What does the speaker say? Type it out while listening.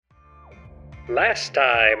Last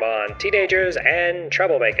time on Teenagers and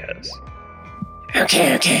Troublemakers.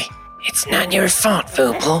 Okay. It's not your fault,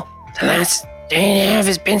 Foople. The last day and a half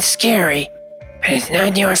has been scary, but it's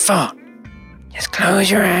not your fault. Just close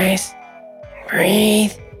your eyes,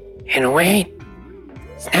 breathe, and wait.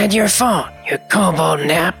 It's not your fault. You're kobold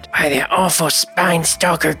napped by the awful spine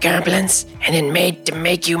stalker goblins, and then made to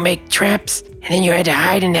make you make traps, and then you had to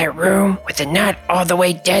hide in that room with the not all the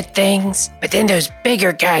way dead things. But then those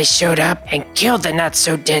bigger guys showed up and killed the not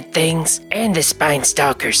so dead things and the spine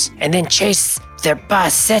stalkers, and then chased their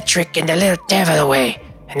boss Cetric and the little devil away.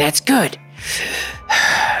 And that's good.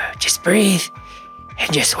 Just breathe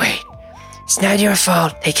and just wait. It's not your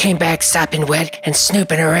fault. They came back sopping wet and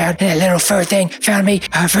snooping around, and that little fur thing found me.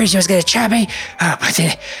 Afraid she was gonna chop me. But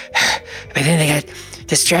then they got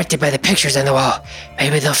distracted by the pictures on the wall.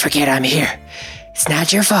 Maybe they'll forget I'm here. It's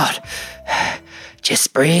not your fault.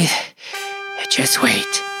 Just breathe and just wait.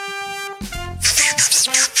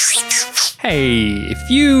 Hey, if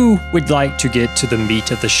you would like to get to the meat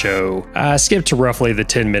of the show, skip to roughly the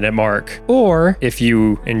 10-minute mark. Or if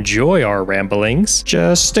you enjoy our ramblings,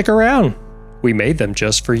 just stick around. We made them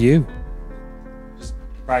just for you. Just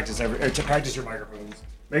practice your microphones.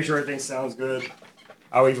 Make sure everything sounds good.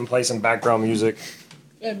 I'll even play some background music.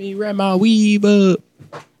 Let me wrap my weave up.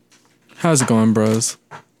 How's it going, bros?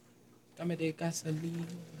 My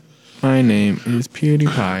name is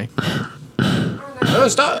PewDiePie. Oh,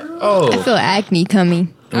 stop. Oh. I feel acne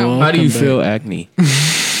coming. How do you feel acne?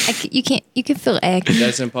 You can feel acne.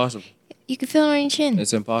 That's impossible. You can feel it on your chin.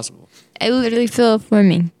 It's impossible. I literally feel it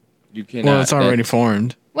forming. You cannot. Well, it's already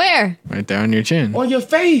formed. Where? Right there on your chin. On your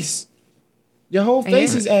face. Your whole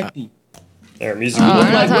face is acne. There, music.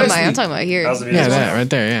 I'm like talking about here. How's the Yeah, music? that right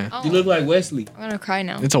there, yeah. Oh, You look like Wesley. I'm gonna cry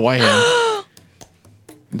now. It's a whitehead.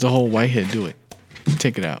 It's a whole whitehead. Do it.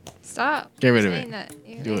 Take it out. Stop. Get rid of saying it. That.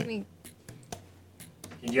 You Do make it. me-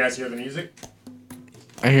 Can you guys hear the music?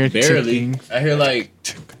 I hear Barely. ticking. I hear like.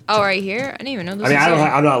 Oh, right here? I didn't even know this I mean, was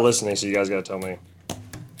there. I'm not listening, so you guys gotta tell me.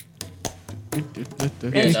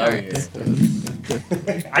 Yeah, now I hear.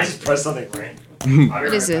 I just pressed something random.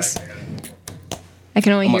 What is this? I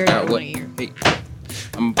can only hear it God, in what? one ear. Hey,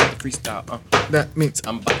 I'm about to freestyle. That means.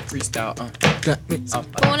 I'm about to freestyle. That means. I'm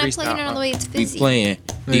about But when to I plug it in all the way, it's We fizzy. playing.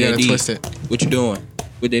 You gotta D&D. twist it. What you doing?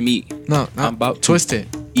 With that meat? No, I'm about to twist it.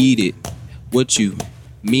 Eat it. What you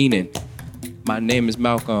meaning? My name is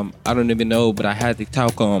Malcolm. I don't even know, but I had the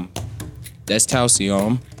talcum. That's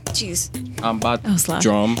calcium. Jeez. I'm about That was to loud.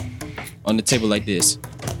 drum on the table like this.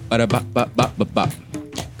 Bada bop bop bop bop bop.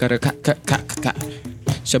 Gotta ka ka ka ka.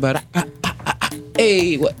 Shabada.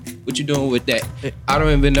 Hey, what you doing with that? I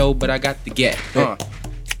don't even know, but I got the gap.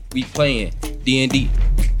 We playing D&D.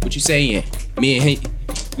 What you saying? Me and Hank,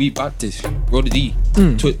 we about to roll the D.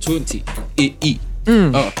 20. E.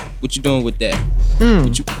 What you doing with that?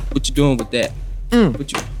 What you doing with that?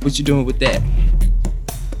 What you doing with that?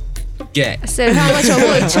 Yeah. I said, how much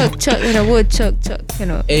a wood chuck,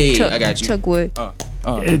 Hey, chuck, I got you. chuck wood.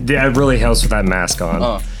 It really helps with that mask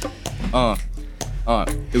on.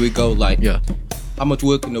 Here we go. Like, Yeah. how much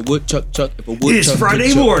wood can a woodchuck chuck if a woodchuck? It's Friday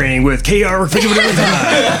could chuck? morning with KR.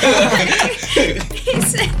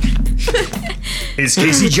 It's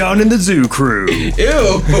Casey John and the Zoo Crew. Ew.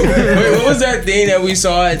 Wait, what was that thing that we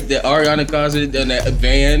saw at the Ariana concert in that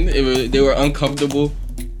van? They were uncomfortable.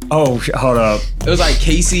 Oh, hold up. It was like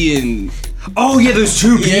Casey and Oh yeah, those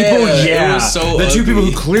two people. Yeah, Yeah, it was so the two ugly. people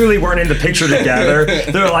who clearly weren't in the picture together.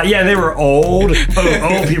 They were like, yeah, they were old.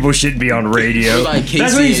 Oh, old people shouldn't be on radio. It was like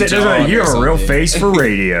That's what Casey you said. and That's right. John You're or a real something. face for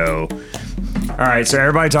radio. All right, so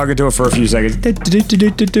everybody talking to it for a few seconds.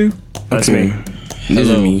 That's me. This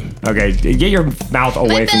is me. Okay, get your mouth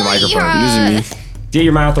away from the microphone. Get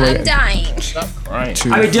your mouth away. I'm dying. Stop crying.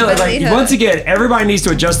 I mean, Dylan, like, Yeah. once again, everybody needs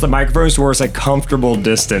to adjust the microphones to where it's a comfortable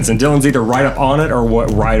distance, and Dylan's either right up on it or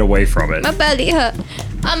right away from it. My belly hurt.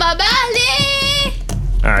 Oh, my belly!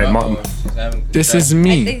 All right, Mom, This is I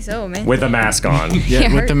me. think so, man. with a mask on. Yeah,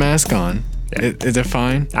 It with the hurt. mask on. Is it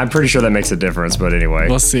fine? I'm pretty sure that makes a difference, but anyway.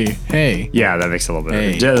 We'll see. Hey. Yeah, that makes it a little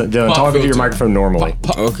bit. Hey. Dylan, Pop talk into your filter. microphone normally.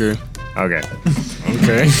 Okay. Okay.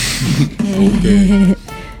 Okay.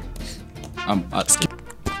 I'm about to skip.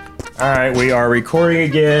 All right, we are recording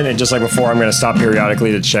again, and just like before, I'm going to stop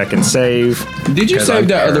periodically to check and save. Did you 'Cause save I'm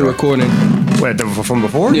that other paranoid. recording? Wait, from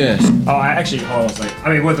before? Yes. Oh, I actually, hold on a second. I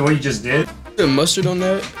mean, what, the way you just did? The mustard on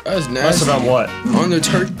that? That's nasty. Mustard on what? On the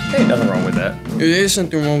turkey? Ain't nothing wrong with that. There is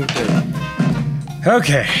something wrong with that.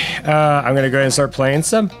 Okay, I'm going to go ahead and start playing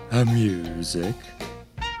some music.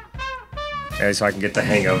 Okay, so I can get the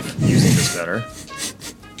hang of using this better.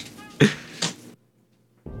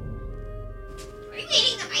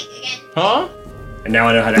 Huh? And now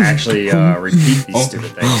I know how to actually repeat these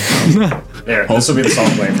stupid things. There, this will be the song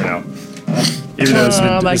playing for now. Even though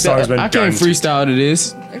the song's been I can't done. freestyle to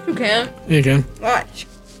this. If you can. You can. Watch.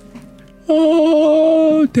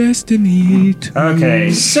 Oh, destiny.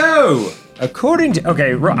 Okay, so according to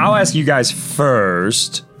I'll ask you guys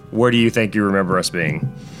first. Where do you think you remember us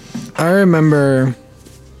being? I remember.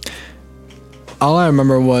 All I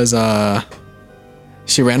remember was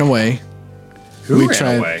she ran away. Who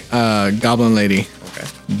ran away? Goblin lady. Okay.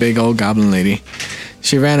 Big old goblin lady.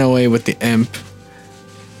 She ran away with the imp.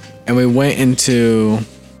 And we went into.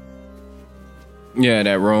 Yeah,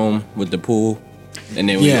 that room with the pool. And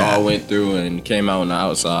then we all went through and came out on the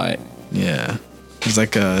outside. Yeah. It was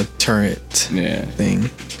like a turret thing.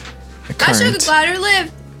 A My sugar current. glider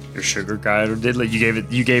lived. Your sugar glider did live.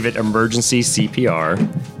 You gave it emergency CPR,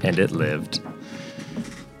 and it lived.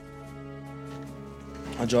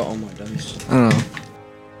 I draw all my dice. I don't know.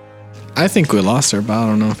 I think we lost her, but I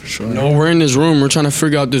don't know for sure. No, we're in this room. We're trying to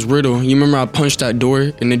figure out this riddle. You remember I punched that door,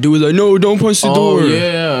 and the dude was like, "No, don't punch the door." Oh,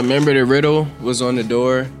 yeah. Remember the riddle was on the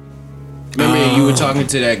door? Remember you were talking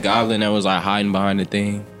to that goblin that was like hiding behind the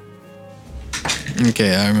thing?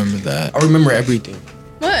 Okay, I remember that. I remember everything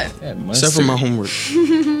What? except for my homework.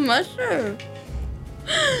 Mustard.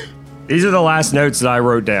 These are the last notes that I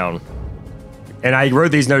wrote down. And I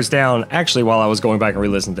wrote these notes down actually while I was going back and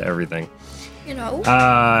re-listening to everything. You know.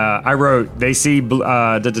 I wrote, they see, we'll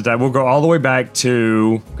go all the way back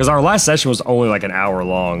to, because our last session was only like an hour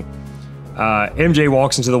long. MJ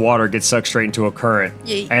walks into the water, gets sucked straight into a current.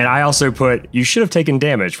 Yeet. And I also put, you should have taken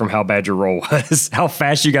damage from how bad your roll was. How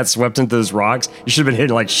fast you got swept into those rocks. You should have been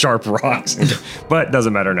hitting like sharp rocks. But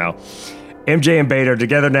doesn't matter now. MJ and Beta are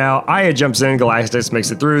together now. Aya jumps in, Galactus makes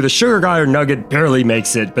it through. The sugar glider Nugget barely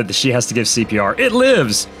makes it, but she has to give CPR. It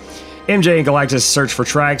lives! MJ and Galactus search for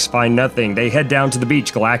tracks, find nothing. They head down to the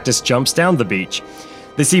beach. Galactus jumps down the beach.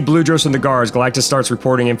 They see Bludros and the guards. Galactus starts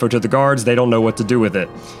reporting info to the guards. They don't know what to do with it.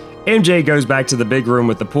 MJ goes back to the big room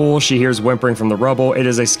with the pool. She hears whimpering from the rubble. It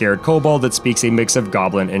is a scared kobold that speaks a mix of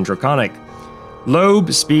goblin and draconic.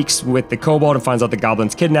 Loeb speaks with the kobold and finds out the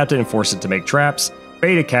goblins kidnapped it and forced it to make traps.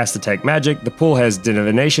 Beta casts detect magic. The pool has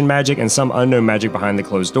divination magic and some unknown magic behind the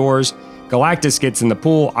closed doors. Galactus gets in the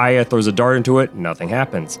pool. Aya throws a dart into it. Nothing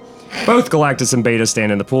happens. Both Galactus and Beta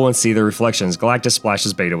stand in the pool and see their reflections. Galactus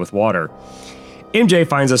splashes Beta with water. MJ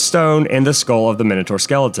finds a stone in the skull of the Minotaur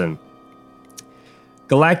skeleton.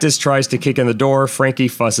 Galactus tries to kick in the door. Frankie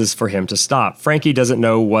fusses for him to stop. Frankie doesn't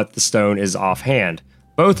know what the stone is offhand.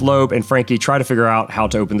 Both Loeb and Frankie try to figure out how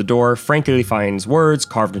to open the door. Frankie finds words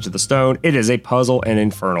carved into the stone. It is a puzzle and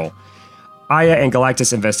infernal. Aya and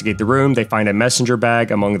Galactus investigate the room. They find a messenger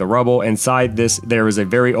bag among the rubble. Inside this, there is a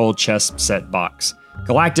very old chess set box.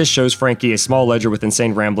 Galactus shows Frankie a small ledger with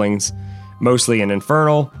insane ramblings, mostly in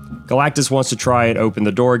infernal. Galactus wants to try and open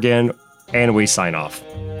the door again, and we sign off.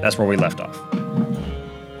 That's where we left off.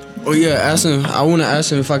 Oh yeah, ask him. I want to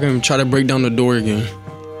ask him if I can try to break down the door again.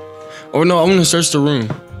 Oh no, I want to search the room.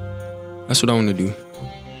 That's what I want to do.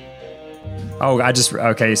 Oh,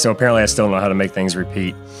 okay, so apparently I still know how to make things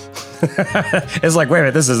repeat. It's like, wait a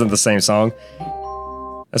minute, this isn't the same song.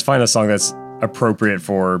 Let's find a song that's appropriate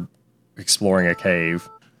for exploring a cave.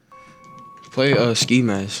 Play Ski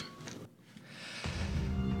Mask.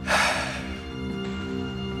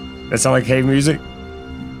 That sound like cave music?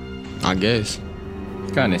 I guess.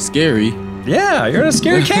 Kind of scary. Yeah, you're in a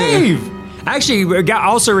scary cave. Actually,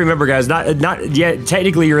 also remember, guys, not yet.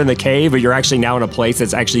 Technically, you're in the cave, but you're actually now in a place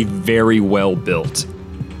that's actually very well built.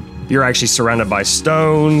 You're actually surrounded by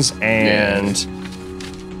stones, and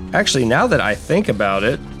actually, now that I think about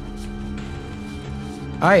it,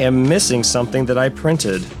 I am missing something that I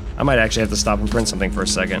printed. I might actually have to stop and print something for a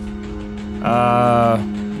second.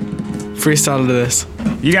 Freestyle to this.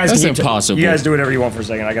 You guys, That's can impossible. You guys do whatever you want for a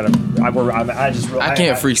second. I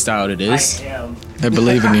can't freestyle to this. I am. I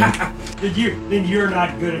believe in you. Then you're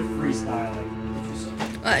not good at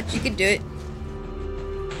freestyling. Watch, you can do it.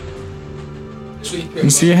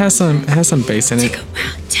 You see, it has some bass in it. Go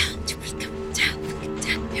round down, to we go down,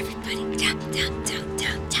 everybody down, down, down,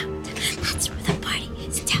 down, down. That's where the party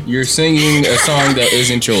is down. You're singing a song that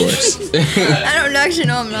isn't yours. I don't actually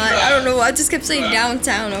know. I'm not. I don't know why. I just kept saying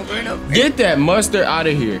downtown over and over. Get that mustard out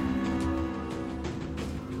of here.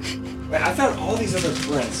 Wait, I found all these other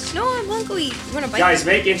prints. No, I'm hungry. You wanna bite? Guys,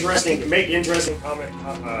 make interesting content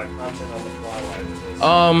on the fly.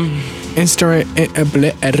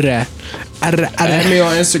 Add me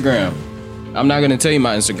on Instagram. I'm not gonna tell you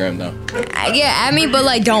my Instagram though. Yeah, at me, but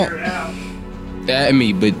like don't. Add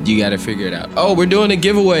me, but you gotta figure it out. Oh, we're doing a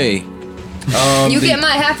giveaway. You get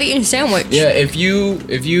my half-eaten sandwich. Yeah, if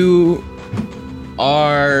you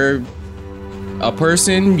are a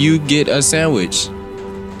person, you get a sandwich.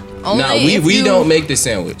 Only Now if we you don't make the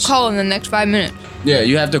sandwich. call in the next 5 minutes. Yeah,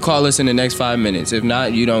 you have to call us in the next 5 minutes. If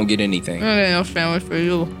not, you don't get anything. I got no sandwich for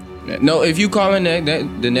you. No, if you call in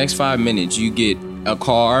the next 5 minutes, you get a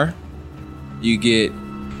car, you get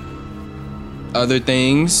other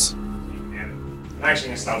things.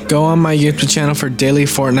 Actually, I'm gonna stop. Go on my YouTube channel for daily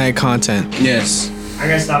Fortnite content. Yes. I'm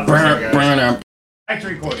gonna stop. Back to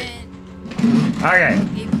recording. Okay.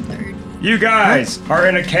 8:30. You guys are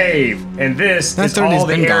in a cave, and this That is 30's all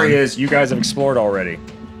the been gone. areas you guys have explored already.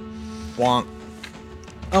 Wonk.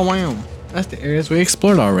 Oh wow. That's the areas we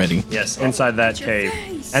explored already. Yes, inside that cave.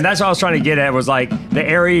 And that's what I was trying to get at, was like, the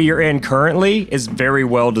area you're in currently is very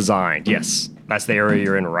well designed. Yes, that's the area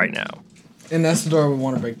you're in right now. And that's the door we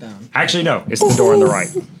want to break down. Actually, no, it's the door on the right.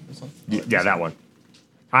 Yeah, that one.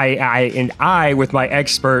 I with my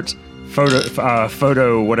expert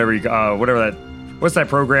photo, whatever that, what's that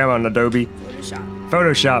program on Adobe?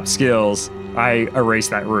 Photoshop skills. I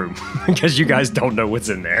erased that room because you guys don't know what's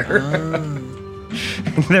in there.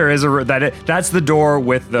 There is that's the door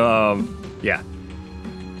with the yeah.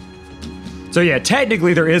 So yeah,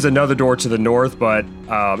 technically there is another door to the north, but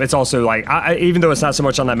it's also like even though it's not so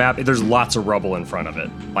much on that map, there's lots of rubble in front of it.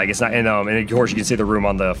 Like it's not, and of course you can see the room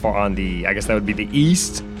on the I guess that would be the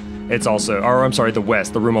east. It's also, or I'm sorry, the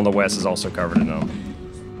west. The room on the west is also covered in them.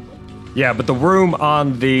 Yeah, but the room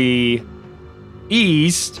on the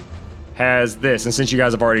east has this, and since you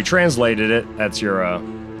guys have already translated it, that's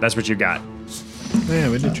what you got. Yeah,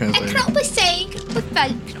 we did It translate it. cannot be seen, cannot be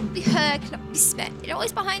felt, cannot be heard, cannot be smelt. It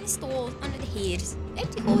always behind the stores, under the heads.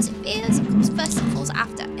 Empty halls it fears, it comes first and falls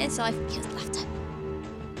after. Inside kills laughter.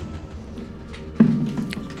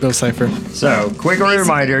 Bill Cipher. So, quick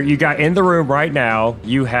reminder, you got in the room right now,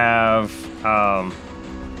 you have, I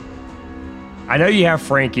know you have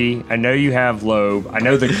Frankie, I know you have Loeb, I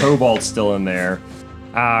know the Cobalt's still in there.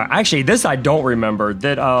 Actually, this I don't remember.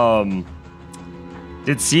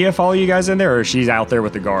 Did Sia follow you guys in there, or she's out there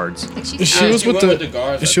with the guards? Like she's She was with the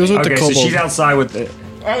guards. She was with the Okay, so kobold. she's outside with the.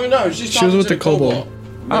 Oh no, she's She was with the kobold.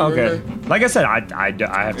 Oh, okay. Like I said, I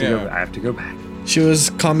have to go. Yeah. I have to go back. She was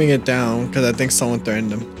calming it down because I think someone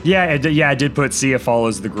threatened him. Yeah, I did put Sia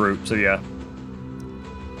follows the group, so yeah.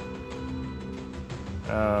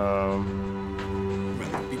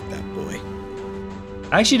 Beat that boy.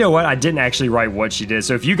 Actually, you know what? I didn't actually write what she did.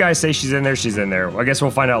 So if you guys say she's in there, she's in there. I guess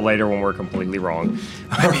we'll find out later when we're completely wrong.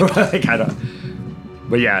 Like,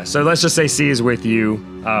 but yeah, so let's just say C is with you.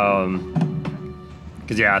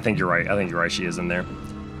 Because yeah, I think you're right. She is in there.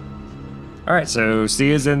 All right, so C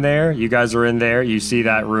is in there. You guys are in there. You see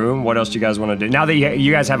that room. What else do you guys want to do? Now that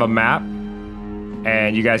you guys have a map,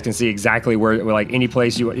 and you guys can see exactly where, like, any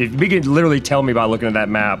place you. If you could literally tell me by looking at that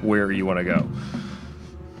map where you want to go.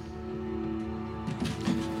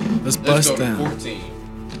 Let's bust down. 14.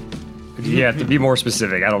 Yeah, to be more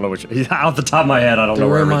specific, I don't know which. Off the top of my head, I don't know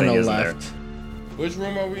The where room on everything the is in there. left. Which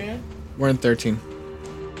room are we in? We're in 13.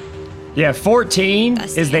 Yeah, 14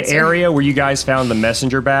 That's is the the answer. area where you guys found the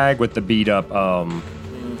messenger bag with the beat up. And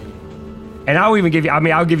I'll even give you. I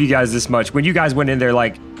mean, I'll give you guys this much. When you guys went in there,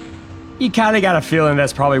 like, you kind of got a feeling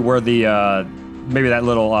that's probably where the maybe that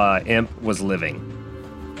little imp was living.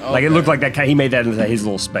 Like, it looked like that. He made that into his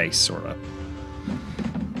little space, sort of.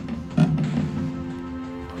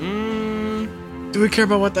 Do we care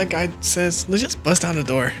about what that guy says? Let's just bust down the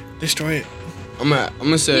door. Destroy it. I'm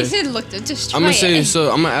gonna say. He said, look, destroy I'm gonna say it.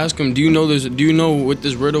 so. I'm gonna ask him. Do you know this? Do you know what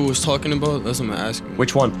this riddle was talking about? That's what I'm gonna ask him.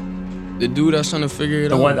 Which one? The dude that's trying to figure it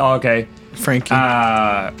The out. one. Oh, okay. Frankie.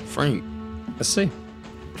 Frank. Let's see.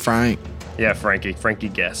 Frank. Yeah, Frankie. Frankie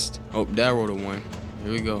guessed. Oh, Dad wrote a one.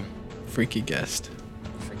 Here we go. Freaky guest.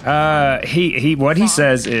 What he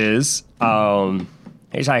says is,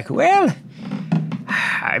 he's like, well,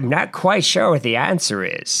 I'm not quite sure what the answer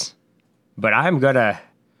is, but I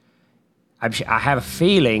have a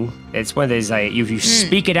feeling it's one of those, like, you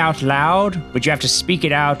speak it out loud, but you have to speak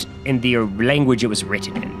it out in the language it was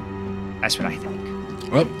written in. That's what I think.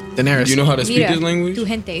 Well, Daenerys. Do you know how to speak Mira, his language? tu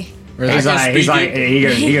gente. He goes,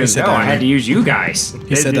 said no, that I had to use you guys.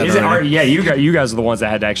 He said that Is it already. yeah, you guys are the ones that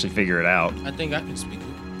had to actually figure it out. I think I can speak it.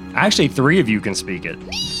 Actually, 3 of you can speak it.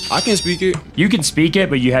 I can speak it. You can speak it,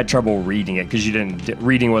 but you had trouble reading it because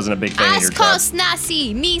reading wasn't a big thing in your tribe. Askos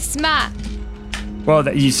nasi misma. Well,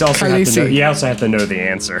 you also have to know. Khaleesi. You also have to know the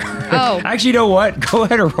answer. Oh. Actually, you know what? Go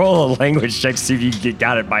ahead and roll a language check to see if you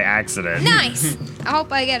got it by accident. Nice. I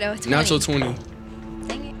hope I get a 20. Natural 20.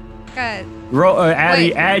 Dang it. God, Roll.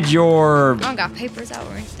 Wait. Add your. I don't got papers out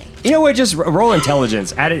or anything. You know what? Just roll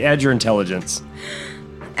intelligence. Add your intelligence.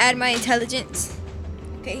 Add my intelligence.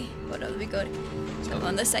 Okay, what else we got? I'm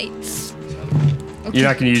on the site. Okay. You're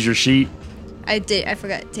not gonna use your sheet. I did. I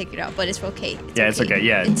forgot to take it out, but it's okay. Yeah, it's okay.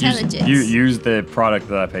 Yeah, Intelligence. use the product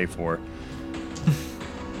that I pay for.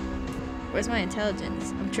 Where's my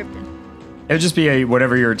intelligence? I'm tripping. It would just be a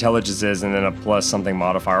whatever your intelligence is, and then a plus something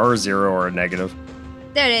modifier, or a 0 or a negative.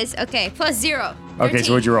 There it is. Okay, plus 0. Okay,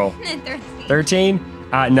 so what'd you roll? 13. 13.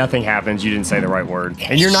 Nothing happens. You didn't say the right word,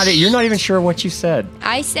 and you're not even sure what you said.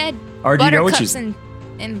 I said Or do you know what buttercups you?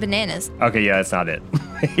 and bananas. Okay, yeah, that's not it.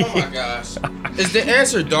 Oh my gosh. Is the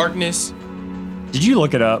answer darkness? Did you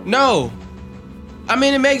look it up? No. I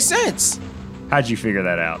mean, it makes sense. How'd you figure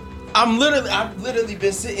that out? I've literally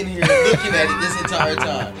been sitting here looking at it this entire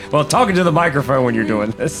time. Well, talking to the microphone when you're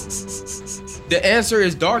doing this. The answer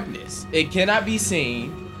is darkness. It cannot be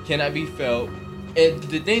seen, cannot be felt. And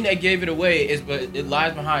the thing that gave it away is, but it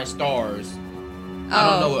lies behind stars. I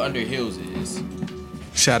don't know what under hills is.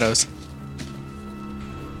 Shadows.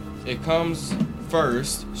 It comes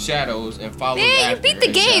first, shadows, and follows Man, you after beat the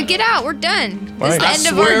is game. shadows. Get out. We're done. Right. This I is the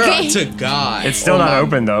end of swear our game. to God. It's still Oh not my-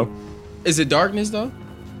 open though. Is it darkness though?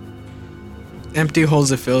 Empty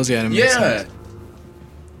holes it fills. Yeah, it makes Yeah. sense.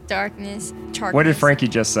 Darkness. Charkness. What did Frankie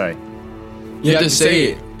just say? You have to say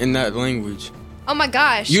it in that language. Oh my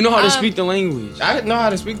gosh. You know how to speak the language. I didn't know how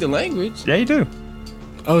to speak the language. Yeah, you do.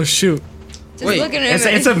 Oh shoot. Just Wait, looking at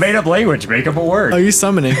It's a made up language. Make up a word. Are you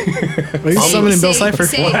summoning? Are you summoning Bill Cipher?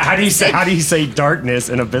 How do you say darkness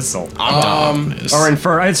and abyssal? Or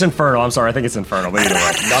infernal? It's infernal. I'm sorry. I think it's infernal. But either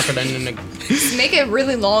way. Darker than the Make a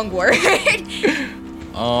really long word.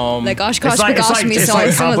 Like gosh, It's like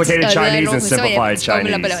complicated Chinese and simplified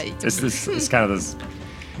Chinese. Chinese. It's kind of this.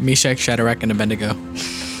 Meshach, Shadrach, and Abednego.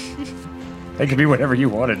 It could be whatever you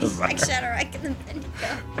want. It doesn't matter. Shadrach and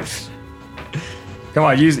Abednego. Come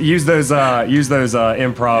on, use those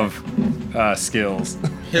improv skills.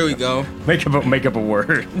 Here we go. Make up a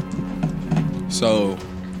word. So,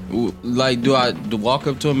 like, do I walk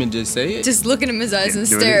up to him and just say it? Just look at him in his eyes and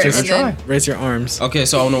Do it. stare. Just and try. then- Raise your arms. Okay,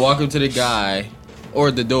 so I'm gonna walk up to the guy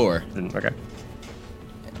or the door, Okay.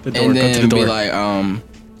 The door. and Go to then the door. be like,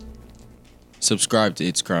 subscribe to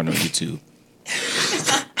It's Crown on YouTube.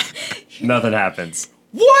 Nothing happens.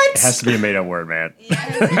 What? It has to be a made up word, man.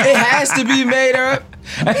 It has to be made up.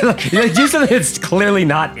 Do something that's clearly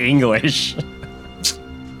not English.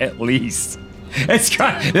 At least. It's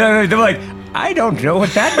kind. They're like, I don't know what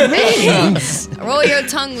that means. Roll your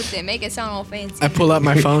tongue with it. Make it sound all fancy. I pull out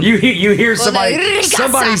my phone. You hear somebody like,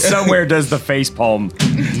 somebody somewhere does the face palm.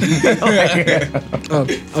 Oh,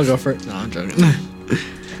 I'll go for it. No, I'm joking.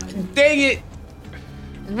 Dang it.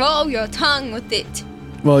 Roll your tongue with it.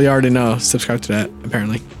 Well, you already know. Subscribe to that,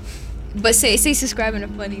 apparently. But say subscribe in a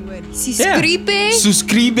funny way. Suscribe.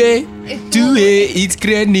 Suscribe to It's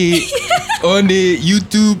Granny on the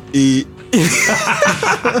YouTube.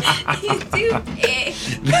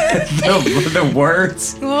 the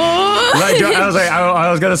words. Like, I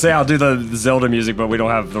was gonna say I'll do the Zelda music, but we don't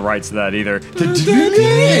have the rights to that either.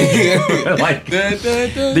 Like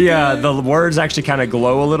the words actually kind of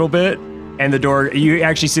glow a little bit, and the door. You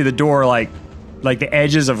actually see the door like the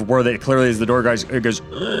edges of where that clearly is the door goes. It goes.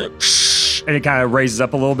 And it kind of raises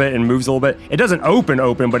up a little bit and moves a little bit. It doesn't open,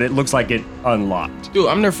 but it looks like it unlocked. Dude,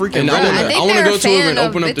 I'm the freaking And I runner. wanna- I wanna go to him and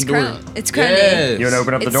open up the door. It's crowny. Yes. You want to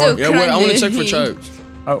open up the It's door? so Yeah, wait, I want to crunny. check for traps.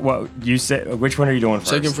 Oh, well, you said which one are you doing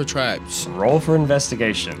first? Checking for traps. Roll for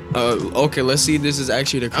investigation. Okay, let's see. This is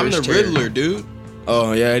actually the I'm cursed the chair. Riddler, dude.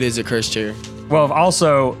 Oh yeah, it is a cursed chair. Well,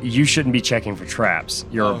 also you shouldn't be checking for traps.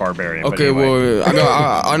 You're a barbarian. but Okay, anyway. well,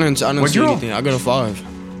 I didn't What'd see you roll? anything. I got a 5.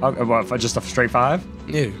 What, just a straight 5?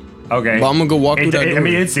 Yeah. Okay. But I'm gonna go walk through that door. I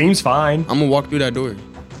mean, it seems fine. I'm gonna walk through that door.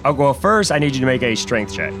 I'll go first. I need you to make a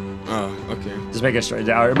strength check. Oh, okay. Just make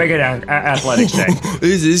make an athletics check.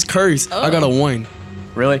 This is cursed. I got a 1.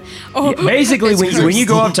 Really? Yeah, basically, It's when you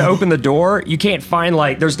go up to open the door, you can't find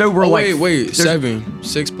there's no real Oh, like. wait, there's- 7.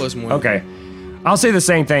 6 plus 1. Okay. I'll say the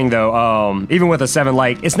same thing though. Even with a 7,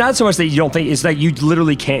 it's not so much that you don't think, it's that you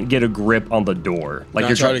literally can't get a grip on the door. Like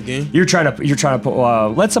Can I try it again? You're trying to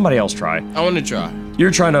pull. Let somebody else try. I want to try. You're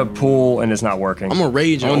trying to pull and it's not working. I'm gonna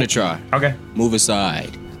rage. I want to try. Okay. Move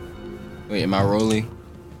aside. Wait, am I rolling?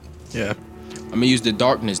 Yeah. I'm gonna use the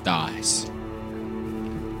darkness dice.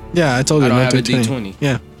 Yeah, I told you. I don't no have a 220. D20.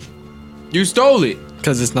 Yeah, You stole it.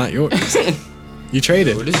 because it's not yours. You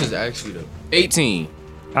traded. Oh, this is actually the 18.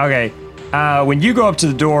 Okay. When you go up to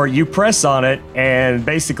the door, you press on it, and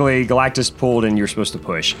basically Galactus pulled, and you're supposed to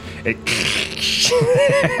push. It.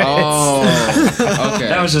 Oh, okay.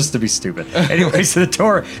 That was just to be stupid. Anyway, so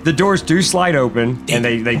the doors do slide open, and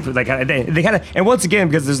they kind of, and once again,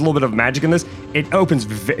 because there's a little bit of magic in this, it opens.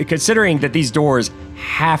 Considering that these doors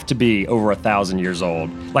have to be over 1,000 years old.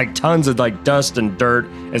 Like tons of like dust and dirt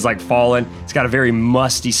is like falling. It's got a very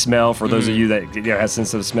musty smell for those of you that have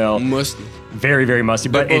sensitive smell. Musty. Very, very musty.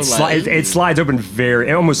 But both like- it slides open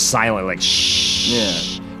very, almost silent, like shh. Yeah.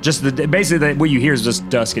 Just basically what you hear is just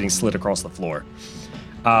dust getting slid across the floor.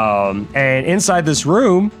 And inside this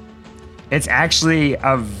room, it's actually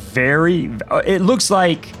it looks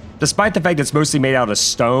like, despite the fact it's mostly made out of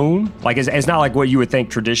stone, like it's not like what you would think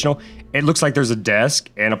traditional, it looks like there's a desk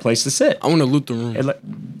and a place to sit. I want to loot the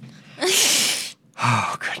room.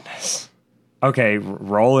 Oh, goodness. Okay,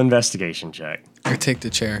 roll investigation check. I take the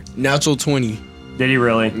chair. Natural 20. Did he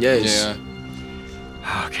really? Yes.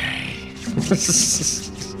 Yeah. Okay.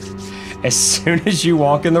 As soon as you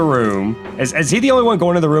walk in the room, is he the only one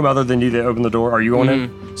going in the room other than you that opened the door? Are you going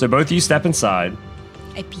in? So both of you step inside.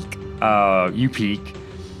 I peek. You peek.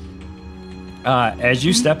 As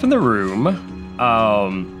you step in the room,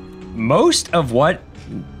 most of what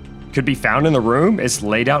could be found in the room is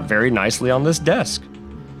laid out very nicely on this desk.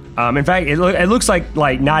 In fact, it looks like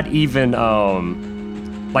not even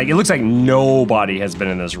like it looks like nobody has been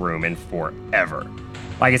in this room in forever.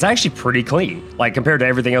 Like it's actually pretty clean, like compared to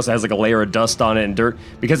everything else that has like a layer of dust on it and dirt.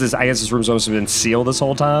 Because I guess this room's almost been sealed this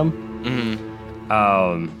whole time.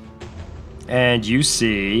 And you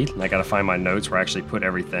see, I gotta find my notes where I actually put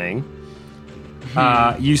everything.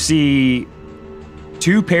 You see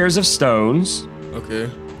 2 pairs of stones Okay.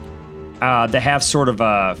 that have sort of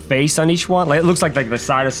a face on each one. Like it looks like the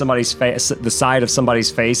side of somebody's face. The side of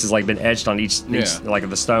somebody's face has like been etched on each like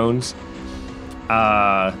of the stones.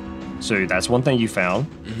 So that's one thing you found.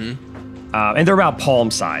 And they're about palm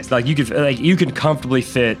size. Like you could comfortably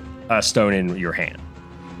fit a stone in your hand.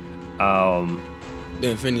 The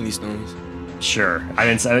Infinity Stones. Sure. I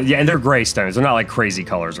mean, and they're gray stones. They're not like crazy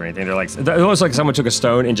colors or anything. It looks like someone took a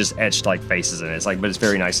stone and just etched like faces in it. But it's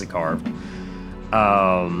very nicely carved.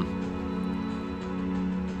 Hold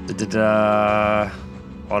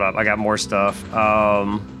up, I got more stuff.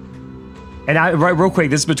 And real quick,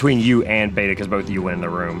 this is between you and Beta because both of you went in the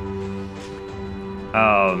room.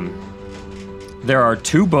 There are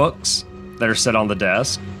 2 books that are set on the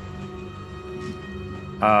desk.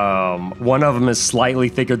 One of them is slightly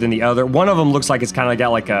thicker than the other. One of them looks like it's kind of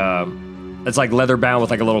got like it's like leather bound with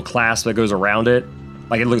like a little clasp that goes around it.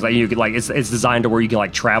 Like it looks like you could like it's designed to where you can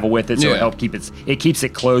like travel with it, so it keeps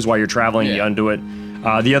it closed while you're traveling. You undo it.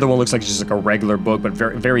 The other one looks like it's just like a regular book, but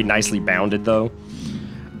very very nicely bounded though.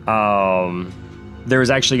 There is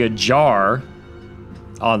actually a jar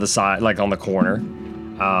on the side, like on the corner.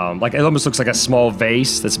 Like it almost looks like a small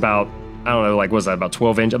vase that's about, I don't know, like what's that, about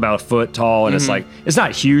 12 inch, about a foot tall, and it's like it's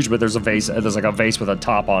not huge, but there's a vase. There's like a vase with a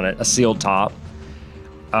top on it, a sealed top.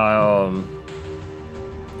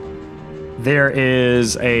 There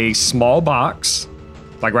is a small box,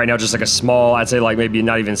 like right now, just like a small, I'd say like maybe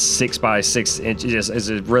not even 6 by 6 inches. It's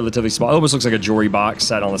a relatively small. It almost looks like a jewelry box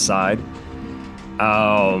set on the side.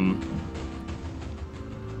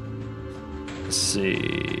 Let's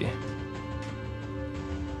see.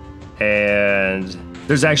 And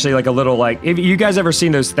there's actually like a little like, if you guys ever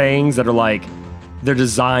seen those things that are like, they're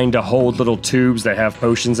designed to hold little tubes that have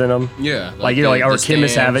potions in them. Yeah. Like you know, like our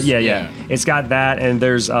chemists have it. Yeah. It's got that, and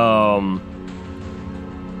there's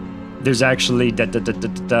actually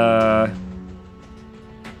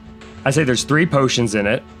I say there's 3 potions in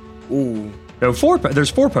it. Ooh. No, 4. There's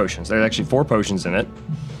 4 potions. There's actually 4 potions in it.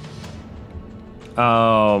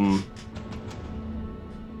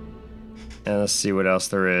 And let's see what else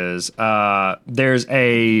there is. There's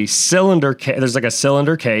a cylinder. There's like a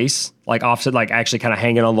cylinder case, like offset, like actually kind of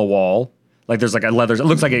hanging on the wall. Like there's like a leather. It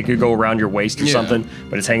looks like it could go around your waist or something,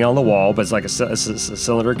 but it's hanging on the wall. But it's like a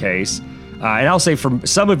cylinder case. And I'll say for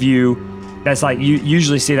some of you, that's like you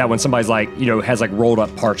usually see that when somebody's like has like rolled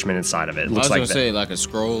up parchment inside of it. It looks I was like gonna say like a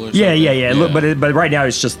scroll or something. Yeah. Look, but right now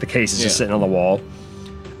it's just the case. It's just sitting on the wall.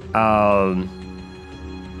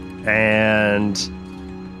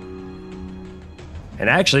 And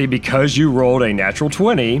actually, because you rolled a natural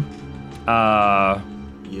 20, you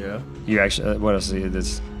actually what else is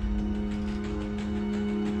this?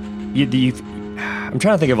 I'm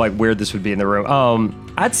trying to think of like where this would be in the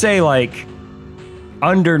room. I'd say like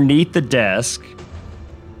underneath the desk.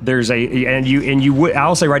 There's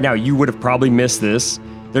I'll say right now you would have probably missed this.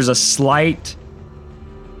 There's a slight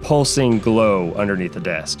pulsing glow underneath the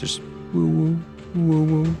desk, just woo woo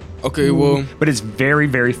woo. Okay, well, but it's very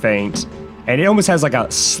very faint. And it almost has like a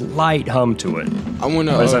slight hum to it. I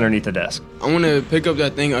wanna. But it's underneath the desk. I wanna pick up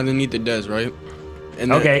that thing underneath the desk, right?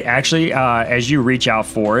 And okay, actually, as you reach out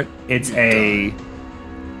for it, it's a.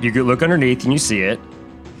 You could look underneath and you see it.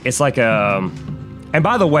 It's like a. And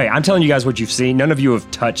by the way, I'm telling you guys what you've seen. None of you have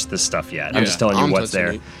touched this stuff yet. I'm Yeah, just telling you I'm what's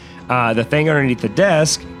there. touching The thing underneath the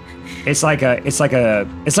desk, it's like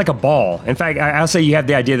a ball. In fact, I'll say you have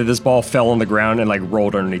the idea that this ball fell on the ground and like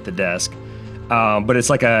rolled underneath the desk. But it's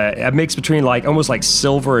like a mix between like almost like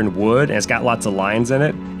silver and wood, and it's got lots of lines in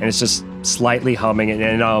it, and it's just slightly humming.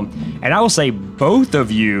 And I will say both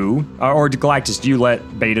of you, or Galactus, do you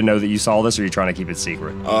let Beta know that you saw this, or are you trying to keep it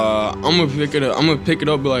secret? I'm gonna pick it up. I'm gonna pick it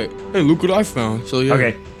up. Be like, hey, look what I found. So yeah.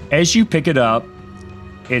 Okay. As you pick it up,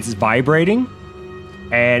 it's vibrating,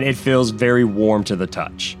 and it feels very warm to the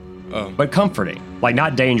touch, but comforting. Like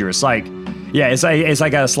not dangerous. Like, yeah, it's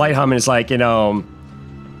like a slight hum, and it's like I don't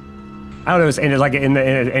know. And it's like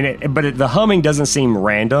but the humming doesn't seem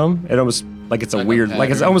random. It almost like it's a Like a weird,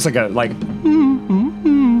 like it's almost like a like.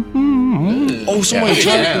 Oh, somebody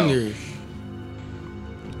trapped in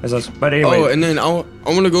there. But anyway, Oh, and then I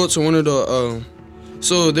want to go to one of the.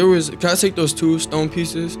 So there was. Can I take those 2 stone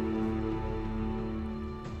pieces?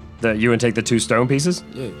 you would take the 2 stone pieces.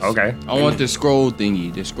 Yes. Okay. I want the scroll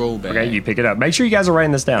thingy, the scroll bag. Okay, you pick it up. Make sure you guys are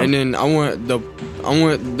writing this down. And then I want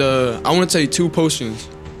to take 2 potions.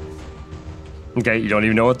 Okay, you don't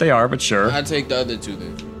even know what they are, but sure. I take the other 2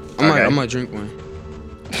 then. I might drink one.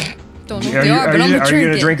 Don't know Are what they you, are, are but I'm you, gonna are you drink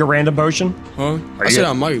gonna it. drink a random potion? Huh? I you said good?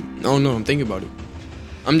 I might. I don't know. I'm thinking about it.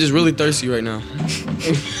 I'm just really thirsty right now.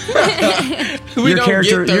 Your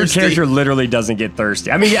character literally doesn't get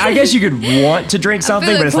thirsty. I mean, I guess you could want to drink something,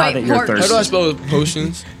 feeling but it's not quite that you're parched. How do I thirsty. spell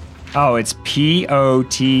potions? Oh, it's Potion.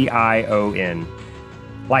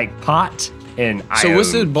 Like pot and iron. So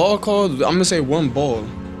what's this ball called? I'm gonna say 1 ball.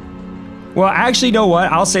 Well, actually, you know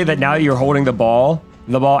what? I'll say that now that you're holding the ball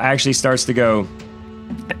actually starts to go.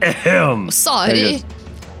 Ahem. Sorry.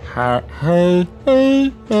 I'm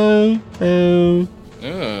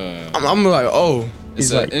like, oh. It's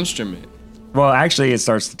He's an like- instrument. Well, actually, it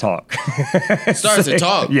starts to talk. Starts to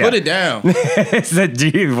talk. Yeah. Put it down. It's the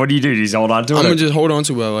dude. What do you do? Do you just hold on to it? I'm or- gonna just hold on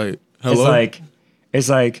to it. Like, hello. It's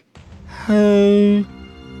like, hey,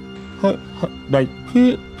 like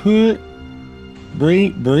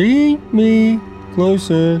bring me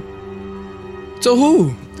closer. To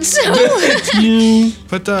who? You.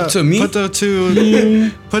 Put the To me? Put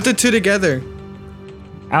the 2 together.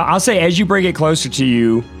 I'll say as you bring it closer to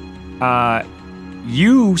you,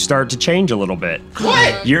 you start to change a little bit.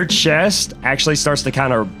 What? Your chest actually starts to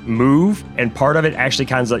kind of move, and part of it actually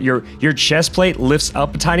kind of your chest plate lifts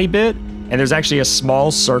up a tiny bit, and there's actually a small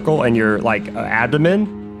circle in your like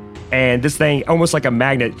abdomen, and this thing almost like a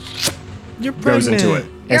magnet You're goes into it.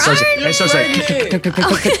 You're starts Iron like click, click, click, click,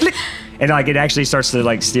 click, click, and like it actually starts to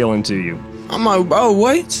like steal into you, I'm like, bro,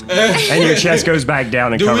 what? and your chest goes back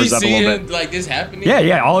down and Do we covers up a see little it bit. like this happening?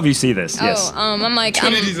 Yeah, all of you see this. Yes. Oh, I'm like,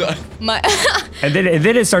 Trinity's like, my. And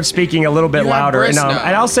then it starts speaking a little bit You have louder, and breasts now.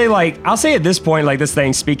 and I'll say at this point, like this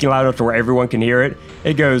thing's speaking loud enough to where everyone can hear it.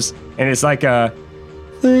 It goes, and it's like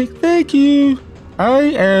thank you. I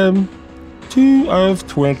am 2 of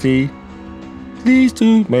 20. Pleased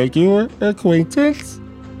to make your acquaintance.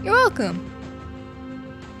 You're welcome.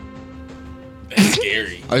 that's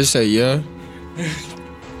scary. I just say yeah.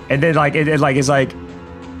 And then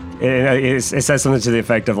it says something to the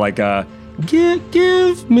effect of like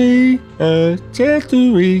give me a chance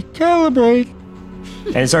to recalibrate.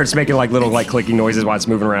 And it starts making like little like clicking noises while it's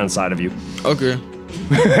moving around inside of you. Okay.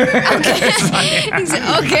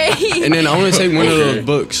 Okay. And then I want to take one of those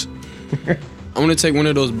books. I want to take one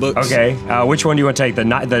of those books. Okay, which one do you want to take?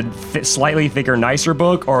 The slightly thicker, nicer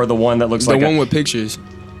book, or the one that looks The like one with pictures.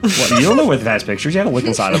 What, you don't know what it has pictures. You haven't looked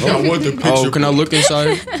inside of them. want the picture. Oh, can I look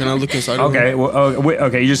inside? Can I look inside? of Okay, them? well,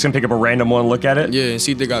 okay. You're just gonna pick up a random one, and look at it. Yeah, and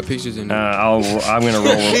see if they got pictures in there. I'm gonna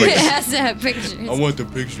roll real It quick. has to have pictures. want the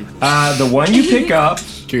picture. The one you pick up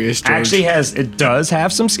Curious George. actually does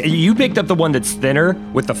have some. You picked up the one that's thinner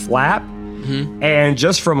with the flap, and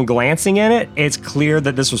just from glancing in it, it's clear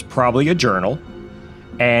that this was probably a journal,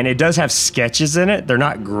 and it does have sketches in it. They're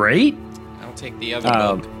not great. I'll take the other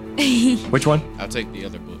book. Which one? I'll take the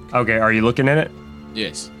other book. Okay, are you looking in it?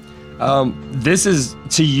 Yes. This is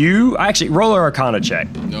to you. Actually, roll an Arcana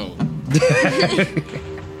check. No.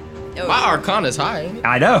 My Arcana's high, ain't it?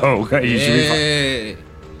 I know. You should be fine. Yeah.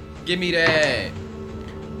 Give me that.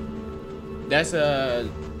 That's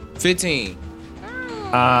 15.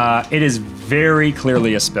 It is very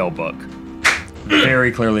clearly a spell book.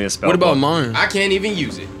 Very clearly a spell What about book. mine? I can't even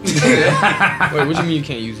use it. Wait, what do you mean you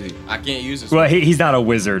can't use it? I can't use it. Well, he's not a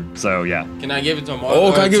wizard, so yeah. Can I give it to Mark?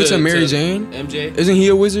 Oh, can I give it to Mary Jane? MJ? Isn't he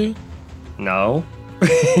a wizard? No.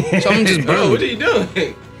 So I'm just Bro, what are burning. you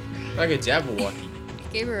doing? Like a Jabberwocky.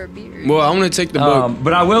 Gave her a beard. Well, I'm gonna take the book.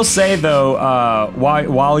 But I will say though,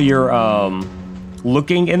 while you're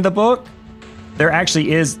looking in the book, there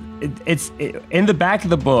actually is. It's in the back of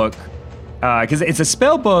the book because it's a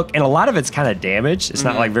spell book, and a lot of it's kind of damaged. It's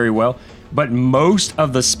not like very well, but most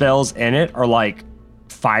of the spells in it are like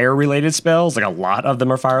fire-related spells. Like a lot of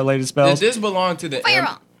them are fire-related spells. Does this belong to the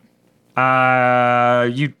Fireball.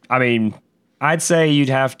 I mean, I'd say you'd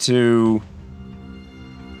have to.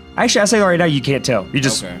 Actually, I say right now you can't tell. You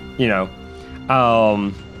just, Okay. you know.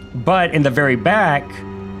 But in the very back,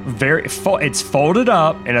 it's folded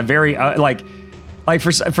up in a very like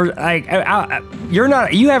you're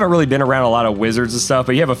not, you haven't really been around a lot of wizards and stuff,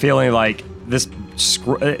 but you have a feeling like this.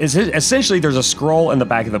 Essentially, there's a scroll in the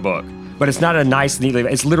back of the book. But it's not a nice, neatly.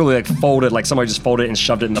 It's literally like folded, like somebody just folded it and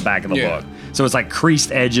shoved it in the back of the book. So it's like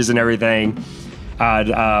creased edges and everything.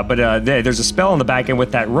 There's a spell on the back end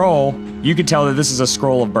with that roll. You could tell that this is a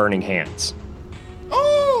scroll of burning hands.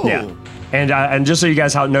 Oh. Yeah. And just so you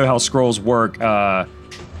guys know how scrolls work,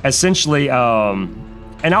 essentially,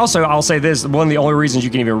 and also I'll say this: one of the only reasons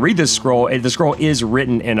you can even read this scroll, the scroll is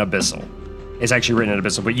written in Abyssal. It's actually written in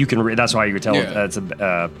Abyssal, but you can read. That's why you could tell it's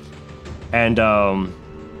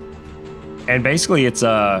and basically it's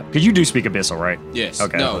because you do speak Abyssal, right? Yes.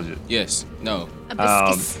 Okay. No. Yes. No.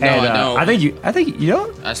 Hibiscus. No, I don't. I think you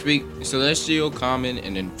don't. I speak Celestial, Common,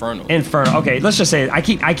 and Infernal. Infernal. Okay, let's just say I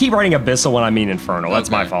keep writing Abyssal when I mean Infernal. That's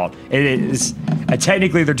my Okay. fault. It is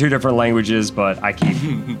technically they're two different languages, but I keep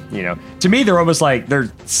to me they're almost like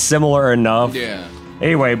they're similar enough. Yeah.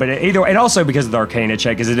 Anyway, but either and also because of the Arcana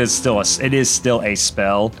check, because it is still a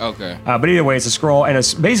spell. Okay. But either way, it's a scroll, and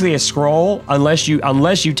it's basically a scroll. Unless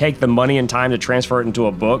you take the money and time to transfer it into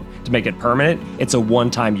a book to make it permanent, it's a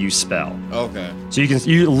one-time use spell. Okay. So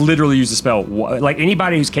you literally use the spell like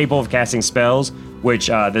anybody who's capable of casting spells, which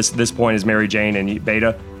this point is Mary Jane and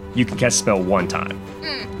Beta. You can cast a spell one time,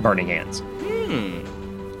 Burning Hands.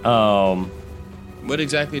 What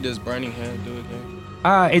exactly does Burning Hand do again?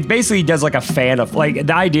 It basically does like a fan of like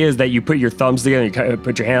the idea is that you put your thumbs together and you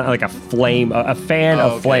put your hand like a flame, a fan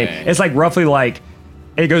of flame. It's like roughly like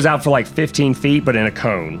it goes out for like 15 feet, but in a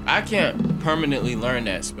cone. I can't permanently learn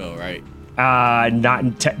that spell, right?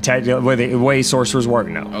 Not technically the way sorcerers work.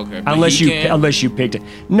 No. Okay, but Unless he you can? unless you picked it.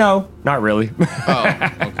 No, not really. Oh,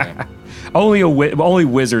 okay. only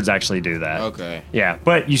wizards actually do that. Okay. Yeah,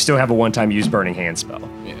 but you still have a one-time use Burning Hand spell.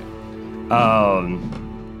 Yeah.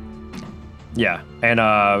 Yeah,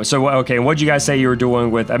 and so okay, what'd you guys say you were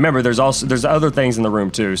doing with? Remember, there's other things in the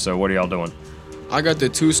room too. So what are y'all doing? I got the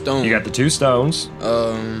 2 stones. You got the 2 stones.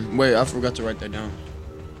 Wait, I forgot to write that down.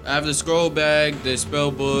 I have the scroll bag, the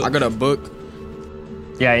spell book. I got a book.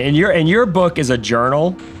 Yeah, and your book is a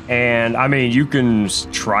journal, and I mean you can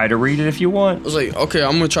try to read it if you I want. was like, okay,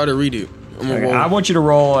 I'm gonna try to read it. I'm gonna Okay, roll. I want you to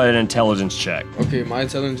roll an intelligence check. Okay, my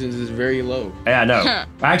intelligence is very low. Yeah, no.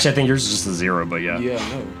 Actually, I think yours is just a 0, but yeah. Yeah, I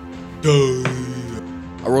know.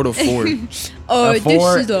 I rolled a 4. Oh, A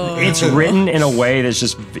 4, this is a. it's written in a way that's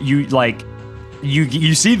just you like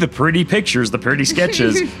you see the pretty pictures, the pretty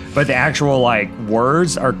sketches, but the actual like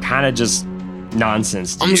words are kind of just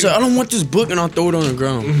nonsense. To I'm you. gonna say, I don't want this book, and I'll throw it on the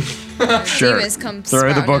ground. Sure. Demons come Throw the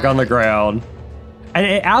spouting book on out. the ground.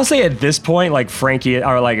 And I'll say at this point, like Frankie,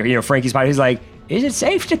 or like, Frankie's body, he's like, is it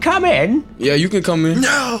safe to come in? Yeah, you can come in.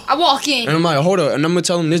 I walk in. And I'm like, hold up. And I'm gonna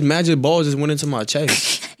tell him this magic ball just went into my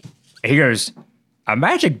chest. He goes, a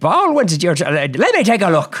magic ball went into your let me take a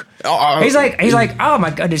look. Oh, He's like, oh my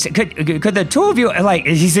goodness, could the two of you, like,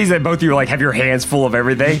 he sees that both of you, like, have your hands full of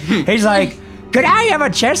everything. He's like, could I have a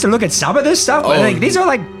chance to look at some of this stuff? Like, these are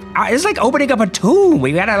like, it's like opening up a tomb.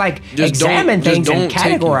 We gotta like Just examine don't- just things and don't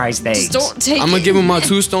take it. categorize things. Just don't take I'm gonna it. give him my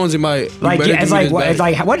 2 stones and my. Like, it's like,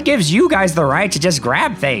 what gives you guys the right to just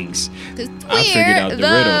grab things? 'Cause I figured out we're the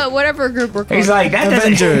riddle. whatever group we're called. He's like, that doesn't.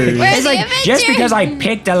 Avengers. We're It's the like, just Avengers. because I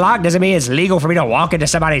picked a lock doesn't mean it's legal for me to walk into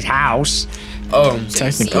somebody's house.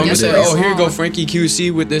 Technically. I'm gonna say, Yes, here you go, wrong. Frankie QC.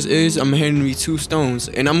 What this is, I'm handing me 2 stones,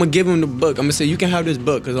 and I'm gonna give him the book. I'm gonna say, you can have this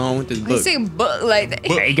book, cause I don't want this I book. say book like that.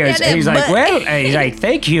 He goes, Yeah, that he's like, butt. well, he's like,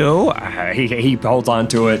 thank you. He holds on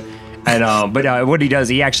to it, and but what he does,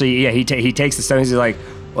 he actually, he takes the stones. He's like,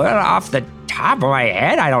 well, off the top of my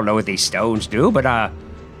head, I don't know what these stones do, but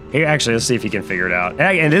he actually, let's see if he can figure it out. And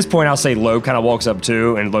at this point, I'll say Loeb kind of walks up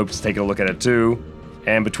too, and Loeb's taking a look at it too,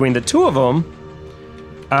 and between the two of them,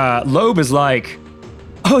 Loeb is like,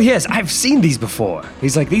 oh yes, I've seen these before.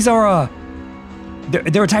 He's like, these are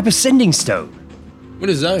they're a type of sending stone. What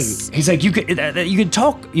is that? He's like, you can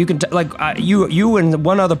talk, you and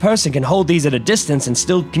one other person can hold these at a distance and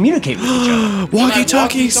still communicate with each other.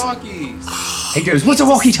 Walkie-talkies. Walkie-talkies. He goes, what's a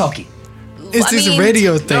walkie-talkie? It's I these mean-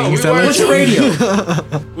 radio No, things we that weren't let What's a you.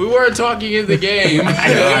 radio? We weren't talking in the game.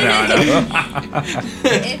 I know. I'm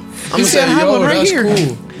gonna see, I say, have yo, one right that's here.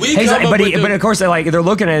 cool. We come up with but of course they're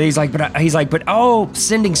looking at it. He's like, but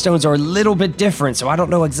sending stones are a little bit different, so I don't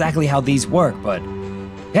know exactly how these work. But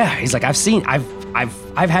yeah, he's like, I've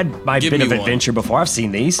had my Give bit me of one. adventure before. I've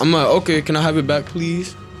seen these. I'm like, okay, can I have it back,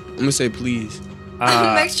 please? I'm gonna say please.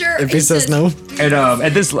 Make sure If he says no, And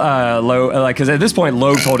at this because at this point,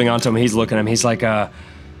 Loeb's holding on to him. He's looking at him. He's like, I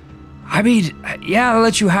mean, yeah, I'll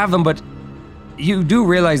let you have them, but you do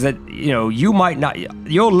realize that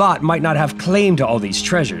your lot might not have claim to all these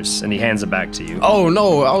treasures. And he hands it back to you. Oh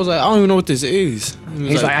no, I was like, I don't even know what this is.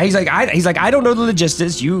 He's like, I don't know the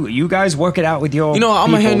logistics. You guys work it out with your. you know,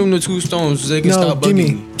 I'm gonna people." hand them the 2 stones so they can no, stop give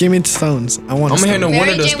bugging me. me the stones. I want. I'm gonna hand them one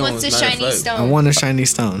Mary of the Jane stones. wants a matter of shiny fact. stone. I want a shiny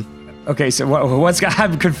stone. Okay, so what's got?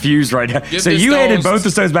 I'm confused right now. Give So the you handed stones- both the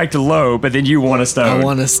stones back to Loeb, but then you want a stone. I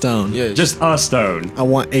want a stone. Yes. Just a stone. I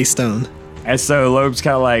want a stone. And so Loeb's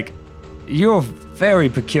kind of like, you're a very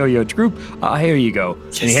peculiar group. Here you go.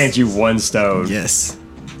 And he Yes. hands you 1 stone. Yes.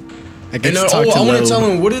 I get And to then, talk to I want Loeb. to tell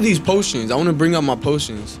him, what are these potions? I want to bring up my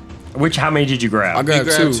potions. How many did you grab? I You grabbed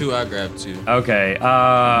grab 2. 2, I grab 2. Okay.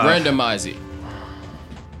 Randomize it.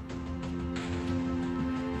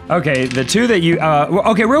 Okay, the 2 that you.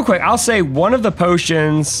 Okay, real quick. I'll say one of the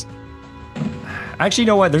potions. Actually, you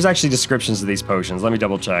know what? There's actually descriptions of these potions. Let me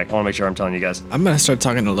double check. I want to make sure I'm telling you guys. I'm gonna start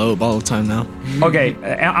talking to Loeb all the time now. Okay,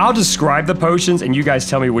 I'll describe the potions and you guys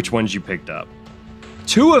tell me which ones you picked up.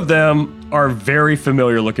 2 of them are very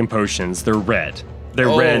familiar looking potions. They're red. They're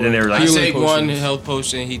red and they're I like. Healing take 1 potions. health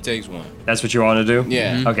potion, he takes 1. That's what you want to do?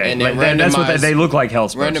 Yeah. Okay, And then that's what randomize- they look like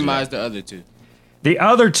health potions. Randomize the other 2. The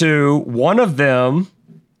other 2, one of them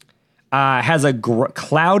has a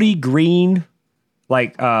cloudy green,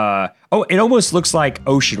 like it almost looks like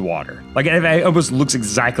ocean water. Like it almost looks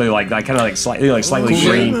exactly like that, kind of like slightly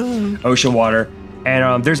green ocean water.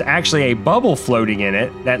 And there's actually a bubble floating in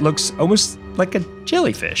it that looks almost like a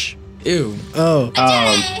jellyfish. Ew. Oh,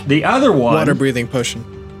 The other one, water breathing potion.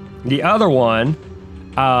 the other one,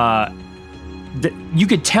 you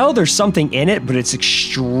could tell there's something in it, but it's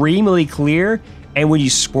extremely clear. And when you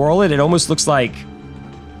swirl it, it almost looks like,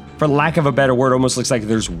 for lack of a better word, almost looks like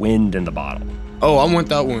there's wind in the bottle. Oh, I want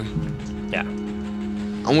that one. Yeah.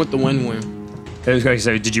 I want the win. Okay,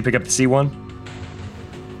 so did you pick up the C one?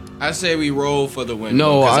 I say we roll for the win.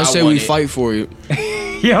 No, 'cause I say want we it. fight for it.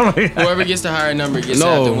 Yeah. Whoever gets the higher number gets to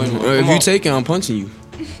have the No, win. if you take it, I'm punching you.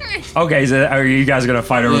 Okay, so are you guys gonna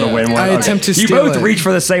fight over the Yeah. win one? I Okay. attempt to You steal both it. reach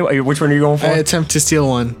for the same. Which one are you going for? I attempt to steal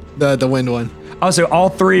one, the wind one. Oh, so all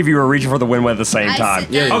 3 of you are reaching for the win one at the same I time.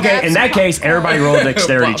 sit down and Okay, grab in that some case, everybody roll a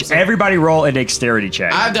dexterity. Popsicle. Everybody roll a dexterity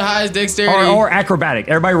check. I have the highest dexterity. Or acrobatic.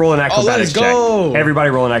 Everybody roll an acrobatics check. go. Everybody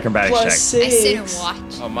roll an acrobatics check. I sit and watch.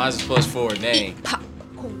 Oh, mine's is +4. Dang.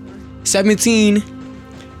 Popcorn. 17.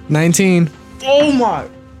 19. Oh my.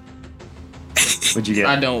 What'd you get?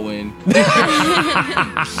 I don't win.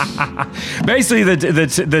 Basically,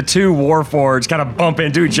 the 2 warforged kind of bump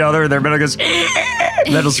into each other. Their metal goes,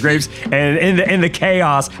 metal scrapes, and in the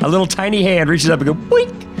chaos, a little tiny hand reaches up and goes,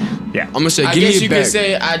 boink. Yeah. I'm gonna say, I give guess me you it back. could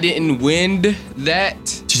say I didn't win that.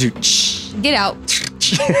 Get out.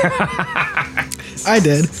 I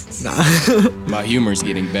did. My humor's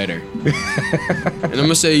getting better. And I'm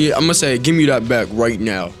gonna say, give me that back right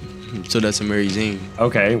now. So that's a Mary Jane.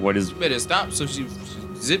 Okay. What is? Better stop so she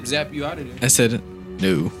zip zap you out of there. I said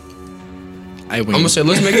no. I win. I'm gonna say,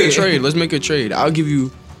 let's make a trade. Let's make a trade. I'll give you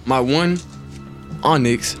my 1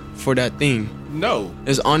 onyx for that thing. No.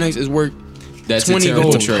 This onyx is worth. That's 20 a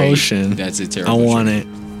terrible gold. trade. Potion. That's a I terrible want trade.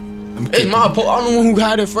 it, It's my I'm the one who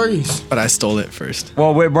had it first. but I stole it first.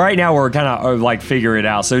 Well, right now we're kind of like figure it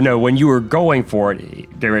out. So no, when you were going for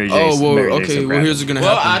it, Mary J. Oh well, Mary J. okay. said Well, grab here's it. what's gonna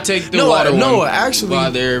Well, happen. I take the No, water no, one actually-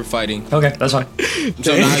 while they're fighting. Okay, that's fine.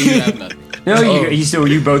 So now you have nothing. No, Oh. you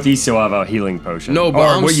still have a healing potion. No, but or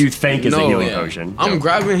I'm what s- you think is a no. healing Yeah. potion. I'm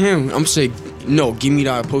grabbing him. I'm saying, no, give me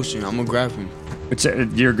that potion. I'm gonna grab him.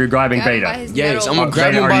 You're grabbing Grab him by Beta. his Yes, metal. I'm gonna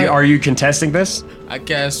grab Beta, him by. are you contesting this? I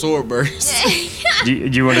cast sword burst. Do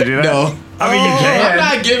you want to do that? No. I mean, you I'm can.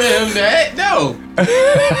 not giving him that. No.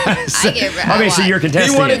 I get right. Okay, so you're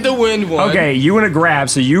contesting. He wanted it. to win one. Okay, you want to grab,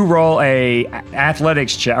 so you roll a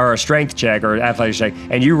athletics check or a strength check or athletics check,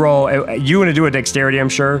 and you roll. You want to do a dexterity, I'm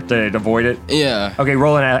sure, to avoid it. Yeah. Okay,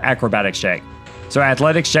 roll an acrobatics check. So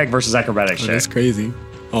athletics check versus acrobatics Oh, check. that's crazy.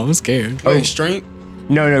 Oh, I'm scared. Wait, strength.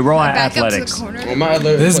 No, roll an Back up to the athletics. corner. Well, my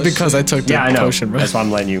other This is plus because I took the Yeah, I know. potion, bro. That's why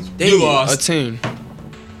I'm letting you. You lost. a 10.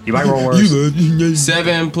 You might roll worse.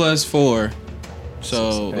 7 + 4.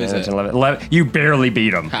 So what is 10, that? 11. You barely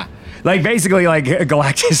beat him. Ha. Like basically, like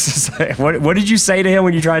Galactus is like, what did you say to him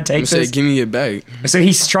when you tried to I'm take saying, this? give me it back. So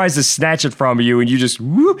he tries to snatch it from you, and you just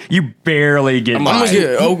you barely get. I'm gonna by.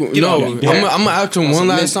 get. Oh Get no! on that. I'm gonna ask him On one some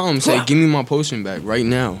last list. time. Say, give me my potion back right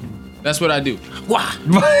now. That's what I do. Wah!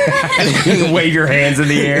 Wave your hands in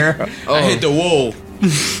the air. I hit the wall.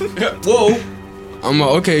 Whoa! I'm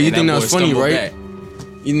okay. You And think that that's boy funny, stumbled right?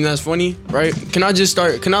 You think that's funny, right? Can I just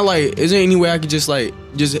start? Can I like? Is there any way I could just like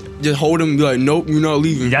just hold him and be like, nope, you're not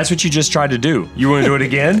leaving? That's what you just tried to do. You want to do it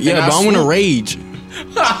again? Yeah, but I want to rage.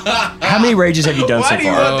 How many rages have you done so Why do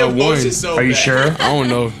you far? want the one. potion so Are you bad? sure? I don't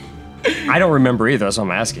know. I don't remember either. That's what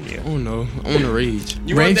I'm asking you. I don't know. I want to rage.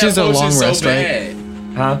 You want Rage that is a potion long so rest, right? bad.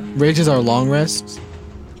 Huh? Rages are long rests.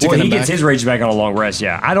 To Well, get he them gets back. his rage back on a long rest.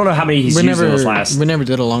 Yeah, I don't know how many he's We used in never, this last. we never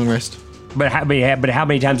did a long rest. But how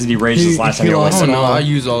many times did he rage He- this last he time? lost I Went? don't know. all. I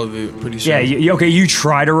use all of it pretty sure. Yeah, okay. You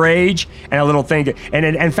try to rage, and a little thing. And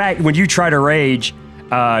in fact, when you try to rage,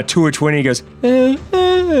 2 of 20 goes.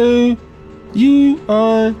 You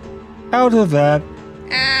are out of that.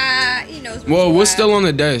 He knows. Well, what's still on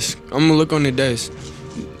the desk? I'm gonna look on the desk.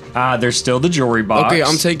 There's still the jewelry box. Okay,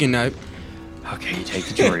 I'm taking that. Okay, you take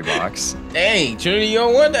the jewelry box. Dang, Trinity, you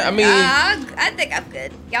don't want that. I mean, I think I'm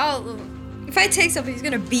good. Y'all, if I take something, he's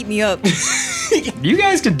gonna beat me up. You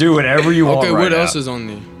guys can do whatever you want. Okay, right what now. else is on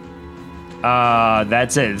there?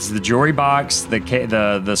 That's it. It's the jewelry box,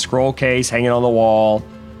 the scroll case hanging on the wall.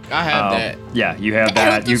 I have that. Yeah, you have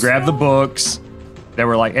that. You grab the books. That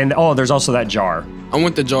were like, and there's also that jar. I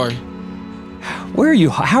want the jar. Where are you?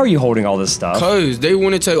 How are you holding all this stuff? Cause they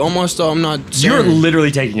want to take all my stuff. I'm not You're sharing.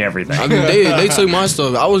 literally taking everything. I mean, they took my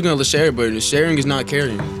stuff. I was gonna share, but sharing is not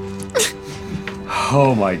caring.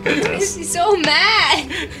 Oh my goodness. He's so mad.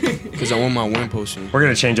 Cause I want my win potion. We're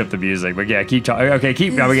gonna change up the music, but yeah, keep talking. Okay,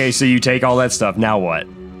 keep. Okay, so you take all that stuff. Now what?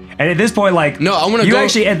 And at this point, like, No, I wanna You go-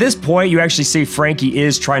 actually, at this point, you actually see Frankie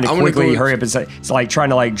is trying to I wanna quickly go- hurry up and say, it's like trying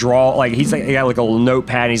to like draw, like he's like he got like a little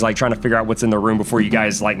notepad. And he's like trying to figure out what's in the room before you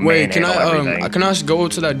guys like Wait, can manhandle everything. can I go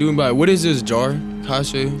to that dude and be like, what is this jar?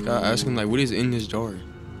 Kasha, I ask him like, what is in this jar?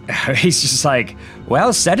 He's just like,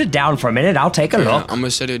 well, set it down for a minute. I'll take a Yeah, look. I'm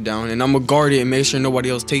gonna set it down and I'm gonna guard it and make sure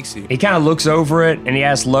nobody else takes it. He kind of looks over it and he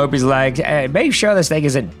asks Loeb, he's like, hey, make sure this thing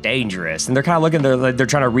isn't dangerous. And they're kind of looking, they're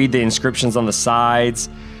trying to read the inscriptions on the sides.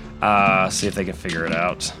 See if they can figure it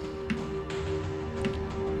out.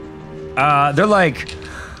 They're like,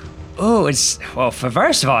 oh,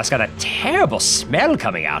 first of all, it's got a terrible smell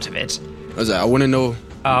coming out of it. I was like, I wanna know.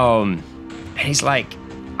 And he's like,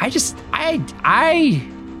 I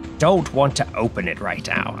don't want to open it right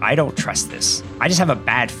now. I don't trust this. I just have a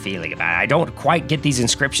bad feeling about it. I don't quite get these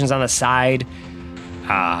inscriptions on the side.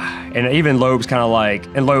 And even Loeb's kind of like,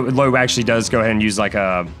 and Loeb actually does go ahead and use like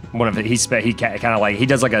one of the, he kind of like, he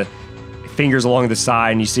does like a fingers along the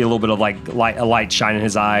side and you see a little bit of like a light shine in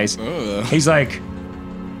his eyes. He's like,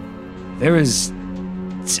 there is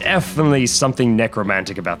definitely something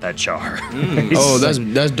necromantic about that jar. He's Oh,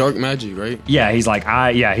 like- that's dark magic, right? yeah, he's like,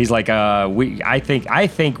 I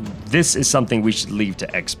think this is something we should leave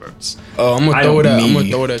to experts. Oh, I'm I gonna throw it don't at. I'm need- gonna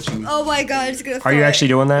throw it at you. Oh my god, it's gonna. Are you actually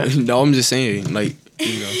doing that? No, I'm just saying, like,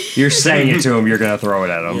 you know. You're saying it to him, you're gonna throw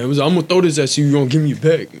it at him. Yeah, I was like, I'm gonna throw this at you. You gonna give me it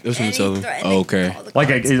back? That's what I'm telling him. Okay. Like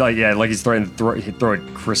he's throwing throw a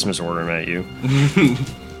Christmas ornament at you.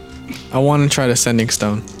 I want to try the sending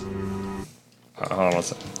stone. Hold on one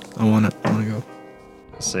second. I want to go.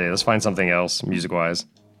 Let's see. Let's find something else, music-wise.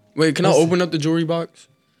 Wait, can I open up the jewelry box?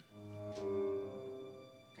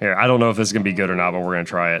 Here, I don't know if this is gonna be good or not, but we're gonna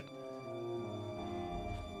try it.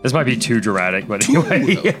 This might be too dramatic, but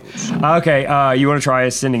anyway. Okay, you want to try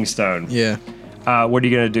a sending stone? Yeah. What are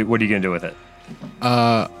you gonna do? What are you gonna do with it?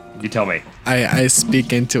 You tell me. I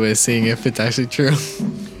speak into it, seeing if it's actually true.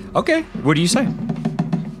 Okay. What do you say?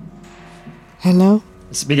 Hello?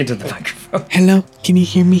 Speak into the microphone. Hello? Can you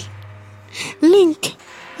hear me? Link!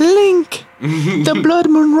 Link! The blood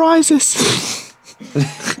moon rises.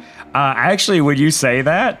 Actually, when you say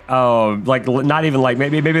that, like not even like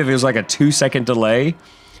maybe if there's like a 2-second delay,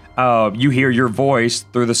 you hear your voice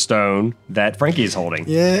through the stone that Frankie is holding.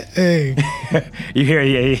 Yeah. Hey. You hear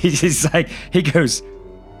he's like he goes,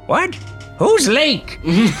 "What? Who's Link?"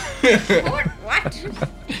 What?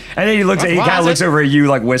 And then he looks, he kind of looks over at you,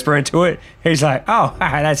 like whispering to it. He's like, "Oh,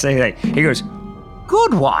 that's the thing." He goes,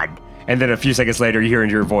 "Good one." And then a few seconds later, you hear in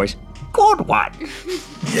your voice, "Good one."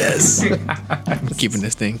 Yes. I'm keeping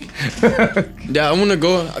this thing. Yeah, I wanna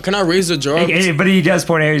go. Can I raise the jar? But he does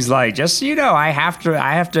point out, he's like, "Just so you know, I have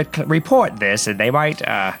to report this, and they might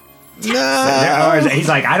No. He's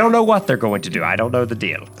like, I don't know what they're going to do. I don't know the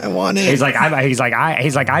deal. I want it. He's like,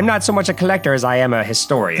 I'm not so much a collector as I am a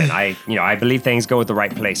historian. I believe things go at the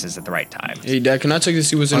right places at the right time. Hey, Dad, can I check to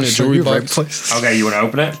see what's in I'll the show jewelry you right box? place. Okay, you want to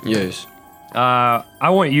open it? Yes. I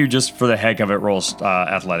want you just for the heck of it, roll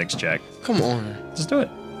athletics check. Come on. Just do it.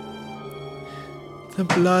 The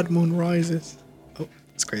blood moon rises. Oh,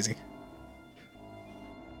 it's crazy.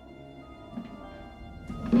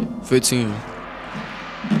 15.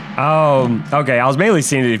 Okay. I was mainly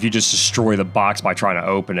seeing it if you just destroy the box by trying to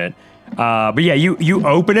open it. But yeah, you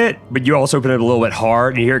open it, but you also open it a little bit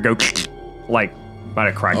hard, and you hear it go like might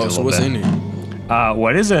have cracked it a Oh, little so bit. what's in it?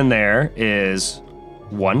 What is in there is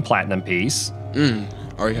 1 platinum piece,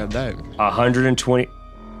 Already have that.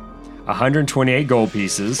 128 gold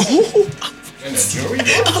pieces.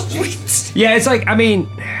 Yeah, it's like, I mean,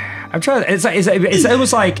 I'm trying. It's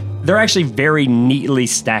almost like they're actually very neatly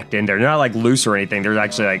stacked in there. They're not like loose or anything. They're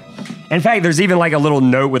actually like, in fact, there's even like a little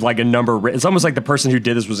note with like a number written. It's almost like the person who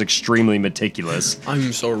did this was extremely meticulous.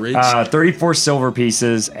 I'm so rich. 34 silver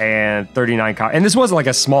pieces and 39 copper. And this wasn't like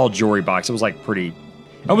a small jewelry box. It was like pretty,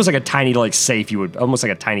 almost like a tiny like safe almost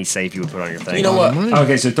like a tiny safe you would put on your thing. You know what?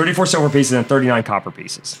 Okay, so 34 silver pieces and 39 copper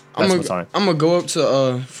pieces. That's what's on it. I'm gonna go up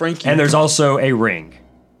to Frankie. And there's also a ring.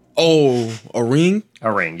 Oh, a ring?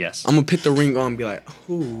 A ring, yes. I'm gonna put the ring on and be like,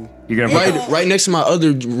 ooh. You're gonna put Right next to my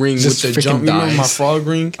other ring Just with the freaking jump. You know my dies. frog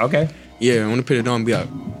ring? Okay. Yeah, I'm gonna put it on and be like,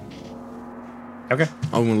 Okay.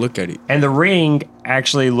 I wanna look at it. And the ring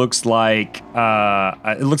actually looks like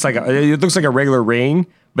it looks like a regular ring,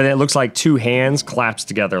 but it looks like 2 hands clasped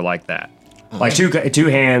together like that. Like two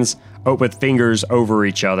hands with fingers over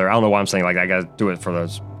each other. I don't know why I'm saying like that. I gotta do it for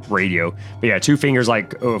those radio. But yeah, 2 fingers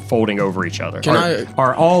like folding over each other.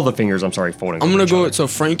 Are all the fingers, I'm sorry, folding I'm over gonna each go other. to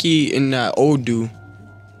Frankie and that old dude.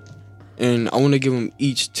 And I wanna give them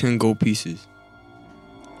each 10 gold pieces.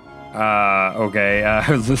 Okay.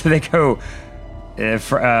 They go.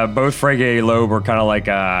 Both Frankie and Loeb are kind of like,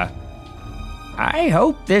 I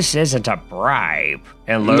hope this isn't a bribe.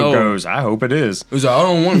 And Loeb No. goes, I hope it is. It was like,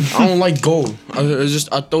 I don't like gold.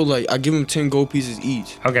 I thought like I give them 10 gold pieces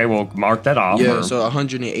each. Okay, well, mark that off. Yeah, or- so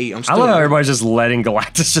 108. I'm I still. love how everybody's just letting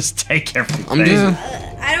Galactus just take everything. I'm just.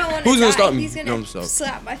 I don't want to Who's die. gonna stop me? He's gonna No, I'm sorry.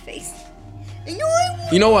 slap my face. You know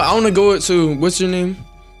what? You know what? I wanna go to what's her name?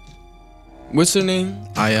 What's her name?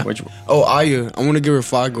 Aya. Which? Oh, Aya. I wanna give her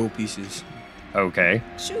 5 gold pieces. Okay.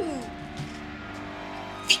 Shoot.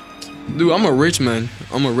 Dude, I'm a rich man.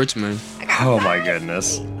 Oh my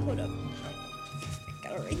goodness. Hold up. I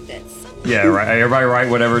gotta write that. Yeah, right. Everybody write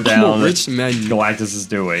whatever I'm down a that rich man. Galactus is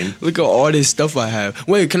doing. Look at all this stuff I have.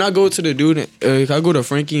 Wait, can I go to the dude? Can I go to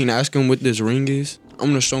Frankie and ask him what this ring is? I'm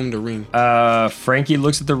gonna show him the ring. Frankie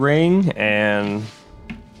looks at the ring and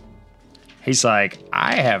he's like,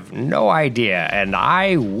 I have no idea, and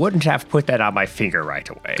I wouldn't have put that on my finger right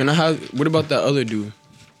away. Can I have? What about that other dude?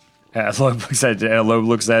 Loeb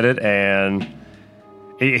looks at it and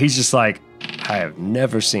he's just like, I have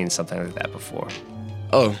never seen something like that before.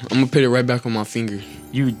 Oh, I'm gonna put it right back on my finger.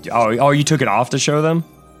 You took it off to show them?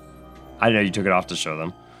 I didn't know you took it off to show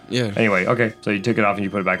them. Yeah. Anyway, okay, so you took it off and you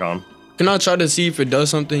put it back on. Can I try to see if it does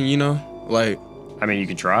something? You know, like. I mean, you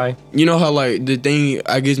can try. You know how like the thing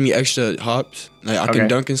gives me extra hops, like I Okay. can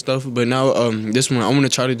dunk and stuff. But now this one, I'm gonna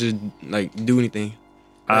try to just like do anything.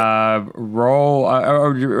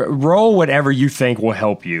 Roll whatever you think will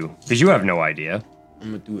help you, because you have no idea.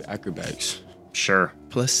 I'm gonna do acrobatics. Sure.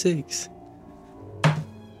 Plus 6.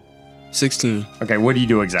 16. Okay, what do you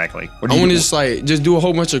do exactly? What do I you want to do? just do a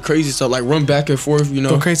whole bunch of crazy stuff, like run back and forth. You know.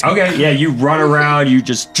 Go crazy. Okay, yeah, you run around, you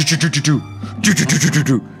just just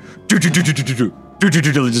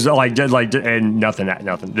like and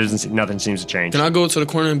nothing seems to change. Can I go to the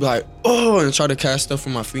corner and be like, oh, and try to cast stuff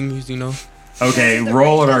from my fingers? You know. Okay,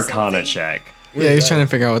 roll an Arcana check. Yeah, he's trying to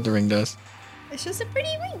figure out what the ring does. It's just a pretty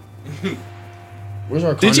ring. Where's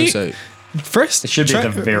our Did you- say? First, It should be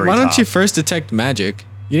at the very Why don't top. you first detect magic?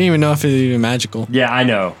 You didn't even know if it's even magical. Yeah, I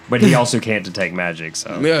know, but he also can't detect magic,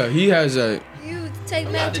 so. Yeah, he has a You take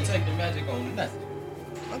magic. detecting magic on nothing.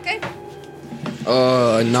 Okay.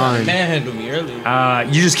 9. Manhandle me earlier.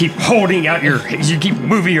 You just keep holding out you keep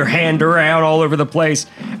moving your hand around all over the place.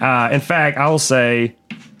 In fact, I will say,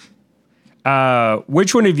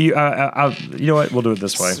 which one of you, you know what, we'll do it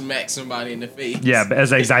this way. Smack somebody in the face. Yeah, but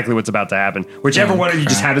that's exactly what's about to happen. Whichever one of you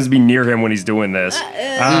just happens to be near him when he's doing this.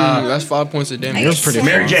 That's 5 points of damage. It was pretty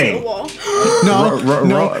Mary Jane. No,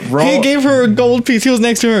 no. He gave her a gold piece. He was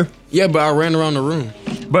next to her. Yeah, but I ran around the room.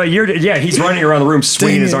 But he's running around the room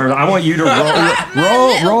swinging his Dang it. arms. I want you to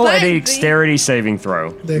roll a baby. dexterity saving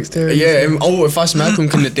throw. Dexterity. Yeah, and, if I smack him,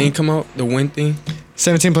 can the thing come out? The wind thing?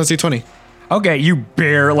 17 plus D20. Okay, you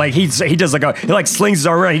bear like he does like he like slings his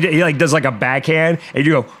arm around. He like does like a backhand, and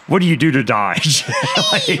you go, "What do you do to dodge?"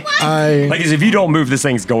 like, like as if you don't move, this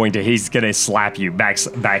thing's he's gonna slap you,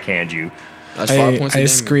 backhand you. That's 5 points. I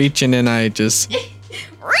screech and then I just.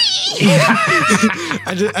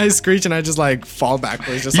 I screech and I just like fall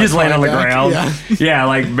backwards. You just land on the ground. Yeah. Yeah,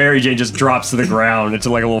 like Mary Jane just drops to the ground. It's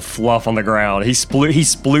like a little fluff on the ground. She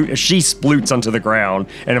sploots onto the ground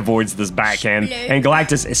and avoids this backhand. And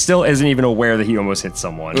Galactus still isn't even aware that he almost hit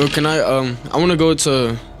someone. Well, can I want to go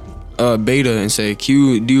to Beta and say,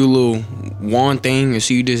 Q, do a little wand thing and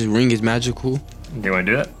see this ring is magical. Do you want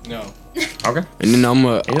to do that? No. Okay. And then I'm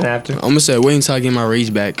You didn't have to. gonna say wait until I get my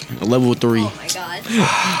rage back. Level 3. Oh my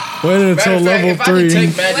god. Wait until level if 3. I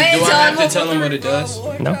detect magic, Wait do till I have I'm to tell him what it does?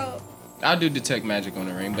 No. I'll do detect magic on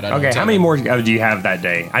the ring, but I don't Okay, tell how many him. more do you have that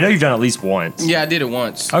day? I know you've done at least once. Yeah, I did it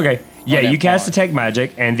once. Okay. Yeah, that you cast part. detect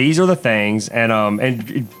magic, and these are the things, and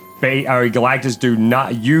Galactus do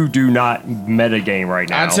not metagame right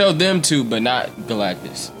now. I tell them to, but not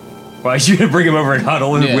Galactus. Well, you can bring him over and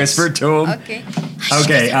huddle and Yes. whisper to him. Okay.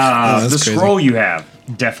 Okay, that's the crazy. scroll you have,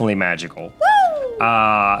 definitely magical.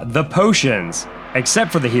 The potions,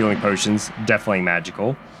 except for the healing potions, definitely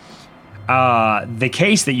magical. The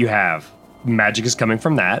case that you have, magic is coming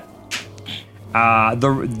from that.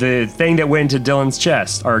 The thing that went into Dylan's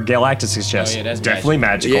chest, or Galactus' chest, yeah, that's definitely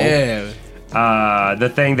magical. Yeah. The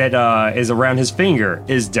thing that is around his finger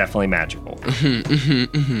is definitely magical.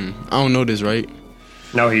 I don't know this, right?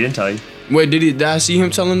 No, he didn't tell you. Wait, did I see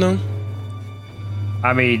him telling them?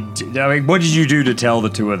 I mean, what did you do to tell the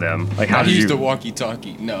two of them? Like, how I did used you? the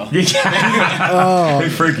walkie-talkie. No. Hey,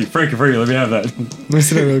 Frankie, let me have that. Let me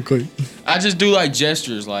see that real quick. I just do like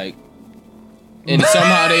gestures, like, and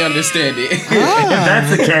somehow they understand it. If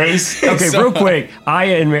that's the case, okay, real quick,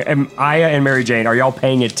 Aya and Mary Jane, are y'all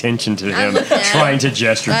paying attention to him looking at trying to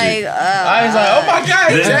gesture to Like, you? I was like, oh my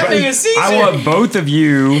god, he's acting a Caesar. I want both of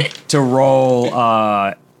you to roll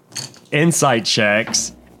insight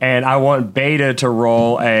checks, and I want Beta to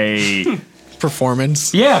roll a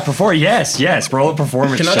Performance. yes, roll a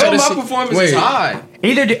performance Can I check. try Oh, to my see- performance wait. is high.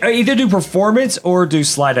 Either do performance or do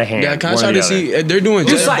sleight of hand. Yeah, can I one or try the to other. see? They're doing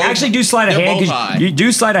Do just. actually do sleight of they're hand. both 'Cause high. you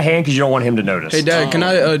do sleight of hand because you don't want him to notice. Hey, Dad, can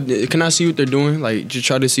I see what they're doing? Like, just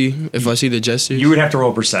try to see if I see the gestures. You would have to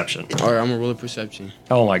roll perception. All right, I'm gonna roll a perception.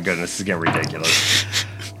 Oh my goodness, this is getting ridiculous.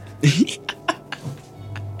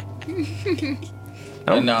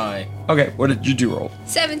 A 9. Okay, what did you do roll?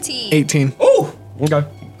 17. 18. Okay,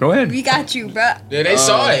 go ahead. We got you, bruh. Yeah, they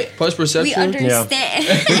saw it. Plus We perception.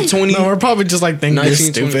 understand. 20. No, we're probably just like thinking you're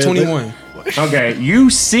 19, 20, stupid. 21. Okay, you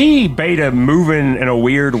see Beta moving in a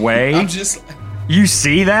weird way. I'm just. You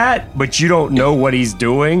see that, but you don't know what he's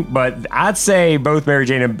doing. But I'd say both Mary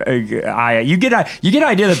Jane and Aya, you get an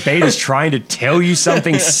idea that Beta's trying to tell you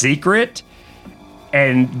something secret,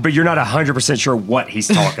 but you're not 100% sure what he's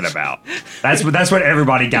talking about. That's what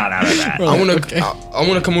everybody got out of that. I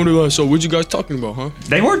wanna come over to so what you guys talking about, huh?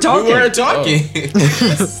 They weren't talking. We weren't talking.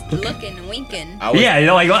 Looking and winking. Yeah, you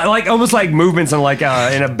know, like almost like movements in like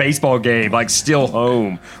in a baseball game, like still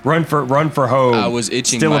home, run for home. I was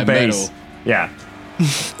itching still my a base. medal. Yeah.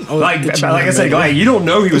 Oh, Like it's I said, medal. like, you don't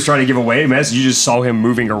know he was trying to give away a message. You just saw him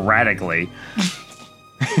moving erratically.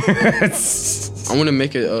 I wanna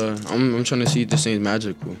make it. I'm trying to see if this thing's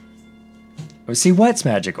magical. See what's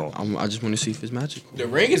magical. I just wanna see if it's magical. The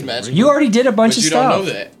ring is magical. You already did a bunch but of you stuff. don't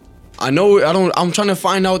know that. I know. I don't. I'm trying to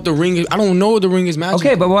find out the ring. I don't know if the ring is magical.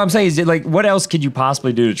 Okay, but what I'm saying is, like, what else could you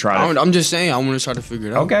possibly do to try to? I'm just saying. I want to try to figure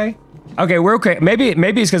it out. Okay, we're okay. Maybe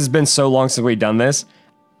it's because it's been so long since we've done this.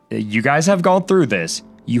 You guys have gone through this.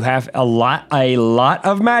 You have a lot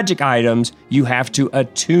of magic items you have to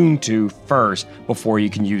attune to first before you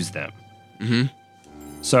can use them. Mm-hmm.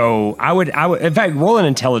 So I would, in fact, roll an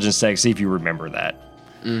intelligence check, see if you remember that.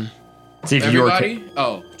 See if Everybody?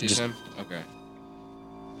 Oh, just him? Okay.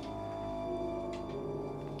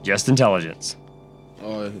 Just intelligence.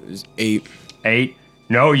 It's 8. 8.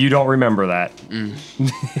 No, you don't remember that.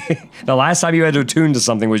 The last time you had to attune to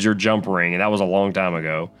something was your jump ring, and that was a long time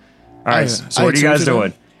ago. All right, so what are you guys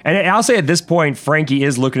doing? And I'll say at this point, Frankie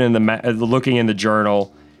is looking in the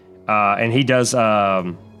journal, and he does.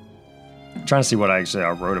 I'm trying to see what I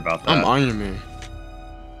wrote about that. I'm Iron Man.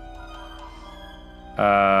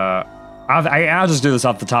 I'll just do this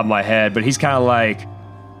off the top of my head, but he's kind of like,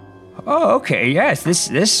 oh, okay, yes,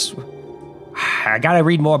 this. I gotta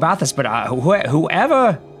read more about this, but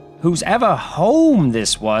whose ever home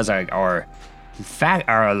this was, or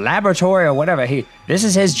laboratory or whatever, this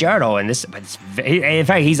is his journal, and in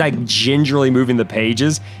fact, he's like gingerly moving the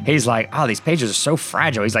pages. He's like, oh, these pages are so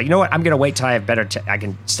fragile. He's like, you know what? I'm gonna wait till I have better. I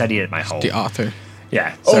can study it at my home. The author.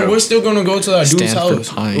 Yeah. Oh, So we're still gonna go to that dude's Stanford house.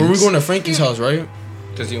 Pines. Or we're going to Frankie's house, right?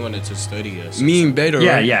 Because he wanted to study us. Me and Beta,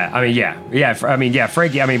 yeah, right? yeah. I mean, yeah.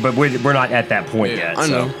 Frankie. I mean, but we're not at that point yet. I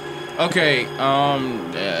know. Okay,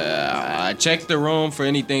 I checked the room for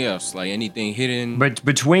anything else, like anything hidden. But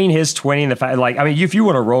between his 20 and the fact, like, I mean, if you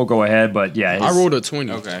want to roll, go ahead. But yeah, I rolled a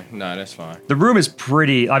 20. Okay, no, that's fine. the room is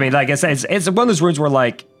pretty. I mean, like I said, it's one of those rooms where,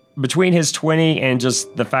 like, between his 20 and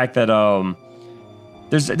just the fact that it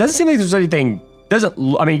doesn't seem like there's anything.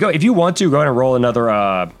 I mean, go if you want to go ahead and roll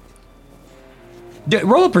another.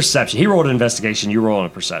 Roll a perception. He rolled an investigation. You roll a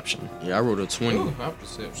perception. Yeah, I rolled a 20. Ooh, my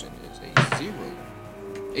perception is a 0.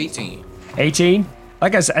 18. 18.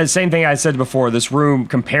 Like I said, same thing I said before. This room,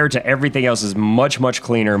 compared to everything else, is much, much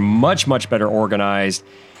cleaner, much, much better organized,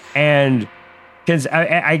 and because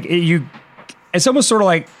it's almost sort of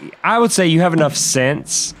like I would say you have enough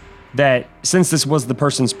sense that since this was the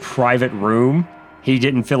person's private room, he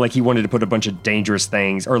didn't feel like he wanted to put a bunch of dangerous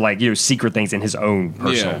things or like secret things in his own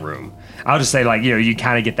personal room. I'll just say like you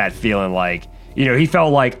kind of get that feeling like he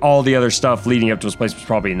felt like all the other stuff leading up to his place was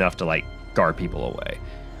probably enough to like guard people away.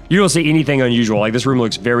 You don't see anything unusual. Like this room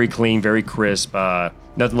looks very clean, very crisp.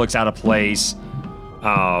 Nothing looks out of place.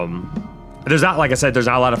 There's not, like I said, there's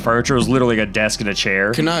not a lot of furniture. It was literally like a desk and a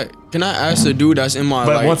chair. Can I ask the dude that's in my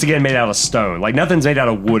But once again, made out of stone. Like nothing's made out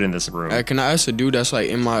of wood in this room. Can I ask the dude that's like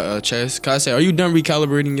in my chest? Can I say, are you done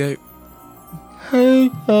recalibrating yet? Hey,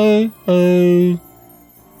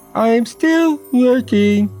 I'm still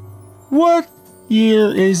working. What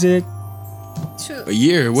year is it? A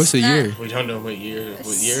year? What's a year? We don't know what year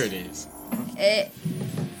it is.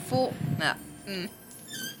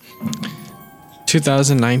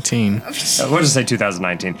 2019. We'll just say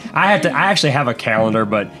 2019. I actually have a calendar,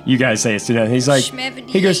 but you guys say it's 2000. He's like,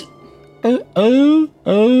 he goes,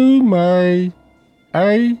 oh my,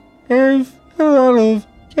 I have a lot of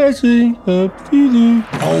catching up to do.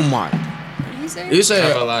 Oh my. You say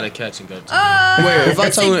have a lot of catching up to. Wait,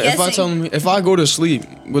 if I go to sleep,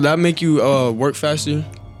 would that make you work faster?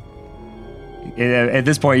 At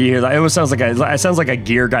this point, you hear like, it sounds like a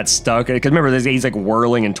gear got stuck. Because remember, he's like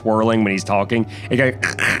whirling and twirling when he's talking.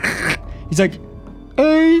 He's like,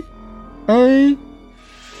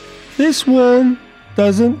 this one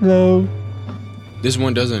doesn't know. This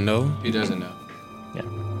one doesn't know. He doesn't know.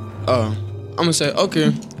 Yeah. I'm gonna say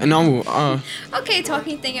okay, and I'm okay,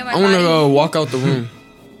 talking thing in my I wanna walk out the room.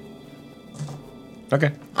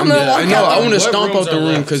 Okay. I'm gonna walk out. I wanna stomp out the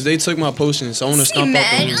room because they took my potions. So I wanna stomp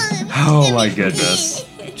out the room. Oh my goodness.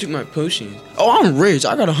 Took my potions. Oh, I'm rich.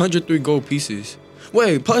 I got 103 gold pieces.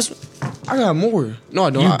 Wait, plus I got more. No, I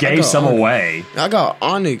don't. You gave some away. I got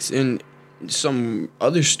onyx and some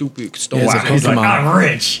other stupid stuff. Wow, he's like, I'm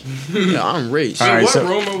rich. Yeah, I'm rich. So right, what so-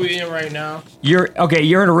 room are we in right now? You're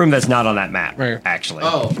in a room that's not on that map, actually.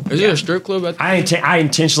 Oh, Is there a strip club at the I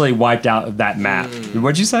intentionally wiped out that map.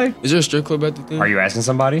 What'd you say? Is there a strip club at the thing? Are you asking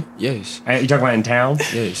somebody? Yes. You talking about in town?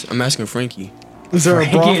 Yes. I'm asking Frankie. Is there a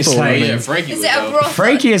Frankie is brothel? like- Yeah, Frankie. Is would it a know. brothel?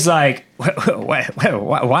 Frankie is like, why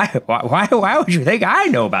would you think I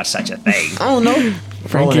know about such a thing? I don't know. Roll an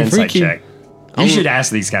Frankie, insight freaky. check. You should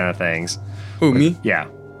ask these kind of things. Who, me? Yeah.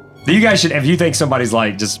 You guys should, if you think somebody's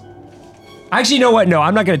like just. Actually, you know what? No,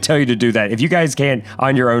 I'm not going to tell you to do that. If you guys can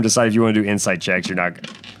on your own decide if you want to do insight checks, you're not.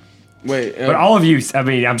 Wait. But all of you, I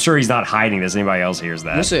mean, I'm sure he's not hiding this. Anybody else hears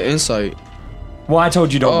that? What's an insight? Well, I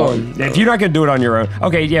told you don't. Oh, roll. If you're not going to do it on your own,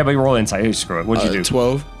 okay, yeah, but roll insight. Hey, screw it. What'd you do?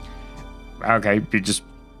 12. Okay, you just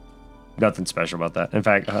nothing special about that. In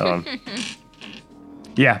fact, hold on.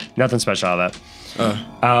 Yeah, nothing special about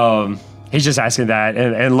that. He's just asking that,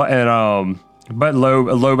 but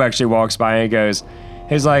Loeb actually walks by and goes,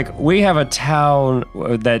 he's like, we have a town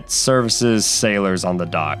that services sailors on the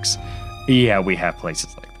docks. Yeah, we have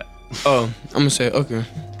places like that. Oh, I'm gonna say okay,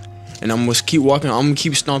 and I'm gonna keep walking. I'm gonna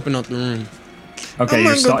keep stomping out the room. Okay,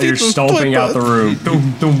 you're stomping out the room.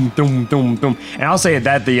 Doom, doom, doom, doom, doom. And I'll say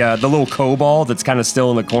that the little kobold that's kind of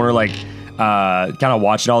still in the corner, like kind of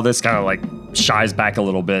watching all this, kind of like shies back a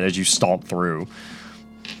little bit as you stomp through.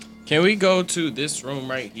 Can we go to this room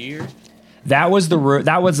right here? That was the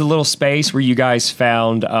little space where you guys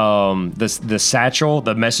found the satchel,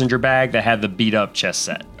 the messenger bag that had the beat up chess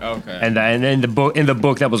set. Okay. And then the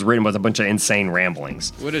book that was written was a bunch of insane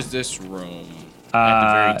ramblings. What is this room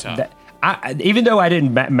at the very top? Even though I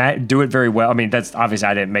didn't do it very well, I mean, that's obviously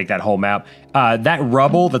I didn't make that whole map. That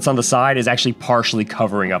rubble that's on the side is actually partially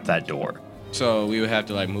covering up that door. So we would have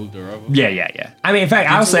to like move the rubble? Yeah. I mean, in fact,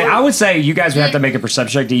 I would say you guys would have to make a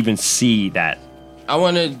perception check to even see that. I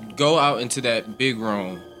want to go out into that big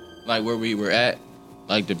room, like where we were at,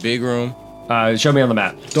 like the big room. Show me on the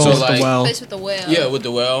map. Door So, with like- the well. Place with the whale. Yeah, with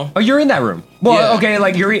the well. Oh, you're in that room. Well, Yeah. okay,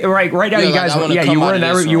 like you're right now. Yeah, You like, guys, I wanna yeah, come you were out in of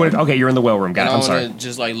that this room. room. Okay, you're in the whale room. Got And it. I I'm sorry. wanna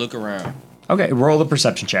just like look around. Okay, roll the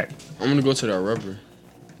perception check. I'm gonna go to that rubber.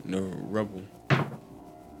 No, rubble.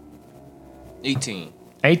 18.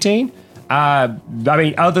 18. I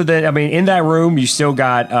mean, in that room, you still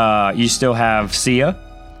have Sia.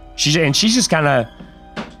 She's just kind of.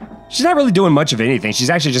 She's not really doing much of anything. She's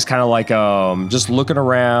actually just kind of like just looking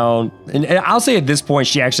around. And I'll say at this point,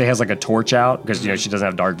 she actually has like a torch out because she doesn't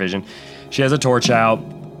have dark vision. She has a torch out,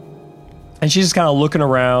 and she's just kind of looking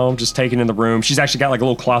around, just taking in the room. She's actually got like a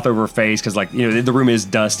little cloth over her face because the room is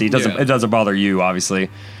dusty. It doesn't bother you, obviously.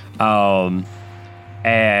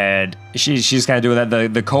 And she's kind of doing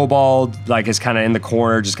that. The kobold like is kind of in the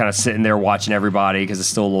corner, just kind of sitting there watching everybody because it's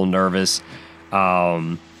still a little nervous.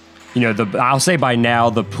 I'll say by now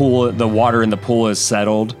the water in the pool is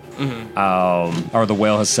settled, or the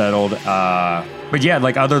whale has settled. But yeah,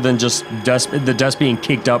 like other than just the dust being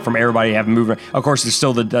kicked up from everybody having moved. Of course, there's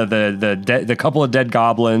still the couple of dead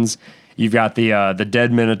goblins. You've got the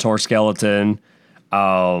dead minotaur skeleton.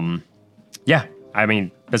 Yeah, I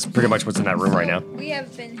mean that's pretty much what's in that room right now. We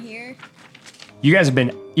have been here. You guys have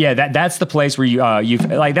been, yeah. That's the place where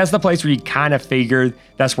that's the place where you kind of figured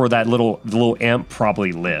that's where that little imp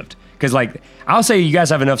probably lived. Because like I'll say, you guys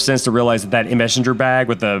have enough sense to realize that messenger bag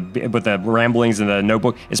with the ramblings and the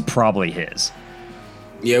notebook is probably his.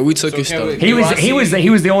 Yeah, we took his can stuff. we- He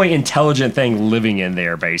was the only intelligent thing living in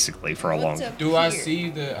there basically for a long time. Do I see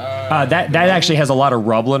the? That actually has a lot of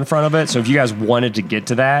rubble in front of it. So if you guys wanted to get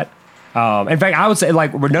to that, in fact, I would say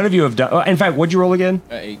like none of you have done. In fact, what'd you roll again?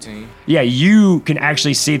 18. Yeah, you can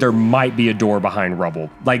actually see there might be a door behind rubble,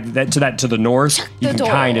 like that to the north. You can door.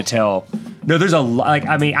 kind of tell. No, there's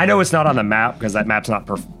I know it's not on the map because that map's not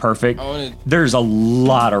perfect. There's a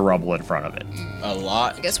lot of rubble in front of it. A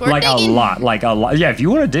lot. Guess we're Like digging. a lot. Yeah, if you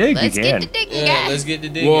want to dig, Let's you get can. to digging, Yeah, guys. let's get to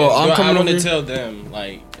digging. Well, I'm coming I want over to here. tell them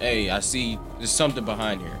like, hey, I see there's something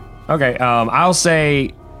behind here. Okay,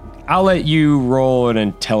 I'll let you roll an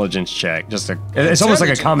intelligence check. It's almost like a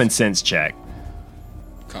Intelligence? common sense check.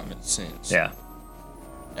 Common sense. Yeah.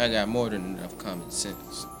 I got more than enough common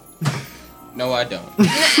sense. No, I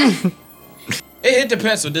don't. It hit the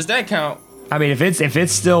pencil. Does that count? I mean, if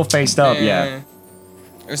it's still faced up, yeah.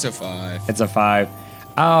 It's a 5. It's a 5.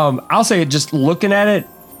 I'll say just looking at it,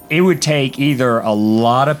 it would take either a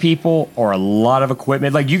lot of people or a lot of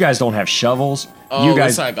equipment. Like you guys don't have shovels. Oh, you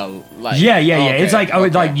guys, it's like a yeah. It's like okay.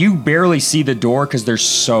 like you barely see the door because there's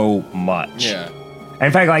so much. Yeah.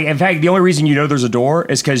 In fact, the only reason you know there's a door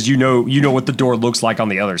is because you know what the door looks like on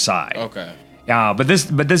the other side. Okay. But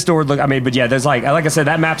this door there's like I said,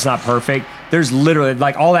 that map's not perfect. There's literally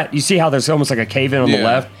like all that. You see how there's almost like a cave in on the Yeah.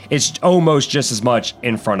 left? It's almost just as much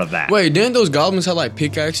in front of that. Wait, didn't those goblins have like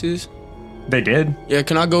pickaxes? They did? Yeah,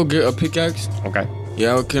 can I go get a pickaxe? Okay.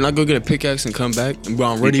 Yeah, can I go get a pickaxe and come back?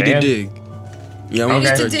 I'm ready to can. dig. Yeah, I'm gonna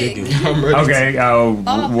Okay. start To dig. digging. I'm ready.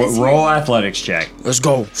 Okay, it's roll athletics check. Let's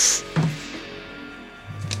go.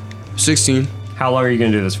 16. How long are you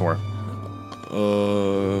gonna do this for?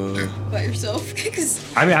 By yourself? Because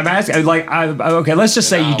I mean, I'm asking, okay, let's just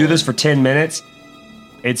say you do this for 10 minutes.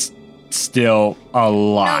 It's still a you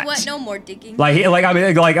lot. know what? No more digging. Like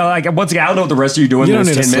once again, I don't know what the rest of you doing You in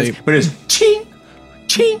don't this need 10 to minutes, sleep. but it's ching,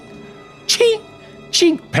 ching, ching,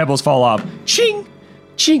 ching. Pebbles fall off. Ching,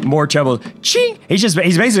 ching. More pebbles. Ching. He's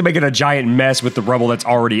basically making a giant mess with the rubble that's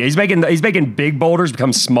already. He's making big boulders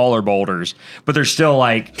become smaller boulders, but they're still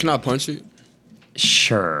like Can I punch it?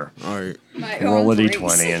 sure. All right. My Roll a arm breaks.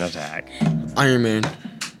 d20 and attack. Iron Man.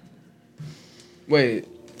 Wait,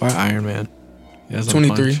 By Iron Man. He doesn't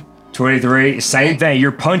 23. punch. 23, same thing.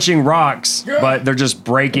 You're punching rocks, but they're just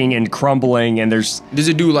breaking and crumbling, and there's. Does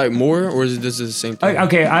it do like more, or is this the same thing?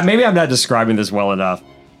 Okay, maybe I'm not describing this well enough.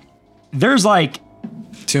 There's like,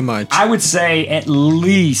 Too much. I would say at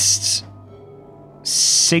least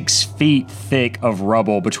 6 feet thick of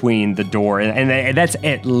rubble between the door, and that's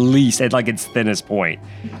at least at like its thinnest point.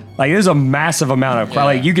 Like there's a massive amount of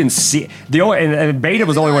like you can see and Beta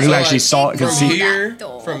was the only one who So, actually like, saw it. Could From see. here, That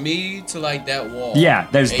door. from me to like that wall. Yeah,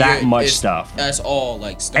 there's And that much it's- stuff. That's all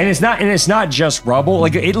like stuff. And it's not just rubble.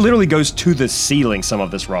 Like it literally goes to the ceiling. Some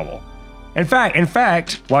of this rubble. In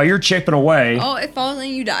fact, while you're chipping away, Oh, it falls and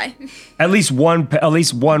you die. at least one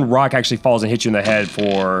rock actually falls and hits you in the head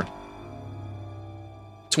for.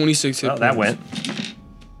 26 hit Oh, that points. went.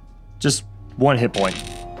 Just 1 hit point.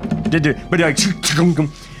 Did do, but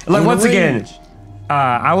like once again,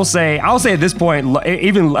 I will say at this point,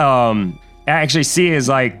 even actually, Sia is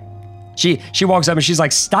like, she walks up and she's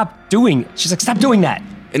like, stop doing that.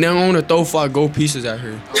 And then I want to throw 5 gold pieces at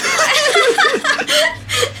her.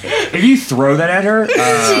 If you throw that at her,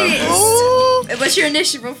 Jeez. What's your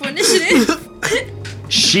initiative? Roll for initiative.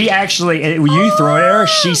 she actually, when you throw it at her,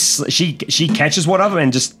 she catches one of them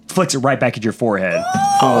and just flicks it right back at your forehead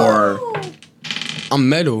for I'm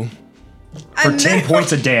metal. 10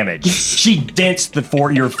 points of damage. She dents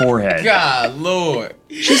your forehead. God, Lord.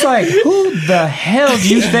 She's like, who the hell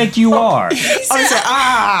do you think you are? He said,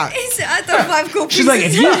 I thought 5 gold pieces. She's like,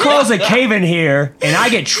 if you cause a cave in here and I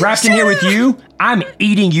get trapped in here with you, I'm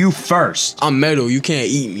eating you first. I'm metal. You can't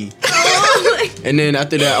eat me. And then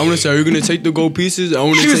after that, I want to say, are you going to take the gold pieces? I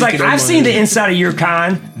want to She was take like, it on my I've seen the head. inside of your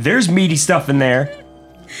kind. There's meaty stuff in there.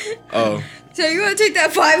 Oh. So you want to take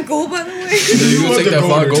that 5 gold, by the way? You going to take that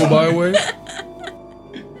 5 gold, by the way?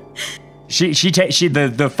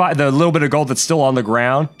 The little bit of gold that's still on the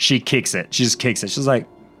ground, she kicks it. She just kicks it. She's like,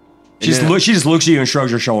 she just looks at you and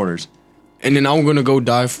shrugs her shoulders. And then I'm going to go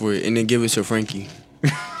die for it and then give it to Frankie.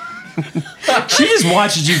 She just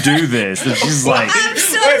watches you do this, and she's like, I'm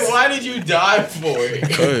so why did you die for it?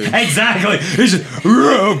 exactly. It's just,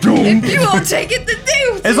 If you won't take it, then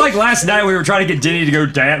do. it's like last night we were trying to get Vinny to go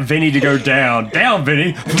down. Down,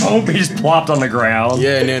 Vinny. Boom, he just plopped on the ground.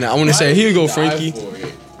 Yeah, and then I want to say, here you go, Frankie.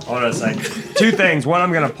 Hold on a second. 2 things. One,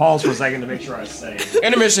 I'm going to pause for a second to make sure I say it.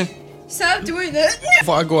 Intermission. Stop doing that.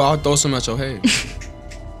 Before I go, I'll throw some at your head.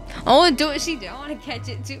 I want to do what she did. I want to catch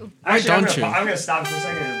it too. Actually, Don't you? I'm going to stop for a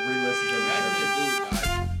second and re-listen to that.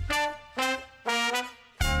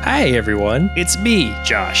 Hi everyone, it's me,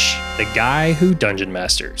 Josh, the guy who dungeon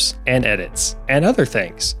masters and edits and other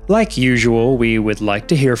things. Like usual, we would like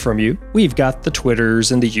to hear from you. We've got the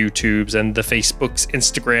Twitters and the YouTubes and the Facebooks,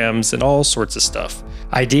 Instagrams, and all sorts of stuff.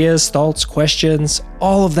 Ideas, thoughts, questions,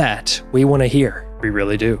 all of that we want to hear. We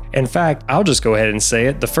really do. In fact, I'll just go ahead and say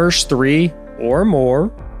it. The first 3 or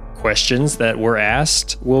more questions that were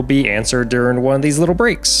asked will be answered during one of these little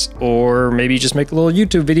breaks, or maybe just make a little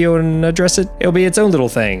YouTube video and address it. It'll be its own little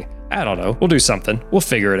thing. I don't know. We'll do something. We'll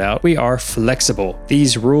figure it out. We are flexible.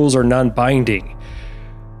 These rules are non-binding.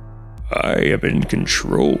 I am in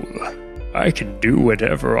control. I can do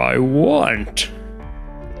whatever I want.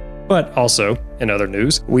 But also, in other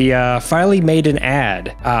news, we finally made an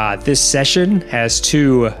ad. This session has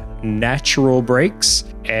 2 natural breaks,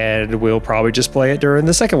 and we'll probably just play it during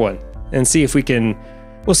the second one and see if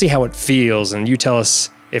we'll see how it feels, and you tell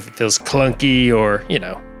us if it feels clunky or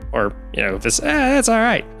if it's that's all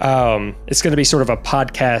right. It's going to be sort of a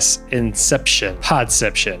podcast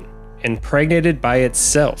podception, impregnated by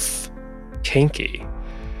itself, kinky.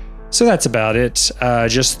 So that's about it.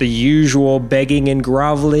 Just the usual begging and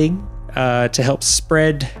groveling to help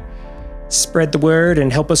spread the word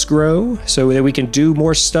and help us grow so that we can do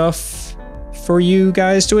more stuff for you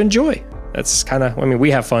guys to enjoy. That's kind of,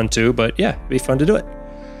 we have fun too, but yeah, it'd be fun to do it.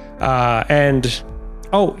 And,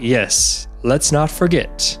 oh yes, let's not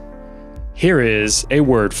forget, here is a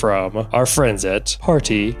word from our friends at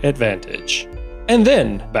Party Advantage. And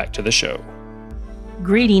then back to the show.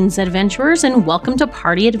 Greetings, adventurers, and welcome to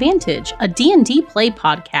Party Advantage, a D&D play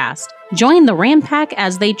podcast. Join the Rampack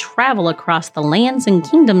as they travel across the lands and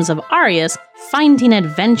kingdoms of Arius, finding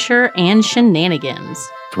adventure and shenanigans.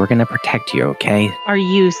 We're gonna protect you, okay? Are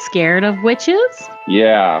you scared of witches?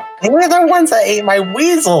 Yeah. They were the ones that ate my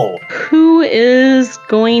weasel. Who is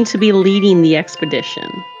going to be leading the expedition?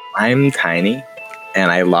 I'm Tiny,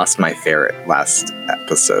 and I lost my ferret last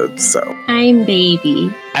episode, so. I'm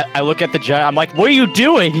Baby. I look at the giant, I'm like, what are you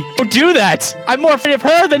doing? Don't do that! I'm more afraid of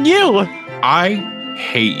her than you! I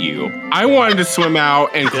hate you. I wanted to swim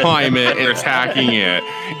out and climb it and attacking it.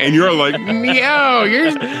 And you're like, no,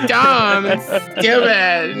 you're dumb and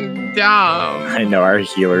stupid and dumb. I know our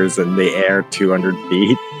healer's in the air 200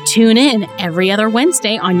 feet. Tune in every other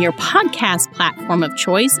Wednesday on your podcast platform of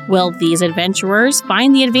choice. Will these adventurers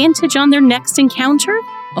find the advantage on their next encounter?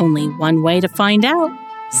 Only one way to find out.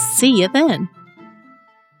 See you then.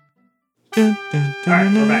 All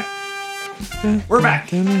right, we're back. We're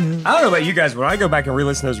back. I don't know about you guys, but when I go back and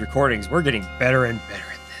re-listen to those recordings, we're getting better and better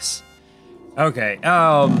at this. Okay.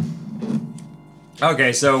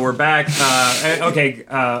 Okay, so we're back.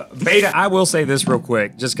 Beta, I will say this real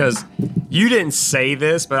quick, just because you didn't say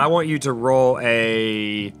this, but I want you to roll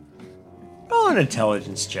an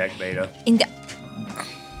intelligence check, Beta.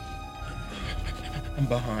 I'm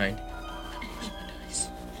behind.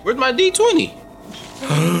 Where's my D20?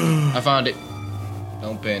 I found it.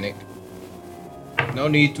 Don't panic. No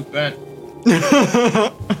need to panic.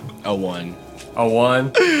 A 1. A 1?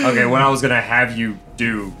 Okay, what I was gonna have you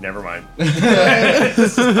do, never mind.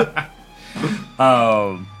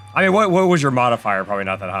 What was your modifier? Probably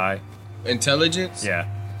not that high. Intelligence? Yeah.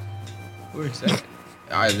 Where is that?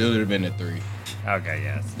 It would have been a 3. Okay,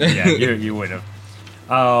 yes. Yeah, you would have.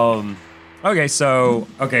 Okay, so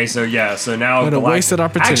yeah, so now What a wasted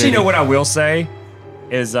opportunity. Actually, you know what I will say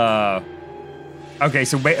is okay,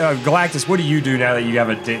 so Galactus, what do you do now that you have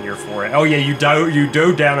a dent in your forehead? Oh yeah, you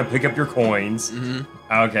dove down and pick up your coins.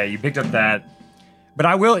 Mm-hmm. Okay, you picked up that. But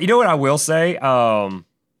I will, you know what I will say? Let's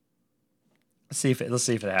see if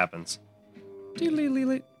it happens.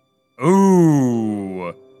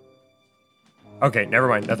 Ooh. Okay, never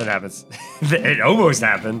mind. Nothing happens. It almost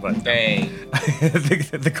happened, but dang.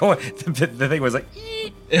 the thing was like.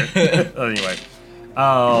 Anyway,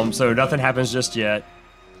 so nothing happens just yet.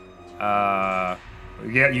 Yeah,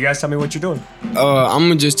 you guys tell me what you're doing. I'm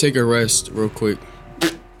gonna just take a rest real quick.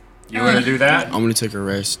 You want to do that? I'm gonna take a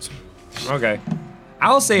rest. Okay.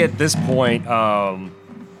 I'll say at this point,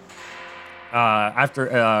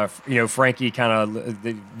 after Frankie kind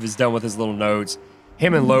of was done with his little notes,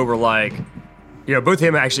 him and Loeb were like, both of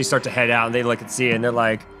them actually start to head out, and they look and see it, and they're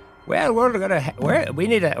like, well, we're gonna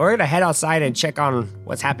head outside and check on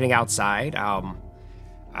what's happening outside.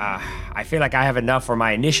 I feel like I have enough for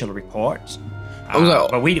my initial report.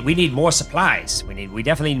 But we need more supplies. We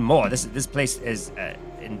definitely need more. This place is.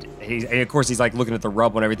 And of course he's like looking at the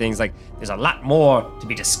rubble and everything. He's like, there's a lot more to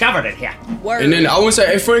be discovered in here. Word. And then I want to say,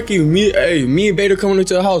 hey Frankie, me and Beta coming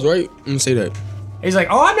into the house, right? I'm gonna say that. He's like,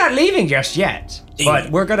 oh, I'm not leaving just yet, but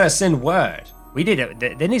we're gonna send word.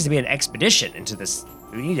 There needs to be an expedition into this.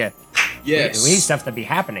 We need stuff to be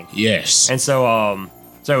happening. Yes. And so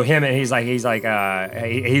him and he's like he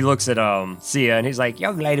looks at Sia and he's like,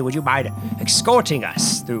 young lady, would you mind escorting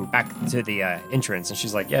us back to the entrance? And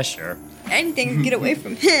she's like, yeah, sure. Anything to get away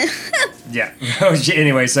from him. Yeah.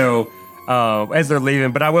 Anyway, so as they're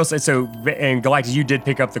leaving, but I will say, and Galactus, you did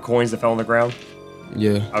pick up the coins that fell on the ground?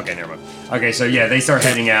 Yeah. Okay, never mind. Okay, so yeah, they start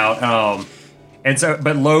heading out.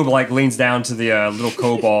 But Loeb leans down to the little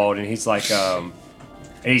kobold and he's like, and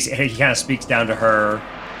he kind of speaks down to her.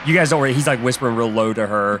 You guys don't worry, he's whispering real low to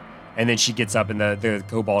her, and then she gets up and the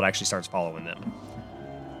kobold actually starts following them.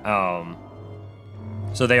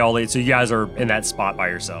 So they all leave. So you guys are in that spot by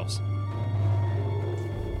yourselves.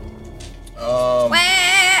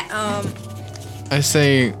 I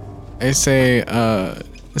say,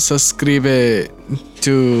 subscribe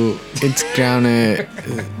to Instagram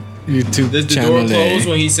YouTube Does the channel. door close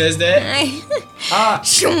when he says that?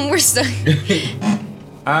 We're stuck.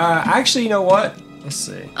 Actually, you know what? Let's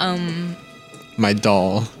see. My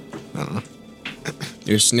doll. I don't know.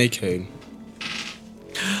 Your snakehead.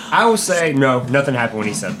 I will say no. Nothing happened when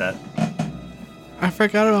he said that. I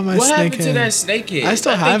forgot about my What snake happened to that snake head? I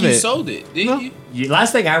still have think it. You sold it, didn't you?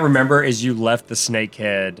 Last thing I remember is you left the snake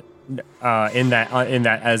head in that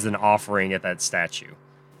as an offering at that statue.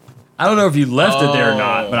 I don't know if you left it there or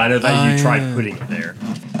not, but I know that you tried putting it there.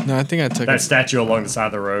 No, I think I took that it. statue along the side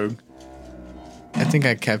of the road. I think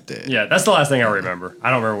I kept it. Yeah, that's the last thing I remember. I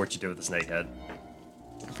don't remember what you did with the snake head.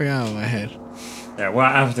 I forgot about my head. Yeah, well,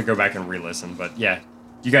 I have to go back and re-listen, but yeah,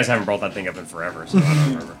 you guys haven't brought that thing up in forever, so I don't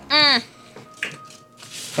remember.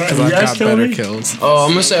 Because I got better kills. Oh,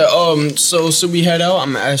 I'm gonna say, so should we head out?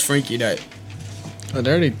 I'm gonna ask Frankie that. Oh,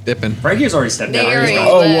 they're already dipping. Frankie's already stepped down.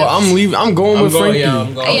 Well, I'm leaving. I'm going with Frankie. Yeah,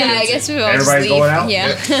 I guess we all Everybody's just leave. going out?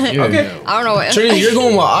 Yeah. Okay. I don't know what. Trinity, you're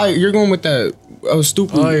going with that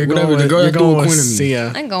stupid. You're whatever. going The girl that with threw a coin at me.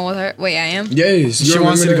 Sia. I'm going with her. Wait, I am. Yes. She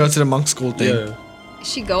wants you to go to the monk school thing. Yeah. Is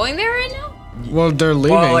she going there right now? Well, they're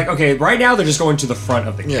leaving. Well, okay, right now they're just going to the front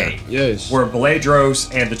of the cave. Yes. Where Beledros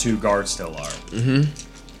and the two guards still are. Mm-hmm.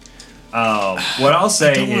 What I'll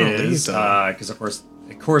say don't wanna is, leave, though. because of course,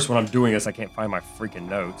 when I'm doing this, I can't find my freaking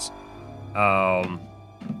notes.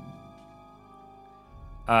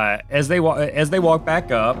 As they walk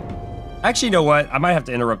back up. Actually, you know what? I might have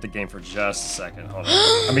to interrupt the game for just a second. Hold on.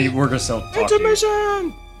 I mean, we're gonna still talk.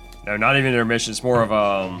 Intermission. No, not even intermission. It's more of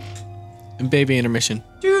baby intermission.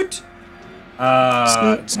 Dude.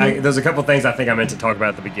 There's a couple things I think I meant to talk about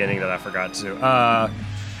at the beginning that I forgot to.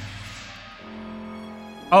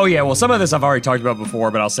 Oh yeah, well some of this I've already talked about before,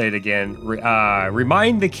 but I'll say it again.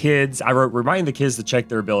 Remind the kids. I wrote remind the kids to check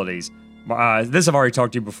their abilities. This I've already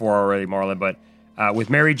talked to you before already, Marlon. But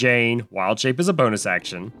with Mary Jane, Wild Shape is a bonus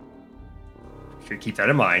action. Keep that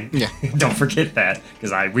in mind. Yeah. Don't forget that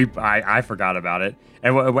because I forgot about it.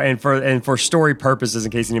 And for story purposes,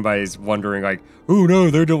 in case anybody's wondering, like, oh no,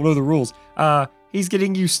 they don't know the rules. He's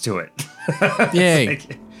getting used to it. Yay.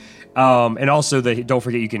 And also don't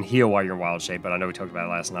forget you can heal while you're in wild shape, but I know we talked about it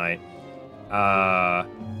last night.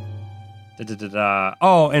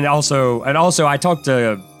 Oh, and also I talked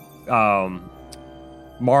to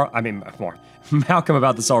Malcolm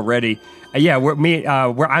about this already.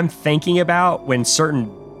 Where I'm thinking about when certain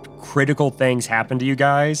critical things happen to you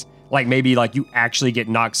guys, like maybe like you actually get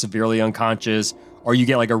knocked severely unconscious, or you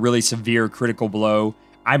get like a really severe critical blow,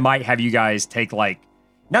 I might have you guys take like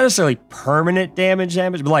not necessarily permanent damage,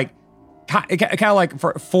 but like kind of like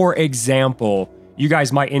for example, you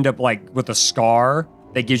guys might end up like with a scar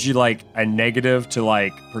that gives you like a negative to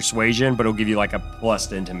like persuasion, but it'll give you like a plus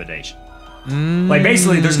to intimidation. Like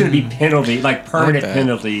basically there's going to be penalty, like permanent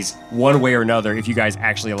penalties one way or another if you guys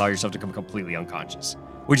actually allow yourself to become completely unconscious,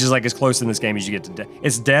 which is like as close in this game as you get to death.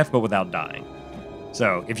 It's death, but without dying.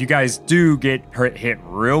 So if you guys do get hit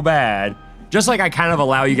real bad, just like I kind of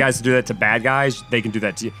allow you guys to do that to bad guys, they can do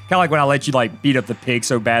that to you. Kind of like when I let you like beat up the pig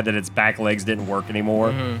so bad that its back legs didn't work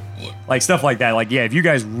anymore. Like stuff like that. Like, yeah, if you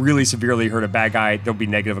guys really severely hurt a bad guy, there'll be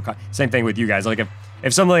negative. Same thing with you guys. Like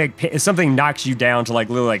if something knocks you down to like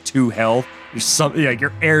literally like 2 health, like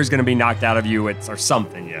your air is going to be knocked out of you or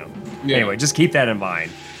something, you know. Yeah. Anyway, just keep that in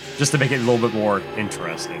mind, just to make it a little bit more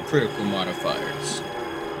interesting. Critical modifiers.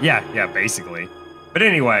 Yeah, basically. But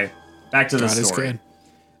anyway, back to the story.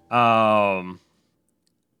 All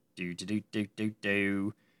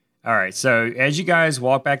right, so as you guys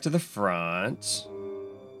walk back to the front,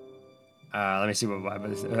 let me see what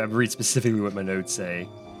I read specifically what my notes say.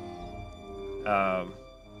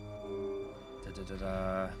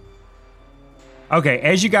 Okay,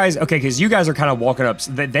 as you guys, because you guys are kind of walking up.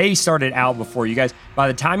 So they started out before you guys. By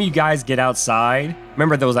the time you guys get outside,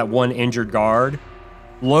 remember there was that one injured guard.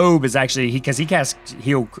 Loeb is actually because he casts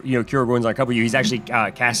cure wounds on a couple of you. He's actually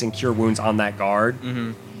casting cure wounds on that guard.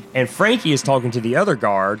 And Frankie is talking to the other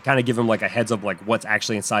guard, kind of give him like a heads up like what's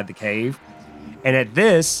actually inside the cave. And at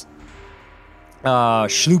this,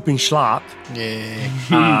 Schloop and Schlop.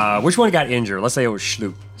 Yeah. Which one got injured? Let's say it was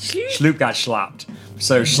Schloop. Schloop got slopped.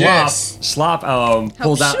 So Schlop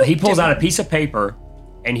pulls out. He pulls out a piece of paper,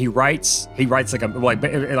 and he writes like kind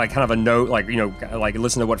of a note, like like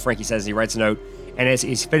listen to what Frankie says. He writes a note, and as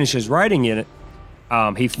he finishes writing in it,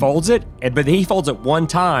 he folds it, but he folds it one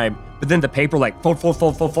time. But then the paper like folds, and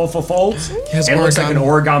it looks like an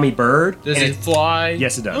origami bird. Does it fly?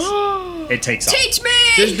 Yes, it does. It takes off. Teach me!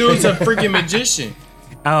 This dude's a freaking magician.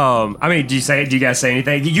 I mean, do you guys say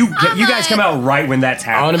anything? You guys come out right when that's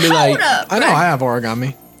happening. I want to be like, I know I have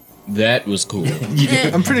origami. That was cool.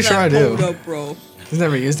 I'm pretty sure I do. Hold up, bro. He's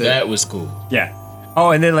never used it. That was cool. Yeah.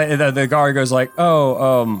 Oh, and then like, the guard goes like,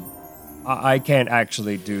 I can't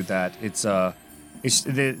actually do that. It's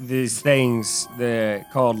these things, they're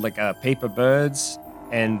called like paper birds,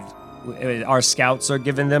 and our scouts are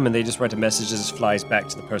given them, and they just write a message that flies back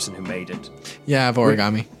to the person who made it. Yeah, I have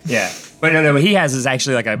origami. Yeah, but no, what he has is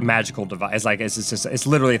actually like a magical device. Like it's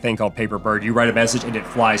literally a thing called paper bird. You write a message, and it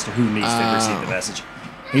flies to who needs to receive the message.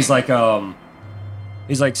 He's like,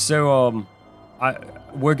 so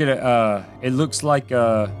we're gonna. It looks like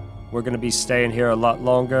we're gonna be staying here a lot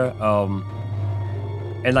longer.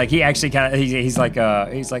 And like he actually kind of he's like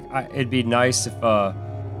it'd be nice if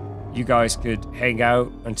you guys could hang out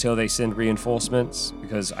until they send reinforcements,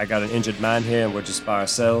 because I got an injured man here and we're just by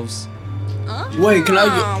ourselves. Wait, can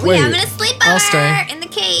I We're wait? having a sleepover in the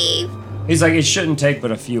cave. He's like, it shouldn't take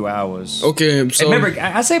but a few hours. Okay, so and remember,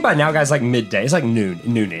 I say by now, guys, like midday. It's like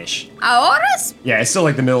noonish. Horas? Yeah, it's still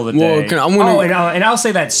like the middle of the Well, day. And I'll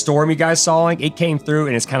say that storm you guys saw, like, it came through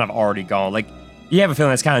and it's kind of already gone. Like, you have a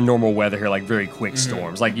feeling that's kind of normal weather here, like very quick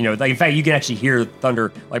storms. Like, like in fact, you can actually hear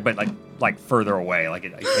thunder, like further away. Like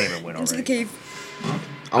it came and went already. Into the cave.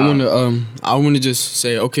 I wanna just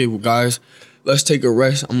say, okay, well, guys, let's take a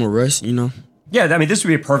rest. I'm gonna rest, Yeah, I mean, this would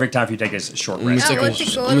be a perfect time for you to take a short rest. I'm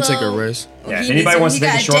gonna take a rest. Yeah, if anybody wants to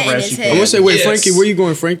take a short rest, you can. I'm gonna say, wait, Frankie, where you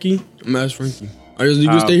going, Frankie? I'm gonna ask Frankie. Are you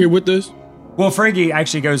gonna stay here with us? Well, Frankie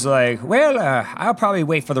actually goes like, well, I'll probably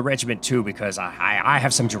wait for the regiment too, because I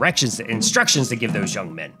have some instructions to give those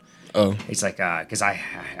young men. Oh. He's like, because I'm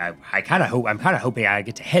kind of hoping I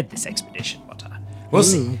get to head this expedition, but we'll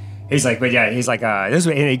see. He's like, but yeah, he's like,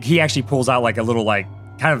 and he actually pulls out like a little like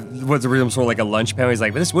kind of what's the rhythm sort of like a lunch pail. He's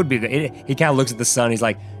like, but this would be good. He kind of looks at the sun. He's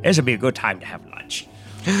like, this would be a good time to have lunch.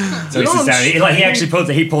 So he sits down. He actually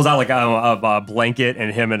pulls out like a blanket,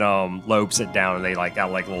 and him and Loeb sit down, and they like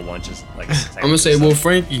got like little lunches. Like I'm gonna say, well,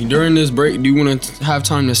 Frankie, during this break, do you want to have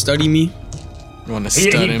time to study me? You want to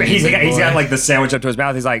study me? He's got like the sandwich up to his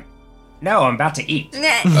mouth. He's like, no, I'm about to eat.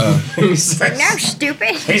 He's like, no, stupid.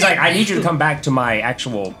 He's like, I need you to come back to my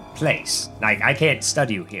actual place. Like, I can't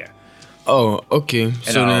study you here. Oh, okay.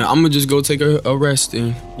 So then I'm gonna just go take a rest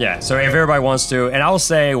then. Yeah, so if everybody wants to, and I'll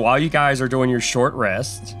say while you guys are doing your short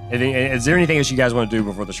rest, is there anything else you guys want to do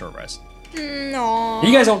before the short rest? No.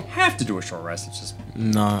 You guys don't have to do a short rest. It's just I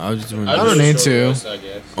don't need to. Rest, I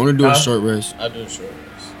want to do a short rest. I'll do a short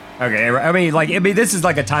rest. Okay, I mean, this is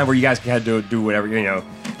like a time where you guys can do whatever,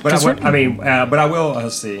 But I will.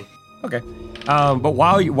 Let's see. Okay. But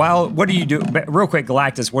while what do you do? Real quick,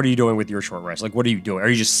 Galactus, what are you doing with your short rest? Like, what are you doing? Are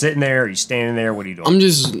you just sitting there? Are you standing there? What are you doing? I'm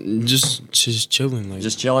just chilling. Like,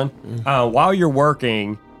 just chilling. While you're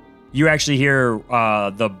working, you actually hear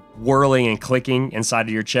the whirling and clicking inside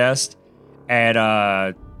of your chest.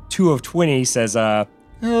 And 2 of 20 says, I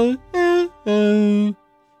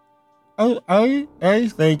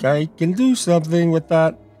think I can do something with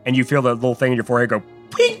that. And you feel that little thing in your forehead go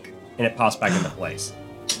pink, and it pops back into place.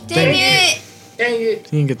 Dang it! You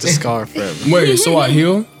can get the scar forever. Wait, so I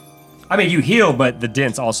heal? I mean, you heal, but the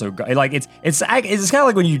dent's also like it's kind of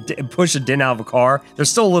like when you push a dent out of a car. There's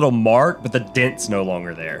still a little mark, but the dent's no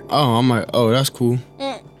longer there. Oh, I'm like, oh, that's cool.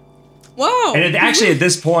 Whoa! And actually, at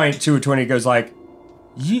this point, 2 of 20 goes like,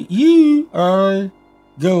 "You are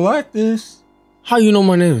Galactus." How you know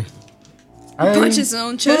my name? Punch his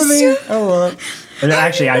own chest. And then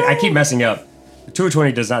actually, I keep messing up. 2 of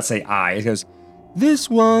 20 does not say I. It goes, "This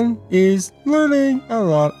one is learning a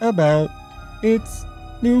lot about its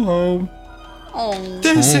new home." Oh,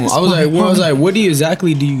 I was like, what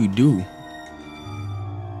exactly do you do?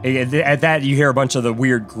 At that, you hear a bunch of the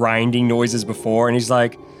weird grinding noises before, and he's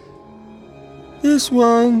like, "This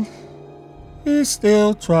one is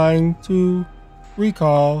still trying to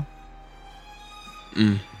recall."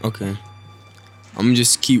 Okay. I'm gonna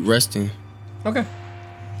just keep resting. Okay.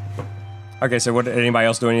 Okay, so what? Anybody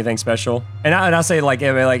else do anything special? And I'll say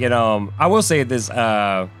I will say this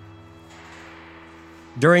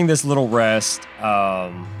during this little rest,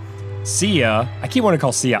 Sia. I keep wanting to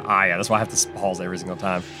call Sia Aya. That's why I have to pause every single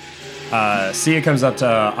time. Sia comes up to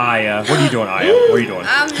Aya. What are you doing, Aya? What are you doing?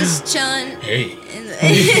 I'm just chilling. Hey.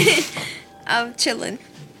 I'm chilling.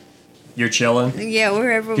 You're chilling? Yeah,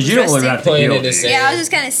 wherever. Because you don't live have to heal. Yeah, I was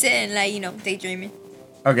just kind of sitting, like, daydreaming.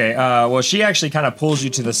 Okay, well, she actually kind of pulls you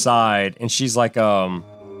to the side, and she's like, I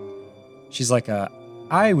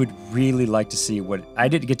would really like to see what... I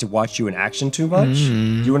didn't get to watch you in action too much.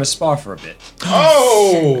 You want to spar for a bit?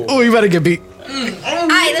 Oh, you better get beat.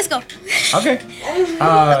 Alright, let's go. Okay.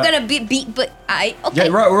 I'm gonna beat, but okay. Yeah,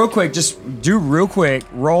 real quick,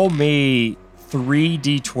 roll me 3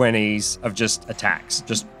 d20s of just attacks.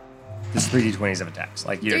 Just 3 d20s of attacks.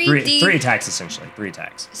 Like, three attacks, essentially. 3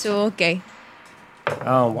 attacks. So, okay.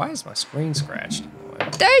 Why is my screen scratched?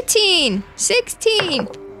 13, 16,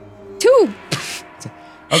 2.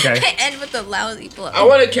 Okay. I end with a lousy blow. I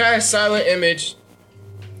want to cast Silent Image.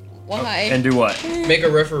 Why? And do what? Make a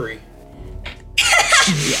referee.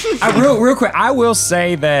 Real quick, I will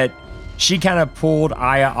say that she kind of pulled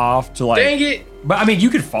Aya off to like... Dang it. But I mean, you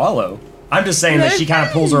could follow. I'm just saying that she kind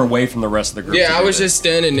of pulls her away from the rest of the group. Yeah, I was just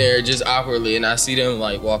standing there just awkwardly, and I see them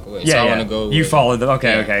like walk away. Yeah, so I want to go. You followed them.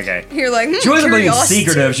 Okay. You're like, She wasn't being curiosity.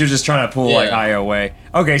 secretive. She was just trying to pull like Aya away.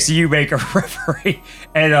 Okay, so you make a referee,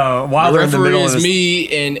 and while they're in the middle of this, me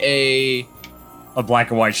in a black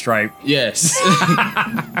and white stripe. Yes.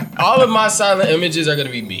 All of my silent images are gonna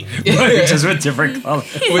be me. Just with different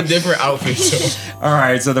colors. With different outfits. All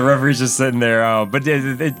right, so the referee's just sitting there, but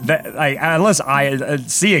unless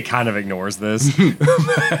Sia kind of ignores this.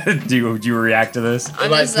 do you react to this?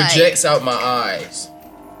 It like projects out my eyes.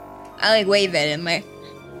 I wave at him.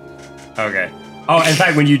 Okay. Oh, in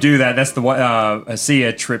fact, when you do that, that's the one.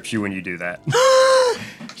 Sia trips you when you do that.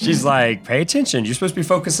 She's like, "Pay attention. You're supposed to be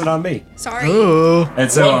focusing on me." Sorry. Ooh.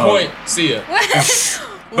 And so, 1 point. Sia.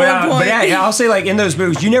 But yeah, I'll say like in those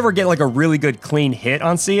moves, you never get like a really good clean hit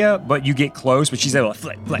on Sia, but you get close. But she's able to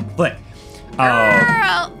flick. But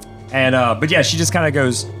yeah, she just kind of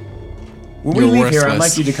goes, "When we leave here, I'd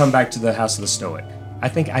like you to come back to the House of the Stoic. I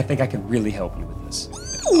think I can really help you with this."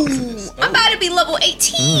 Ooh, I'm about to be level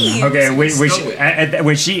 18. Okay,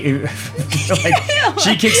 when she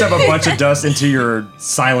she kicks up a bunch of dust into your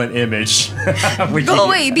silent image. Go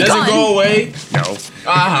away, be Does gone. it go away? No.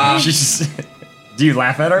 She just. Do you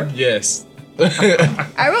laugh at her? Yes.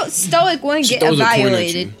 I wrote Stoic 1 get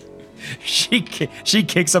evaluated. She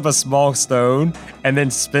kicks up a small stone and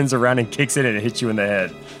then spins around and kicks it and it hits you in the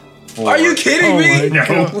head. Are you kidding me?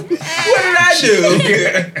 No. What did I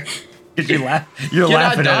do? Did you laugh? You're Can I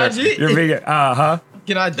laughing at dodge her. it? You're being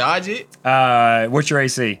Can I dodge it? What's your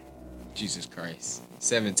AC? Jesus Christ.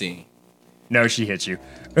 17. No, she hits you.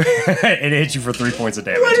 It hits you for 3 points of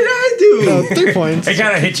damage. What did I do? 3 points. It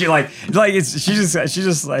kind of hits you like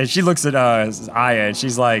she looks at Aya and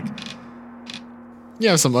she's like, You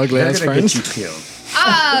have some ugly ass "They're gonna friends. get you killed."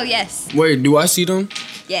 Oh, yes. Wait, do I see them?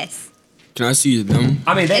 Yes. Can I see them?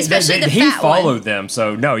 I mean, Especially the he fat followed one. them,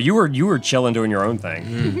 so no, you were chilling doing your own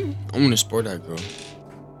thing. I'm gonna sport that girl.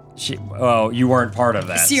 You weren't part of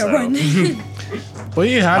that. See her so. run. Well,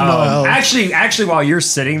 you have no health. Actually, while you're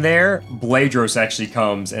sitting there, Bladros actually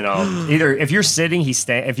comes and either if you're sitting, he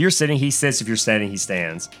stands. If you're sitting, he sits. If you're standing, he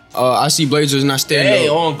stands. I see Blazers not standing. Hey,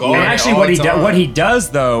 up. on guard. And actually, what he does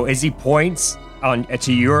though is he points on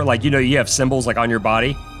to your you have symbols like on your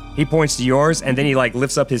body. He points to yours, and then he like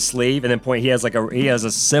lifts up his sleeve, and then he has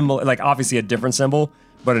a symbol, like obviously a different symbol,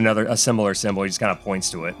 but a similar symbol. He just kind of points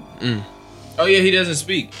to it. Oh yeah, he doesn't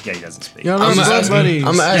speak. Yeah, he doesn't speak. Yo, I'm gonna ask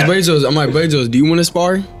Bezos. I'm like, Bezos, do you want to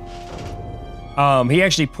spar? He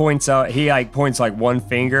actually points out. He points like one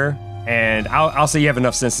finger, and I'll say you have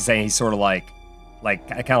enough sense to say he's sort of like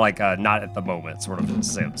kind of like not at the moment, sort of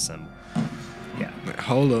symbol. Yeah.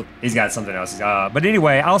 Hold up. He's got something else. But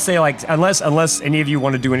anyway, I'll say like unless any of you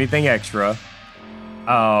want to do anything extra,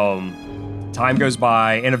 time goes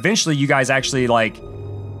by, and eventually you guys actually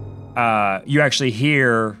you actually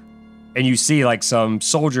hear. And you see like some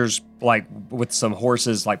soldiers like with some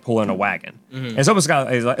horses like pulling a wagon. Mm-hmm. It's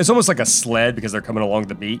almost like a sled because they're coming along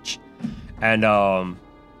the beach, and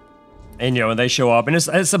they show up and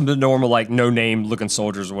it's some normal like no name looking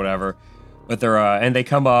soldiers or whatever, but they're and they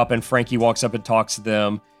come up and Frankie walks up and talks to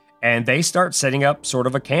them, and they start setting up sort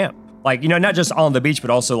of a camp, like not just on the beach but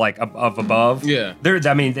also like above. Yeah.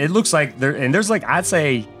 It looks like there's like I'd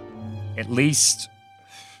say at least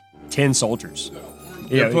 10 soldiers.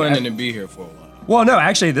 They're planning to be here for a while. Well, no,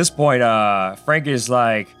 actually, at this point, Frankie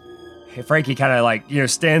kind of like,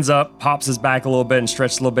 stands up, pops his back a little bit and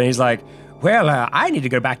stretches a little bit. He's like, well, I need to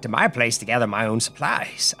go back to my place to gather my own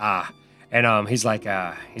supplies. He's like,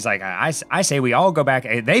 I say we all go back.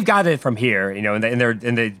 They've got it from here, and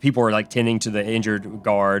the people are like tending to the injured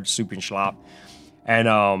guard, Soup and Schlop.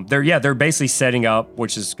 And they're basically setting up,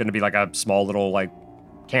 which is going to be like a small little like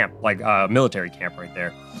camp, like military camp right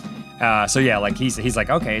there. He's like,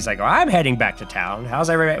 okay. He's like, well, I'm heading back to town. What's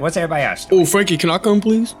everybody else doing? Oh, Frankie, can I come,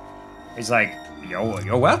 please? He's like,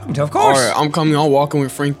 you're welcome to, of course. All right, I'm coming. I'm walking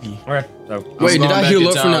with Frankie. Okay. So wait, did I heal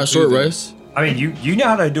up from that short rest? I mean, you know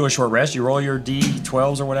how to do a short rest. You roll your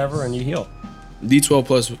D12s or whatever, and you heal. D12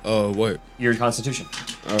 plus what? Your Constitution.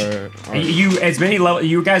 All right. You as many level.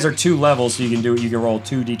 You guys are 2 levels, so you can do it. You can roll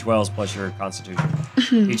 2 D12s plus your Constitution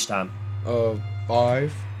each time.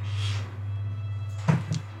 5.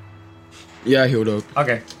 Yeah, I healed up.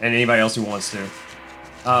 Okay, and anybody else who wants to.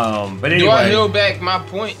 But anyway. Do I heal back my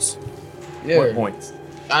points? Yeah. What points?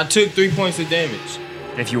 I took 3 points of damage.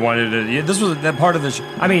 If you wanted to, this was that part of the.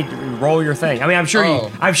 I mean, roll your thing. I mean, I'm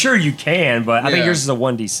sure you can, but I think yours is a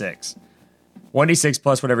 1d6. 1d6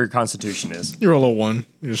 plus whatever your Constitution is. You roll a 1.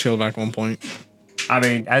 You just heal back 1 point. I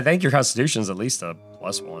mean, I think your Constitution is at least a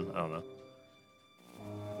 +1. I don't know.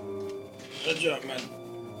 Good job, man.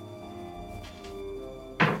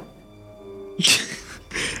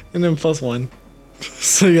 And then +1.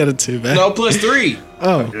 So you got a 2 back. No, +3.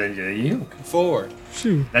 Oh. You. 4.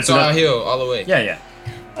 Shoot. That's so I heal all the way. Yeah.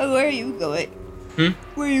 Oh, where are you going? Hmm?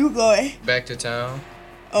 Where are you going? Back to town.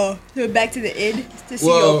 Oh, so back to the inn to see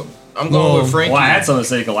Well, I'm going with Frankie. Well, I had something to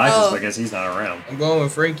say Galactus, but I guess he's not around. I'm going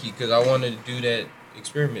with Frankie because I wanted to do that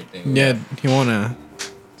experiment thing. Yeah, you wanna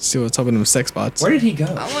see what's up in them sex spots. Where did he go?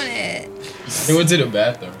 I want it. He went to the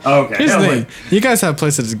bathroom. Oh, okay. Here's the thing. You guys have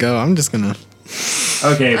places to go. I'm just gonna.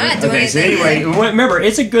 Okay. So anyway, remember,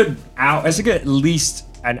 it's a good at least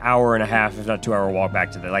an hour and a half, if not 2 hour walk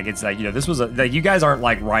back to the. Like it's like this was you guys aren't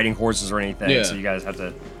like riding horses or anything, Yeah. so you guys have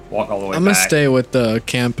to walk all the way. I'm gonna stay with the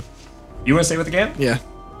camp. You want to stay with the camp? Yeah.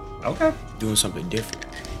 Okay. Doing something different.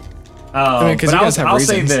 I mean, 'cause you guys have I'll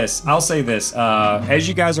say reasons. this. As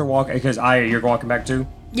you guys are walking, because you're walking back too.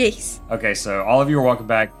 Yes. Okay, so all of you are walking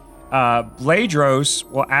back. Bladros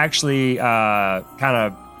will actually kind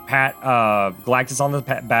of pat Galactus on the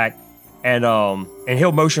back, and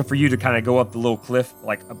he'll motion for you to kind of go up the little cliff,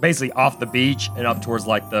 like basically off the beach and up towards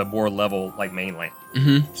like the more level like mainland.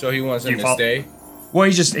 Mm-hmm. So he wants him to stay. Well,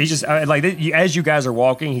 he just as you guys are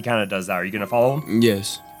walking, he kind of does that. Are you gonna follow him?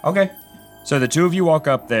 Yes. Okay. So the 2 of you walk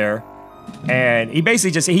up there, and he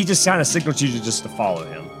basically just kind of signals you to follow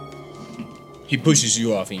him. He pushes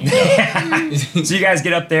you off, and you know. So you guys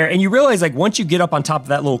get up there, and you realize like once you get up on top of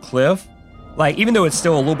that little cliff, like even though it's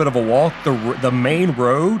still a little bit of a walk, the main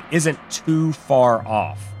road isn't too far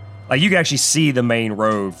off. Like you can actually see the main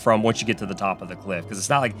road from once you get to the top of the cliff, because it's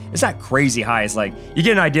not crazy high. It's like you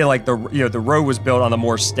get an idea like the road was built on the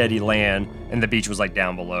more steady land, and the beach was like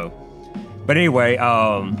down below. But anyway,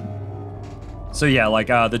 so yeah, like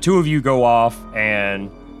the 2 of you go off, and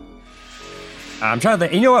I'm trying to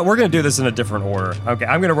think. You know what? We're gonna do this in a different order. Okay,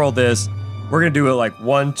 I'm gonna roll this. We're gonna do it like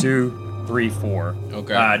 1, 2, 3, 4.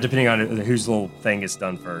 Okay. Depending on whose little thing gets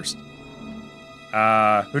done first.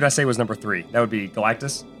 Who did I say was number 3? That would be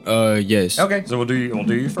Galactus. Yes. Okay, so we'll do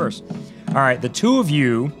you first. All right, the two of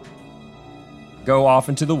you go off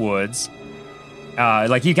into the woods.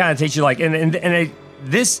 Like he kind of takes you like, the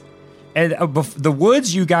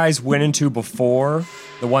woods you guys went into before,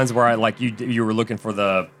 the ones where you were looking for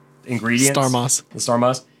the ingredients, the star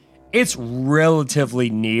moss. It's relatively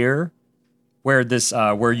near where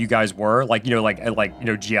you guys were,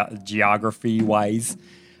 geography wise.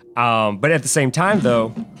 But at the same time,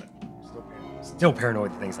 though, still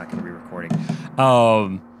paranoid the thing's not going to be recording.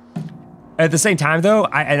 At the same time, though,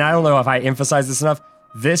 I don't know if I emphasize this enough.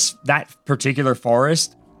 That particular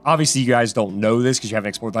forest, obviously you guys don't know this because you haven't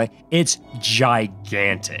explored the land. It's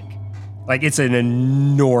gigantic. Like it's an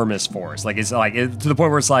enormous forest. Like it's like to the point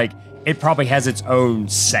where it's like it probably has its own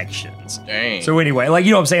sections. Dang. So anyway, like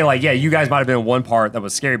you know what I'm saying? Like yeah, you guys might have been in one part that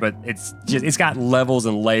was scary, but it's got levels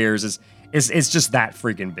and layers. It's just that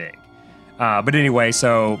freaking big. But anyway,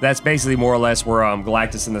 so that's basically more or less where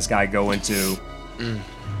Galactus and this guy go into.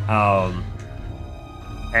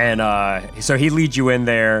 So he leads you in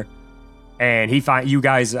there, and you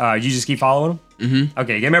guys. You just keep following him. Mm-hmm.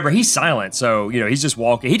 Okay, remember he's silent, so he's just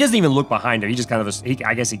walking. He doesn't even look behind him. He just kind of.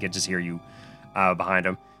 I guess he could just hear you behind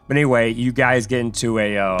him. But anyway, you guys get into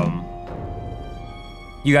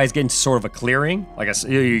sort of a clearing.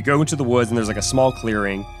 You go into the woods, and there's like a small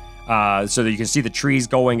clearing, so that you can see the trees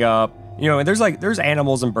going up. And there's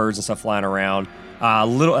animals and birds and stuff flying around. A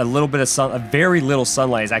little bit of sun, a very little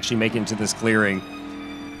sunlight is actually making it to this clearing.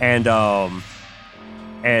 And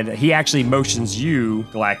he actually motions you,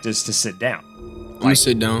 Galactus, to sit down. I'm gonna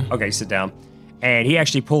sit down. Okay, sit down. And he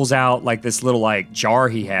actually pulls out like this little like jar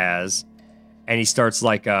he has, and he starts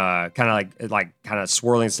like kind of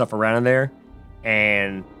swirling stuff around in there,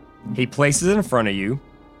 and he places it in front of you.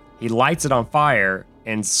 He lights it on fire,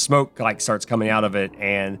 and smoke like starts coming out of it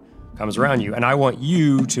and comes around you. And I want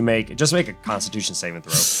you to make a Constitution saving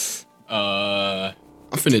throw.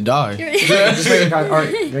 I'm finna die. Just make all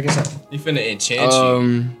right, make it so. You finna enchant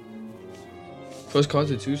you. Plus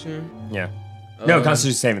Constitution? Yeah. No,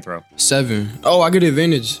 Constitution saving throw. 7. Oh, I get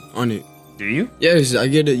advantage on it. Do you? Yes, I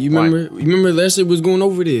get it. You remember Lester was going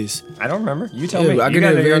over this? I don't remember. You tell me. I get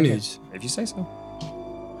an advantage. If you say so.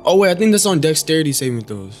 Oh wait, I think that's on dexterity saving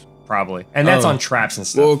throws. Probably. And that's on traps and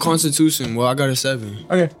stuff. Well, Constitution. Well, I got a 7.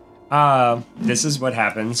 Okay. This is what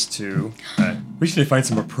happens to. We should find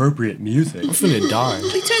some appropriate music. I'm finna die.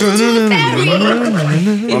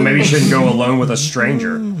 Well, maybe you shouldn't go alone with a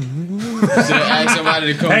stranger. Ask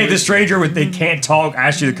somebody to come. Hey, the stranger they can't talk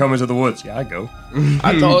asked you to come into the woods. Yeah, I go.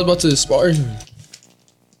 I thought I was about to spar him.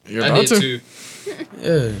 You're I about did to? too.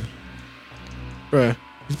 Yeah. Bruh.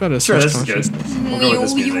 He's about to Sure, switch this is conscious. good. We'll go with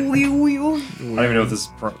this music. I don't even know what this is.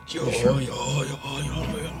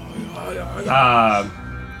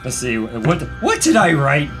 Let's see. What did I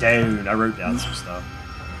write down? I wrote down some stuff.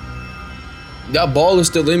 That ball is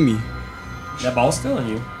still in me. That ball's still in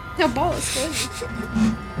you. That ball is still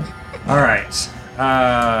in me. All right.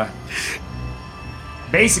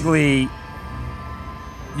 Basically,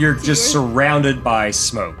 you're just surrounded by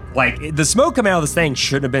smoke. Like, the smoke coming out of this thing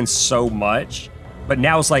shouldn't have been so much, but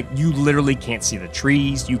now it's like you literally can't see the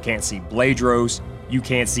trees, you can't see Bladros, you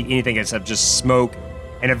can't see anything except just smoke.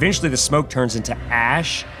 And eventually the smoke turns into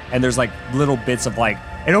ash, and there's like little bits of like,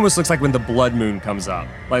 it almost looks like when the blood moon comes up.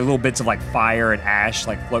 Like little bits of like fire and ash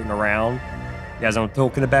like floating around. You guys know what I'm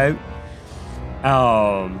talking about?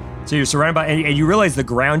 So you're surrounded by, and you realize the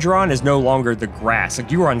ground you're on is no longer the grass.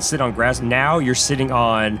 Like you were sitting on grass, now you're sitting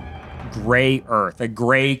on gray earth, a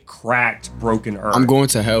gray, cracked, broken earth. I'm going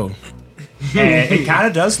to hell. And it kind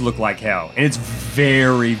of does look like hell, and it's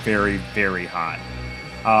very, very, very hot.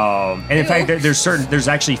 And in fact, there's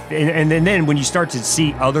actually, and then when you start to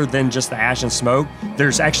see other than just the ash and smoke,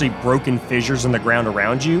 there's actually broken fissures in the ground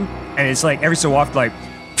around you, and it's like every so often, like,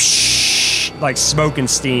 psh, like smoke and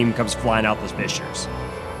steam comes flying out those fissures.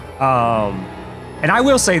 And I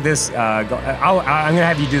will say this, I'm gonna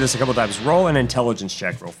have you do this a couple times. Roll an intelligence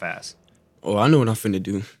check real fast. Oh, I know what I'm finna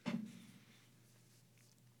do.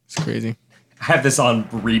 It's crazy. I have this on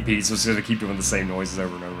repeat, so it's gonna keep doing the same noises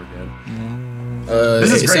over and over again.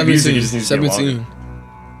 This is great 17, music. You just need to 17.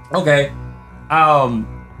 Okay.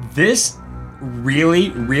 This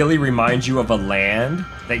really, really reminds you of a land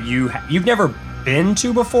that you've never been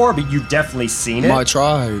to before, but you've definitely seen it. My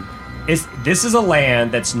tribe. This is a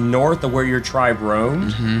land that's north of where your tribe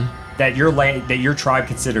roamed. Mm-hmm. That your tribe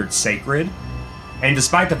considered sacred, and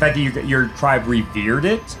despite the fact that your tribe revered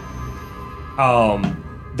it,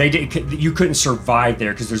 you couldn't survive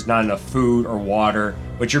there because there's not enough food or water,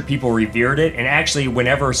 but your people revered it. And actually,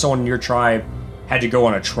 whenever someone in your tribe had to go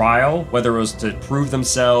on a trial, whether it was to prove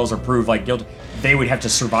themselves or prove like guilt, they would have to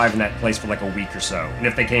survive in that place for like a week or so. And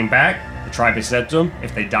if they came back, the The tribe accepted them.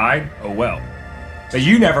 If they died, oh well. But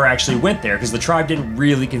you never actually went there because the tribe didn't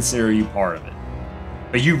really consider you part of it.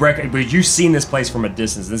 But you've seen this place from a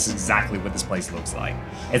distance. This is exactly what this place looks like.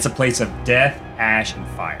 It's a place of death, ash, and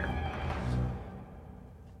fire.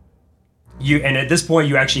 And at this point,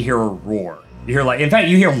 you actually hear a roar. You hear in fact,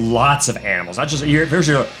 you hear lots of animals. Not just you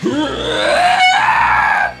hear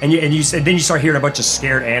and then you start hearing a bunch of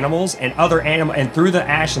scared animals and and through the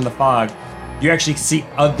ash and the fog, you actually see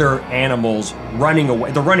other animals running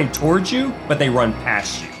away. They're running towards you, but they run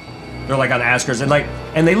past you. They're like on the outskirts,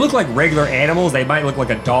 and they look like regular animals. They might look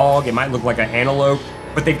like a dog. It might look like an antelope,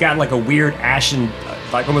 but they've got like a weird ashen,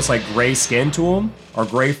 like almost like gray skin to them or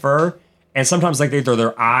gray fur. And sometimes like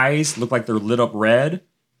their eyes look like they're lit up red.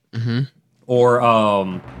 Mm-hmm. Or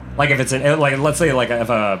like if it's let's say like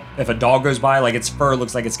if a dog goes by, like its fur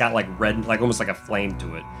looks like it's got like red, like almost like a flame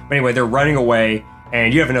to it. But anyway, they're running away.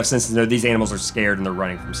 And you have enough sense to know these animals are scared and they're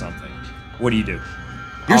running from something. What do you do?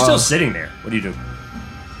 You're still sitting there. What do you do?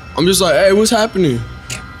 I'm just like, hey, what's happening?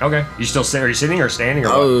 Okay. You still sit? Are you sitting or standing?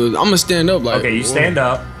 Or what? I'm gonna stand up. Like, okay, you stand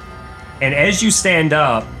up, and as you stand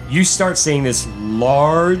up, you start seeing this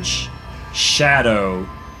large shadow.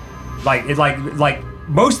 Like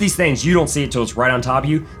most of these things, you don't see it till it's right on top of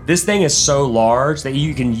you. This thing is so large that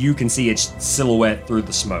you can see its silhouette through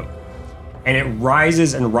the smoke. And it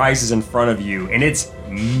rises and rises in front of you, and it's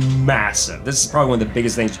massive. This is probably one of the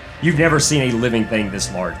biggest things. You've never seen a living thing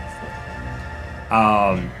this large before.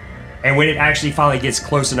 And when it actually finally gets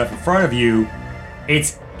close enough in front of you,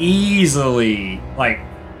 it's easily like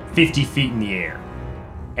 50 feet in the air.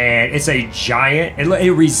 And it's a giant,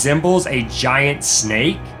 it resembles a giant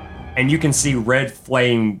snake, and you can see red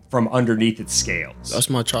flame from underneath its scales. That's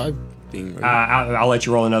my tribe. Right? I'll let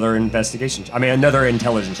you roll another investigation. another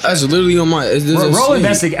intelligence check. That's literally on my.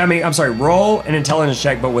 Roll an intelligence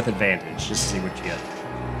check, but with advantage, just to see what you get.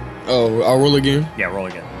 Oh, I'll roll again. Yeah, roll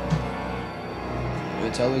again.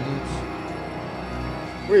 Intelligence.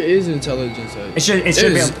 Where is intelligence at? It should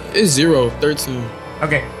be. It's 0, 13.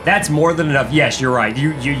 Okay, that's more than enough. Yes, you're right.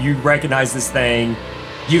 You recognize this thing.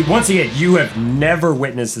 Once again, you have never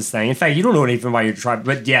witnessed this thing. In fact, you don't know anything about your tribe.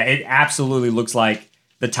 But yeah, it absolutely looks like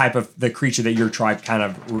the type of the creature that your tribe kind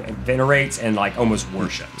of venerates and like almost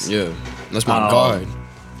worships. Yeah, that's my god.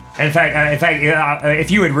 And in fact,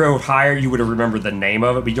 if you had rolled higher, you would have remembered the name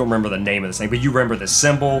of it, but you don't remember the name of this thing. But you remember the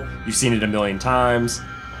symbol. You've seen it a million times.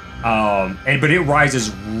 But it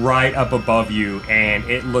rises right up above you, and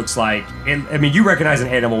it looks like you recognize an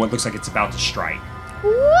animal. It looks like it's about to strike.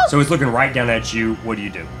 So it's looking right down at you. What do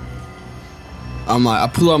you do? I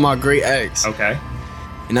pull out my great axe. Okay.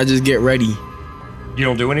 And I just get ready. You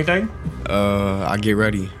don't do anything? I get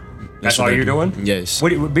ready. That's all you're doing? Yes.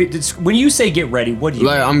 When you say get ready, what do you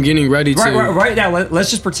mean? I'm getting ready to... Right now, let's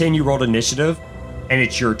just pretend you rolled initiative, and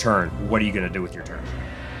it's your turn. What are you going to do with your turn?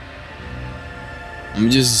 I'm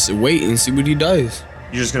just wait and see what he does.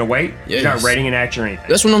 You're just going to wait? Yes. You're not readying an action or anything?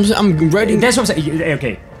 That's what I'm saying. I'm ready. That's what I'm saying.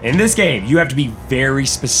 Okay, in this game, you have to be very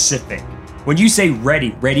specific. When you say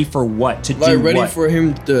ready for what? To do what? Ready for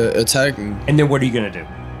him to attack me. And then what are you going to do?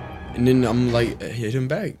 And then I'm like, hit him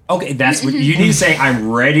back. Okay, that's what you need to say. I'm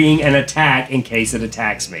readying an attack in case it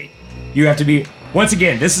attacks me. You have to be, once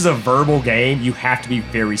again, this is a verbal game. You have to be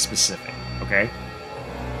very specific, okay?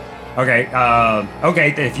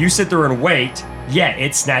 Okay, if you sit there and wait, yeah,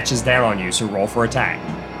 it snatches down on you, so roll for attack.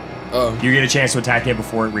 You get a chance to attack it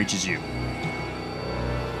before it reaches you.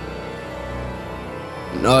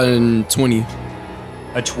 20.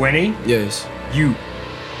 A 20? Yes. You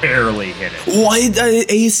barely hit it. What?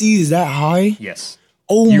 AC is that high? Yes.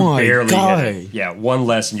 Oh you my barely god. Hit it. Yeah, one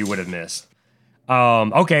less and you would have missed.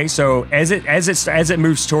 Okay, so as it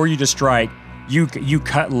moves toward you to strike, you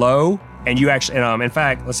cut low and you actually in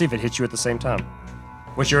fact, let's see if it hits you at the same time.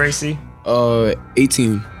 What's your AC?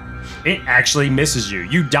 18. It actually misses you.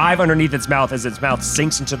 You dive underneath its mouth as its mouth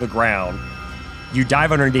sinks into the ground. You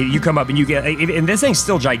dive underneath, you come up and you get, and this thing's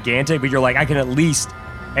still gigantic, but you're like, I can at least,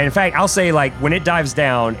 and in fact, I'll say like when it dives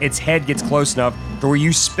down, its head gets close enough to where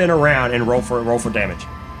you spin around and roll for damage.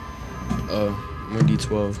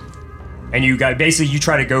 1d12. And you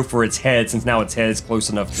try to go for its head since now its head is close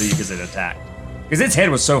enough to you because it attacked. Because its head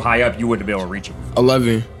was so high up, you wouldn't be able to reach it.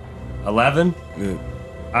 11. 11?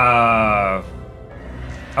 Yeah.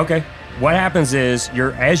 Okay. What happens is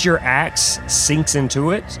as your axe sinks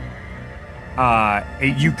into it,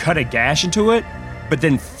 you cut a gash into it, but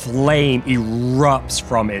then flame erupts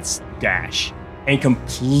from its gash and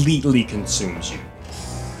completely consumes you.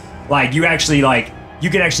 Like you can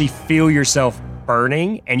actually feel yourself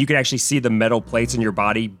burning, and you can actually see the metal plates in your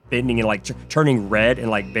body bending and like turning red and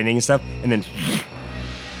like bending and stuff, and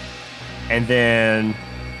then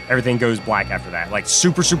everything goes black after that. Like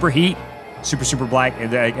super heat, super black,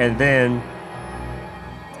 and then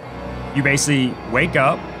you basically wake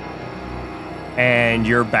up and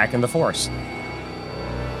you're back in the forest.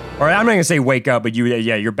 Or I'm not gonna say wake up, but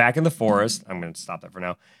you're back in the forest. I'm gonna stop that for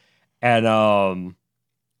now. And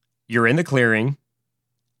you're in the clearing,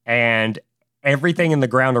 and everything in the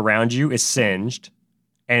ground around you is singed,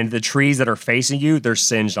 and the trees that are facing you, they're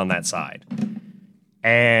singed on that side.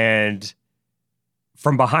 And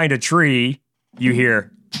from behind a tree, you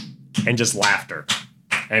hear and just laughter.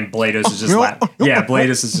 And Blados is just laughing. Yeah,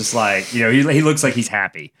 Blados is just like, he looks like he's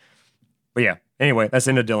happy. But yeah, anyway, that's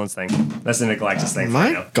into Dylan's thing. That's into Galactus' thing.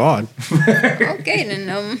 My God. Okay,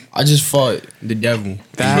 then I just fought the devil.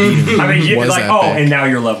 That I mean, you're like, epic. and now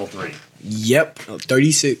you're level 3. Yep,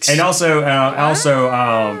 36. And also,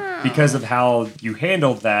 because of how you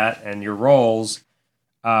handled that and your roles,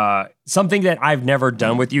 something that I've never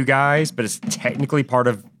done with you guys, but it's technically part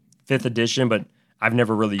of 5th edition, but I've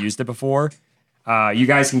never really used it before. You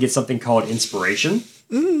guys can get something called inspiration,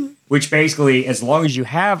 which basically, as long as you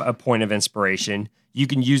have a point of inspiration, you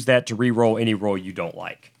can use that to re-roll any roll you don't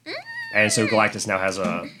like. And so Galactus now has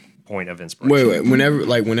a point of inspiration. Wait,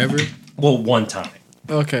 whenever? Well, one time.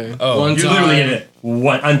 Okay. Oh, You literally get it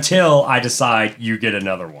one until I decide you get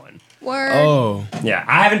another one. Word. Oh. Yeah,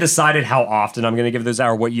 I haven't decided how often I'm going to give those out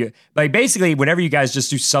or what you... Like, basically, whenever you guys just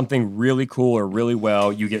do something really cool or really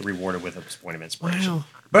well, you get rewarded with a point of inspiration. Wow.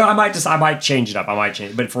 But I might change it up.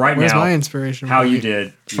 But for right Where's now... my inspiration? How you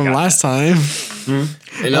did... From last time.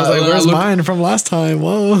 And I was like, where's mine from last time?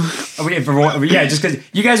 Whoa. Just because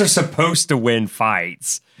you guys are supposed to win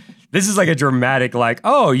fights. This is like a dramatic,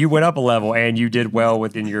 you went up a level and you did well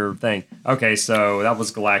within your thing. Okay, so that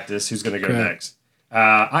was Galactus. Who's going to go next?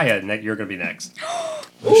 Aya, you're going to be next.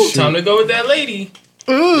 Ooh, time to go with that lady.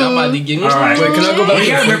 Y'all about to get me. All right. Wait, can I go back?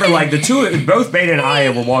 You gotta remember, both Beta and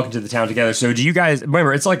Aya were walking to the town together. So do you guys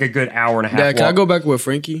remember? It's like a good hour and a half. Dad, can I go back with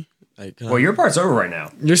Frankie? Well, your part's over right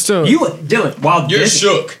now. You're still... Dylan, while You're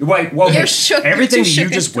shook. Wait, well, You're shook. everything that You're you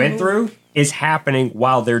shook just went through is happening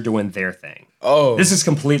while they're doing their thing. Oh. This is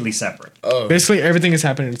completely separate. Oh. Basically, everything is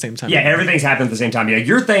happening at the same time. Yeah, everything's happening at the same time. Yeah,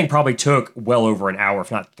 your thing probably took well over an hour,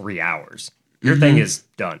 if not 3 hours. Your thing is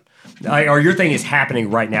done. Or your thing is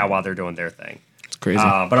happening right now while they're doing their thing. It's crazy.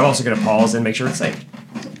 But I'm also going to pause and make sure it's saved.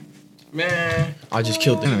 Man, I just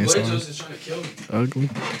killed them. Blados is trying to kill me.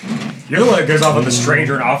 Ugly. You're the one that goes off with the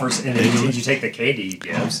stranger and offers, and then you take the candy he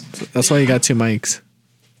gives. That's why you got 2 mics.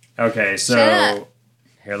 Okay, so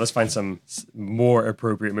here, let's find some more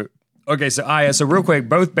appropriate. Okay, so Aya, so real quick,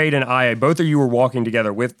 both Beta and Aya, both of you were walking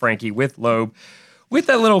together with Frankie, with Loeb, with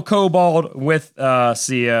that little kobold, with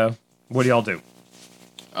Sia. What do y'all do?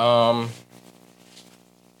 I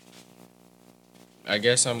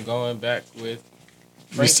guess I'm going back with.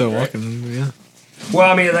 You're still Frankie, walking, yeah.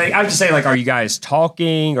 Well, I mean, I'm just saying, are you guys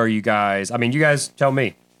talking? Are you guys? I mean, you guys tell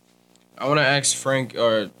me. I want to ask Frank,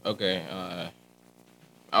 I want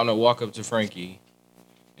to walk up to Frankie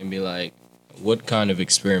and be like, what kind of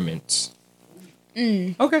experiments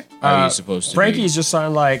Okay. are you supposed to Frankie do? is just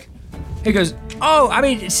something like, he goes, oh, I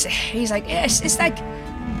mean, he's like, it's like,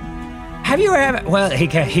 have you ever, well, he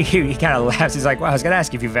kind of laughs. He's like, well, I was going to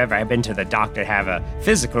ask if you've ever been to the doctor to have a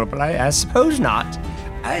physical, but I suppose not.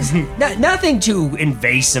 It's nothing too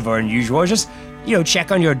invasive or unusual. Just,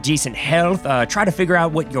 check on your decent health, try to figure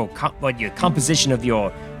out what your composition of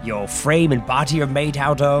your frame and body are made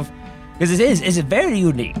out of. Because it's very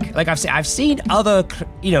unique. Like I've seen other,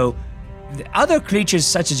 other creatures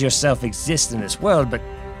such as yourself exist in this world, but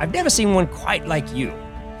I've never seen one quite like you.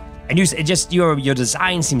 And your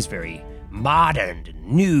design seems very modern and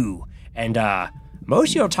new, and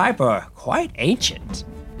most of your type are quite ancient.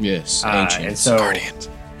 Yes, ancient. And so,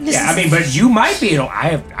 yeah, I mean, but you might be.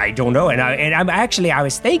 I don't know. And I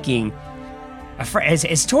was thinking,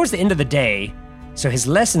 it's towards the end of the day, so his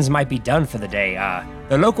lessons might be done for the day.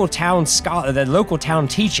 The local town scholar, the local town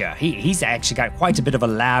teacher, he's actually got quite a bit of a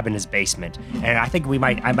lab in his basement, and I think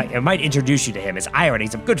I might introduce you to him. It's Iron.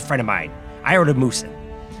 He's a good friend of mine, Iron Moosin.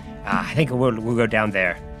 I think we'll go down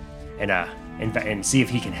there and see if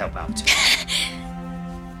he can help out.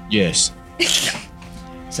 Yes.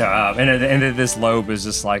 So and at the end of this, Loeb is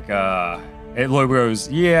just like Loeb goes,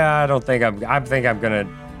 yeah, I'm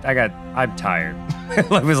tired.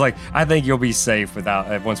 Loeb was like, I think you'll be safe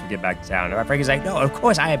once we get back to town. And Frankie's like, no, of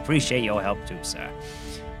course I appreciate your help too, sir.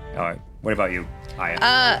 All right, what about you, Aya?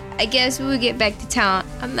 I guess when we get back to town,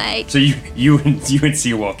 I'm like, So you and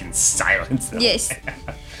Sia walk in silence though. yes.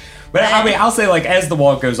 But I mean, I'll say as the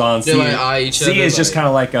walk goes on, They like eye each other, Sia is just like- kind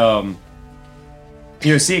of like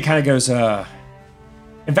Sia kind of goes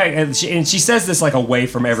in fact, and she says this away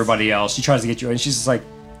from everybody else. She tries to get you, and she's just like,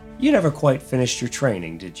 you never quite finished your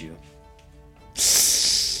training, did you?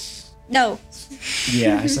 No.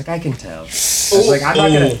 Yeah, it's like I can tell. I was like,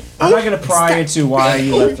 I'm not gonna pry into why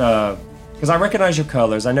you left. Because I recognize your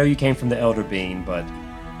colors. I know you came from the Elder Bean, but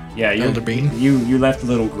yeah, Elder Bean. You left a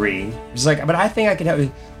little green. She's like, but I think I can help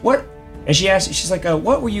you. What? And she asked. She's like,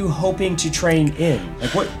 what were you hoping to train in?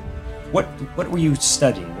 Like, what were you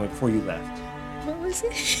studying before you left? What was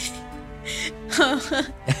it?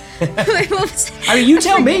 Wait, what was it? I mean, you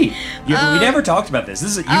tell me. We never talked about this.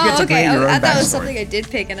 This is you get to okay. bring your own I thought it was backstory. something I did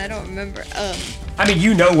pick, and I don't remember. I mean,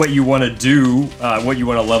 you know what you want to do, what you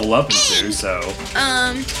want to level up into. So.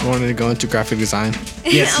 I wanted to go into graphic design.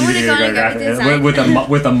 Yes, I you wanna did go go into graphic graphic design.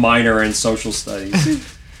 with a minor in social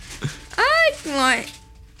studies. I want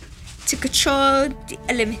to control the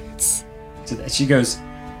elements. So that she goes,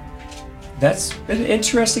 that's an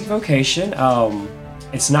interesting vocation.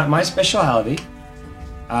 It's not my specialty.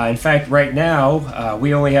 In fact, right now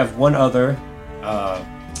we only have one other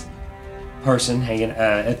person hanging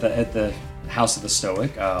at the House of the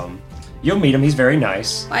Stoic. You'll meet him. He's very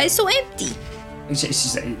nice. Why is it so empty?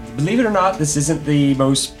 Believe it or not, this isn't the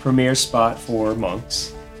most premier spot for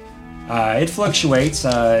monks. It fluctuates.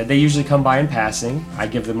 They usually come by in passing. I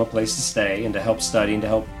give them a place to stay and to help study and to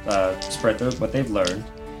help spread what they've learned.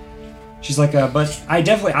 She's like, but I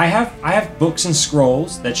have books and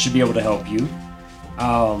scrolls that should be able to help you.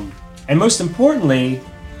 And most importantly,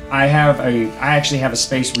 I actually have a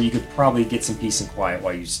space where you could probably get some peace and quiet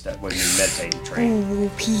while you meditate and train. Ooh,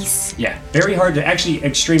 peace. Yeah, very hard to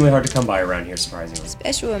extremely hard to come by around here, surprisingly.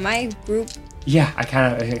 Especially in my group. Yeah, I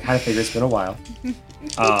kind of figure it's been a while.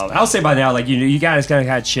 I'll say by now, like you guys kind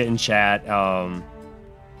of chit and chat,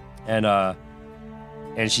 and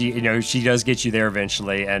she does get you there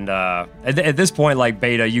eventually, and at this point, like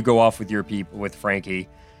Beta, you go off with your people with Frankie,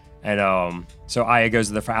 and so Aya goes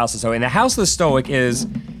to the House of the Stoic, and the House of the Stoic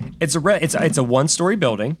it's a one-story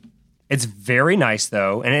building. It's very nice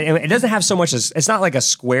though, and it doesn't have so much as it's not like a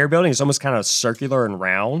square building. It's almost kind of circular and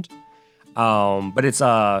round, but it's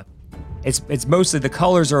mostly the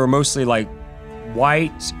colors are mostly like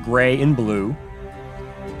white, gray, and blue.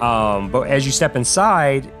 But as you step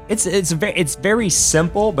inside, it's very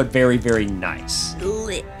simple but very, very nice.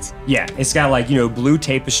 Lit. Yeah, it's got like blue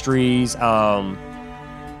tapestries.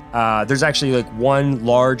 There's actually like one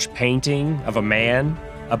large painting of a man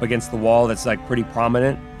up against the wall that's like pretty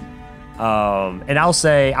prominent. And I'll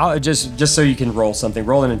just so you can roll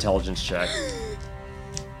an intelligence check.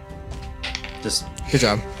 Just good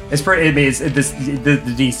job. It's pretty. I mean, the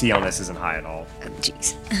DC on this isn't high at all. Oh,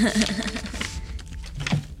 jeez.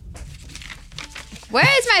 Where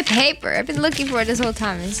is my paper? I've been looking for it this whole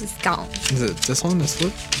time. It's just gone. Is it this one? This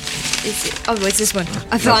one? Is it? Oh, it's this one.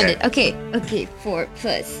 I found it. Okay. 4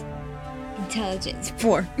 plus intelligence.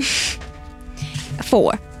 4.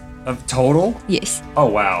 4. Of total? Yes. Oh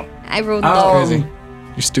wow. I rolled low. Crazy.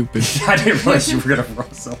 You're stupid. I didn't realize you were gonna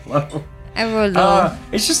roll so low. I rolled low.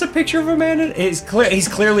 It's just a picture of a man. He's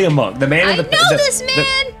clearly a monk. The man. I know this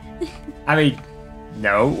man. I mean,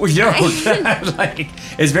 no, you don't. Like,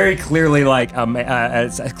 it's very clearly like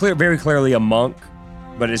very clearly a monk,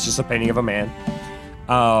 but it's just a painting of a man.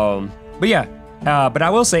 But yeah. But I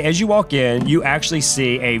will say, as you walk in, you actually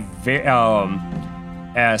see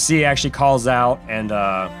C actually calls out and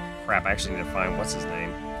crap. I actually need to find what's his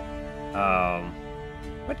name.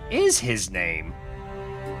 What is his name?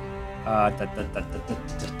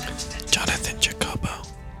 Jonathan Jacobo.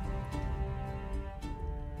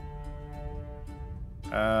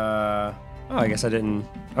 I guess I didn't.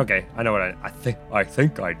 Okay, I know what I think. I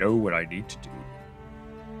think I know what I need to do.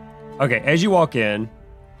 Okay, as you walk in,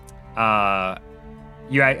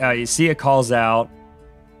 you see it calls out,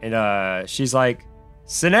 and she's like,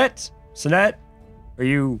 Sinette,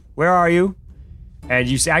 where are you? And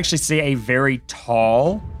you actually see a very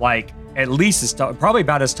tall, like at least as tall, probably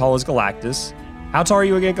about as tall as Galactus. How tall are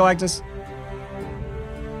you again, Galactus?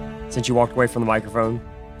 Since you walked away from the microphone.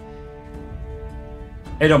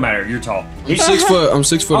 It don't matter. You're tall. He's 6 foot. I'm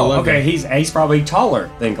 6 foot 11. Okay, he's probably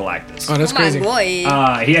taller than Galactus. Oh, that's crazy. My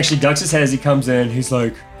boy. He actually ducks his head as he comes in. He's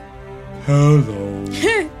like, "Hello,"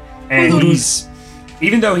 and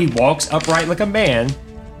even though he walks upright like a man,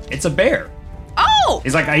 it's a bear. Oh.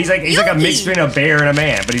 He's like a mix between a bear and a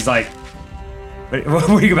man. But he's like, what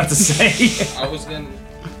were you about to say? I was gonna.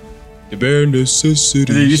 The bare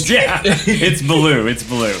necessities. Yeah, it's blue. It's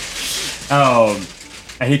blue.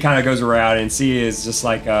 And he kind of goes around, and C is just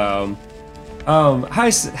like, hi,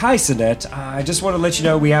 Sinette. I just want to let you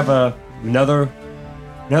know we have another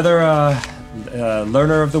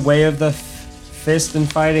learner of the way of the fist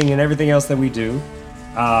and fighting and everything else that we do.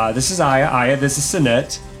 This is Aya. This is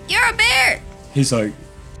Sinette. You're a bear. He's like,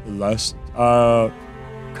 Last,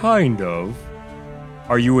 kind of.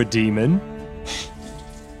 Are you a demon?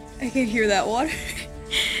 I can hear that water.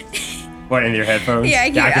 What, in your headphones? Yeah,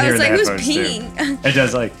 I can hear was it in like, the who's headphones, too. peeing? It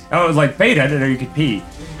does like, oh, it was like, bait, I didn't know you could pee.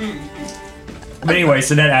 But anyway,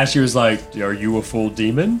 Sinette asked you, was like, are you a full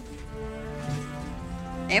demon?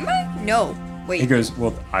 Am I? No. Wait. He goes,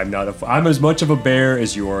 well, I'm I'm as much of a bear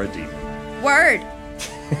as you are a demon. Word.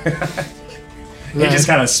 He just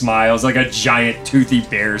kind of smiles, like a giant toothy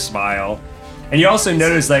bear smile. And you also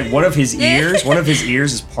notice like one of his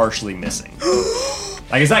ears is partially missing.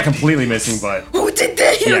 Like it's not completely missing, but oh, did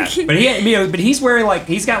they? yeah. Okay. But he's wearing like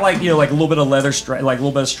he's got like like a little bit of leather strap, like a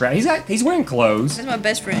little bit of strap. He's wearing clothes. That's my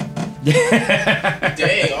best friend.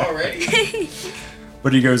 Dang, already.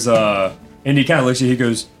 But he goes, and he kind of looks at you. He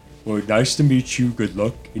goes, well, nice to meet you. Good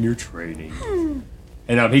luck in your training.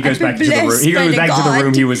 And he goes back to the room. He goes back to the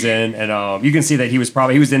room he was in, and you can see that he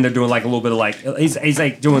was in there doing like a little bit of like he's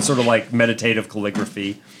like doing sort of like meditative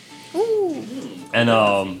calligraphy. Ooh.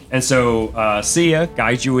 And so Sia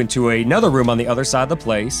guides you into another room on the other side of the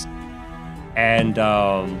place, and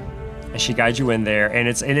she guides you in there, and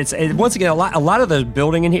it's once again a lot of the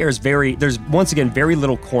building in here is there's once again very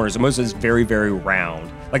little corners. Most of it's very, very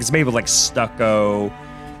round, like it's made with like stucco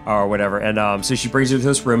or whatever. And so she brings you to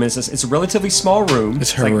this room, and it's a relatively small room.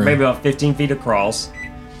 It's her like room. maybe about 15 feet across.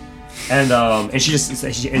 And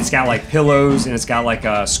it's got like pillows, and it's got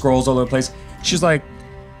like scrolls all over the place. She's like,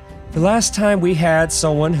 the last time we had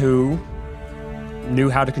someone who knew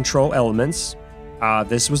how to control elements,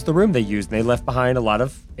 this was the room they used, and they left behind a lot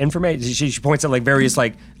of information. She points at like various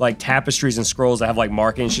like tapestries and scrolls that have like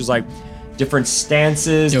markings. She's like, different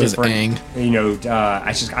stances, different,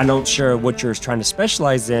 I'm not sure what you're trying to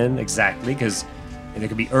specialize in exactly, because there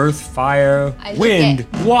could be earth, fire, wind,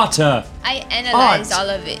 water. I analyzed all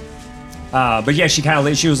of it. But yeah,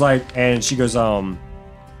 she was like, and she goes,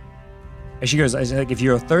 if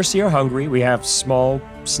you're thirsty or hungry, we have small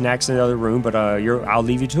snacks in the other room, but I'll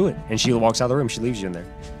leave you to it. And she walks out of the room. She leaves you in there.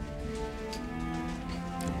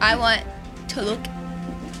 I want to look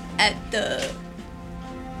at the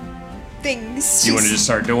things. You want to just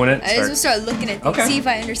start doing it? I just want to start looking at things, see if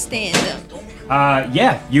I understand them.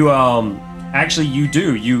 Yeah, you actually you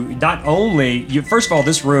do. You not only first of all,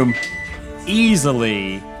 this room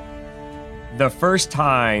easily the first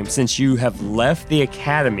time since you have left the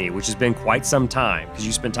academy, which has been quite some time because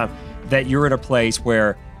you spent time, that you're in a place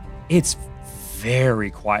where it's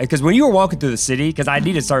very quiet. Because when you were walking through the city, because I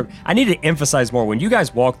need to emphasize more, when you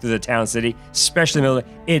guys walk through the town city, especially in the middle of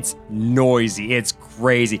the day, it's noisy, it's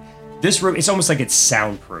crazy. This room, it's almost like it's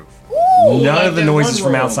soundproof. Ooh, None of the noises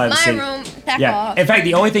from outside the city. My room, back off. In fact,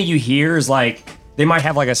 the only thing you hear is like, they might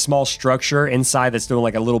have like a small structure inside that's doing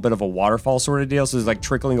like a little bit of a waterfall sort of deal. So there's like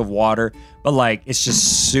trickling of water, but like it's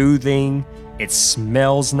just soothing. It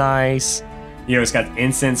smells nice. It's got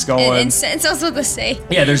incense going. Incense, I was about to say.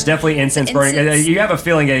 Yeah, there's definitely incense burning. You have a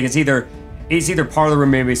feeling that it's either part of the room.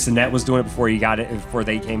 Maybe Sinette was doing it before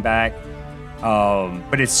they came back.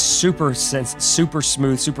 But it's super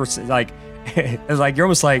smooth, super like. It's like you're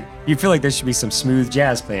almost like you feel like there should be some smooth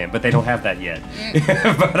jazz playing, but they don't have that yet.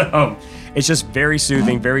 But it's just very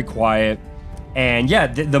soothing, very quiet, and yeah,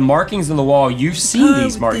 the markings on the wall. You've seen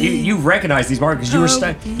these markings. You recognize these markings.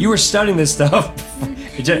 You were studying this stuff.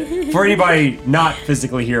 For anybody not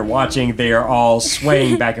physically here watching, they are all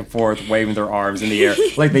swaying back and forth, waving their arms in the air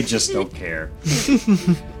like they just don't care.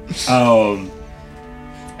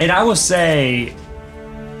 And I will say,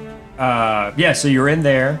 so you're in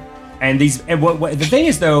there. And what the thing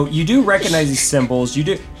is though, you do recognize these symbols,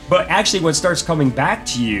 but actually what starts coming back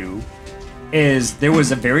to you is there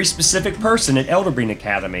was a very specific person at Elderbreen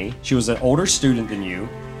Academy. She was an older student than you,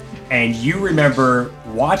 and you remember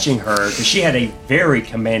watching her because she had a very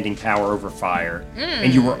commanding power over fire,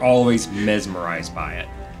 and you were always mesmerized by it.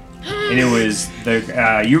 And it was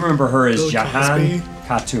you remember her as Jahan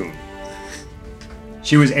Khatun.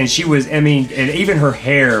 She was, and even her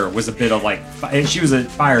hair was a bit of like, she was a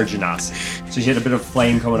fire genasi. So she had a bit of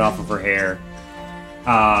flame coming off of her hair.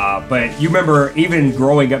 But you remember even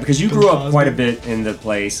growing up, because you grew up quite a bit in the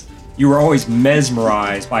place, you were always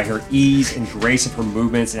mesmerized by her ease and grace of her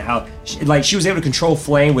movements and how, she was able to control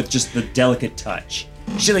flame with just the delicate touch.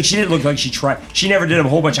 She didn't look like she tried, she never did a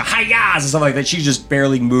whole bunch of hi-yas and stuff like that. She just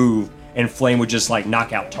barely moved and flame would just like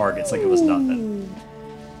knock out targets like it was nothing.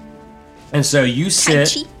 And so you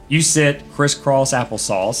sit crisscross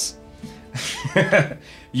applesauce.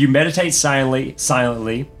 You meditate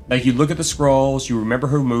silently. Like you look at the scrolls, you remember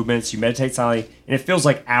her movements, you meditate silently, and it feels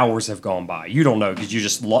like hours have gone by. You don't know because you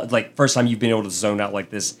just like first time you've been able to zone out like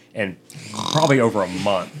this in probably over a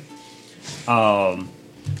month.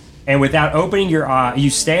 And without opening your eye, you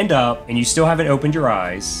stand up and you still haven't opened your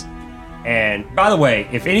eyes. And by the way,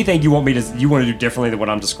 if anything you want to do differently than what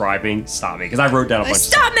I'm describing, stop me, because I wrote down a bunch of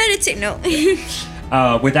stuff. Stop meditating. No.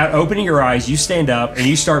 Without opening your eyes, you stand up and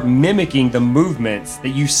you start mimicking the movements that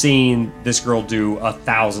you've seen this girl do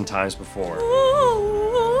 1,000 times before.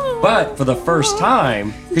 But for the first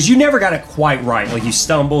time, because you never got it quite right, like you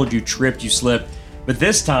stumbled, you tripped, you slipped, but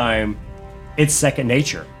this time, it's second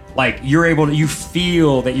nature. Like you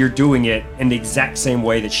feel that you're doing it in the exact same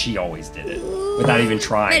way that she always did it, without even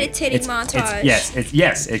trying. Meditating montage.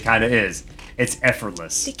 Yes, it kind of is. It's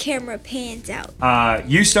effortless. The camera pans out.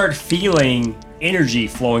 You start feeling energy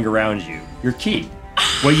flowing around you. Your ki.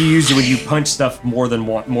 What you use when you punch stuff more than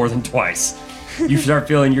twice. You start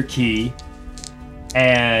feeling your ki,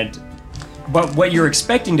 but what you're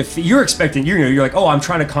expecting to feel, you're like, oh, I'm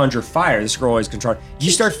trying to conjure fire. This girl always control.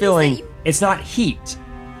 You start feeling it's not heat,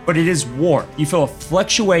 but it is warm. You feel a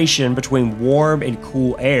fluctuation between warm and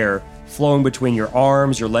cool air flowing between your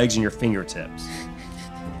arms, your legs, and your fingertips.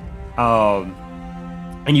 And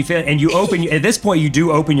you open. At this point, you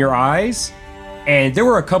do open your eyes, and there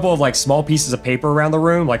were a couple of like small pieces of paper around the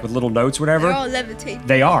room, like with little notes, whatever. They're all levitating.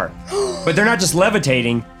 They are, but they're not just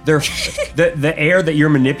levitating. They're the air that you're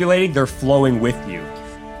manipulating. They're flowing with you,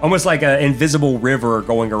 almost like an invisible river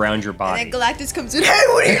going around your body. And then Galactus comes in. Hey,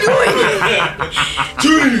 what are you doing?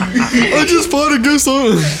 I just fought against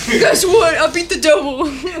him. Guess what? I beat the devil.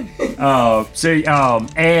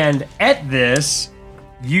 And at this,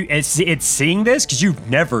 it's seeing this because you've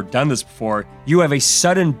never done this before. You have a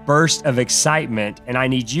sudden burst of excitement, and I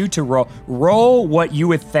need you to roll what you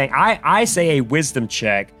would think. I say a wisdom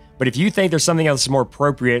check, but if you think there's something else more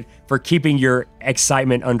appropriate for keeping your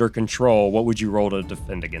excitement under control, what would you roll to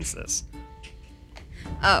defend against this?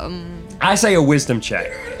 I say a wisdom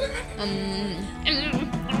check.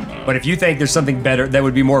 But if you think there's something better that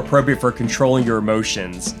would be more appropriate for controlling your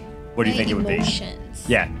emotions, what do you think it would be?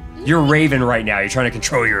 Yeah. You're Raven right now. You're trying to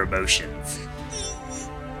control your emotions.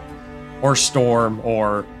 Or Storm,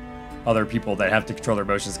 or other people that have to control their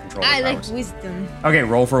emotions and control their powers. I like wisdom. Okay,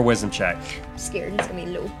 roll for a wisdom check. I'm scared. It's gonna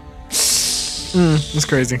be low. That's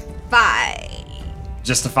crazy. 5.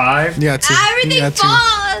 Just a 5? Yeah, 2. Everything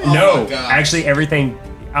falls. No, actually everything,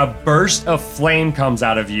 a burst of flame comes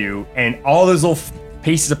out of you, and all those little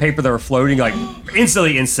pieces of paper that were floating like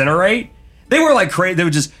instantly incinerate. They were like crazy. They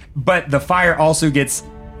would just, but the fire also gets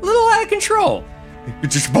a little out of control. It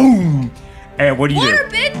just boom. And what do you do? Water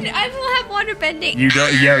bend. I will have water bending. You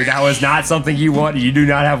don't. Yeah, that was not something you want. You do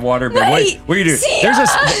not have water bend. Wait, what do you do? Sia! There's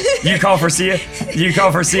just you call for Sia. You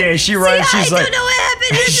call for Sia. And she runs. Sia, She's I like, don't know what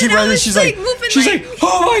happened. she runs. And she's like,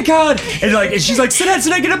 oh my god. And she's like,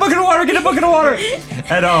 Sinette, get a bucket of water. Get a bucket of water.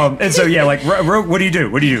 And so yeah, like, what do you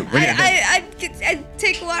do? I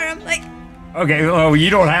take water. I'm like. Okay, well, you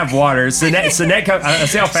don't have water. Sinette comes.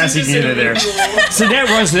 See how fast he can get in there. Sinette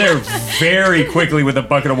runs there very quickly with a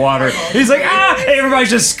bucket of water. He's like, ah! And everybody's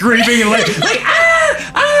just screaming and like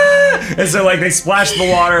ah! And so, like, they splash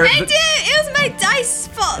the water. I did. It was my dice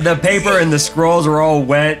fault. The paper and the scrolls are all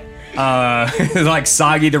wet. Like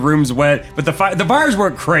soggy. The room's wet. But the fires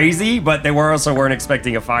weren't crazy, but they weren't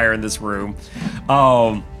expecting a fire in this room.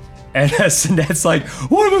 And Sinette's like,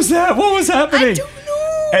 what was that? What was happening?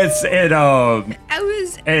 I'll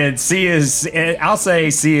say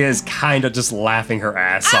Sia's kind of just laughing her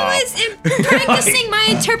ass off. I was practicing my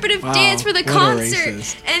interpretive dance for the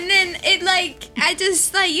concert, and then I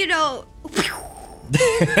just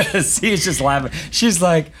Sia's just laughing. She's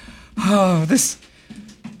like, I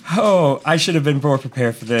should have been more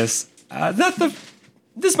prepared for this.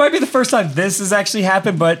 This might be the first time this has actually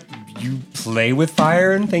happened, but you play with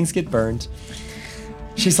fire and things get burned.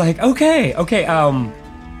 She's like, okay.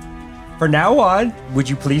 For now on, would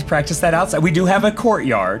you please practice that outside? We do have a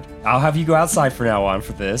courtyard. I'll have you go outside from now on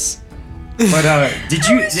for this. But did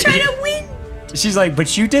you? I was trying to win. She's like,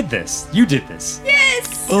 but you did this. You did this.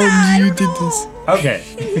 Yes. You did this. Okay.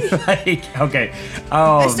 Okay.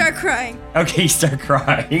 I start crying. Okay, you start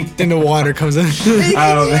crying. Then the water comes in.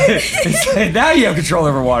 Now you have control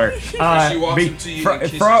over water.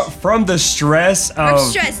 From the stress of. I'm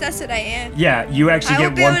stressed. That's what I am. Yeah, you actually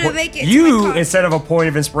get 1 point. Instead of a point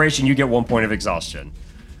of inspiration, you get 1 point of exhaustion.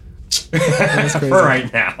 For right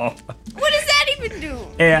now. What does that even do?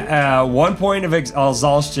 1 point of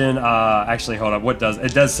exhaustion. Actually, hold up. What does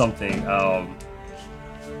it? Does something.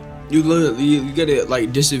 You get it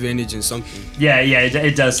like disadvantage in something. Yeah,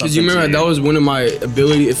 it does something. Because you remember that was one of my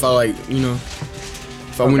ability. If I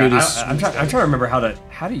wanted to. I'm trying to remember how do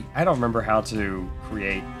you? I don't remember how to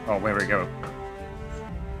create. Oh, where we go.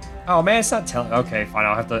 Oh man, it's not telling. Okay, fine.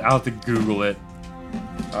 I'll have to Google it,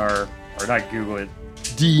 or not Google it.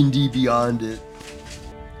 D&D Beyond it.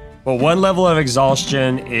 Well, 1 level of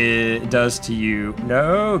exhaustion it does to you.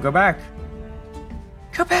 No, go back.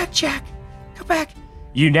 Go back, Jack. Go back.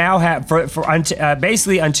 You now have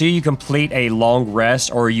basically until you complete a long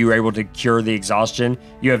rest or you're able to cure the exhaustion,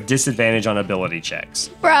 you have disadvantage on ability checks.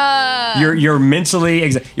 Bruh. You're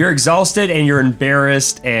mentally you're exhausted and you're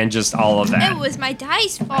embarrassed and just all of that. It was my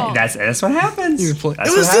dice fault. That's what happens. That's what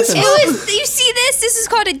happens. You see this? This is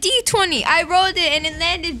called a D20. I rolled it and it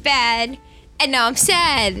landed bad, and now I'm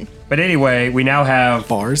sad. But anyway, we now have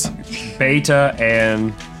bars, Beta,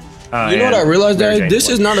 and you know what I realized, Dad? This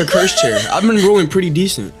is not a curse chair. I've been rolling pretty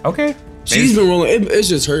decent. Okay. She's been rolling. It's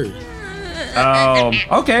just her.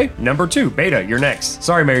 Okay. Number 2, Beta, you're next.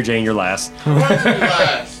 Sorry, Mary Jane, you're last.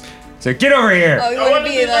 So get over here. Oh, you want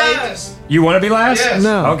to be last? You want to be last? Yes.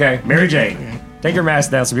 No. Okay, Mary Jane, take your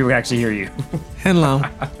mask down so people can actually hear you. Hello.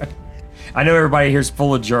 I know everybody here's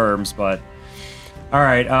full of germs, but all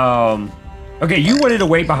right. Okay, you wanted to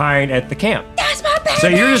wait behind at the camp. That's my baby. So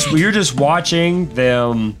you're just watching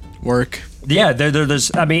them work. Yeah,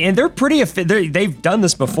 there's. I mean, and they're pretty. They've done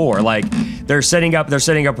this before. Like they're setting up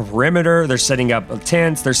a perimeter. They're setting up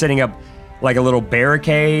tents. They're setting up like a little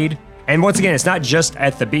barricade. And once again, it's not just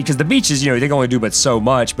at the beach because the beaches, they can only do but so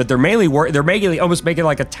much. But they're mainly almost making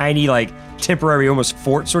like a tiny like temporary almost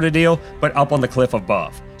fort sort of deal, but up on the cliff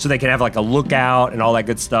above, so they can have like a lookout and all that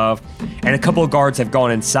good stuff. And a couple of guards have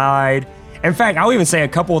gone inside. In fact, I'll even say a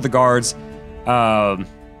couple of the guards.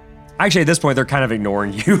 Actually, at this point, they're kind of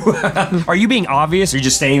ignoring you. Are you being obvious? Or are you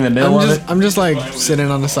just staying in the middle of it? I'm just like sitting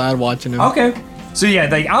on the side watching them. Okay. So yeah,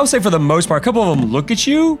 I would say for the most part, a couple of them look at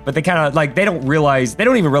you, but they kind of like they don't even realize. I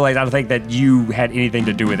don't think that you had anything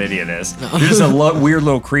to do with any of this. No. You're just a weird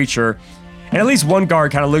little creature, and at least one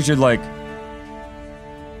guard kind of looks at you like,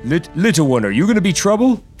 "Little one, are you gonna be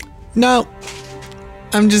trouble?" No,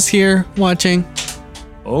 I'm just here watching.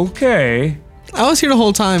 Okay. I was here the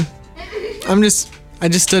whole time. I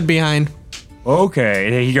just stood behind. Okay,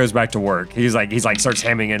 and he goes back to work. He's like starts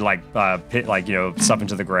hammering in stuff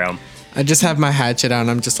into the ground. I just have my hatchet out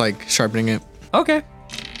and I'm just like sharpening it. Okay.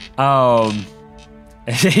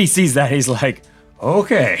 He sees that, he's like,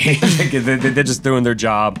 okay. They're just doing their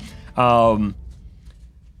job. What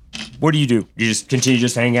do? You just continue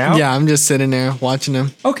just hang out? Yeah, I'm just sitting there watching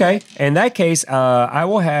them. Okay. In that case, I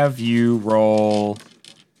will have you roll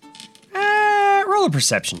a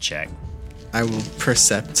perception check. I will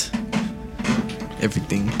percept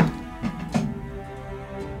everything.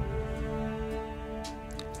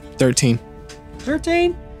 13.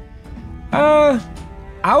 13? I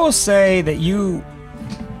will say that you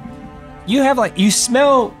have like you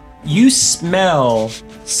smell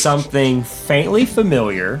something faintly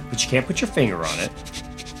familiar, but you can't put your finger on it.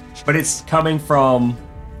 But it's coming from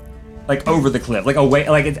like over the cliff, like away.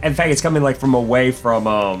 Like in fact, it's coming like from away from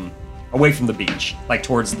the beach, like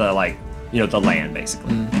towards the the land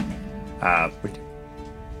basically. I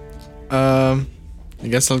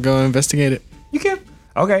guess I'll go investigate it. You can.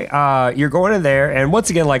 Okay, you're going in there, and once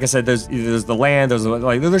again, like I said, there's the land,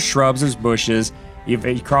 there's shrubs, there's bushes.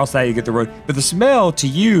 You cross that, you get the road. But the smell to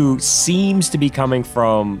you seems to be coming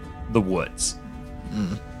from the woods.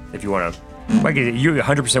 If you want to, like, you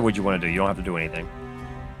 100% what you want to do. You don't have to do anything.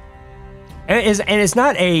 And it's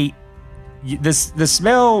not the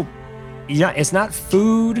smell. It's not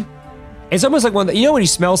food. It's almost like when you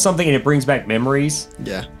smell something and it brings back memories.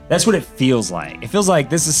 Yeah, that's what it feels like. It feels like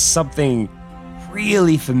this is something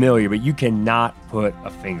really familiar, but you cannot put a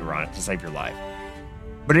finger on it to save your life.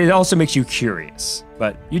 But it also makes you curious.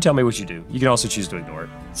 But you tell me what you do. You can also choose to ignore it.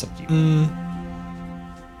 It's up to you.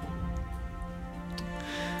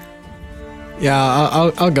 Yeah,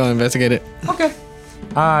 I'll go investigate it. Okay.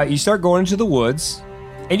 You start going into the woods,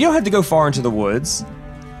 and you don't have to go far into the woods.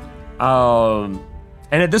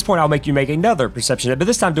 And at this point, I'll make you make another perception, but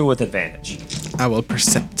this time do it with advantage. I will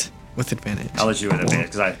percept with advantage. I'll let you with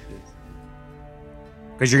advantage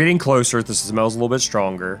because you're getting closer. The smell's a little bit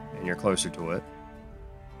stronger, and you're closer to it.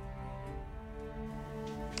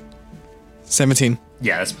 17.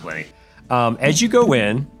 Yeah, that's plenty. As you go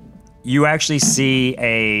in, you actually see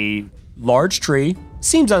a large tree.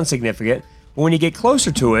 Seems insignificant, but when you get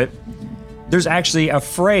closer to it, there's actually a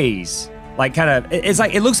phrase. Like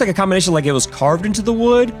it looks like a combination, like it was carved into the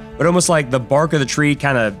wood, but almost like the bark of the tree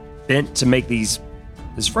kind of bent to make this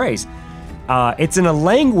phrase. It's in a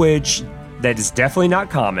language that is definitely not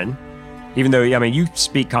common, even though, I mean, you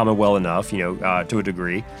speak common well enough, to a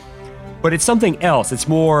degree, but it's something else. It's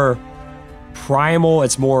more primal.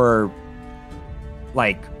 It's more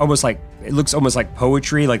like, it looks almost like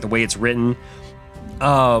poetry, like the way it's written.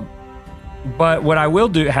 But what I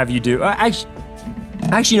will have you do, actually,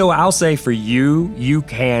 Actually, you know what? I'll say for you, you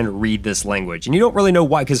can read this language. And you don't really know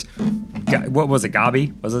why, because, what was it,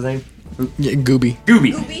 Gabi? What was his name? Yeah, Gooby.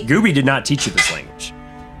 Gooby did not teach you this language.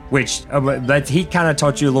 Which, but he kind of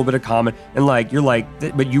taught you a little bit of common. And like, you're like,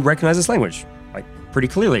 but you recognize this language, like, pretty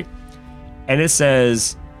clearly. And it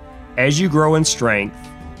says, as you grow in strength,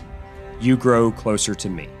 you grow closer to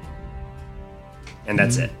me. And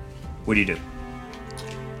that's it. What do you do?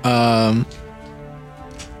 I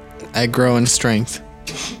grow in strength.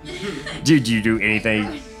 Did you do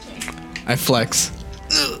anything? I flex.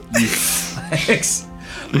 You flex?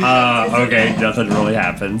 Okay, nothing really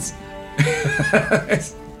happens.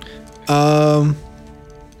 What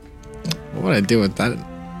would I do with that? I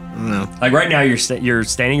don't know. Like right now, you're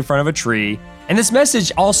standing in front of a tree, and this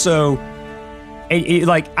message also,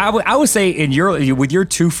 like I would say, with your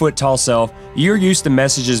 2 foot tall self, you're used to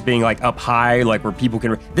messages being like up high, like where people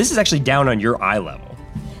can. This is actually down on your eye level.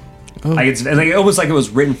 Oh. Like it's like almost like it was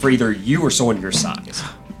written for either you or someone your size.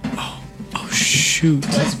 Oh shoot.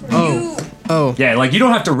 Oh. Yeah, like you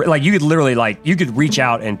don't have to, like you could literally, like you could reach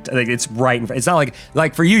out and like it's right in front. It's not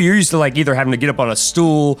like for you, you're used to like either having to get up on a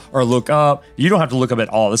stool or look up. You don't have to look up at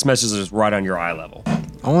all. This message is right on your eye level.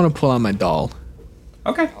 I want to pull out my doll.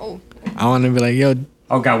 Okay. I want to be like, yo.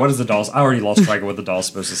 Oh God, what is the doll? I already lost track of what the doll's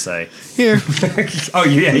supposed to say. Here. Oh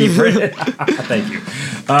yeah, you read it. Thank you.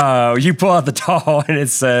 You pull out the doll and it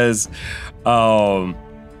says, "Put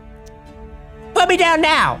me down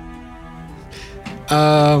now."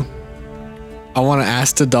 I want to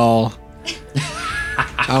ask the doll.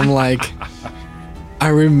 I'm like, I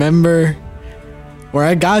remember where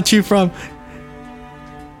I got you from.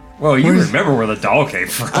 Well, you remember where the doll came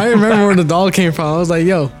from. I remember where the doll came from. I was like,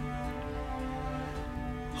 yo,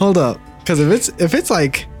 hold up. Because if it's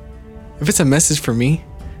a message for me,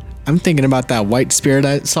 I'm thinking about that white spirit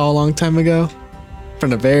I saw a long time ago.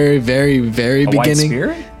 From the very, very, very beginning.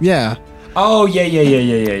 White spirit? Yeah. Oh,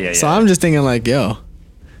 yeah. So I'm just thinking like, yo,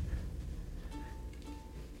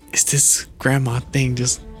 is this grandma thing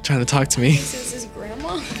just trying to talk to me? Is this grandma?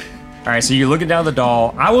 All right, so you're looking down the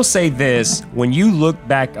doll. I will say this: when you look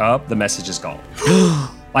back up, the message is gone.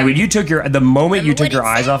 Like when you took the moment you took your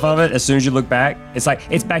eyes off of it, as soon as you look back, it's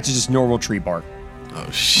back to just normal tree bark. Oh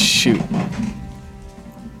shoot!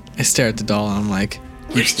 I stare at the doll and I'm like,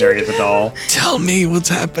 you're staring at the doll. Tell me what's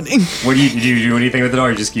happening. What do you do anything with the doll?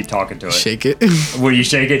 Or you just keep talking to it? Shake it. What do you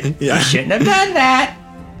shake it? Yeah. You shouldn't have done that.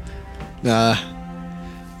 Nah,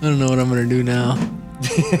 I don't know what I'm gonna do now.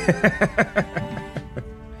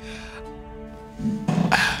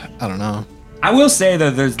 I don't know. I will say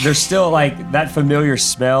though, there's still like that familiar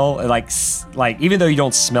smell, like even though you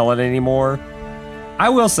don't smell it anymore. I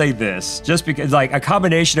will say this, just because like a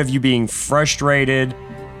combination of you being frustrated,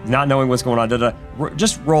 not knowing what's going on,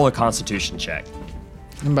 just roll a Constitution check.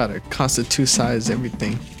 I'm about to constitute-size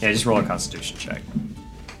everything. Yeah, just roll a Constitution check.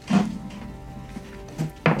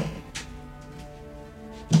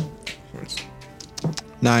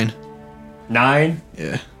 Nine.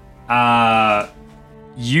 Yeah.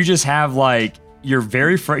 You just have like you're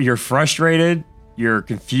you're frustrated, you're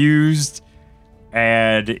confused,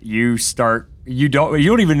 and you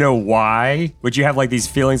don't even know why, but you have like these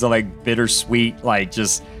feelings of like bittersweet, like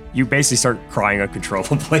just you basically start crying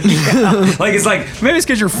uncontrollably. Like it's like maybe it's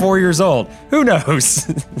because you're 4 years old. Who knows?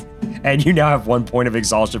 And you now have 1 point of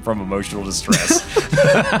exhaustion from emotional distress.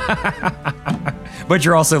 But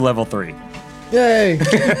you're also level 3. Yay!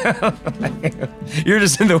 You're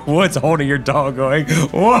just in the woods holding your dog going,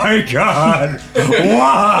 oh my God,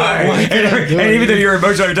 why? And even though you're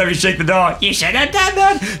emotional every time you shake the dog, you should have done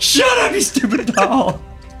that. Shut up, you stupid dog.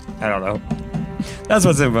 I don't know. That's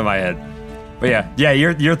what's in my head. But yeah,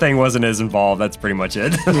 your thing wasn't as involved. That's pretty much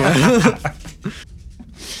it. Yeah.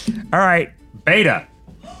 All right, Beta.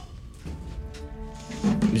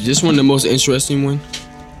 Is this one the most interesting one?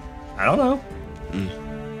 I don't know.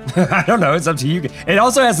 I don't know. It's up to you. It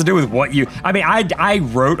also has to do with what you. I mean, I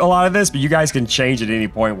wrote a lot of this, but you guys can change at any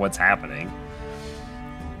point what's happening.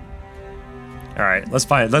 All right, let's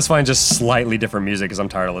find just slightly different music because I'm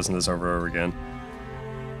tired of listening to this over and over again.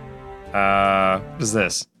 What is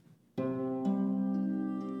this?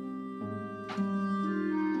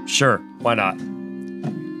 Sure, why not?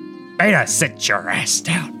 Beta, sit your ass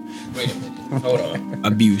down. Wait a minute. Hold on.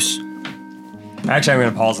 Abuse. Actually, I'm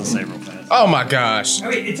gonna pause and say real fast. Oh my gosh. I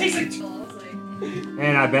mean, it takes like.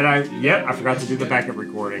 And I bet I forgot to do the backup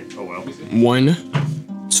recording. Oh well.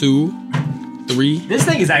 1, 2, 3. This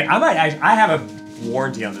thing is I have a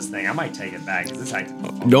warranty on this thing. I might take it back because this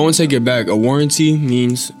Don't take it back. A warranty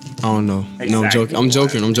means I don't know. Exactly. No, I'm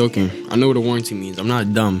joking. I know what a warranty means. I'm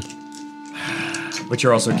not dumb. But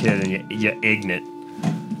you're also a kid and you're ignorant.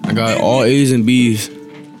 I got all A's and B's.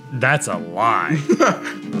 That's a lie.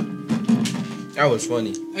 That was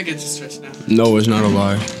funny. I get you stretched now. No, it's not a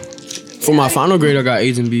lie. For my final grade, I got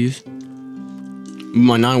A's and B's.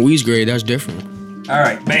 My non-Weez grade, that's different. All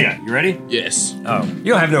right, Beta, you ready? Yes. Oh,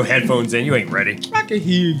 you don't have no headphones in. You ain't ready. I can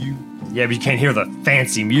hear you. Yeah, but you can't hear the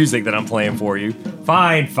fancy music that I'm playing for you.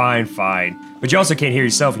 Fine. But you also can't hear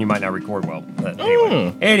yourself, and you might not record well. But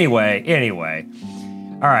anyway.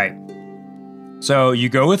 All right. So you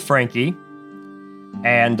go with Frankie,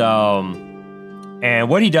 and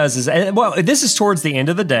what he does is, this is towards the end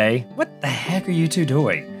of the day. What the heck are you two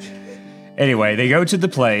doing? Anyway, they go to the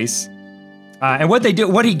place, and what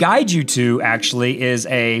he guides you to actually is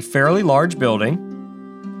a fairly large building,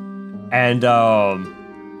 and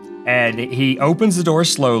he opens the door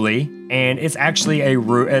slowly, and it's actually a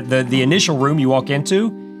room. The initial room you walk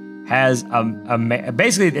into has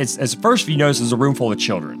basically it's first you notice is a room full of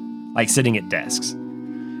children, like sitting at desks,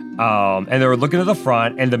 and they're looking at the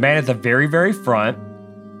front, and the man at the very, very front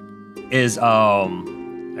is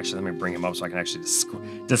actually, let me bring him up so I can actually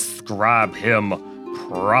describe him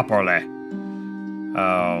properly.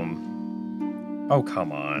 Oh,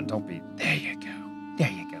 come on. Don't be. There you go,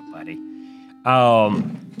 buddy.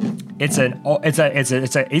 He's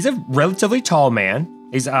a relatively tall man.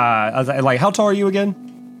 He's like, how tall are you again?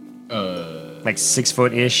 Like 6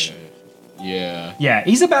 foot ish. Yeah. Yeah,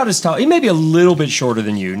 he's about as tall. He may be a little bit shorter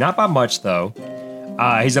than you, not by much though.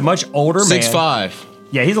 He's a much older man. 6'5".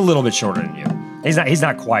 Yeah, he's a little bit shorter than you. He's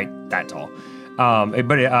not quite that tall.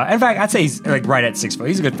 But in fact, I'd say he's like right at 6 foot.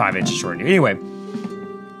 He's a good 5 inches shorter than you. Anyway,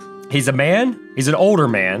 he's a man. He's an older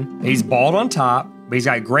man. He's bald on top, but he's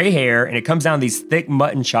got gray hair, and it comes down these thick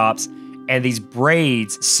mutton chops and these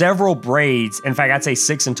braids, several braids. In fact, I'd say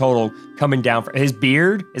 6 in total coming down. His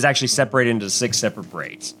beard is actually separated into 6 separate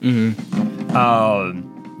braids. Mm-hmm.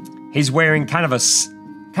 He's wearing kind of a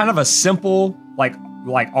simple like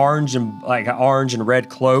orange and red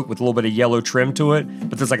cloak with a little bit of yellow trim to it,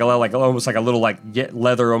 but there's almost like a little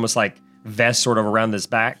leather, almost like vest sort of around his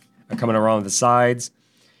back, coming around the sides.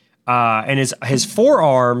 And his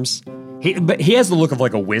forearms, he has the look of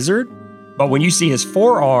like a wizard, but when you see his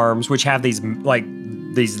forearms, which have these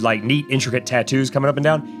neat intricate tattoos coming up and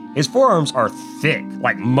down, his forearms are thick,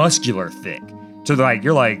 like muscular thick. So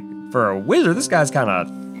you're like, for a wizard, this guy's kind of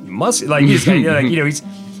muscular. Like he's he's.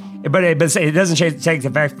 But it doesn't take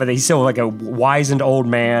the fact that he's still like a wizened old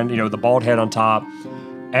man, the bald head on top,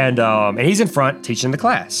 and he's in front teaching the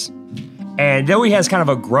class. And though he has kind of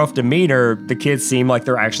a gruff demeanor, the kids seem like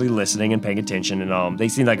they're actually listening and paying attention, and they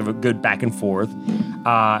seem like a good back and forth.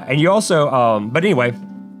 And you also, but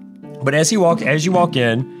as you walk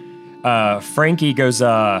in, Frankie goes,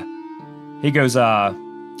 Ida,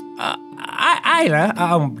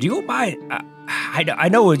 do you mind? I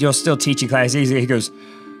know you're still teaching class. He goes.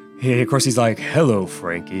 Of course, he's like, "Hello,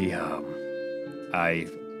 Frankie.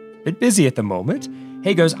 I've been busy at the moment."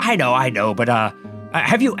 He goes, "I know, but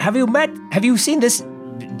have you seen this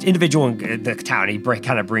individual in the town?" He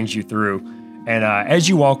kind of brings you through, and as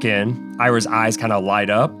you walk in, Ira's eyes kind of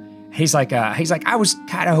light up. He's like, "I was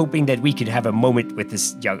kind of hoping that we could have a moment with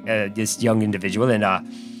this young individual, and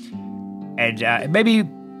maybe."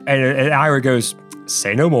 And Ira goes,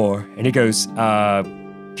 "Say no more." And he goes,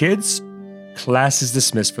 "Kids, class is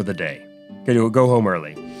dismissed for the day. Go home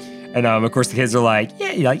early." And of course the kids are like,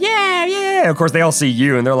 yeah. Of course they all see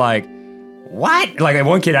you and they're like, "What?" Like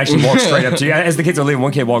one kid actually walks straight up to you. As the kids are leaving,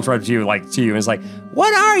 one kid walks right up to you, and is like,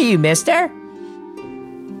 "What are you, mister?"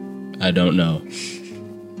 I don't know.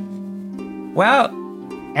 Well,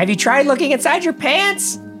 have you tried looking inside your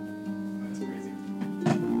pants?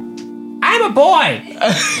 I'm a boy.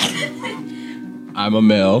 I'm a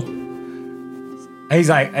male. He's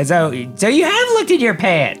like, so you have looked in your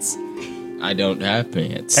pants. I don't have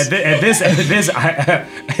pants.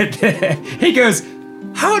 He goes,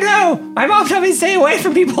 "Oh no, my mom told me to stay away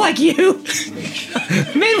from people like you.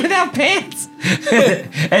 Men without pants."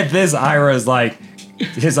 At this, Ira's like,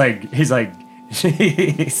 he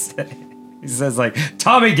says like,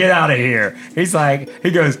 "Tommy, get out of here." He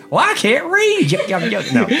goes, "Well, I can't read."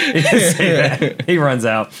 No, he didn't say that. He runs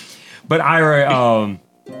out. But Ira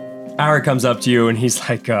comes up to you and he's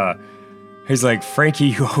like, "Frankie,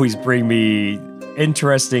 you always bring me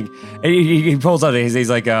interesting." And he pulls out, he's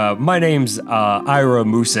like, "My name's Ira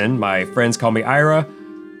Moosin. My friends call me Ira.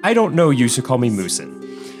 I don't know you, so call me Moosin."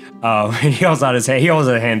 And he holds out his hand. He holds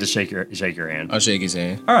out a hand to shake your hand. I'll shake his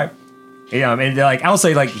hand. All right. Yeah, and I'll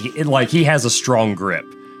say he has a strong grip.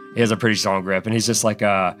 He has a pretty strong grip, and he's just like,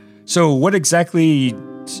 "So what exactly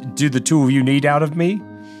do the two of you need out of me?"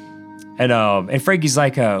 And Frankie's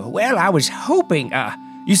like, "Well, I was hoping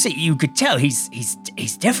you see, you could tell he's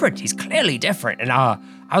different. He's clearly different. And I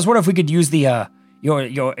was wondering if we could use the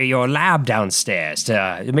your lab downstairs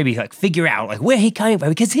to maybe like figure out like where he came from,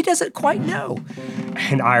 because he doesn't quite know.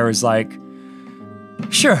 And Ira's like,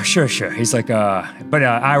 sure. He's like, but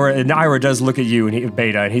Ira does look at you and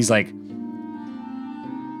Beta, and he's like,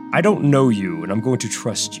 I don't know you, and I'm going to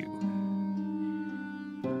trust you.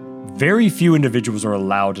 Very few individuals are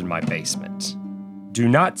allowed in my basement. Do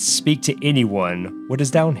not speak to anyone what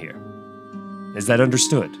is down here. Is that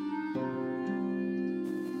understood?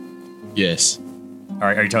 Yes. All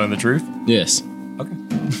right, are you telling the truth? Yes. Okay.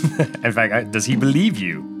 In fact, does he believe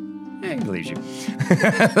you? Yeah, he believes you.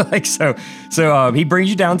 So he brings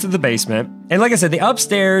you down to the basement, and like I said, the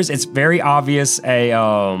upstairs, it's very obvious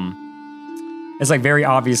it's like very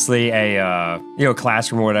obviously a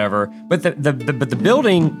classroom or whatever. But the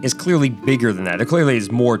building is clearly bigger than that. There clearly is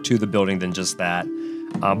more to the building than just that,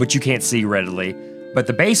 but you can't see readily. But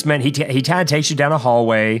the basement, he kind of takes you down a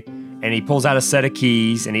hallway, and he pulls out a set of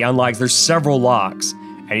keys, and he unlocks. There's several locks,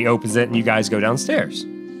 and he opens it, and you guys go downstairs.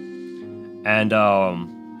 And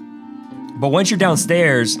but once you're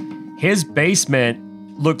downstairs, his basement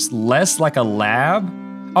looks less like a lab.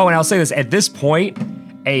 Oh, and I'll say this: at this point,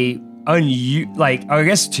 I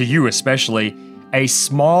guess to you especially, a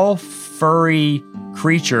small furry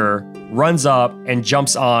creature runs up and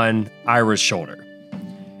jumps on Ira's shoulder,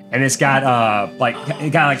 and it's got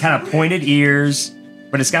kind of pointed ears.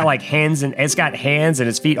 But it's got like hands, and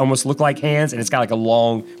its feet almost look like hands, and it's got like a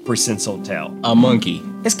long prehensile tail. A monkey.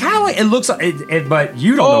 It's kind of like, it looks like it, but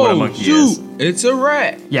you don't know what a monkey is. It's a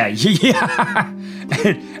rat. Yeah.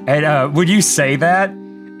 And when you say that,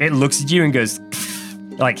 it looks at you and goes,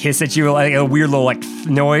 like hiss at you, like a weird little like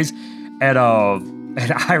noise. And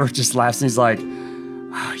Ira just laughs, and he's like,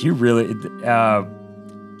 oh, you really,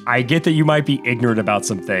 I get that you might be ignorant about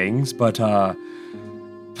some things, but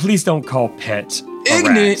please don't call Pet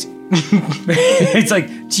ignorant. It's like,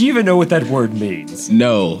 do you even know what that word means?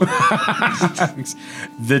 No.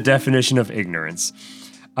 The definition of ignorance.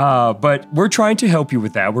 But we're trying to help you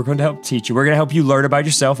with that. We're going to help teach you. We're going to help you learn about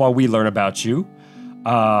yourself while we learn about you.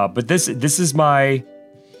 But this is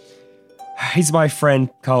he's my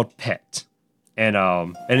friend called Pet. And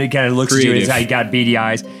it kind of looks at you, and he got beady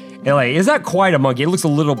eyes. And like, it's not quite a monkey. It looks a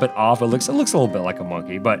little bit off. It looks a little bit like a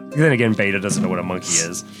monkey. But then again, Beta doesn't know what a monkey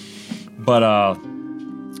is. But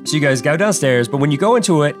so you guys go downstairs, but when you go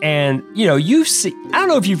into it, and you see, I don't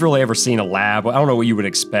know if you've really ever seen a lab. I don't know what you would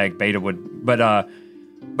expect. Beta would, but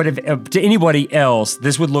if to anybody else,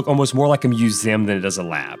 this would look almost more like a museum than it does a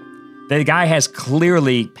lab. The guy has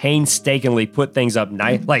clearly painstakingly put things up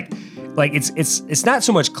nice, like it's not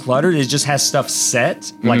so much cluttered. It just has stuff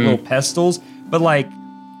set, like little pedestals, but like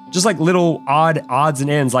just like little odds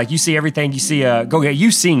and ends. Like you see everything. You see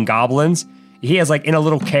you've seen goblins. He has like in a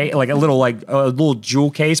little case, like a little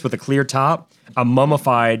jewel case with a clear top, a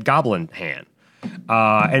mummified goblin hand.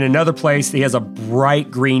 In another place, he has a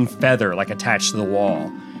bright green feather like attached to the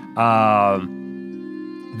wall.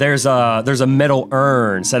 There's a metal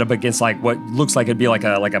urn set up against like what looks like it'd be like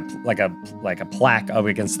a plaque up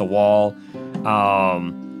against the wall.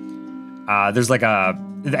 There's like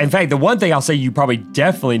in fact, the one thing I'll say you probably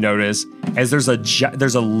definitely notice is there's a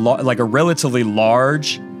relatively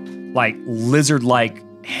large, like lizard-like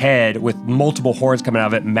head with multiple horns coming out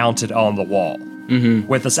of it mounted on the wall.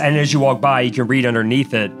 Mm-hmm. And as you walk by, you can read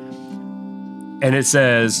underneath it, and it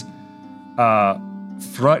says,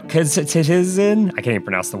 Frutkazizin, I can't even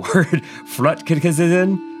pronounce the word,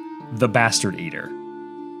 Frutkazizin, the Bastard Eater.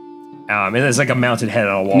 And it's like a mounted head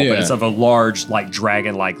on a wall, but it's of a large, like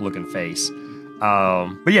dragon-like looking face.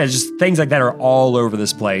 But yeah, just things like that are all over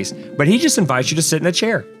this place. But he just invites you to sit in a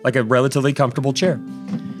chair, like a relatively comfortable chair.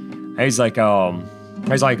 And he's like,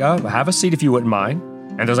 have a seat if you wouldn't mind.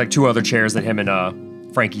 And there's like two other chairs that him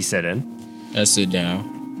and Frankie sit in. I sit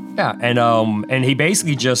down. Yeah, and he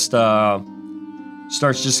basically just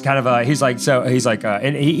starts just kind of he's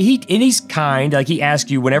kind, like he asks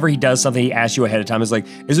you whenever he does something, he asks you ahead of time. It's like,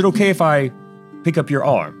 is it okay if I pick up your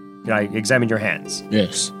arm? Can I examine your hands?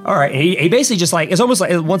 Yes. All right. He basically just like, it's almost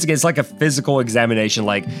like, once again, it's like a physical examination.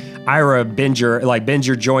 Like, Ira, bend your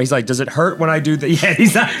joint. He's like, does it hurt when I do that? Yeah,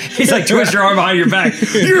 he's like, twist your arm behind your back.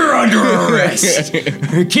 You're under arrest.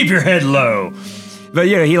 Keep your head low. But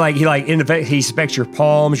yeah, he inspects your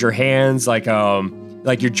palms, your hands, like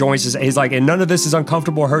your joints. He's like, and none of this is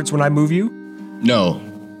uncomfortable or hurts when I move you? No.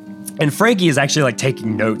 And Frankie is actually like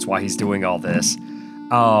taking notes while he's doing all this.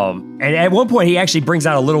 And at one point, he actually brings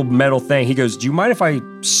out a little metal thing. He goes, do you mind if I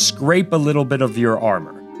scrape a little bit of your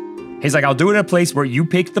armor? He's like, I'll do it in a place where you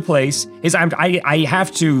pick the place. He's like, I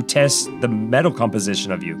have to test the metal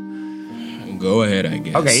composition of you. Go ahead, I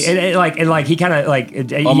guess. Okay, and he kind of like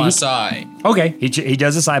on my side. Okay, he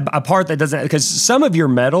does this a part that doesn't, because some of your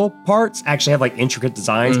metal parts actually have like intricate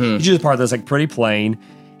designs. Mm-hmm. You do the part that's like pretty plain.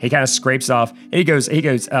 He kind of scrapes off, and he goes. And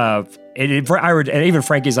even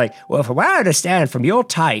Frankie's like, well, from what I understand from your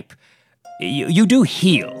type, you do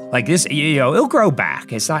heal like this. It'll grow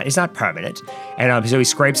back. It's not permanent. And so he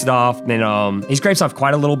scrapes it off, and he scrapes off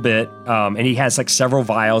quite a little bit. And he has like several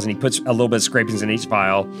vials, and he puts a little bit of scrapings in each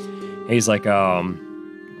vial. And he's like, and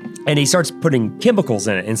he starts putting chemicals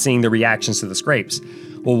in it and seeing the reactions to the scrapes.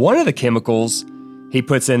 Well, one of the chemicals he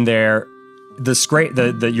puts in there,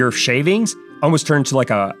 your shavings almost turn to like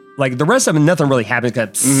the rest of them, nothing really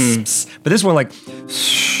happens. But this one, like,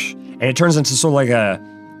 and it turns into sort of like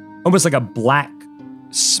almost like a black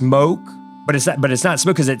smoke, but it's not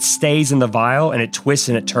smoke because it stays in the vial and it twists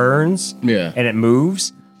and it turns, and it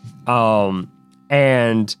moves,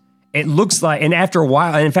 and it looks like. And after a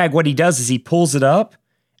while, and in fact, what he does is he pulls it up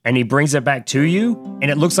and he brings it back to you,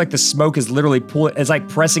 and it looks like the smoke is literally it's like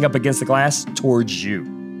pressing up against the glass towards you.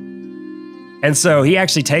 And so he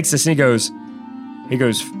actually takes this and he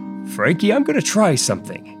goes, Frankie, I'm gonna try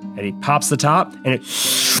something. And he pops the top, and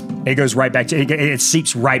it goes right back to it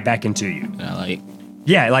seeps right back into you.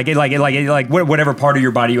 Whatever part of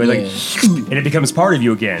your body you and it becomes part of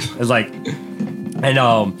you again. It's like, and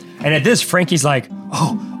at this, Frankie's like,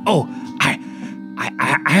 I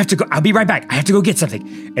have to go. I'll be right back. I have to go get something.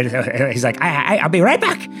 And he's like, I'll be right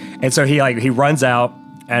back. And so he runs out,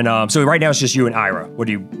 and so right now it's just you and Ira. What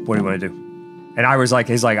do you want to do? And Ira's like,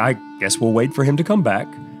 I guess we'll wait for him to come back.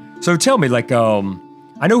 So tell me, like,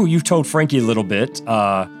 I know you've told Frankie a little bit.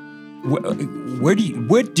 What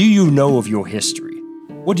do you know of your history?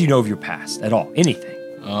 What do you know of your past at all? Anything?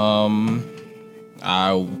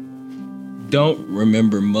 I don't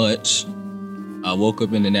remember much. I woke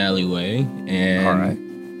up in an alleyway, and all right.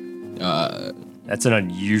 That's an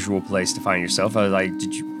unusual place to find yourself. I was like,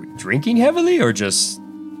 did you drinking heavily or just?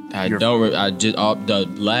 The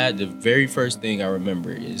very first thing I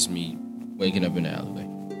remember is me waking up in the alleyway.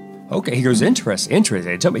 Okay, he goes, interesting.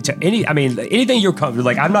 Tell me, anything you're comfortable.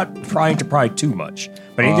 Like, I'm not trying to pry too much,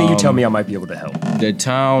 but anything you tell me, I might be able to help. The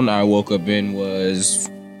town I woke up in was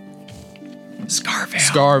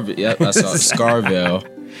Scarville. Yep, I saw Scarville.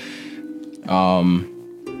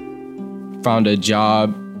 Found a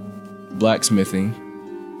job blacksmithing.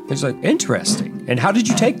 It's like interesting. And how did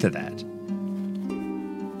you take to that?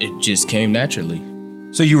 It just came naturally.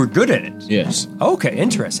 So you were good at it? Yes. Okay,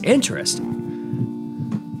 interesting.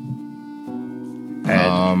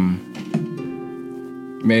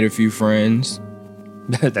 Made a few friends.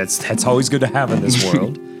 That's always good to have in this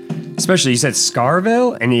world. Especially, you said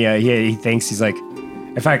Scarville, and he thinks, he's like,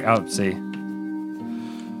 in fact, I'll see.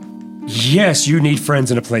 Yes, you need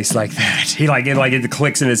friends in a place like that. It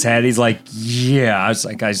clicks in his head. He's like, yeah. I was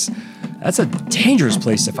like, guys, that's a dangerous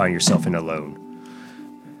place to find yourself in alone.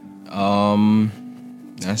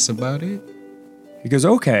 That's about it. He goes,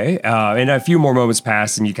 okay. And a few more moments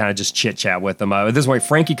pass, and you kind of just chit chat with him. At this point,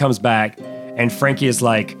 Frankie comes back, and Frankie is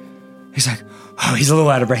like, he's a little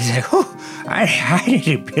out of breath. He's like, I need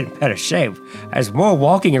to be in better shape. There's more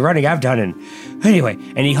walking and running I've done. And anyway,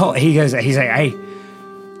 and he goes, he's like,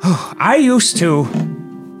 I used to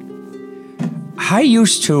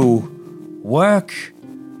work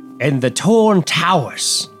in the Torn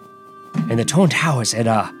Towers. And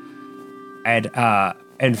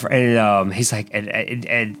he's like,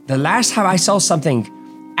 and the last time I saw something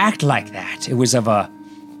act like that, it was of a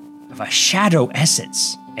shadow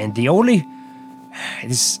essence. And the only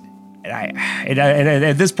and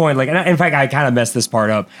at this point, like, in fact, I kind of messed this part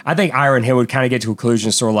up. I think Ira and him would kind of get to a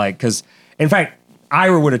conclusion, sort of like, because in fact,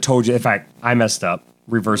 Ira would have told you. In fact, I messed up.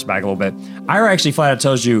 Reverse back a little bit. Ira actually flat out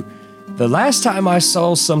tells you, the last time I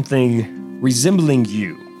saw something resembling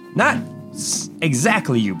you, not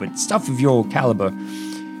exactly you, but stuff of your caliber,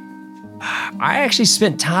 I actually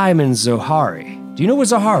spent time in Zohari. Do you know what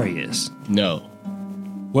Zohari is? No.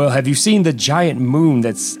 Well, have you seen the giant moon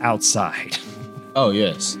that's outside? Oh,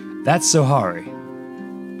 yes. That's Zohari.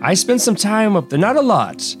 I spent some time up there, not a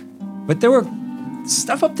lot, but there were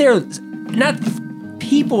stuff up there, not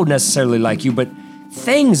people necessarily like you, but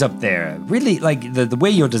things up there. Really, like the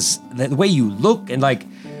way the way you look, and like,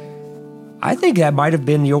 I think that might have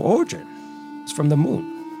been your origin. It's from the moon.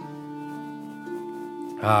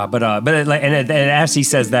 But as he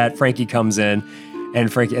says that, Frankie comes in, and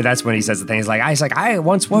that's when he says the thing. He's like, I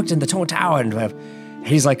once worked in the Torn Tower, and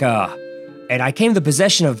he's like, and I came to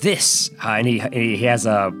possession of this, and he has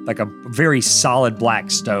a very solid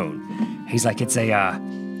black stone. He's like, it's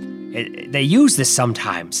they use this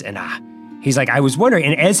sometimes, and he's like, I was wondering,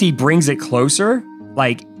 and as he brings it closer,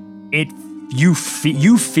 like, it you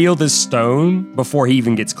feel this stone before he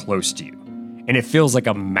even gets close to you, and it feels like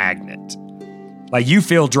a magnet. Like you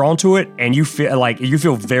feel drawn to it, and you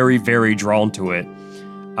feel very, very drawn to it.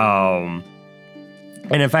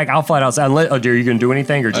 And in fact, I'll flat out say, are you gonna do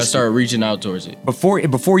anything or just start reaching out towards it? Before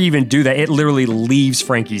you even do that, it literally leaves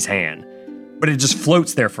Frankie's hand, but it just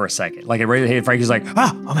floats there for a second. Like Frankie's like,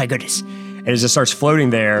 oh my goodness, and it just starts floating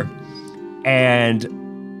there, and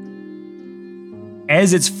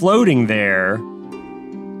as it's floating there,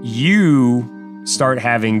 you start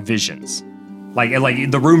having visions. Like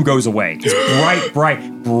the room goes away. This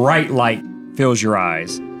bright light fills your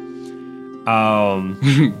eyes.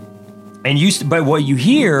 But what you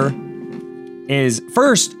hear is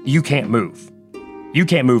first you can't move. You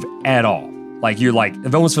can't move at all. Like it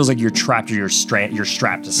almost feels like you're trapped or you're strapped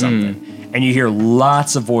to something. And you hear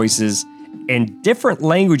lots of voices in different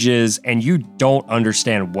languages, and you don't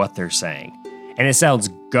understand what they're saying. And it sounds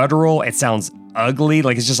guttural. It sounds ugly.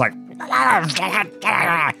 Like it's just like.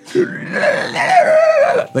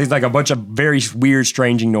 There's like a bunch of very weird,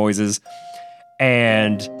 stranging noises.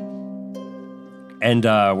 And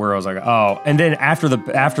where was I? Oh, and then after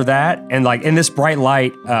that, and like in this bright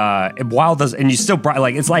light, and you still bright,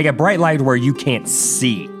 like it's like a bright light where you can't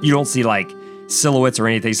see. You don't see like silhouettes or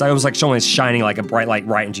anything. So it was like someone shining like a bright light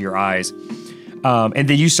right into your eyes. And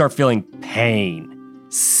then you start feeling pain,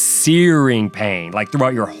 searing pain, like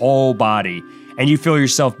throughout your whole body. And you feel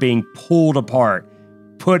yourself being pulled apart,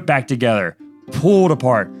 put back together, pulled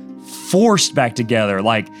apart, forced back together,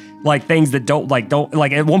 like things that don't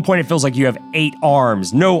at one point it feels like you have 8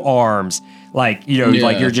 arms, no arms, like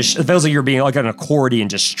like you're just, it feels like you're being like an accordion,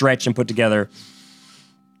 just stretched and put together.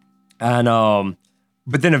 And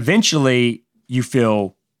but then eventually you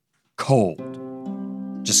feel cold,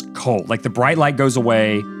 just cold, like the bright light goes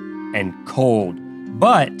away and cold,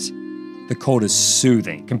 but the cold is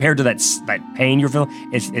soothing compared to that pain you're feeling.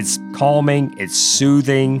 It's calming, it's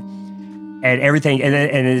soothing, and everything. And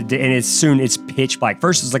it's pitch black.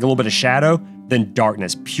 First, it's like a little bit of shadow, then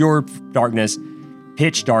darkness, pure darkness,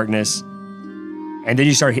 pitch darkness, and then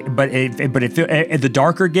you start. The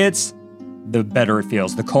darker it gets, the better it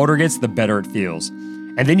feels. The colder it gets, the better it feels.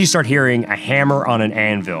 And then you start hearing a hammer on an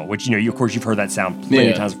anvil, which of course you've heard that sound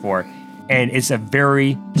plenty of times before, and it's a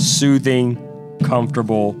very soothing,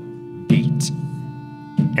 comfortable beat.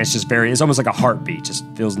 And it's almost like a heartbeat, just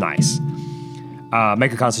feels nice.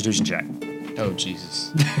 Make a constitution check. Oh,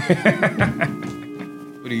 Jesus.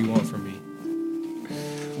 What do you want from me?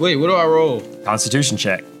 Wait, what do I roll? Constitution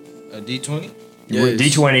check. A D20? Yes.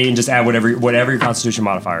 D20 and just add whatever your constitution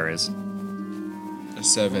modifier is. A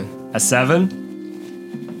 7. A 7?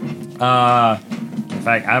 In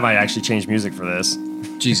fact, I might actually change music for this.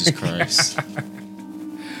 Jesus Christ.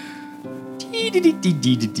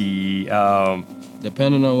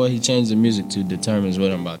 Depending on what he changed the music to determines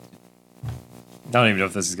what I'm about to do. I don't even know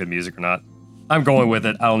if this is good music or not. I'm going with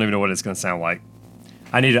it. I don't even know what it's going to sound like.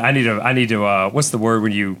 I need to what's the word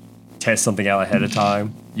when you test something out ahead of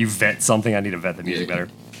time? You vet something. I need to vet the music better.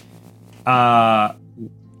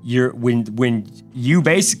 When you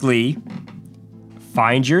basically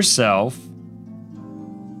find yourself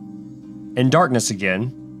in darkness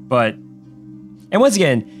again, and once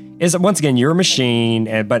again you're a machine,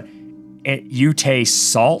 you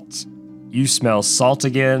taste salt, you smell salt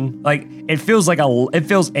again. Like it feels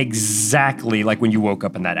exactly like when you woke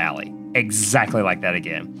up in that alley, exactly like that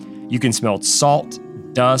again. You can smell salt,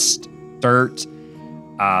 dust, dirt,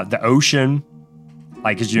 the ocean,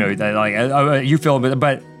 like because you feel,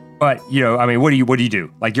 but I mean, what do you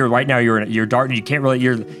do? Like you're dark, you can't really,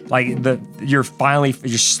 you're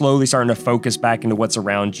slowly starting to focus back into what's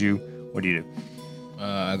around you. What do you do?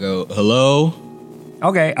 I go, hello.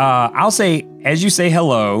 Okay, I'll say, as you say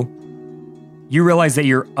hello, you realize that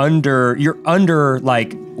you're under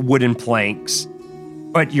like wooden planks,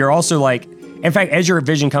 but you're also like, in fact, as your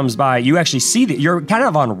vision comes by, you actually see that you're kind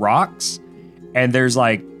of on rocks, and there's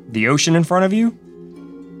like the ocean in front of you,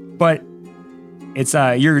 but it's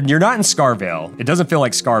you're not in Scarville. It doesn't feel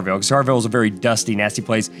like Scarville, because Scarville is a very dusty, nasty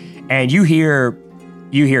place, and you hear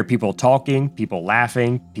people talking, people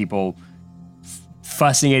laughing, people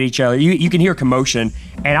fussing at each other. You can hear commotion,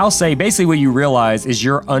 and I'll say basically what you realize is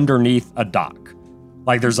you're underneath a dock.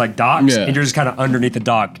 Like there's like docks, and you're just kind of underneath the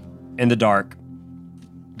dock in the dark.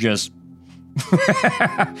 Just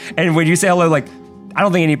and when you say hello, like I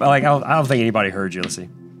don't think anybody heard you. Let's see.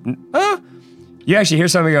 You actually hear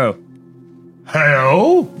somebody go,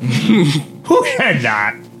 hello? Who said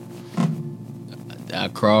that? I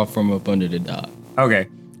crawl from up under the dock. Okay.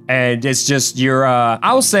 And it's just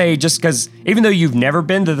I'll say, just because even though you've never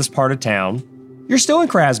been to this part of town, you're still in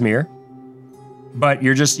Krasmir. but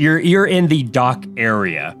you're in the dock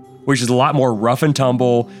area, which is a lot more rough and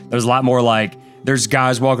tumble. There's a lot more like there's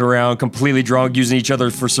guys walking around completely drunk, using each other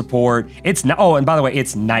for support. It's not. Oh, and by the way,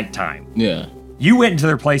 it's nighttime. Yeah. You went into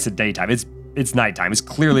their place at daytime. It's nighttime. It's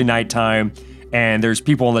clearly nighttime, and there's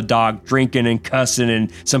people on the dock drinking and cussing,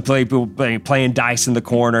 and some people playing dice in the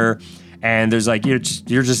corner. And there's like you're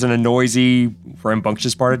just in a noisy,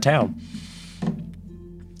 rambunctious part of town.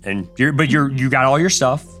 And you got all your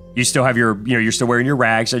stuff. You still have you're still wearing your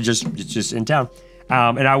rags. It's just in town.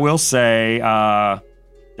 And I will say,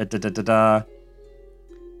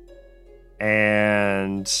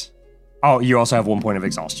 and you also have 1 point of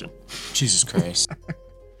exhaustion. Jesus Christ.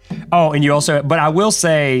 But I will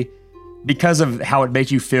say, because of how it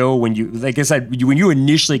makes you feel when you, like I said, when you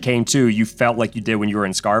initially came to, you felt like you did when you were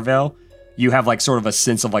in Scarvale. You have like sort of a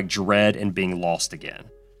sense of like dread and being lost again.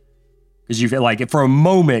 Because you feel like for a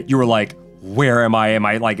moment you were like, where am I? Am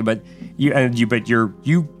I like, but you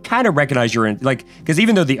kind of recognize you're in, like, because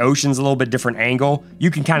even though the ocean's a little bit different angle, you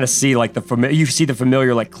can kind of see like you see the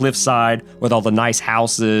familiar like cliffside with all the nice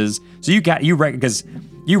houses. So you recognize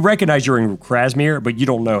you're in Krasmir, but you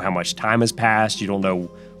don't know how much time has passed. You don't know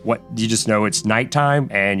you just know it's nighttime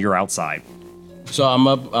and you're outside. So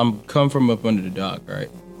I'm come from up under the dock, right?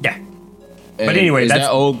 Yeah. And but anyway, that's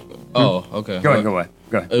that old. Oh, okay. Go ahead.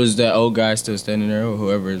 It was that old guy still standing there, or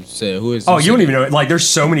whoever said, "Who is?" Oh, you don't even know. Like, there's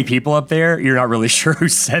so many people up there. You're not really sure who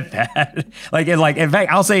said that. In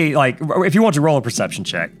fact, I'll say, like, if you want to roll a perception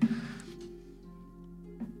check.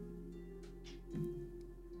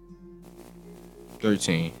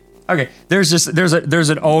 13. Okay, there's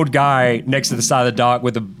an old guy next to the side of the dock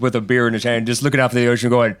with a beer in his hand, just looking out to the ocean,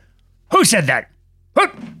 going, "Who said that?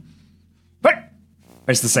 What?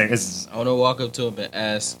 It's the same. I want to walk up to him and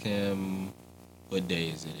ask him, what day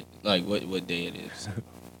is it? Like, what day it is?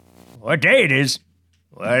 What day it is?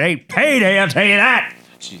 Well, it ain't payday, I'll tell you that.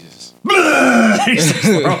 Jesus. He starts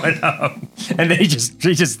throwing up. And then he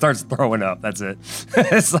just starts throwing up. That's it.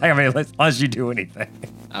 It's like, I mean, unless you do anything.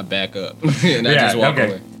 I back up and I just walk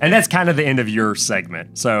away. And that's kind of the end of your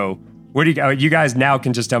segment. So, what do you guys now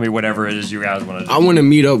can just tell me whatever it is you guys want to do. I want to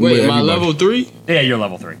meet up with am I everybody. level 3? Yeah, you're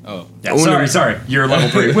level 3. Oh. Yeah, sorry. You're level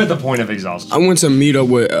 3 with a point of exhaustion. I want to meet up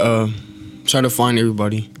with, try to find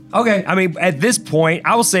everybody. Okay, I mean, at this point,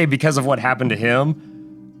 I will say because of what happened to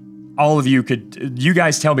him, all of you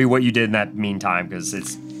guys tell me what you did in that meantime, because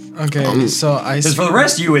it's... Okay, so Because for the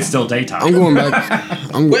rest of you, it's still daytime. I'm going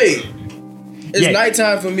back. Wait. It's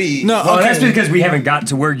nighttime for me. No, well, that's because we haven't got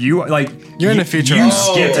to where you, like... You're in the future. You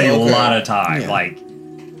skipped a lot of time, like...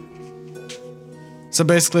 So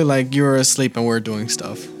basically, like, you were asleep and we're doing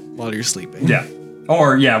stuff while you're sleeping. Yeah.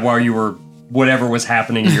 Or, while you were... Whatever was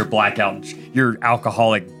happening in your blackout, your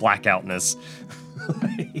alcoholic blackoutness.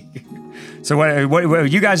 So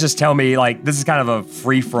what you guys just tell me, like, this is kind of a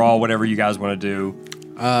free-for-all, whatever you guys want to do.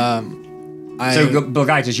 So,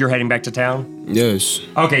 Belgaitis, you're heading back to town? Yes.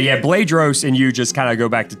 Okay, yeah, Bladros and you just kind of go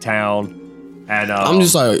back to town, and I'm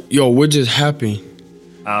just like, yo, what just happened?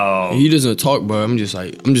 Oh. He doesn't talk, but I'm just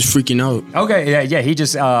freaking out. Okay, yeah, he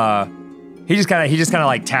just kind of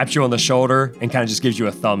like taps you on the shoulder and kind of just gives you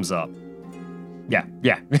a thumbs up.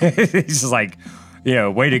 Yeah. He's just like,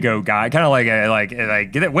 way to go, guy. Kind of like,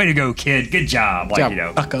 way to go, kid. Good job. Like,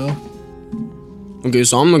 Bucko. Okay,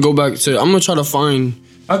 so I'm gonna try to find.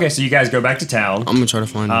 Okay, so you guys go back to town. I'm gonna try to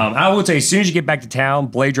find him. I will tell you, as soon as you get back to town,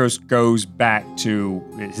 Bladros goes back to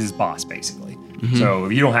his boss, basically. Mm-hmm. So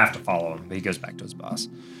you don't have to follow him, but he goes back to his boss.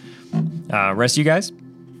 Rest of you guys?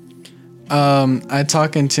 I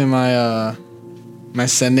talk into my my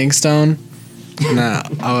sending stone, and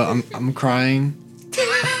I'm crying.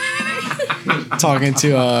 Talking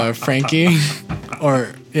to Frankie,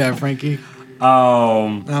 Frankie.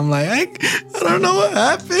 And I'm like, I don't know what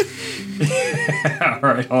happened. All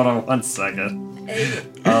right, hold on 1 second.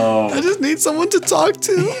 I just need someone to talk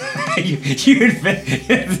to.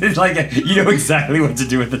 It's like you know exactly what to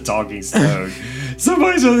do with the talking stone.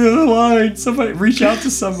 Somebody's on the other line. Somebody reach out to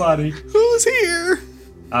somebody. Who's here?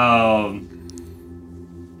 I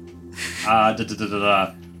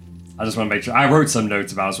just want to make sure. I wrote some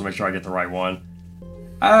notes about it, so make sure I get the right one.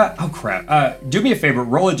 Oh crap. Do me a favor.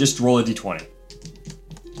 Roll a d20.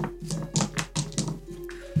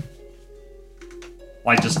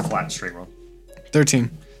 Like just a flat straight roll. 13.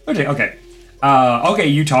 Okay. Okay,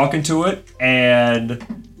 you talking to it, and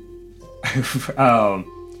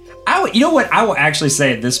you know what? I will actually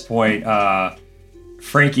say at this point,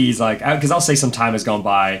 Frankie's like, because I'll say some time has gone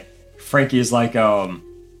by. Frankie is like, hello.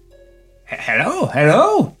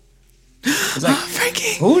 It's like,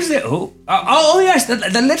 Frankie. Who's it? Who? Oh yes,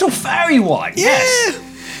 the little fairy one. Yeah. Yes.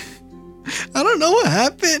 I don't know what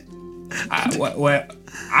happened. Well,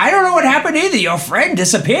 I don't know what happened either. Your friend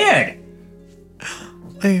disappeared.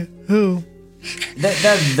 Wait, who?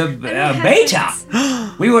 The beta.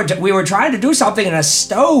 We were trying to do something, and a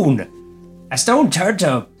stone turned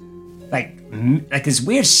to like this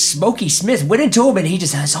weird smoky Smith went into him, and he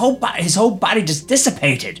just his whole body just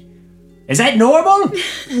dissipated. Is that normal?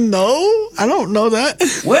 No, I don't know that.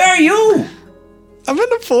 Where are you? I'm in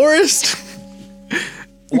the forest.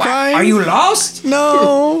 Why? Are you lost?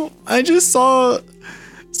 No, I just saw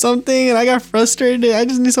something and I got frustrated. I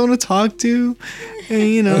just need someone to talk to. And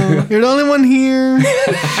you know, you're the only one here.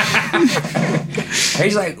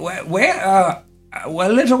 He's like, well,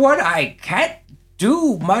 little one, I can't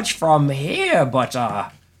do much from here, but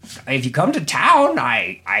if you come to town,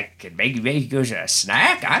 I could maybe make you a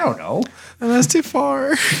snack. I don't know. And that's too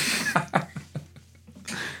far.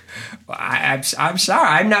 I'm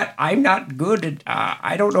sorry. I'm not good at.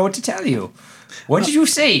 I don't know what to tell you. What did you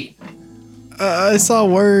see? I saw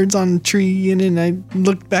words on a tree, and then I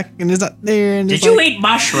looked back, and it's not there. And did you eat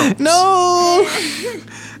mushrooms? No.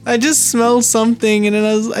 I just smelled something, and then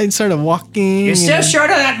I started walking. You're still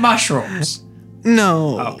short of that mushrooms.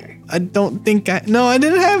 No. Okay. I don't think No, I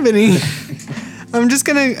didn't have any. I'm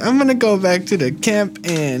gonna go back to the camp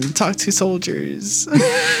and talk to soldiers.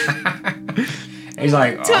 He's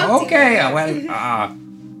like, okay, well,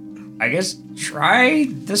 I guess try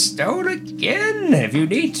the stone again if you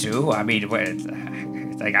need to. I mean,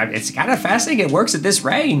 it's kind of fascinating. It works at this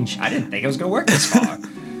range. I didn't think it was gonna work this far.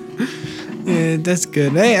 Yeah, that's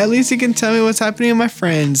good. Hey, at least you can tell me what's happening with my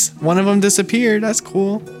friends. One of them disappeared. That's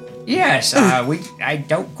cool. Yes, I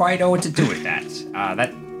don't quite know what to do with that.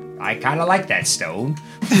 I kind of like that stone.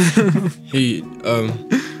 Hey,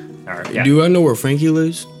 right, yeah. Do I know where Frankie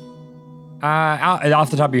lives?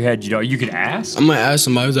 Off the top of your head, you could ask. I'm gonna ask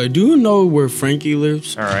somebody. I was like, do you know where Frankie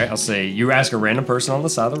lives? All right, I'll say you ask a random person on the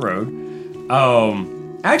side of the road.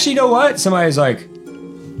 Actually, you know what? Somebody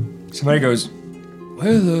goes,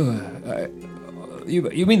 well,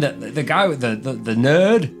 you mean the guy with the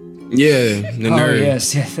nerd? Yeah, the nerd. Oh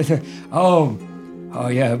yes, yeah. Oh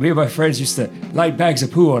yeah. Me and my friends used to light bags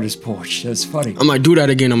of poo on his porch. That's funny. I'm like, do that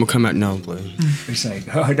again. I'm gonna come out now and play. He's like,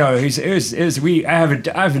 oh no. I haven't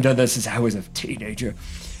done that since I was a teenager.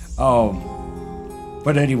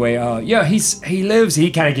 But anyway, yeah. He lives. He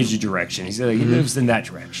kind of gives you direction. He lives in that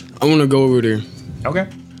direction. I want to go over there. Okay.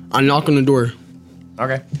 I knock on the door.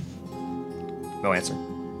 Okay. No answer.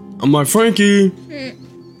 I'm like, Frankie.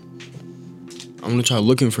 I'm gonna try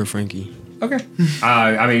looking for Frankie. Okay.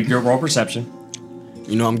 I mean, your roll perception.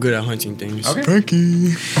 You know, I'm good at hunting things. Okay.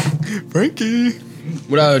 Frankie.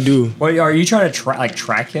 What do I do? Well, are you trying to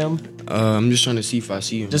track him? I'm just trying to see if I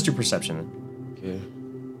see him. Just do perception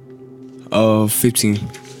then. Okay. 15.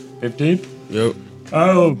 15? Yep.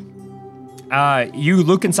 Oh. You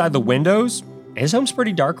look inside the windows. His home's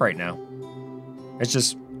pretty dark right now. It's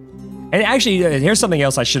just. And actually, here's something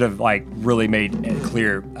else I should have really made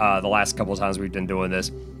clear the last couple of times we've been doing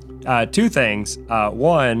this. Two things.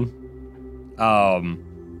 One, I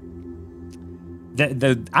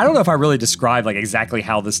don't know if I really described exactly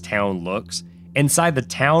how this town looks. Inside the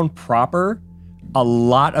town proper, a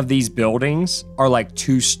lot of these buildings are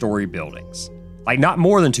 2-story buildings. Not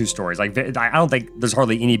more than 2 stories. I don't think there's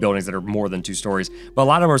hardly any buildings that are more than 2 stories. But a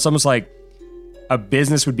lot of them are almost like a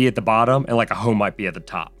business would be at the bottom and a home might be at the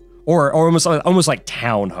top. Or almost like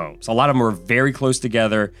townhomes. A lot of them are very close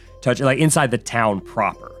together, inside the town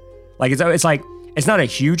proper. It's not a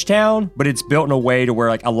huge town, but it's built in a way to where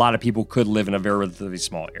a lot of people could live in a very relatively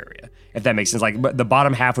small area. If that makes sense. The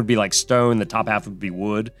bottom half would be stone, the top half would be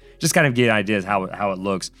wood. Just kind of get an idea of how it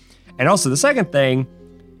looks. And also the second thing,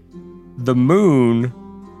 the moon.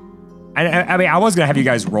 I mean, I was gonna have you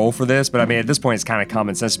guys roll for this, but I mean, at this point, it's kind of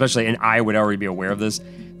common sense, especially, and I would already be aware of this.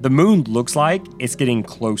 The moon looks like it's getting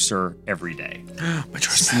closer every day.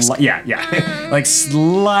 Yeah.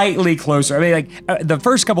 Slightly closer. I mean, the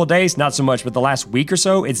first couple of days, not so much, but the last week or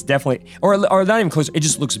so, it's definitely, or not even closer. It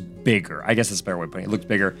just looks bigger. I guess that's a better way of putting it. It looks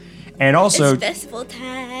bigger, and also it's festival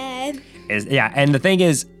time. And the thing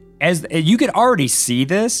is, as you could already see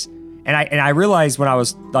this. And I realized when I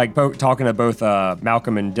was talking to both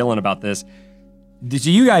Malcolm and Dylan about this,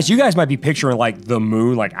 you guys might be picturing the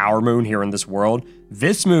moon, our moon here in this world.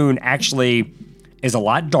 This moon actually is a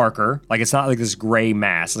lot darker. It's not this gray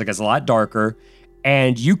mass. It's a lot darker,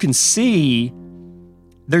 and you can see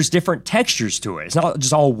there's different textures to it. It's not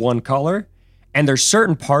just all one color, and there's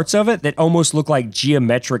certain parts of it that almost look like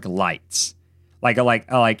geometric lights.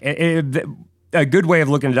 A good way of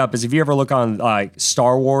looking it up is if you ever look on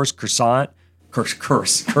Star Wars Coruscant,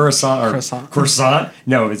 Coruscant.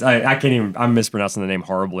 No, I can't even. I'm mispronouncing the name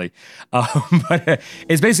horribly. But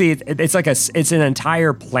it's basically it's an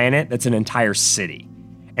entire planet that's an entire city,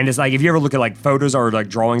 and it's like if you ever look at like photos or like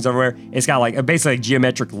drawings everywhere, it's got like basically like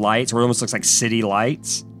geometric lights, where it almost looks like city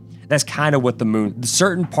lights. That's kind of what the moon.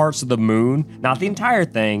 Certain parts of the moon, not the entire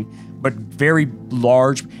thing, but very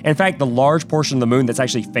large. In fact, the large portion of the moon that's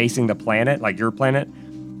actually facing the planet, like your planet.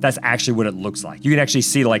 That's actually what it looks like. You can actually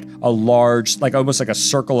see like a large, like almost like a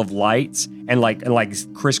circle of lights and like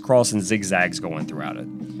crisscross and zigzags going throughout it.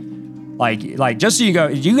 Like just so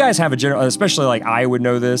you guys have a general, especially like I would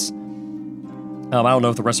know this. I don't know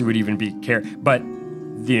if the rest of you would even be care, but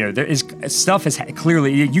there is stuff is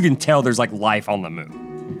clearly, you can tell there's like life on the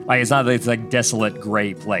moon. Like it's not like it's like desolate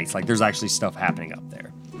gray place. Like there's actually stuff happening up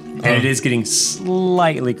there, and it is getting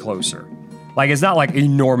slightly closer. Like it's not like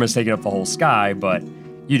enormous taking up the whole sky, but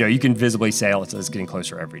you can visibly say it's getting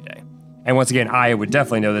closer every day. And once again, I would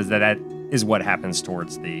definitely know that is what happens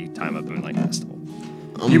towards the time of the Moonlight Festival.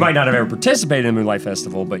 You might not have ever participated in the Moonlight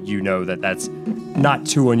Festival, but you know that that's not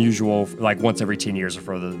too unusual, like once every 10 years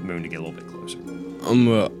for the moon to get a little bit closer.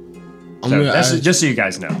 That's just so you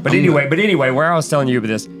guys know. But anyway, where I was telling you about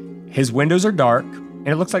this, his windows are dark, and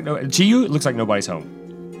it looks like to you, it looks like nobody's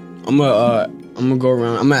home. I'm gonna go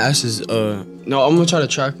around. I'm gonna ask his. No, I'm gonna try to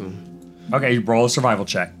track him. Okay, roll a survival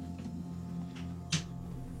check.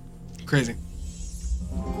 Crazy.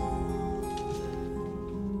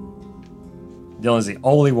 Dylan's the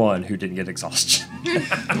only one who didn't get exhaustion.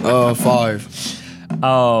 5.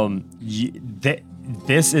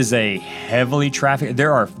 This is a heavily trafficked.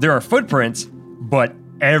 There are footprints, but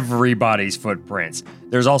everybody's footprints.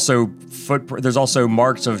 There's also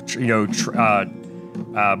marks of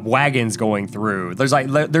wagons going through.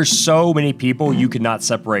 There's so many people you could not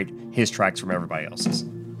separate his tracks from everybody else's.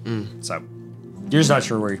 So you're just not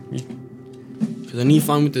sure where. Because I need to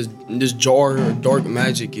find what this jar of dark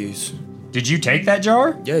magic is. Did you take that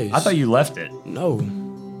jar? Yes. I thought you left it. No.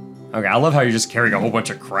 Okay, I love how you're just carrying a whole bunch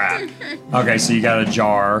of crap. Okay, so you got a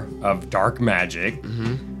jar of dark magic.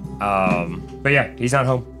 But yeah, he's not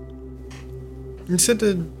home. You said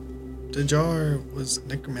the jar was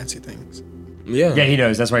necromancy things. Yeah. Yeah, he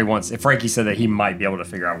knows. That's why he wants. Frankie said that he might be able to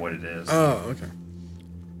figure out what it is. Oh, okay.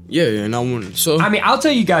 Yeah, and I want. So I mean, I'll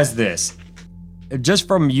tell you guys this. Just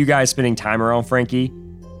from you guys spending time around Frankie,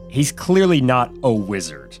 he's clearly not a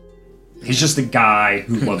wizard. He's just a guy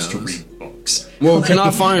who loves to read books. Well, can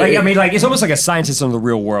I find? I mean, it's almost like a scientist in the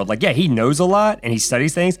real world. Like, yeah, he knows a lot and he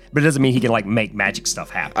studies things, but it doesn't mean he can make magic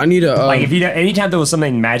stuff happen. I need a anytime there was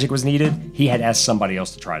something magic was needed, he had asked somebody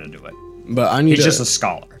else to try to do it. But I need. He's just a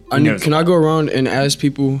scholar. Can I go around and ask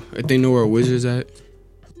people if they know where a wizard's at?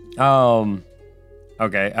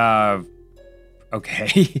 Okay.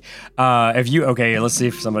 Okay. Let's see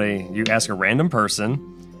if you ask a random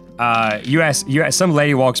person. You ask some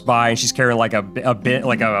lady walks by and she's carrying like a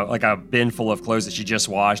bin full of clothes that she just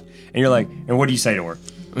washed, and you're like, and what do you say to her?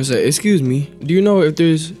 I say, excuse me, do you know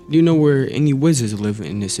where any wizards live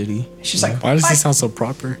in this city? She's like, why does he sound so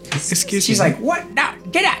proper? Excuse me. She's like, what? No,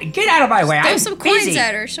 get out of my way. Throw I'm some busy. coins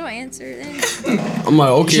at her. She'll answer then. I'm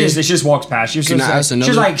like, okay. She just walks past. Can I ask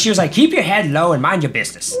another? She was like, keep your head low and mind your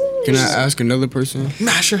business. Can I ask another person?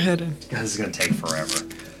 Mash your head in. This is gonna take forever.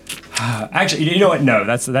 Actually, you know what? No,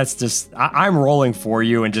 that's just I'm rolling for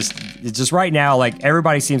you, and just right now, like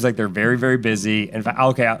everybody seems like they're very, very busy. In fact,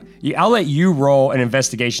 okay, I'll let you roll an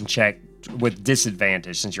investigation check with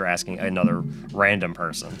disadvantage since you're asking another random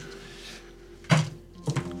person.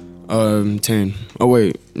 10. Oh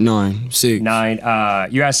wait, 9, 6. 9.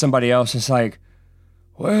 You ask somebody else. It's like,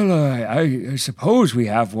 well, I suppose we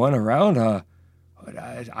have one around. But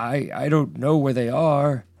I don't know where they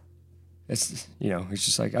are. It's it's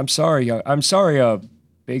just like, I'm sorry,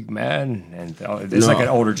 big man, and it's like an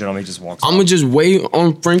older gentleman. He just walks. I'm gonna just wait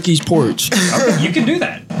on Frankie's porch. Okay, you can do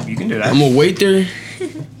that. I'm gonna wait there.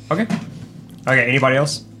 Okay. Anybody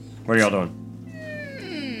else? What are y'all doing?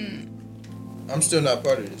 I'm still not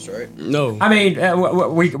part of this, right? No. I mean,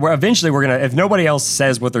 we're eventually gonna. If nobody else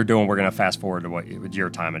says what they're doing, we're gonna fast forward to your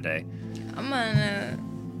time of day. I'm gonna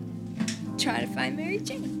try to find Mary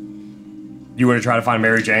Jane. You want to try to find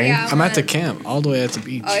Mary Jane? Yeah, I'm at the camp, all the way at the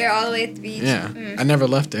beach. Oh, you're all the way at the beach? Yeah, I never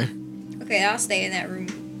left there. Okay, I'll stay in that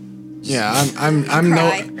room. Yeah, I'm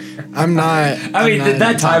not. I mean,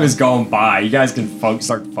 that time has gone by. You guys can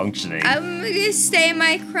start functioning. I'm gonna stay in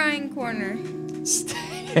my crying corner.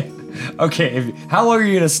 Okay, how long are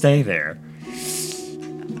you gonna stay there?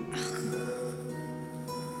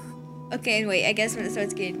 Okay, wait. I guess when it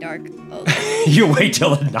starts getting dark, You wait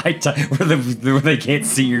till the nighttime where they can't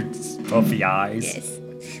see your puffy eyes. Yes.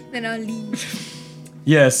 Then I'll leave.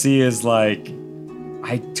 Yes, he is like,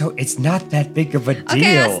 It's not that big of a deal.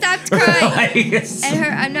 Okay, I stopped crying. Like, And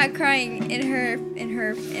her, I'm not crying in her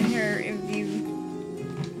review.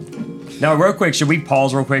 now, real quick, should we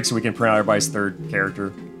pause real quick so we can print out everybody's third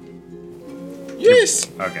character? Yes.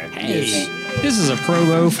 Okay. Hey, this is a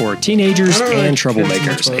promo for Teenagers and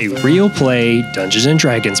Troublemakers, a real play Dungeons and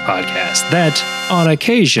Dragons podcast that, on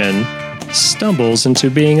occasion, stumbles into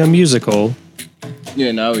being a musical.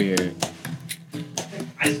 Yeah, now we hear it.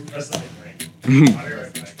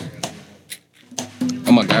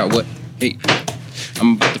 Oh my God, what? Hey,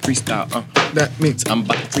 I'm about to freestyle, That means I'm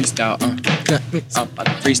about to freestyle, that means I'm about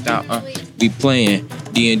to freestyle, We playing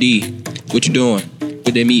D&D. What you doing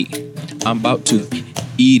with that meat? I'm about to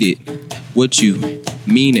eat it. What you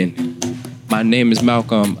meaning? My name is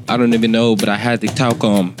Malcolm. I don't even know, but I had the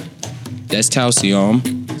talcum. That's calcium.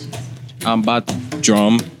 I'm about to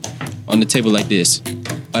drum on the table like this.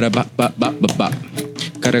 Ba-da-ba-ba-ba-ba-ba.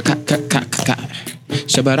 Ka-da-ka-ka-ka-ka.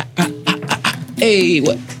 Shabba-da-ah-ah-ah. Hey,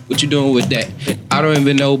 what you doing with that? I don't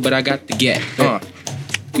even know, but I got the gap.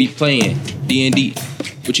 We playing D&D.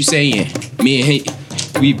 What you saying? Me and he,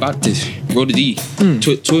 we about to roll the D.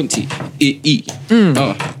 20 E.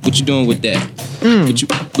 What you doing with that?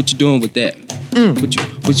 What you doing with that?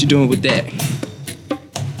 What you doing with that?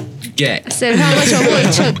 Gat. I said, how much a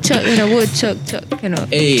wood chuck, and a wood chuck, you know.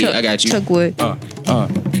 Hey, chuck, I got you. Chuck wood.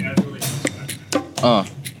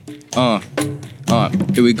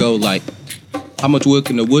 Here we go. Like, how much wood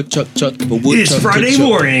can a woodchuck chuck if a woodchuck? It's Friday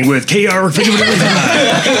morning with KR Refrigerator.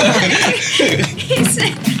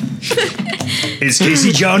 It's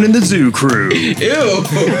Casey John and the Zoo Crew. Ew.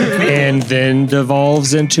 And then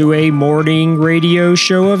devolves into a morning radio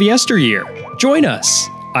show of yesteryear. Join us.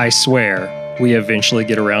 I swear, we eventually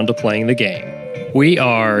get around to playing the game. We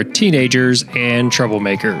are Teenagers and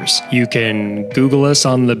Troublemakers. You can Google us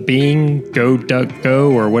on the Bing,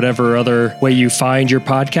 GoDuckGo, or whatever other way you find your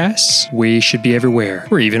podcasts. We should be everywhere.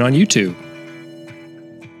 We're even on YouTube.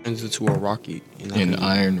 Turns into a rocket. An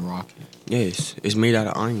iron rocket. Yes, it's made out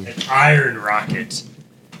of iron. Iron rocket.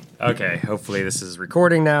 Okay, hopefully this is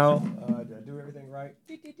recording now. Did I do everything right?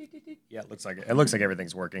 Yeah, it looks like it. It looks like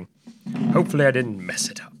everything's working. Hopefully I didn't mess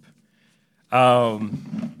it up.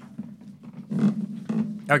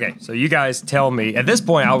 Okay, so you guys tell me. At this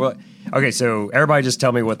point, okay, so everybody just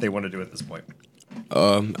tell me what they want to do at this point.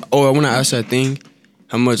 I want to ask that thing.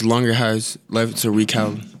 How much longer has left to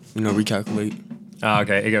recalculate?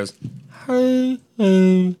 Okay, it goes. Hey.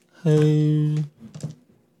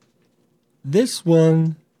 This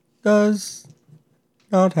one does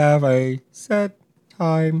not have a set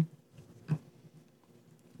time.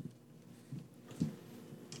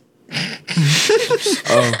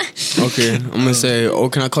 Oh, okay. I'm gonna say,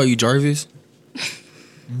 can I call you Jarvis?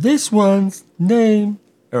 This one's name,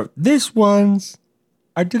 or this one's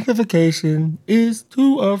identification is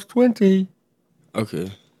 2 of 20.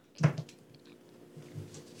 Okay.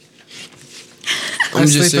 I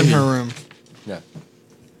sleep in her room. Yeah.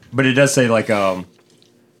 But it does say like I'm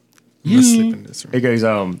gonna sleep in this room.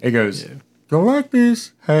 It goes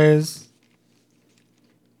Galactus has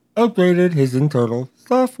upgraded his internal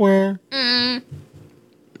software.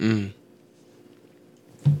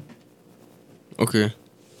 Okay.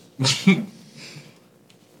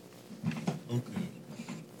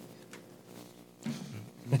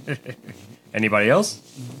 Anybody else?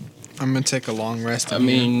 I'm gonna take a long rest. I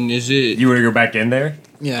mean, is it? You want to go back in there?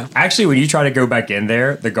 Yeah. Actually, when you try to go back in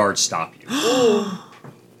there, the guards stop you.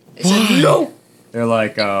 No. They're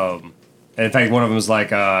like, and in fact, one of them is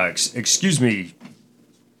like, excuse me,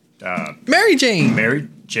 Mary Jane. Mary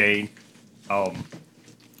Jane.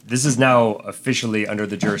 This is now officially under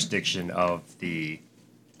the jurisdiction of the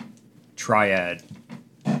Triad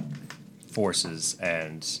forces,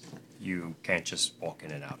 and you can't just walk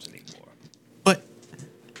in and out anymore.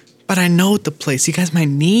 But I know the place. You guys might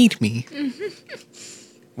need me.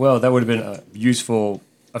 Well, that would have been useful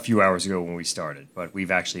a few hours ago when we started, but we've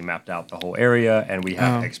actually mapped out the whole area, and we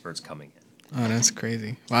have experts coming in. Oh, that's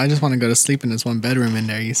crazy. Well, I just want to go to sleep in this one bedroom in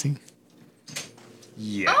there, you see.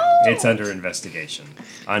 Yeah, it's under investigation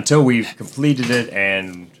until we've completed it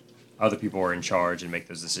and other people are in charge and make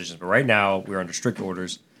those decisions. But right now, we're under strict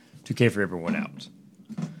orders to carry everyone out.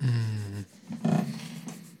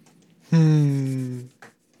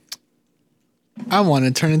 I want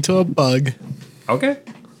to turn into a bug. Okay.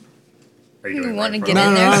 Are you You doing want to right get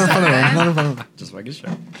in in front of there? Not in front of her. Just making sure.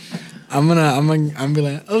 I'm gonna be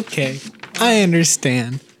like, okay, I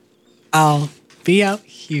understand. I'll be out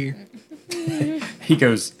here. He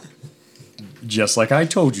goes, just like I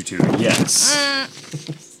told you to, yes.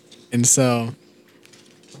 And so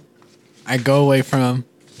I go away from him.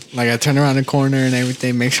 Like I turn around the corner and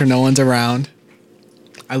everything, make sure no one's around.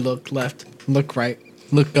 I look left, look right,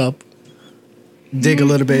 look up, dig a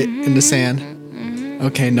little bit in the sand.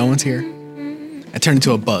 Okay, no one's here. I turn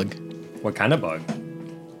into a bug. What kind of bug?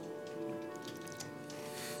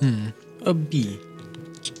 A bee.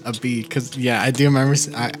 A bee, because, yeah, I do remember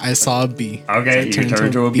I saw a bee. Okay, So I you turn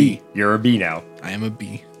into a bee. You're a bee now. I am a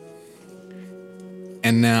bee.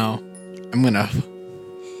 And now I'm gonna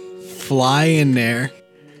fly in there,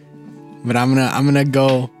 but I'm gonna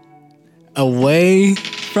go away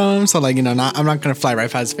from him. So like, you know, I'm not gonna fly right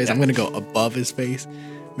past his face. I'm gonna go above his face,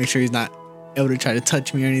 make sure he's not able to try to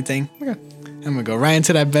touch me or anything. Okay. I'm gonna go right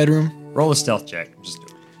into that bedroom. Roll a stealth check. Just do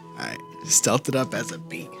it. All right, stealth it up as a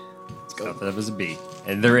bee. Let's go. Stealth it up as a bee,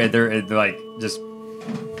 and they're like just.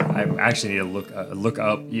 I actually need to look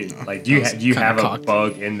up. Do you have a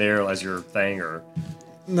bug in there as your thing or?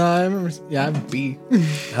 No, I remember. Yeah, I have B.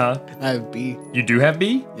 Huh? I have B. You do have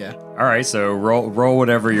B? Yeah. All right, so roll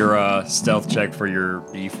whatever your stealth check for your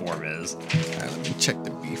B form is. All right, let me check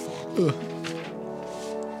the B form. Ugh.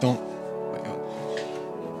 Don't. Wait,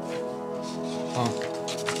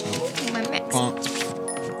 My max.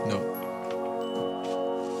 No.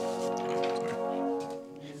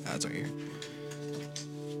 That's right here.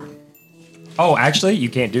 Oh, actually, you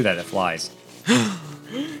can't do that. It flies.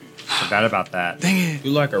 Forgot about that. Dang it.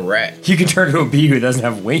 You're like a rat. You can turn into a bee who doesn't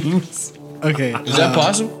have wings. Okay. Is that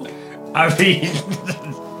possible? I mean,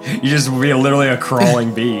 you just be literally a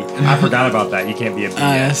crawling bee. I forgot about that. You can't be a bee.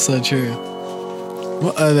 That's so true.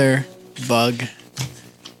 What other bug?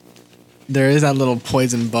 There is that little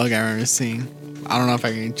poison bug I remember seeing. I don't know if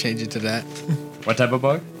I can change it to that. What type of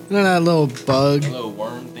bug? You know that little bug? A little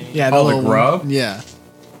worm thing? Yeah, Oh, the little grub? Yeah.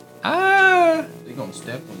 They gonna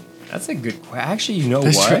step on you. That's a good question. Actually, you know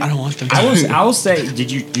That's what? true. I don't want them to. I will say, do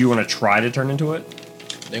you want to try to turn into it?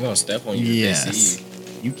 They're gonna step on you. Yes. If they see you.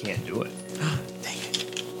 You can't do it. Dang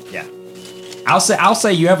it. Yeah. I'll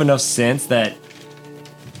say you have enough sense that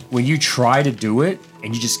when you try to do it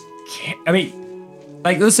and you just can't. I mean,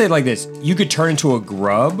 like let's say it like this: you could turn into a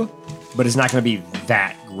grub, but it's not going to be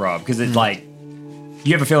that grub because it's like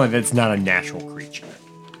you have a feeling that it's not a natural creature.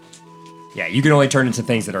 Yeah, you can only turn into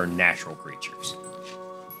things that are natural creatures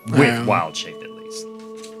with wild shape at least.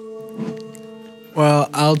 Well,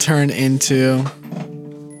 I'll turn into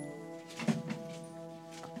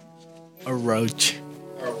a roach.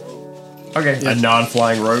 Okay, a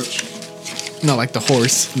non-flying roach. No, like the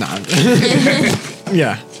horse. Nah.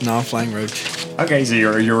 Yeah, non-flying roach. Okay, so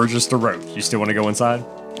you're just a roach. You still want to go inside?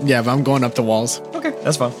 Yeah, but I'm going up the walls. Okay,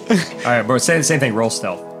 that's fine. All right, but same thing. Roll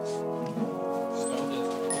stealth.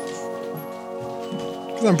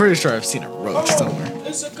 Because I'm pretty sure I've seen a roach somewhere.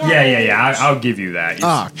 Yeah. I'll give you that.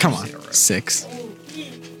 Ah, come on. 6. A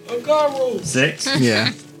garro. 6?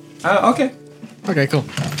 Yeah. Okay. Okay, cool.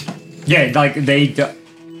 Yeah, like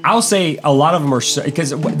I'll say a lot of them are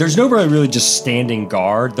because there's nobody really just standing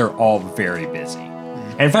guard. They're all very busy.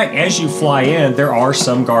 And in fact, as you fly in, there are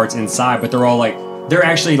some guards inside, but they're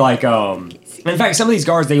actually like in fact, some of these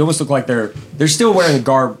guards they almost look like they're still wearing the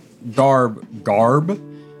garb,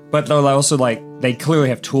 but they're also like they clearly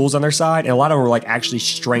have tools on their side, and a lot of them are like actually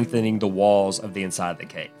strengthening the walls of the inside of the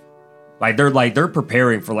cave. They're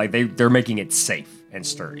preparing for they're making it safe and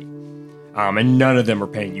sturdy. And none of them are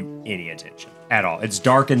paying you any attention at all. It's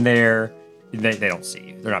dark in there. They don't see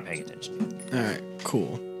you. They're not paying attention. All right,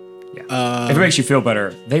 cool. Yeah. If it makes you feel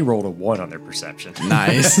better, they rolled a 1 on their perception.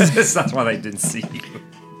 Nice. That's why they didn't see you.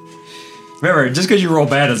 Remember, just because you roll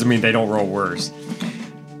bad doesn't mean they don't roll worse.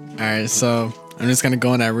 All right, so I'm just going to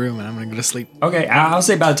go in that room and I'm going to go to sleep. Okay, I'll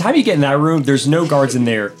say by the time you get in that room, there's no guards in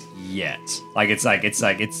there yet.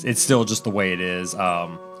 It's still just the way it is.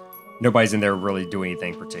 Nobody's in there really doing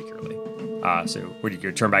anything particularly. So what do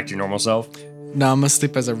you turn back to your normal self? No, I'm going to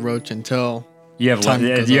sleep as a roach until you have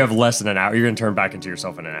less than an hour. You're going to turn back into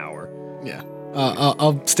yourself in an hour. Yeah.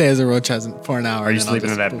 I'll stay as a roach for an hour. Are you sleeping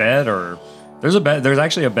in that bed or there's a bed? There's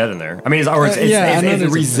actually a bed in there. I mean, it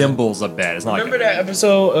resembles a bed. It's not. Remember that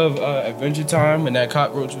episode of Adventure Time when that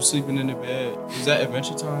cockroach was sleeping in the bed? Was that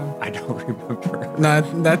Adventure Time? I don't remember. No, I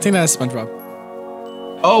think that's SpongeBob.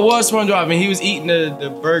 Oh, it was SpongeBob, and he was eating the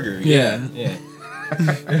burger. Yeah.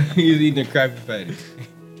 He was eating the Krabby Patty.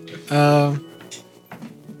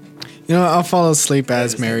 You know what? I'll fall asleep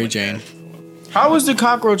as Mary Jane. How was the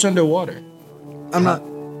cockroach underwater? I'm not.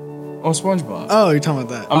 On SpongeBob. Oh, you're talking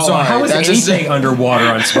about that. I'm sorry. How is anything underwater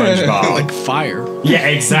on SpongeBob? Like fire. Yeah,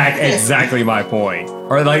 exactly my point.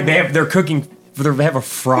 Or like they're cooking. They have a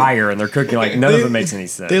fryer and they're cooking. Like none of it makes any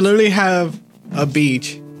sense. They literally have a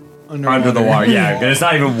beach under the water. Yeah, and it's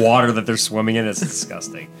not even water that they're swimming in. It's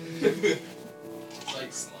disgusting.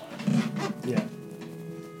 Like slime. Yeah.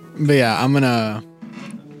 But yeah, I'm gonna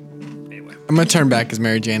I'm gonna turn back as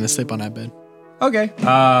Mary Jane and sleep on that bed. Okay.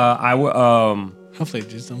 I will. Hopefully,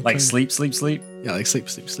 just don't like turn. sleep. Yeah, like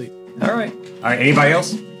sleep. All right. Anybody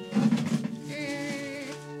else?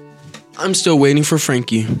 I'm still waiting for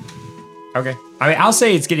Frankie. Okay. I mean, I'll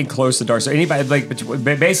say it's getting close to dark. So anybody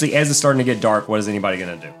basically as it's starting to get dark, what is anybody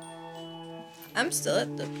gonna do? I'm still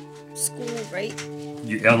at the school, right?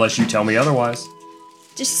 Unless you tell me otherwise.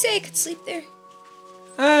 Did she say I could sleep there?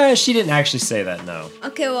 She didn't actually say that. No.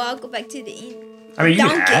 Okay, well I'll go back to the inn. I mean, you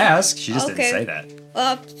can Donkey. ask. She just Okay. didn't say that.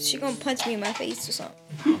 Well, she gonna punch me in my face or something.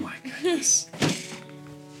 Oh my goodness.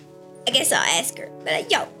 I guess I'll ask her.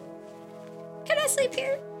 But yo, can I sleep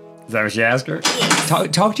here? Is that what you asked her?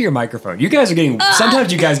 Talk to your microphone. You guys are getting.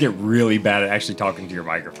 Sometimes you guys get really bad at actually talking to your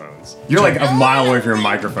microphones. You're like a mile away from your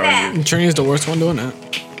microphone. Trinity's the worst one doing that.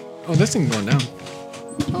 Oh, this thing's going down.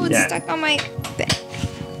 Oh, it's stuck on my bed.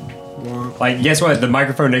 Like, guess what? The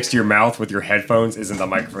microphone next to your mouth with your headphones isn't the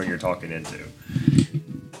microphone you're talking into.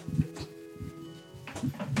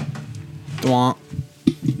 Dwomp.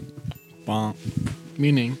 Bonk.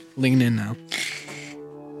 Meaning, lean in now.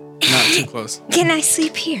 Not too close. Can I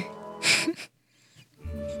sleep here?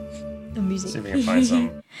 The music. See if we can find some.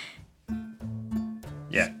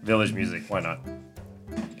 Yeah, village music. Why not?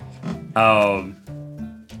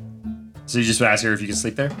 So you just ask her if you can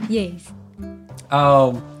sleep there? Yes.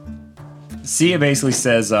 Sia basically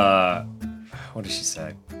says, what did she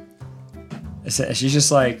say? She's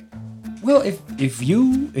just like, well,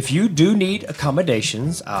 if you do need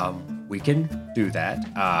accommodations, we can do that.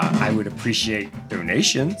 I would appreciate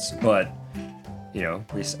donations, but you know,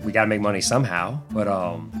 we gotta make money somehow. But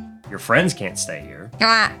your friends can't stay here.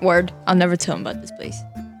 Word. I'll never tell them about this place.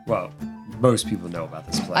 Well, most people know about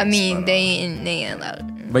this place. I mean, they ain't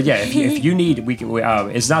allowed. But yeah, if you need, we can.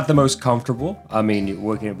 It's not the most comfortable. I mean,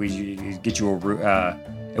 we get you a.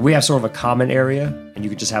 We have sort of a common area, and you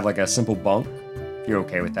could just have like a simple bunk. If you're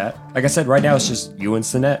okay with that. Like I said, right now it's just you and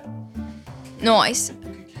Sinette. Nice.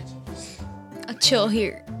 I'll chill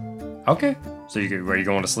here. Okay. So where are you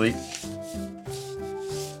going to sleep?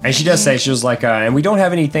 And she does say, she was like, and we don't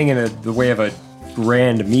have anything in the way of a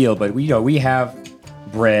grand meal, but we have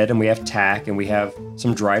bread and we have tack and we have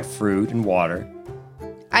some dried fruit and water.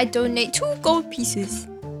 I donate 2 gold pieces.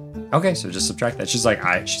 Okay, so just subtract that. She's like,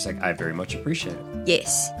 I very much appreciate it.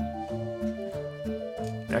 Yes. All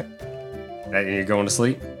right. And you're going to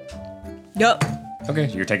sleep? Yup. Okay,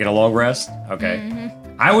 you're taking a long rest? Okay.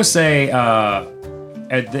 I would say,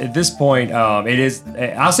 at this point, it is.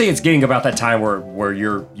 I'll say it's getting about that time where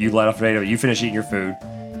you let off the radio, you finish eating your food.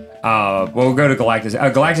 We'll go to Galactus.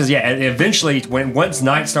 Galactus, yeah. Eventually, once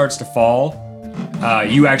night starts to fall,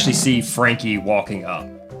 you actually see Frankie walking up.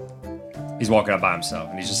 He's walking up by himself,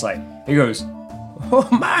 and he's just like, he goes, "Oh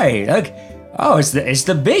my! Look, oh, it's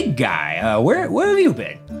the big guy. Where have you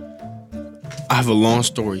been?" I have a long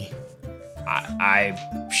story. I'm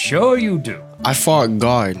sure you do. I fought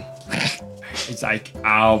God. It's like,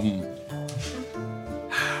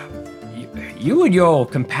 you and your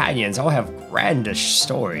companions all have grandiose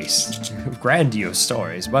stories,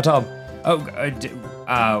 but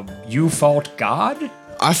you fought God?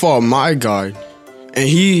 I fought my God, and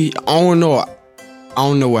I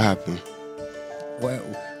don't know what happened.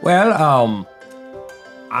 Well,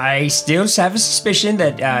 I still have a suspicion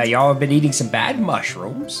that y'all have been eating some bad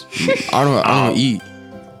mushrooms. I don't eat.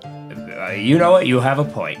 You know what? You have a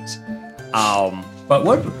point. But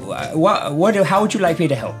how would you like me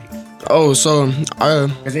to help you? Oh, so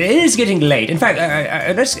because it is getting late. In fact,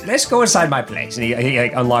 let's go inside my place. And he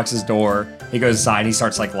like, unlocks his door. He goes inside. And he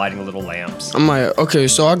starts like lighting little lamps. I'm like, okay,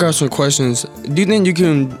 so I got some questions. Do you think you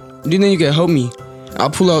can help me? I'll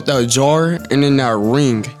pull out that jar and then that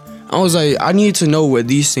ring. I was like, I need to know what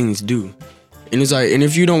these things do. And it's like, and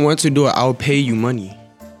if you don't want to do it, I'll pay you money.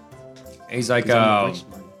 He's like, well,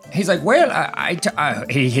 he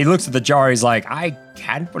looks at the jar. He's like, I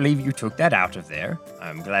can't believe you took that out of there.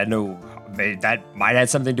 I'm glad that might have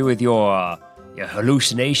something to do with your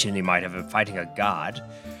hallucination. You might have been fighting a god.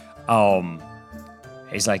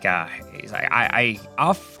 He's like, I'll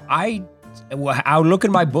look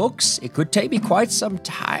in my books. It could take me quite some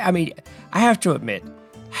time. I mean, I have to admit,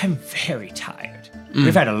 I'm very tired.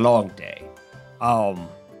 We've had a long day.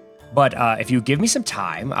 But if you give me some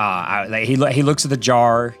time, he looks at the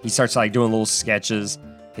jar. He starts like doing little sketches.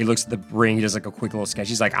 He looks at the ring. He does like a quick little sketch.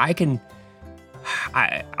 He's like, I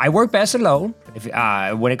work best alone.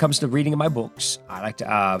 When it comes to reading in my books, I like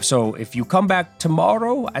to. So if you come back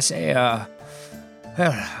tomorrow, I say,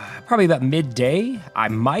 probably about midday, I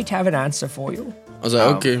might have an answer for you. I was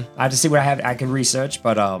like, okay. I have to see what I can research,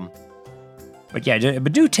 but yeah,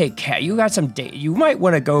 but do take care. You got some day. You might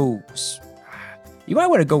want to go. you might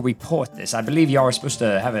want to go report this. I believe y'all are supposed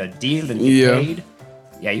to have a deal and get Yeah. paid.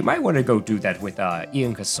 Yeah, you might want to go do that with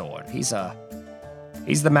Ian Casord. He's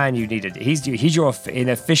the man you needed. He's your in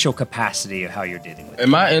official capacity of how you're dealing with it.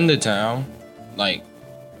 Am I in the town? Like,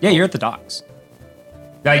 Yeah, you're at the docks.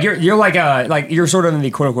 Like you're like you're sort of in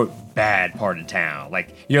the quote unquote bad part of town.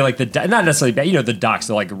 Like you're like not necessarily bad. You know, the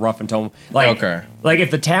docks are like rough and tumble. Like Okay. Like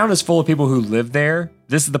if the town is full of people who live there,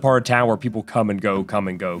 this is the part of town where people come and go, come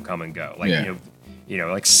and go, come and go. Like Yeah. you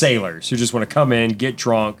know, like sailors who just want to come in, get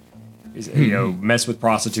drunk, you know, mess with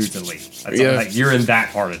prostitutes and leave. That's Yeah. like you're in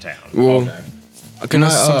that part of town. Well, can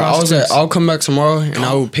I'll come back tomorrow and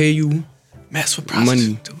I will pay you Mess with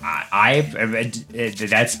money.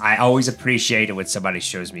 I always appreciate it when somebody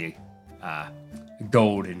shows me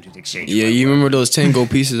gold in exchange. Yeah, you remember those 10 gold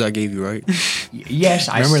pieces I gave you, right? Yes,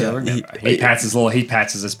 I Remember still that? remember. He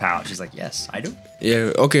pats his pouch. He's like, yes, I do.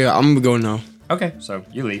 Yeah, okay, I'm gonna go now. Okay, so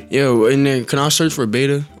you leave. Yeah, and then can I search for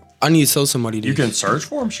Beta? I need to tell somebody this. You can search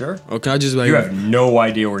for him, sure. Or can I just like... You have no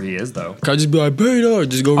idea where he is, though. Can I just be like, Beta, or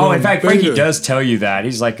just go Oh, around in fact, Beta? Frankie does tell you that.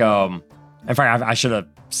 He's like, in fact, I should have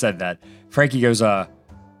said that. Frankie goes,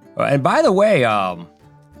 and by the way,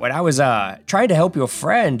 when I was trying to help your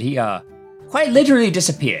friend, he quite literally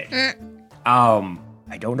disappeared. I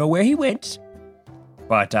don't know where he went,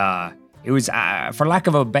 but it was, for lack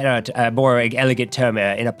of a better, more elegant term,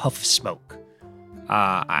 in a puff of smoke.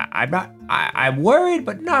 I'm worried,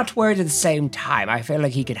 but not worried at the same time. I feel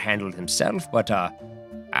like he could handle it himself, but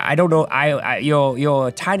I don't know. Your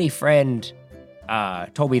tiny friend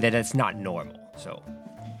told me that it's not normal, so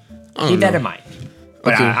keep that in mind.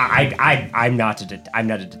 But Okay. I'm not a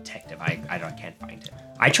detective. I can't find him.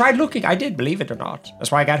 I tried looking. I did, believe it or not. That's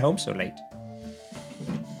why I got home so late.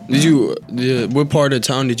 Did you... what part of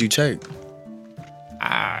town did you check?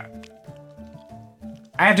 I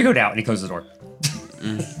have to go down, and he closes the door.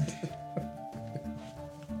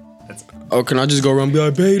 Oh, can I just go around and be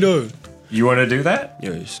like, Beta? You want to do that?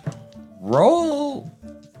 Yes. Roll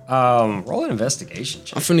an investigation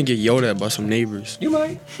check. I'm finna get yelled at by some neighbors. You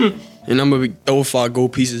might. And I'm gonna throw 5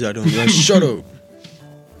 gold pieces at them. Like, shut up.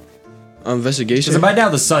 Investigation. So by now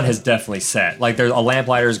the sun has definitely set. Like there's a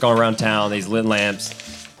lamplighter's going around town. These lit lamps.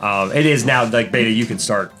 It is now like Beta. You can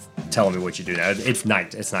start telling me what you do now. It's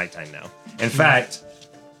night. It's nighttime now. In fact,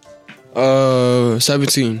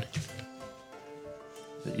 17.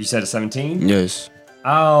 you said a 17. Yes.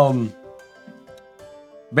 Beta,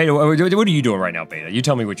 what are you doing right now, Beta? You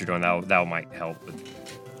tell me what you're doing. That might help.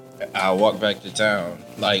 I walk back to town,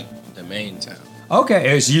 like the main town.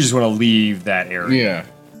 Okay, so you just want to leave that area.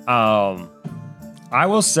 Yeah. I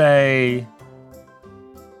will say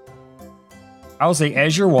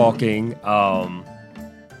as you're walking, trying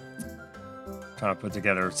to put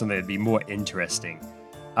together something that'd be more interesting.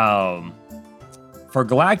 For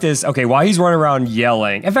Galactus, okay, while he's running around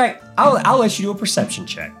yelling, in fact, I'll let you do a perception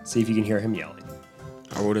check. See if you can hear him yelling.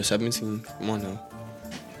 I rolled a 17. Come on now.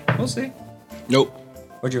 We'll see. Nope.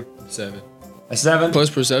 What'd you? 7. A 7? Plus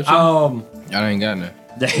perception? I ain't got none.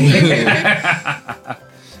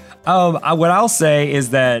 What I'll say is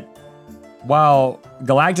that while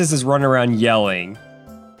Galactus is running around yelling,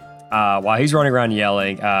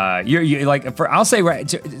 you're like, I'll say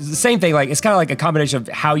the same thing. Like it's kind of like a combination of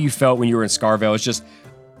how you felt when you were in Scarville.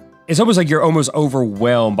 It's almost like you're almost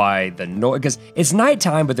overwhelmed by the noise because it's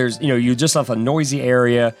nighttime, but there's, you just left a noisy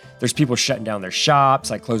area. There's people shutting down their shops,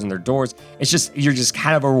 like closing their doors. You're just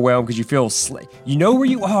kind of overwhelmed because you feel, you know where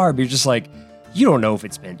you are, but you're just like, you don't know if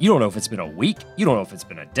it's been a week. You don't know if it's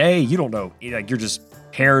been a day. You don't know. Like you're just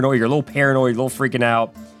paranoid. You're a little paranoid, a little freaking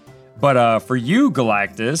out. But for you,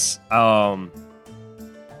 Galactus,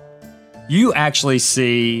 you actually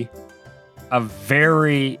see a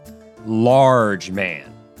very large man.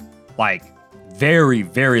 Like very,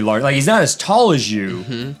 very large. Like he's not as tall as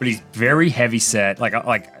you, but he's very heavy set. Like a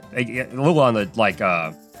little on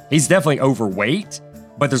the he's definitely overweight,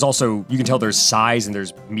 but there's also, you can tell there's size and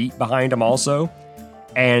there's meat behind him also.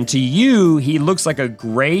 And to you, he looks like a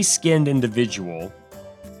gray-skinned individual.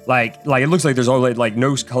 Like it looks like there's only like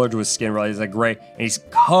no color to his skin, really. He's like gray, and he's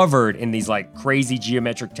covered in these like crazy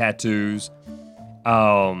geometric tattoos.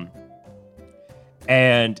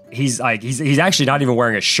 And he's actually not even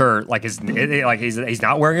wearing a shirt. He's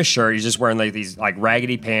not wearing a shirt. He's just wearing like these like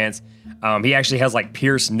raggedy pants. He actually has like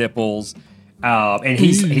pierced nipples. And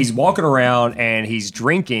he's walking around and he's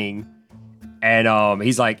drinking. And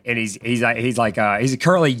he's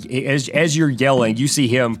currently as you're yelling, you see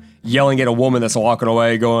him yelling at a woman that's walking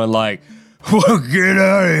away, going like, "Well, get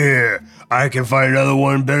out of here! I can find another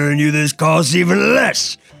one better than you. This costs even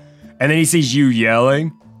less." And then he sees you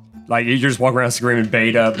yelling, like you're just walking around screaming,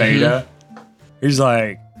 "Beta, Beta." He's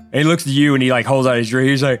like, And he looks at you and he like holds out his drink.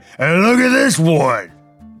 He's like, and look at this one.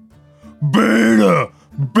 Beta.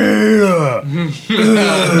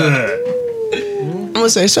 I'm gonna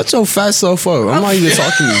say, shut your fat self up. I'm not even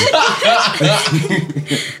talking to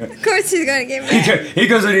you. Of course he's gonna get mad. He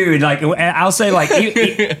goes to you and like, I'll say like,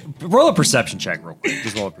 roll a perception check real quick.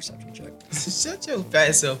 Just roll a perception check. Shut your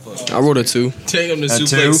fat self up. I rolled a 2. Take him to A Suplex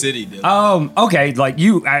 2? City, dude. Okay, like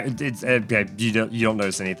you, you don't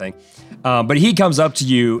notice anything, but he comes up to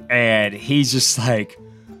you and he's just like,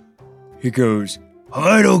 he goes,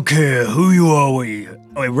 I don't care who you are,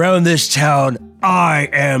 around this town, I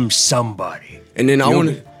am somebody. And then I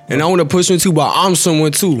want to push him too, but I'm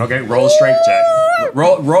someone too. Okay, roll a strength check.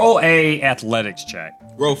 Roll a athletics check.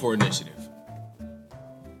 Roll for initiative.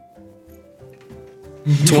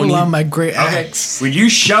 20 on my great axe. When you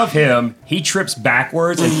shove him, he trips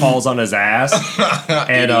backwards and falls on his ass.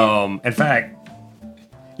 And in fact,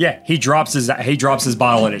 yeah, he drops his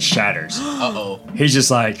bottle and it shatters. Uh-oh. He's just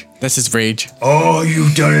like, that's his rage. Oh,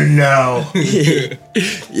 you've done it now.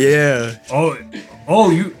 Yeah.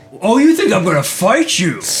 You think I'm gonna fight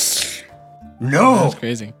you? No. That's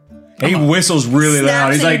crazy. He whistles really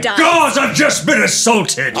loud. He's like, dies. "Gods, I've just been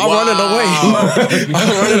assaulted." I'm running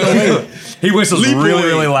away. He whistles Leap really, away.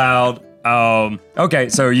 really loud. Okay,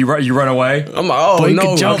 so you run away. I'm like, oh Boy, no.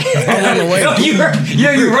 good joke. I run away.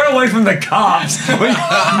 You run away from the cops.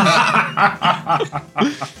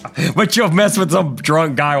 But you'll mess with some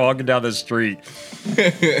drunk guy walking down the street.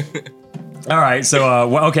 All right, so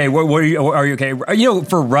okay, what are you okay?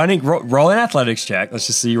 For running, roll an athletics check. Let's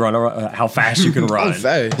just see you run how fast you can run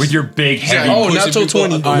fast. with your big heavy. natural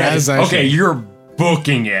 20. Okay, you're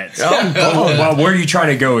booking it. I'm going. Well, where are you trying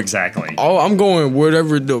to go exactly? Oh, I'm going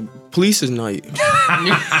wherever the police is night.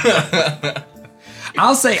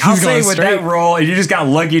 I'll say going with straight. that roll, you just got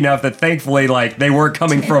lucky enough that thankfully, like, they weren't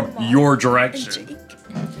coming from your direction.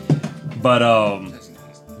 But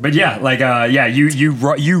yeah, like you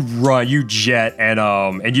run, you jet,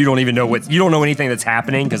 and you don't even know you don't know anything that's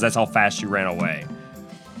happening because that's how fast you ran away.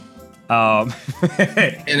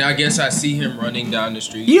 And I guess I see him running down the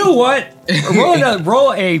street. You know what?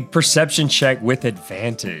 Roll a perception check with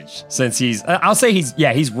advantage since he's. I'll say he's.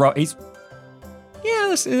 Let's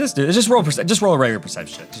do it. Just roll a regular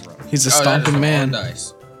perception check. Just roll. He's a stomping man.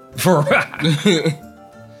 Nice. For 5.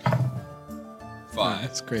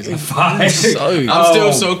 That's crazy. 5. I'm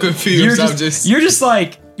still so confused.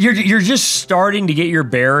 You're just starting to get your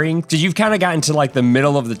bearings because you've kind of gotten to like the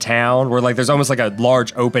middle of the town where like there's almost like a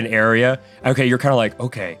large open area. Okay, you're kind of like,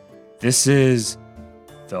 okay, this is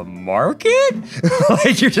the market.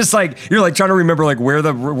 Like you're trying to remember like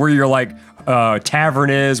where your like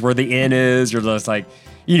tavern is, where the inn is. You're just like,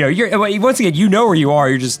 you're once again you know where you are.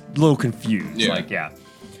 You're just a little confused. Yeah. Like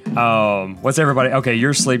what's everybody? Okay,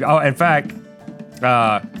 you're sleeping. Oh, in fact.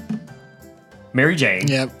 Mary Jane.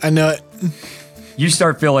 Yep, I know it. You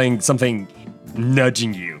start feeling something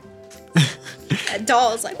nudging you. That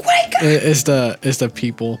doll's like, wake up! It's the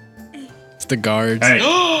people. It's the guards.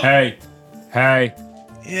 Hey.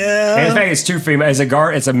 Yeah. And in fact, it's two female. It's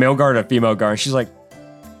a male guard and a female guard. And she's like,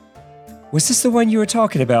 was this the one you were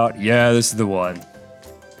talking about? Yeah, this is the one.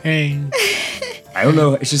 Hey. I don't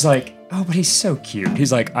know. It's just like, oh, but he's so cute.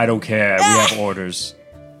 He's like, I don't care. We have orders.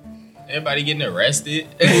 Everybody getting arrested.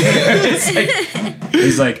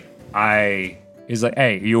 He's like, hey,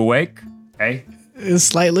 you awake? Hey?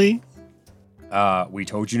 Slightly. We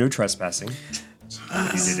told you no trespassing.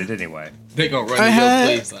 You did it anyway. They gonna run in your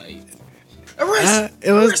place like,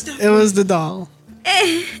 it was the doll.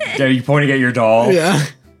 Yeah, you pointing at your doll? Yeah.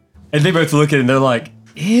 And they both look at it and they're like,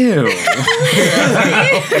 ew.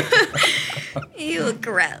 Ew,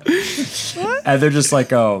 gross. And they're just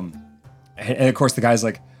like, and of course the guy's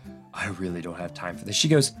like, I really don't have time for this. She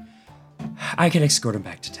goes, I can escort him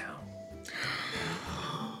back to town.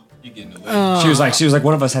 you getting away. She was like,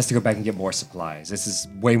 one of us has to go back and get more supplies. This is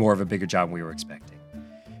way more of a bigger job than we were expecting.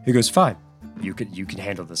 He goes, fine, you can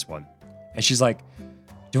handle this one. And she's like,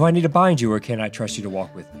 do I need to bind you or can I trust you to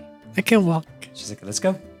walk with me? I can walk. She's like, let's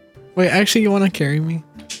go. Wait, actually, you want to carry me?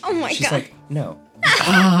 Oh my She's god. like, no.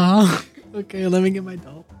 Okay, let me get my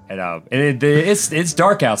doll. And it's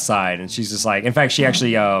dark outside, and she's just like, in fact, she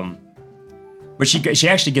actually but she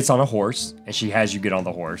actually gets on a horse, and she has you get on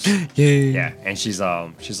the horse. Yeah, and she's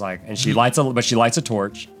like, and she lights a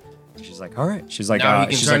torch. She's like, all right. She's like, now he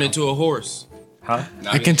can she's turn like, into a horse. Huh?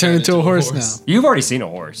 Now I can turn into a horse now. You've already seen a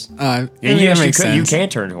horse. Yeah, yes, that makes you sense. can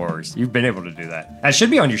turn into a horse. You've been able to do that. That should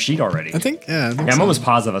be on your sheet already. I think I'm so. almost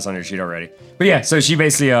positive that's on your sheet already. But yeah, so she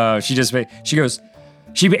basically,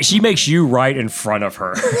 she makes you right in front of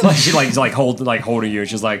her. Like she like holding you. And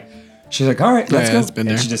she's like, She's like, all right, let's Yeah, go. it's been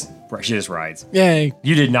And there. she just rides. Yay.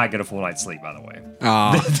 You did not get a full night's sleep, by the way.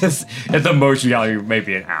 Oh. At the most, you got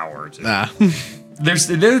maybe an hour or two. Nah.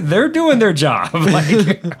 They're doing their job.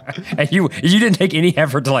 Like, and you didn't take any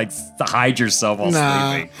effort to to hide yourself while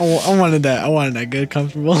sleeping. I wanted that. I wanted that good,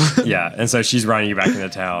 comfortable. Yeah, and so she's running you back into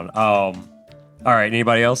town. All right,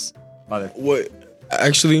 anybody else? What?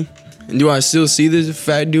 Actually, do I still see this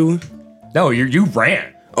fat dude? No, you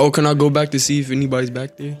ran. Oh, can I go back to see if anybody's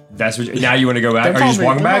back there? That's what. Now you want to go back? Are you just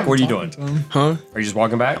walking back? What are you doing? Huh? Are you just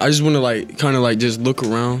walking back? I just want to kind of just look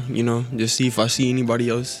around, just see if I see anybody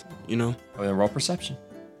else, Well, then roll perception.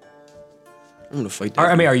 I'm gonna fight that.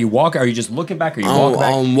 I mean, are you walking? Are you just looking back? Or are you walking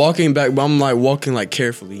back? I'm walking back, but I'm walking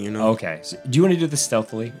carefully, Okay. So do you want to do this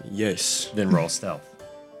stealthily? Yes. Then roll stealth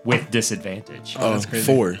with disadvantage. Oh, that's crazy.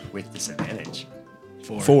 4. With disadvantage.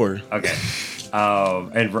 4. Okay.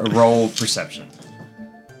 And roll perception.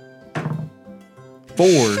 4.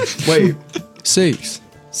 Wait. 6.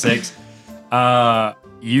 6.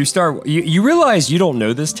 You realize you don't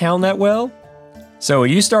know this town that well. So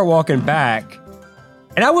you start walking back.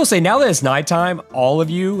 And I will say, now that it's nighttime, all of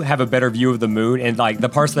you have a better view of the moon, and the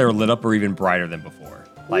parts that are lit up are even brighter than before.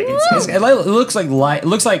 It looks like light. It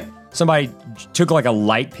looks like somebody took a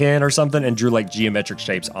light pen or something and drew geometric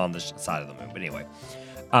shapes on the side of the moon. But anyway,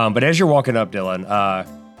 but as you're walking up, Dylan,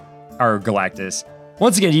 or Galactus,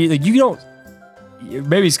 once again, you don't.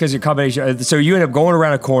 Maybe it's because your combination. So you end up going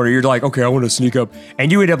around a corner. You're like, okay, I want to sneak up,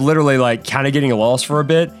 and you end up literally kind of getting lost for a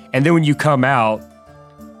bit, and then when you come out,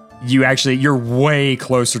 you're way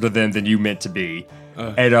closer to them than you meant to be.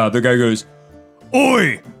 And the guy goes,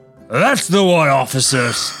 "Oi, that's the one,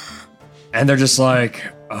 officers." And they're just like,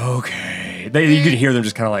 okay. You can hear them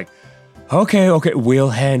just kind of okay,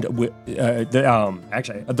 we'll handle.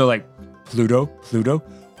 Actually, they're like, Pluto,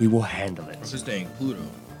 we will handle it. What's his name? Pluto.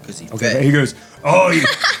 Because he's Okay, fat. he goes, oh,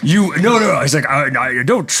 no. He's like, I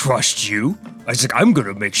don't trust you. I was like, I'm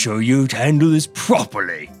gonna make sure you handle this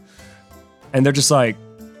properly. And they're just like,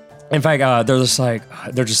 in fact, they're just like,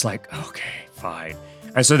 okay, fine.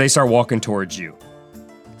 And so they start walking towards you,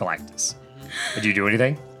 Galactus. Did you do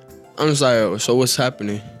anything? I'm just like, so what's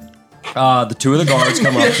happening? The two of the guards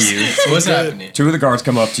come up to you. So what's happening? Two of the guards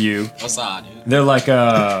come up to you. What's up, dude? They're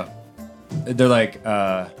like,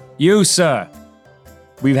 you, sir,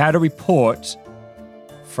 we've had a report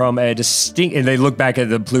from a distinct, and they look back at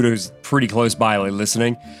the Pluto's pretty close by,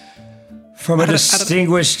 listening, from a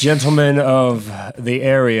distinguished gentleman of the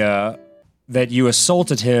area that you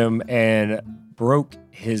assaulted him and broke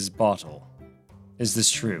his bottle. Is this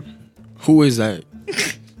true? Who is that?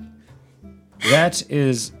 That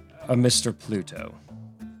is a Mr. Pluto,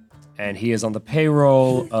 and he is on the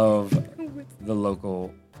payroll of the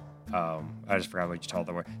local, I just forgot what you called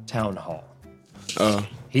the word, town hall.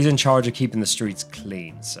 He's in charge of keeping the streets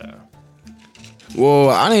clean, sir. Well,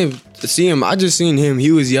 I didn't see him. I just seen him.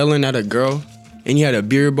 He was yelling at a girl, and he had a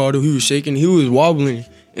beer bottle. He was shaking. He was wobbling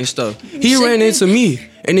and stuff. He ran into me,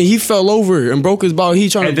 and then he fell over and broke his bottle. He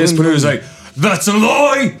trying And to. this Pluto was like, that's a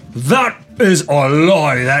lie! That is a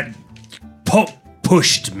lie! That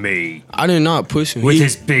pushed me. I did not push him. With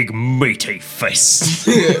his big meaty face.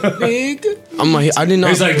 Big? I'm like, I did not.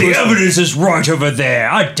 He's like, push the him. evidence is right over there.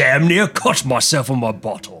 I damn near cut myself on my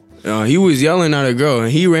bottle. He was yelling at a girl,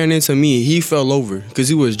 and he ran into me. He fell over because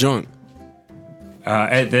he was drunk.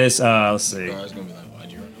 At this, let's see.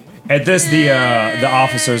 At this, the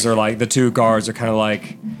officers are like, the two guards are kind of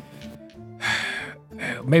like,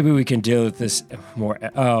 maybe we can deal with this more.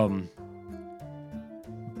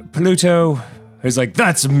 Pluto, who's like,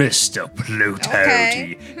 that's Mr. Pluto.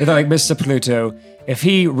 Okay. And they're like, Mr. Pluto, if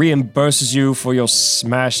he reimburses you for your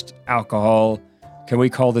smashed alcohol, can we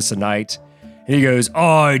call this a night? And he goes,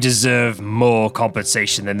 I deserve more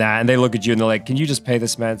compensation than that. And they look at you and they're like, can you just pay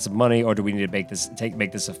this man some money, or do we need to make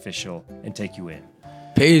this official and take you in?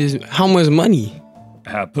 Pay this? How much money?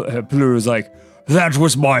 Pluto's like, that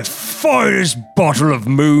was my finest bottle of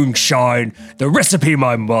moonshine, the recipe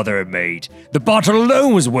my mother had made. The bottle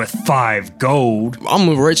alone was worth 5 gold. I'm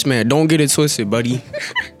a rich man. Don't get it twisted, buddy.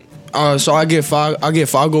 So I get 5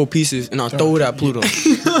 gold pieces and I throw it at Pluto.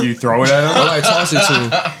 You throw it at him? I toss it to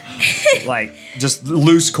him. Like, just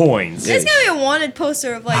loose coins. There's gonna be a wanted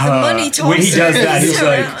poster of the money tosser. When he does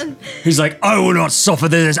that, around. he's like, I will not suffer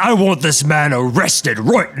this. I want this man arrested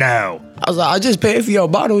right now. I was like, I just paid for your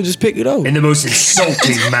bottle. Just pick it up. In the most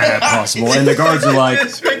insulting manner possible. And the guards are like,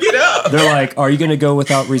 Just pick it up. they're like, are you going to go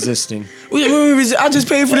without resisting? I just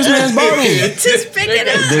paid for this man's bottle. Just pick it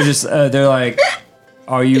up. They're just, they're like,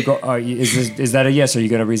 is that a yes? Are you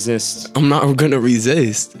going to resist? I'm not going to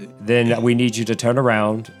resist. Then we need you to turn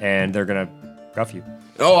around and they're going to cuff you.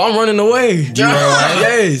 Oh, I'm running away. You run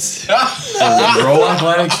away? Yes. Roll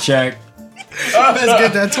athletics check. Let's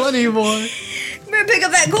get that 20, boy. Better pick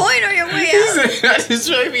up that coin on your way out. Just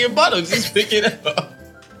try me a bottle. Just pick it up.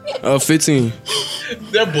 15.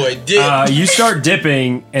 That boy did. You start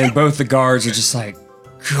dipping, and both the guards are just like,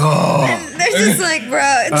 God. They're just like,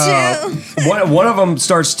 bro, chill. One of them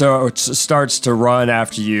starts to run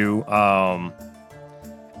after you. Both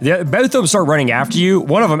of them start running after you.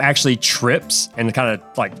 One of them actually trips and kind of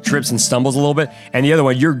like trips and stumbles a little bit, and the other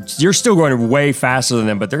one, you're still going way faster than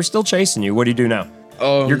them, but they're still chasing you. What do you do now?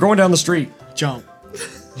 You're going down the street. Jump.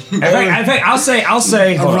 In fact, I'll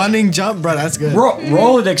say a running jump, bro. That's good.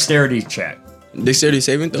 Roll a dexterity check. Dexterity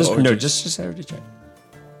saving throw? Just dexterity check.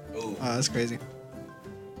 Oh, that's crazy.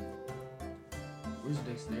 Where's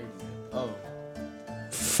dexterity? Oh.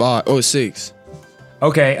 5. Oh, 6.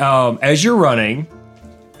 Okay. As you're running,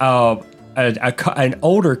 an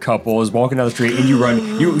older couple is walking down the street, and you run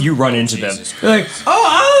into them. You're like,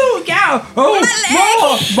 yeah, Maud,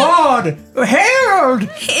 Harold. And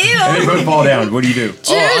they both fall down. What do you do?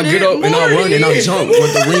 I get up and I run and I jump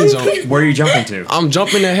with the ring zone. Where are you jumping to? I'm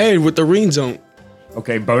jumping ahead with the ring zone.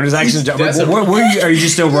 Okay, bonus action jump. Are you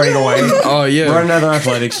just still running away? Oh yeah. Run another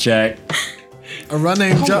athletics check. A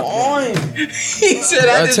running jump. He said,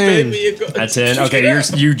 "I just made me a good." At 10. Okay,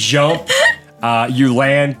 you jump. You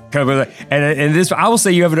land, and this I will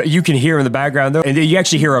say you can hear in the background though, and you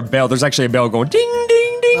actually hear a bell. There's actually a bell going ding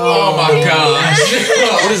ding ding. Oh my gosh!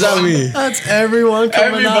 What does that mean? That's everyone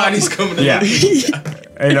coming Everybody's coming out.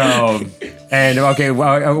 Yeah. and okay,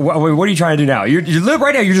 well, what are you trying to do now? You live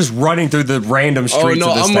right now. You're just running through the random streets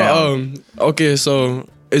of this town. Okay, so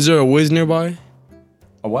is there a woods nearby?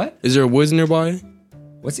 A what? Is there a woods nearby?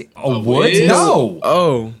 What's it? A woods? No.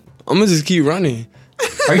 Oh, I'm gonna just keep running.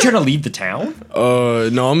 Are you trying to leave the town? No,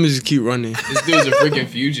 I'm gonna just keep running. This dude's a freaking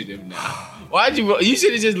fugitive now. Why'd you? You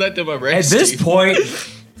should have just let them arrest At this you. point,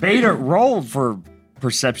 Vader rolled for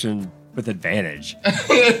perception with advantage.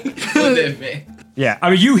 Yeah, I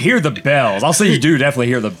mean, you hear the bells. I'll say you do definitely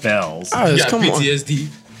hear the bells. Oh, You got come on. PTSD.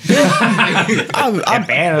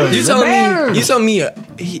 You tell me,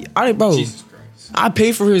 I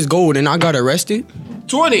paid for his gold and I got arrested.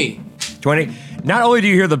 20. Not only do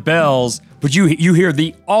you hear the bells, but you hear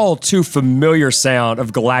the all too familiar sound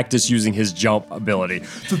of Galactus using his jump ability.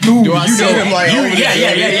 Do I see him like? Yeah.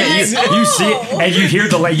 You see it, and you hear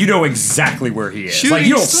you know exactly where he is. Like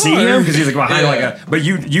you don't see him because he's like behind like a, but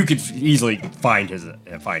you could easily find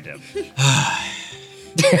him.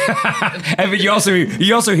 And but you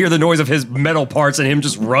also hear the noise of his metal parts and him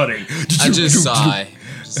just running. I just sigh.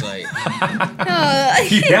 Just like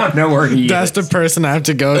you don't know where he is. That's the person I have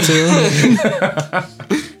to go to.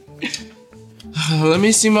 let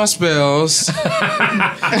me see my spells.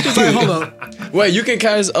 Hold up. Wait, you can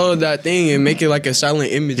cast that thing and make it like a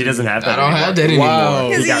silent image. He doesn't have that. I don't have that anymore. Wow.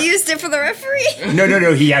 Because he used it for the referee.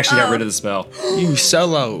 No. He actually got rid of the spell. You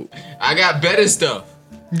sell out. I got better stuff.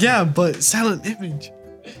 Yeah, but silent image.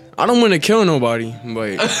 I don't want to kill nobody,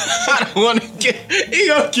 but I don't want to kill. He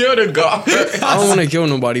gonna kill the guard. I don't want to kill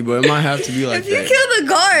nobody, but it might have to be like If you that. kill the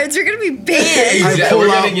guards, you're gonna be banned. I We're pull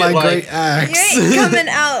gonna out get, my like- great axe. You ain't coming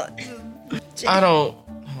out. I don't.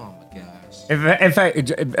 Oh my gosh. In fact,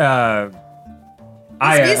 music's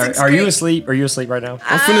are you great. asleep? Are you asleep right now?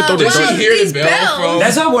 I'm finna throw the Did she dart. hear the these bell bells. from?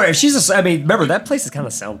 That's not what. If she's I mean, remember that place is kind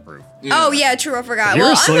of soundproof. Oh yeah, true. I forgot. You're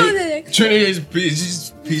Well, asleep. I'm on the next. Trinity is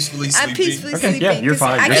just peacefully sleeping. I'm peacefully Okay, sleeping. yeah, you're 'cause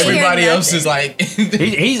fine. I You're can't hear Everybody else nothing. is like.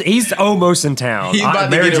 He's almost in town. He about to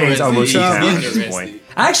Mary get Jane's arrested. almost in He's town getting at this arrested. point.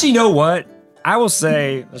 Actually, you know what? I will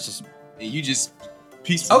say. Let's just. You just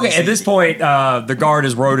peacefully. Okay, at this point, the guard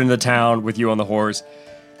has rode into town with you on the horse,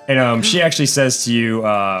 and she actually says to you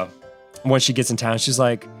once she gets in town, she's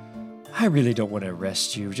like, "I really don't want to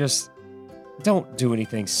arrest you. Just don't do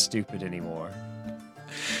anything stupid anymore."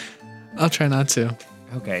 I'll try not to.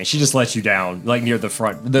 Okay, and she just lets you down, like near the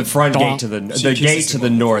front gate to the She gate kisses to him the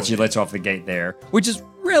on the north. forehead. She lets you off the gate there, which is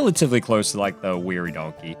relatively close to like the Weary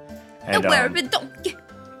Donkey. And, Where but don't. Did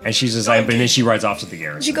and she's just like, but then she rides off to the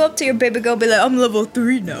garrison. you go up to your baby girl, be like, I'm level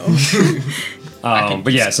 3 now.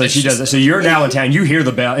 But yeah, so she does it. So you're now in town. You hear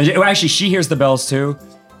the bell. And actually, she hears the bells too,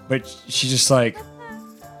 but she's just like.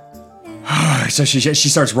 So she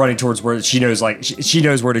starts running towards where she knows like she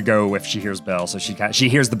knows where to go if she hears bells. So she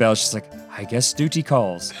hears the bell. She's like, I guess duty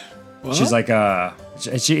calls. She's like,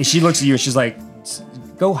 she looks at you and she's like,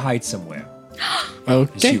 go hide somewhere. And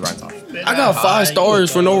she Okay. runs off. I got 5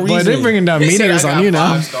 stars for no Boy, reason. they're bringing down He said, meteors I on got you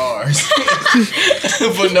now. 5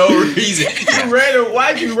 stars for no reason. You ran.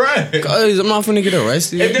 Why'd you run? Cause I'm not finna get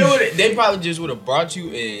arrested. If they probably just would have brought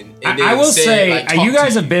you in. And I then will said, say, like, talk you to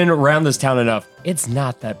guys have been around this town enough. It's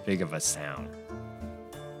not that big of a town.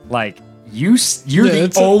 Like you're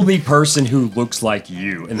the only person who looks like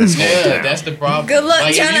you in this whole town. Yeah, that's the problem. Good luck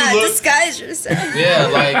Like, if trying you to look- disguise yourself.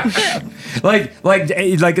 Yeah, like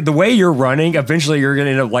like the way you're running, eventually you're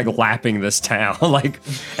gonna end up like lapping this town. Like,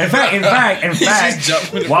 in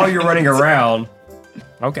fact, while you're running around,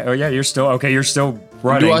 okay, oh yeah, you're still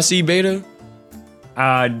running. Do I see Beta?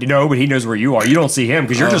 No, but he knows where you are. You don't see him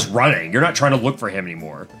because you're just running. You're not trying to look for him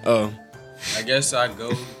anymore. Oh, I guess I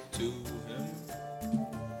go to him.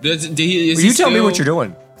 You tell me what you're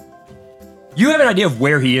doing. You have an idea of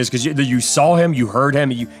where he is because you saw him, you heard him.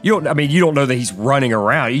 You don't. I mean, you don't know that he's running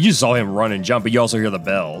around. You just saw him run and jump, but you also hear the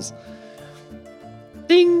bells.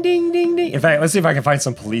 Ding, ding, ding, ding. In fact, let's see if I can find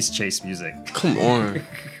some police chase music. Come on.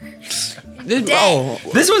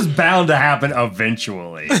 This was bound to happen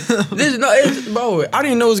eventually. Bro, I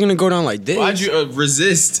didn't know it was gonna go down like this. Why'd you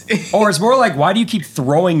resist? Or it's more like, why do you keep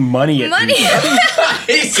throwing money at people?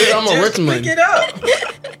 He said, I'm a rich man. Pick it up.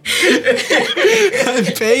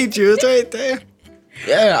 I paid you. It's right there.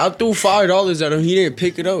 Yeah, I threw $5 at him. He didn't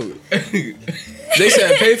pick it up. They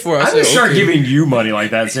said pay for it. I'm gonna start okay. giving you money like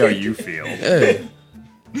that and see how you feel. Yeah.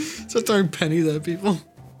 Start throwing pennies at people.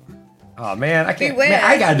 Oh man, I can't. Beware. Man,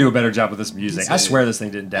 I gotta do a better job with this music. I swear this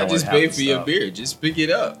thing didn't I download. just half paid the for your stuff. beer. Just pick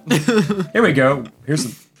it up. Here we go. Here's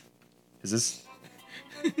the. Is this?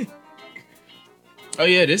 Oh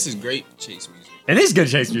yeah, this is great chase music. It is good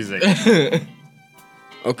chase music.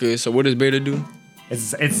 Okay, so what does Beta do?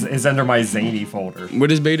 It's under my zany folder. What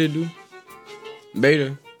does Beta do?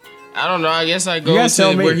 Beta. I don't know. I guess I You go guys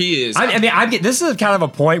tell to me. where he is. This is kind of a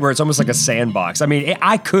point where it's almost like a sandbox. I mean,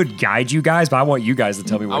 I could guide you guys, but I want you guys to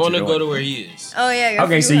tell me what I want you're to doing. go to where he is. Oh yeah.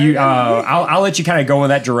 Okay, so you, I'll let you kind of go in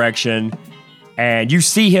that direction, and you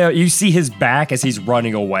see him. You see his back as he's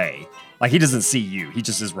running away. Like he doesn't see you. He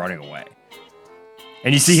just is running away,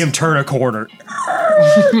 and you see him turn a corner,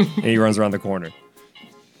 and he runs around the corner.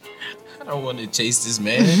 I don't want to chase this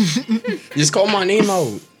man. Just call my name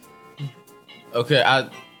out. Okay, And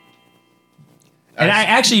I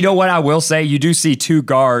actually, you know what I will say? You do see two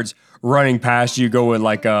guards running past you, going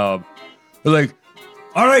like, they're like,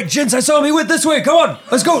 all right, gents, I saw him. He went this way. Come on,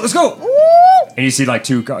 let's go. And you see like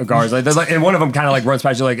two guards, like, and one of them kind of like runs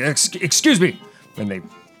past you, like, excuse me, and they.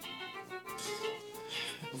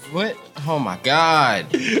 What? Oh my god!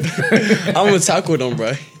 I'm gonna tackle them,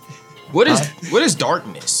 bro. What is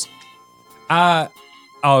darkness?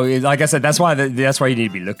 Oh, like I said, that's why you need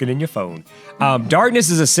to be looking in your phone. Darkness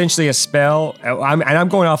is essentially a spell, and I'm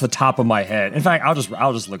going off the top of my head. In fact, I'll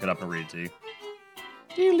just look it up and read it to you.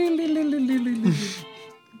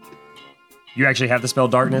 You actually have the spell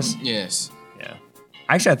Darkness? Yes. Yeah.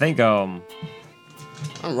 Actually, I think I'm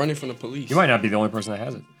running from the police. you might not be the only person that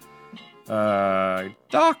has it.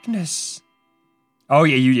 Darkness. Oh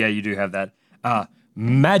yeah, you do have that.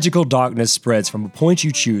 Magical darkness spreads from a point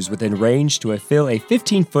you choose within range to fill a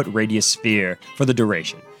 15-foot radius sphere for the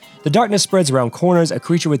duration. The darkness spreads around corners. A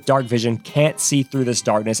creature with dark vision can't see through this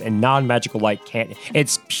darkness, and non-magical light can't.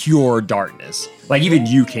 It's pure darkness. Like, even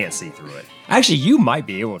you can't see through it. Actually, you might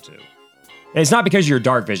be able to. And it's not because of your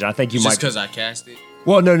dark vision. I think you might. Just because I cast it?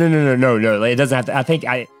 Well, no. It doesn't have to. I think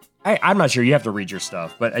I'm not sure. You have to read your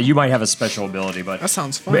stuff, but you might have a special ability. But That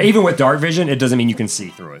sounds fun. But even with dark vision, it doesn't mean you can see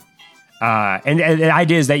through it. And the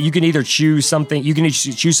idea is that you can either choose something. You can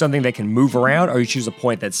choose something that can move around, or you choose a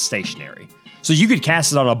point that's stationary. So you could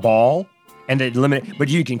cast it on a ball and then eliminate, but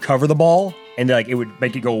you can cover the ball and like it would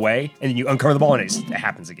make it go away, and then you uncover the ball and it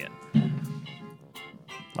happens again.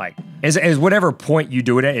 Like as whatever point you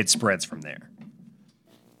do it at, it spreads from there.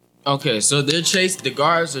 Okay, so the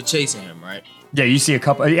guards are chasing him, right? Yeah, you see a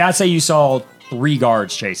couple. I'd say you saw 3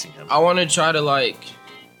 guards chasing him. I want to try to like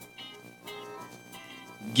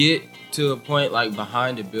get to a point like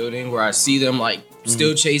behind the building where I see them like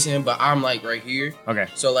still chasing him, but I'm like right here. Okay.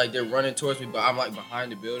 So like they're running towards me, but I'm like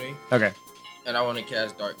behind the building, Okay. and I want to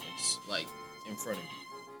cast darkness like in front of me.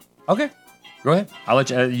 Okay. Go ahead. I'll let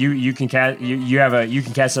you. You can cast. You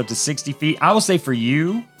can cast up to 60 feet. I will say for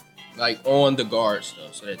you, Like on the guards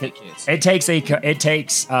though, so that they can't see. it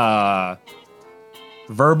takes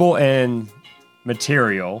verbal and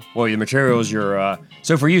material. Well, the material is your.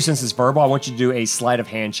 So for you, since it's verbal, I want you to do a sleight of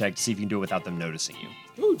hand check to see if you can do it without them noticing you.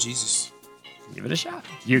 Oh Jesus! Give it a shot.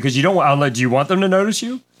 Because you don't want. Do you want them to notice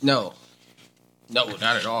you? No, not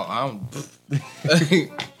at all. I don't.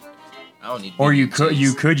 I don't need. Or you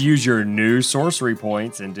could use your new sorcery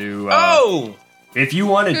points and do. If you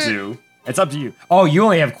wanted to, it's up to you. Oh, you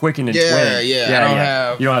only have quicken and twin. Yeah. I don't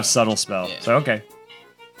have. You don't have subtle spell. Yeah. So okay.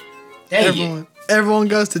 Everyone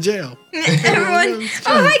goes to jail. Everyone.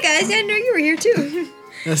 Oh, hi guys. I know you were here too.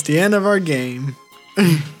 That's the end of our game.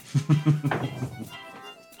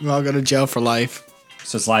 We all go to jail for life.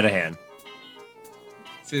 So slide a hand.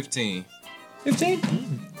 15. 15?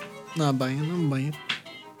 Not buying. I'm buying.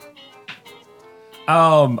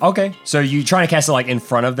 Okay. So you trying to cast it like in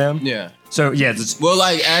front of them? Yeah. So yeah, Well,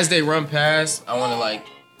 like as they run past, I want to like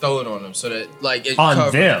throw it on them so that like it On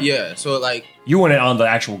covers. them? Yeah. So like you want it on the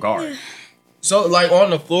actual guard. so like on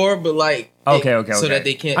the floor, but like Okay. so that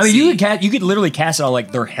they can't. I mean, see. you could literally cast it on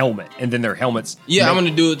like their helmet, and then their helmets. Yeah, I'm make-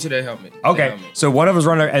 gonna do it to their helmet. Okay. So one of us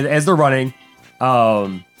running as they're running.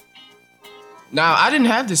 Now I didn't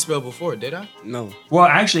have this spell before, did I? No. Well,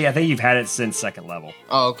 actually, I think you've had it since second level.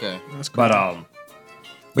 Oh, okay. That's cool.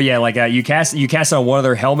 But yeah, like you cast it on one of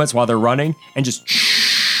their helmets while they're running, and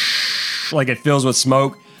just like it fills with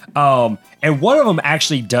smoke. And one of them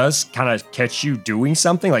actually does kind of catch you doing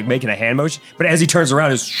something, like making a hand motion. But as he turns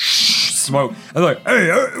around, it's smoke. I'm like, hey,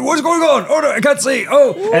 what's going on? Oh no, I can't see.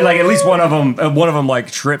 Oh, and like at least one of them like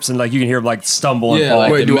trips, and like you can hear him like stumble and Yeah, fall.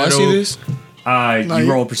 like Wait, do I see this? You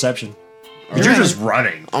roll perception. But you're just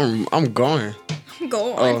running. I'm going.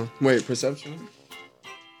 Go on. Oh, wait, perception?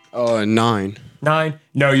 9. 9?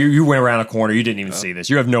 No, you went around a corner. You didn't even see this.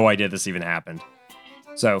 You have no idea this even happened.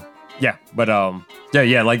 So yeah, but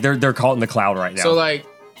yeah, like they're caught in the cloud right now. So like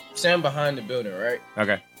stand behind the building, right?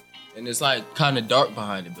 Okay. And it's like kind of dark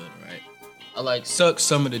behind the building, right? I like suck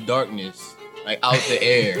some of the darkness like out the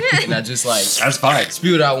air, and I just like That's fine.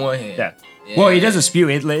 spew it out one hand. Yeah. Well, it doesn't spew.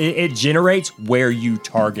 It generates where you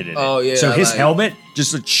targeted it. Oh, yeah, So his like- helmet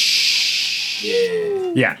just like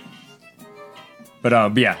yeah.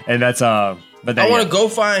 But yeah, and that's but then, I want yeah. to go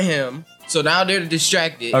find him. So now they're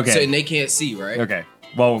distracted, Okay. so and they can't see, right? Okay.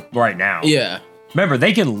 Well, right now. Yeah. Remember,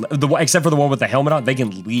 they can except for the one with the helmet on, they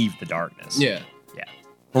can leave the darkness. Yeah. Yeah.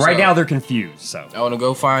 But right So- now they're confused. So I want to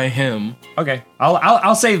go find him. okay,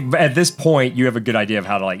 I'll say at this point you have a good idea of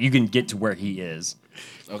how to like you can get to where he is.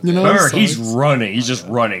 Okay. You know, Remember, what he's sucks? running. He's just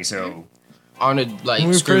running. So On a like When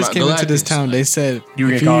we scream first out came into this Galactus. town, they said You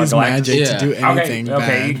if can you call it use Galactus? magic Yeah. to do anything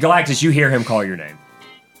okay, bad. Galactus, you hear him call your name.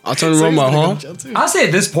 I'll turn So around he's my gonna go hall. to jail too. I'll say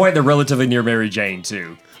at this point they're relatively near Mary Jane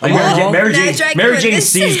too. Like Uh-huh. Mary Jane, Now drag Mary her Jane this.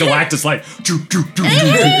 sees Galactus like,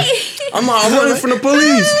 I'm running from the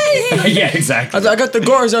police. yeah, exactly. I got the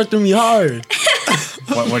guards after me hard.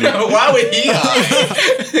 What do you, Why would he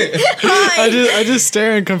hide? I just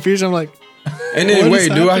stare in confusion. I'm like, And then What is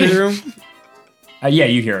wait, do I happening? hear him? yeah,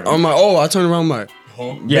 you hear him. I'm like, I turn around my.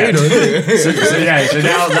 Yeah. so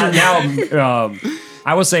now,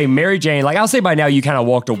 I will say Mary Jane. Like I'll say by now, you kind of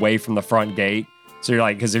walked away from the front gate. So you're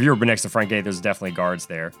like, because if you're next to the front gate, there's definitely guards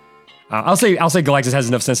there. I'll say Galactus has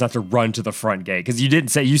enough sense not to run to the front gate because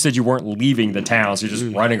you said you weren't leaving the town, so you're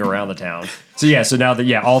just running around the town. So yeah, so now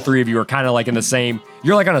that all three of you are kind of like in the same.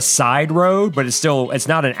 You're like on a side road, but it's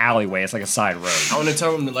not an alleyway. It's like a side road. I want to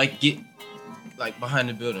tell him to like get like behind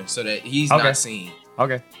the building so that he's Okay. not seen.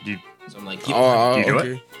 Okay. So I'm like, Do you do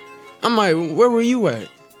it? I'm like, where were you at?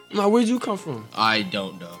 I'm like, where'd you come from? I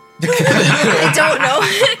don't know. I don't know.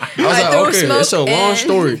 I was throw like, okay, smoke it's a long and-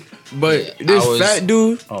 story. But this fat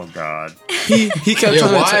dude, Oh God. he kept Yeah,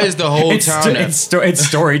 trying why to. is the whole town? It's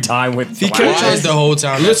story time with. He kept Why trying is the whole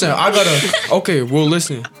town? Listen, I gotta. Okay, well,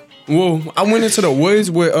 listen. Well, I went into the woods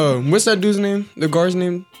with what's that dude's name? The guard's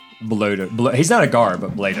name? Blado. He's not a guard,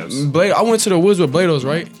 but Blados. Blade. I went to the woods with Blados,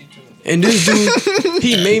 right? And this dude,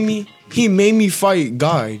 he made me fight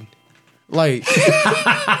God. Like,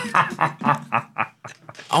 I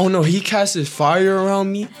don't know. He cast his fire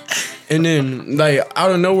around me, and then like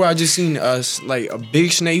out of nowhere, I just seen us like a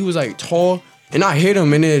big snake. He was like tall, and I hit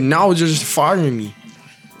him, and then now it's just firing me.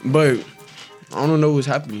 But I don't know what's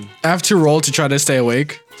happening. I have to roll to try to stay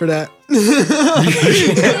awake for that.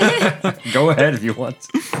 Go ahead if you want.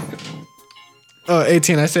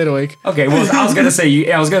 18. I stayed awake. Okay, well, I was gonna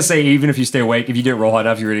say even if you stay awake, if you didn't roll high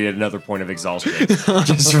enough, you're gonna get another point of exhaustion.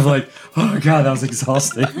 Just for like, oh god, that was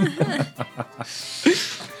exhausting.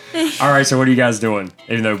 All right, so what are you guys doing?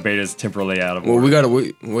 Even though Beta's temporarily out of Well, order. we gotta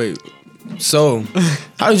wait. So,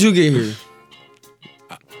 how did you get here,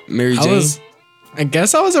 Mary Jane? I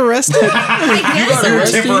guess I was arrested. You were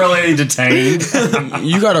temporarily detained.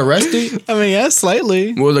 You got arrested? I mean, yeah,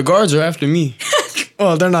 slightly. Well, the guards are after me.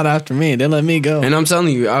 Well, they're not after me. They let me go. And I'm telling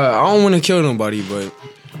you, I don't want to kill nobody, but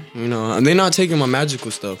you know, they're not taking my magical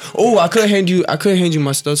stuff. Oh, I could hand you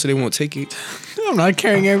my stuff so they won't take it. I'm not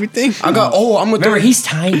carrying everything. I'm gonna Remember, he's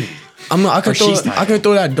tiny. I can she's tiny.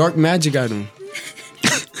 throw that dark magic at him.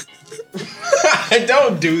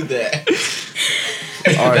 Don't do that.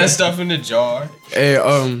 All right. That stuff in the jar. Hey,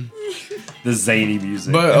 The zany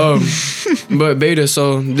music. but Beta,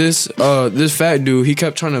 so this fat dude, he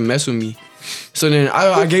kept trying to mess with me. So then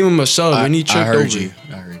I gave him a shove and he tripped over. I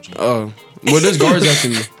heard you. Oh, well, this guard's after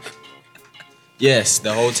me. Yes,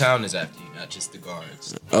 the whole town is after you, not just the guards.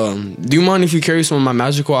 Do you mind if you carry some of my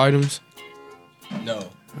magical items? No.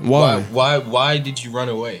 Why? Why did you run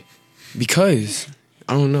away? Because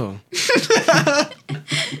I don't know.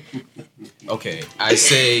 Okay, I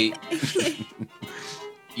say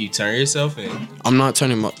you turn yourself in. I'm not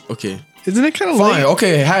turning my. Okay. Isn't it kind of Fine. late?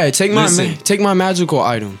 Okay. Hey, take my magical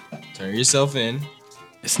item. Turn yourself in.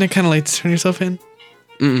 Isn't it kind of late to turn yourself in?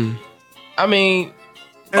 I mean,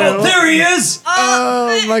 Oh, there he is!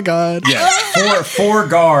 Oh my god. Yeah, four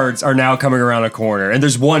guards are now coming around a corner, and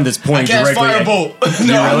there's one that's pointing cast directly firebolt.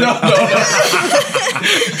 No.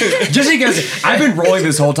 Just because I've been rolling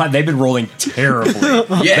this whole time, they've been rolling terribly.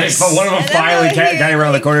 Yes. But one of them finally came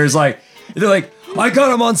around the corner. Is like, they're like, I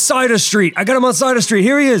got him on Cider Street.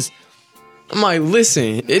 Here he is. I'm like,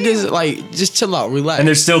 listen, it is like, just chill out, relax. And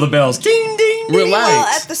there's still the bells. Ding, ding.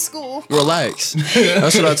 Relax. At the school. Relax.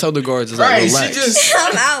 That's what I tell the guards. Is Right, like, relax.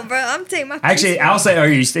 I'm out, bro. I'm taking my. Actually, I'll say, are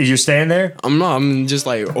you staying there? I'm not. I'm just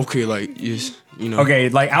like, okay, like, just, you know. Okay,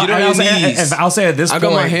 like Get on your knees. I'll say at this point, I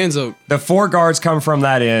got my hands up. The 4 guards come from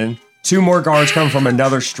that end. 2 more guards come from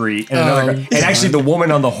another street, and and actually the woman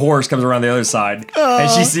on the horse comes around the other side,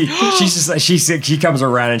 and she comes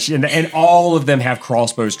around, and all of them have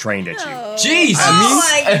crossbows trained at you. Jeez. Oh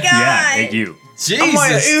my god. Yeah, at you. Jesus. I'm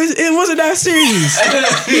like, it wasn't that serious.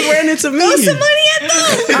 He ran into me. Throw some money at them.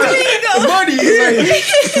 There you go. Money.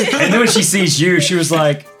 And then when she sees you, she was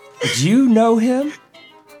like, "Do you know him?"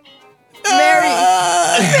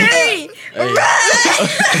 Mary.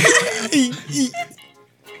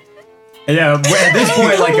 And yeah, at this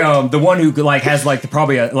point, like the one who like has like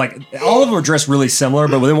probably all of them are dressed really similar,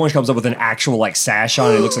 but then one comes up with an actual like sash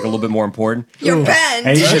on, it looks like a little bit more important. Your band.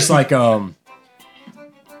 And he's just like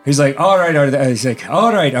he's like, all right,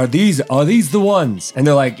 are these the ones? And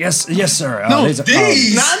they're like, yes, sir. No,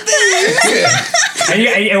 these. Not these.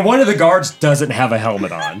 And one of the guards doesn't have a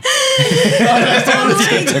helmet on.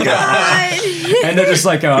 And they're just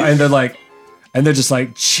like, and they're just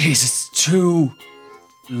like, jeez, it's too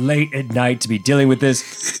late at night to be dealing with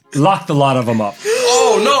this. Lock the lot of them up.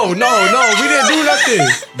 Oh, no.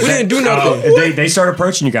 We didn't do nothing. They start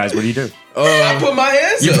approaching you guys. What do you do? I put my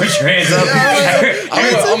hands You up. put your hands up.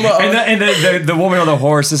 And the woman on the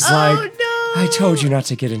horse is like, I told you not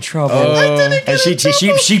to get in trouble. And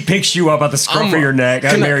she picks you up by the scruff of your neck,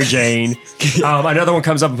 Mary Jane. Another one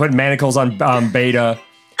comes up and put manacles on Beta.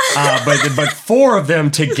 But 4 of them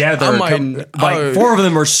together, 4 of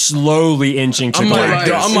them are slowly inching to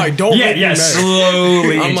Galactus. I'm like, don't make me mad.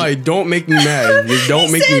 Slowly. I'm like, don't make me mad. Just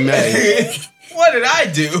don't make me mad. What did I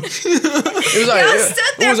do?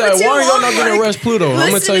 It was like, why are y'all not gonna arrest Pluto? I'm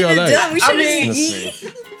gonna tell y'all that. I mean,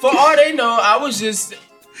 for all they know, I was just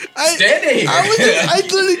standing here. I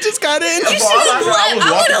literally just got in. I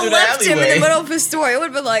would have left him in the middle of his story. It would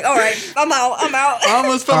have been like, all right, I'm out. I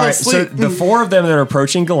almost fell So asleep. the 4 of them that are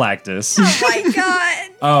approaching Galactus, Oh my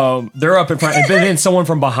god. they're up in front, and then someone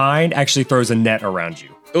from behind actually throws a net around you.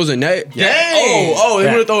 It was a net? Dang. Oh, they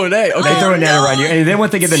would have thrown a net. Okay. They throw a net around you, and then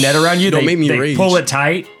once they get the net around you, Don't they make me rage. pull it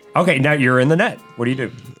tight. Okay, now you're in the net. What do you do?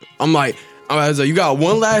 I was like, you got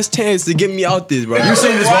one last chance to get me out this, bro. You're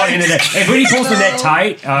seeing this walking in the net, and when he pulls the net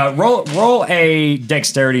tight, roll a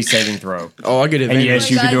dexterity saving throw. Oh, I get advantage. And yes,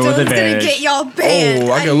 you can do it with advantage. Gonna get y'all banned.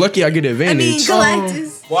 Oh, I get lucky. I get advantage.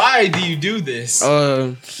 Galactus. Why do you do this?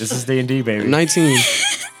 This is D&D, baby. 19.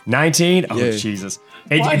 19? Oh, Yeah. Jesus.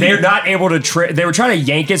 They're not able to they were trying to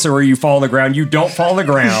yank it so where you fall on the ground. You don't fall on the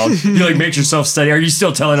ground. You like make yourself steady. Are you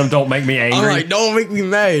still telling them don't make me angry? I'm like, don't make me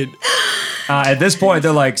mad. At this point,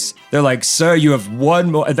 they're like, sir, you have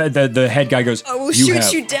one more. The head guy goes, I will you shoot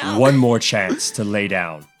have you down. one more chance to lay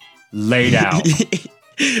down. Lay down.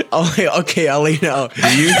 Okay, I lay down.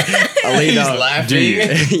 Do you? I lay down. He's laughing. Do you?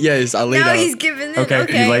 Yes, I lay Now down. he's giving it.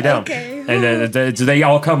 Okay, you lay down. Okay. And then they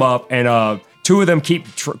all come up, and 2 of them keep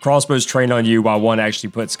crossbows trained on you, while one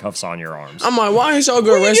actually puts cuffs on your arms. I'm like, why ain't y'all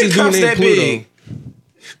go arrest this dude named Pluto?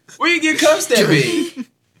 Where you get cuffs that big?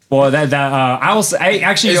 Well, I will say,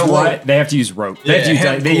 actually, you know what? They have to use rope. They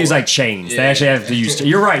have to use like chains. They actually have to use.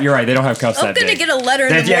 You're right. They don't have cuffs I'm that gonna big. get a letter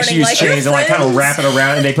They in have the to actually morning. use Like, chains and like kind of friends. wrap it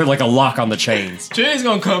around, and they put like a lock on the chains. Trey's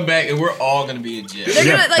gonna come back and we're all gonna be in jail.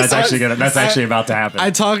 Yeah, that's actually about to happen.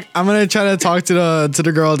 I'm gonna try to talk to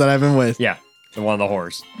the girl that I've been with. Yeah, the one on the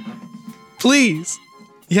horse. Please,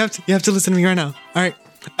 you have to listen to me right now. All right,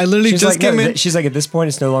 I literally just came in. She's like, at this point,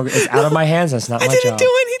 it's no longer. It's out of my hands. That's not my job. I didn't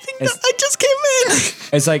do anything. I just came in.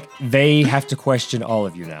 It's like they have to question all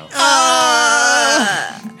of you now.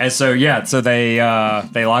 And so they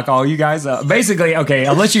lock all you guys up. Basically, okay,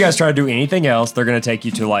 unless you guys try to do anything else, they're gonna take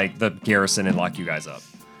you to like the garrison and lock you guys up.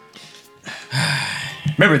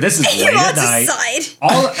 Remember, this is late at night.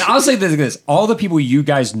 I'll say this: all the people you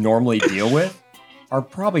guys normally deal with are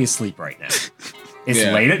probably asleep right now. It's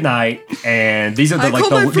Yeah. late at night, and these are I call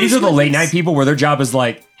my these are the first late witness. night people where their job is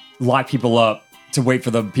like lock people up to wait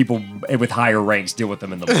for the people with higher ranks deal with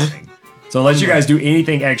them in the morning. So unless you guys do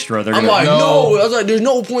anything extra, they're I'm gonna like, no. I was like, there's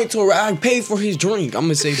no point to I paid for his drink. I'm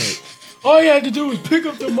gonna say that. All you had to do was pick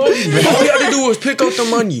up the money. All you had to do was pick up the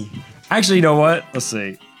money. Actually, you know what? Let's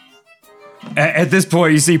see. At this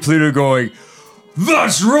point, you see Pluto going,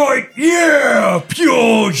 "That's right, yeah,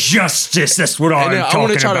 pure justice. That's what I'm And then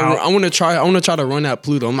talking about." I want to try to run at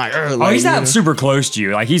Pluto. I'm like, Oh, he's not super close to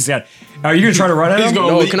you. Like he's got. Are you gonna try to run at him?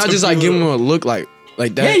 No, can I just like give him a look like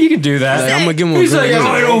that? Yeah, you can do that. Like, I'm gonna give him a He's good like, look.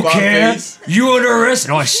 I don't care. You under arrest,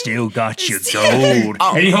 and I still got your gold.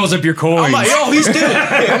 And he holds up your coins. I'm like, yo, he still.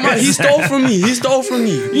 I'm like, he stole from me. He stole from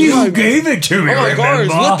me. You like, gave it to me. I'm like, Remember? guards,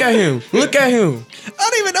 look at him. Look at him. I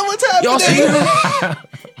don't even know what's happening. Y'all see him?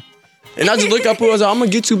 And I just look up. I was like, I'm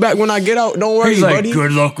gonna get you back when I get out. Don't worry, He's like, buddy.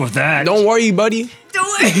 good luck with that. Don't worry, buddy. Don't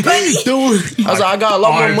worry, buddy. Don't worry. I was like, I got a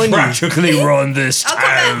lot more I money. practically run this I'll come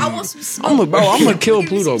back. I town. want some smoke. I'm gonna kill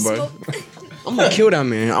Give me Pluto, some bro. smoke. I'm gonna kill that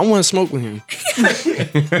man. I want to smoke with him.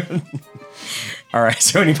 All right.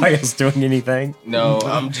 So anybody else doing anything? No,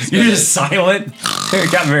 I'm just. You're gonna- just silent.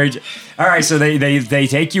 Got married. All right. So they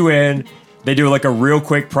take you in. They do like a real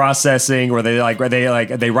quick processing where they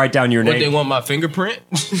write down your What, name. they want my fingerprint?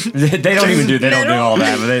 They don't even do. They don't do all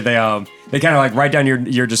that. But they kind of like write down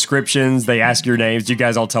your descriptions. They ask your names. You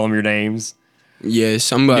guys all tell them your names.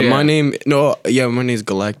 Yes, I'm. My Yeah. name. No, yeah, my name's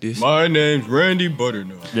Galactus. My name's Randy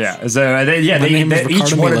Butternut. Yeah. So they, name is each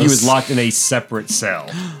Ricardo one of you Milos. is locked in a separate cell.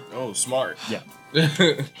 Oh, smart. Yeah.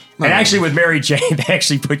 And actually, with Mary Jane, they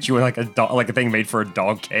actually put you in like a thing made for a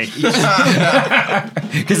dog cage,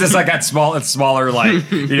 because it's like that small. It's smaller, like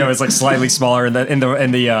it's like slightly smaller, and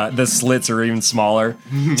the slits are even smaller,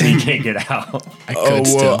 so you can't get out. Oh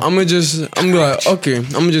well, I'm like, okay, I'm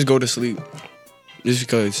gonna just go to sleep, just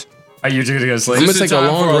because. Are you just gonna go to sleep? I'm gonna This is take a time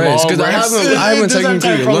for long a rest long because rest. I haven't This is time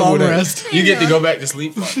technically for a long leveled up. rest. You get to go back to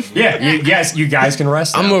sleep. Yeah, you guys can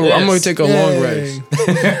rest. I'm now. gonna Yes. take a long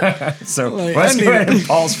rest. So Like, let's I go need ahead and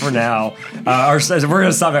pause for now. We're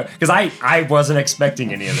gonna stop it because I wasn't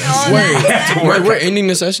expecting any of this. Wait, we're ending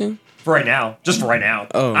the session. For right now, just for right now.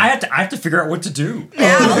 Oh. I have to figure out what to do.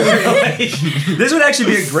 Like, this would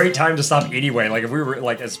actually be a great time to stop anyway. Like if we were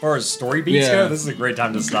like as far as story beats Yeah. go, this is a great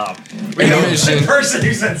time to stop. We know the person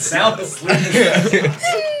who's in sound asleep.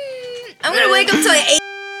 I'm gonna wake up till like 8.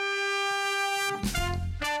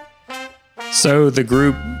 So the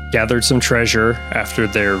group gathered some treasure after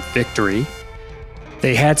their victory.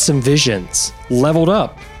 They had some visions, leveled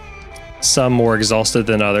up. Some more exhausted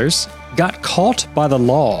than others, got caught by the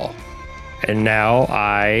law. And now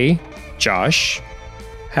I, Josh,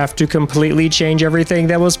 have to completely change everything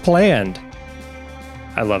that was planned.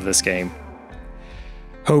 I love this game.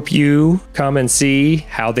 Hope you come and see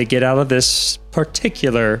how they get out of this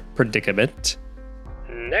particular predicament.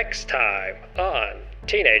 Next time on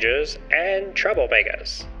Teenagers and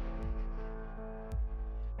Troublemakers.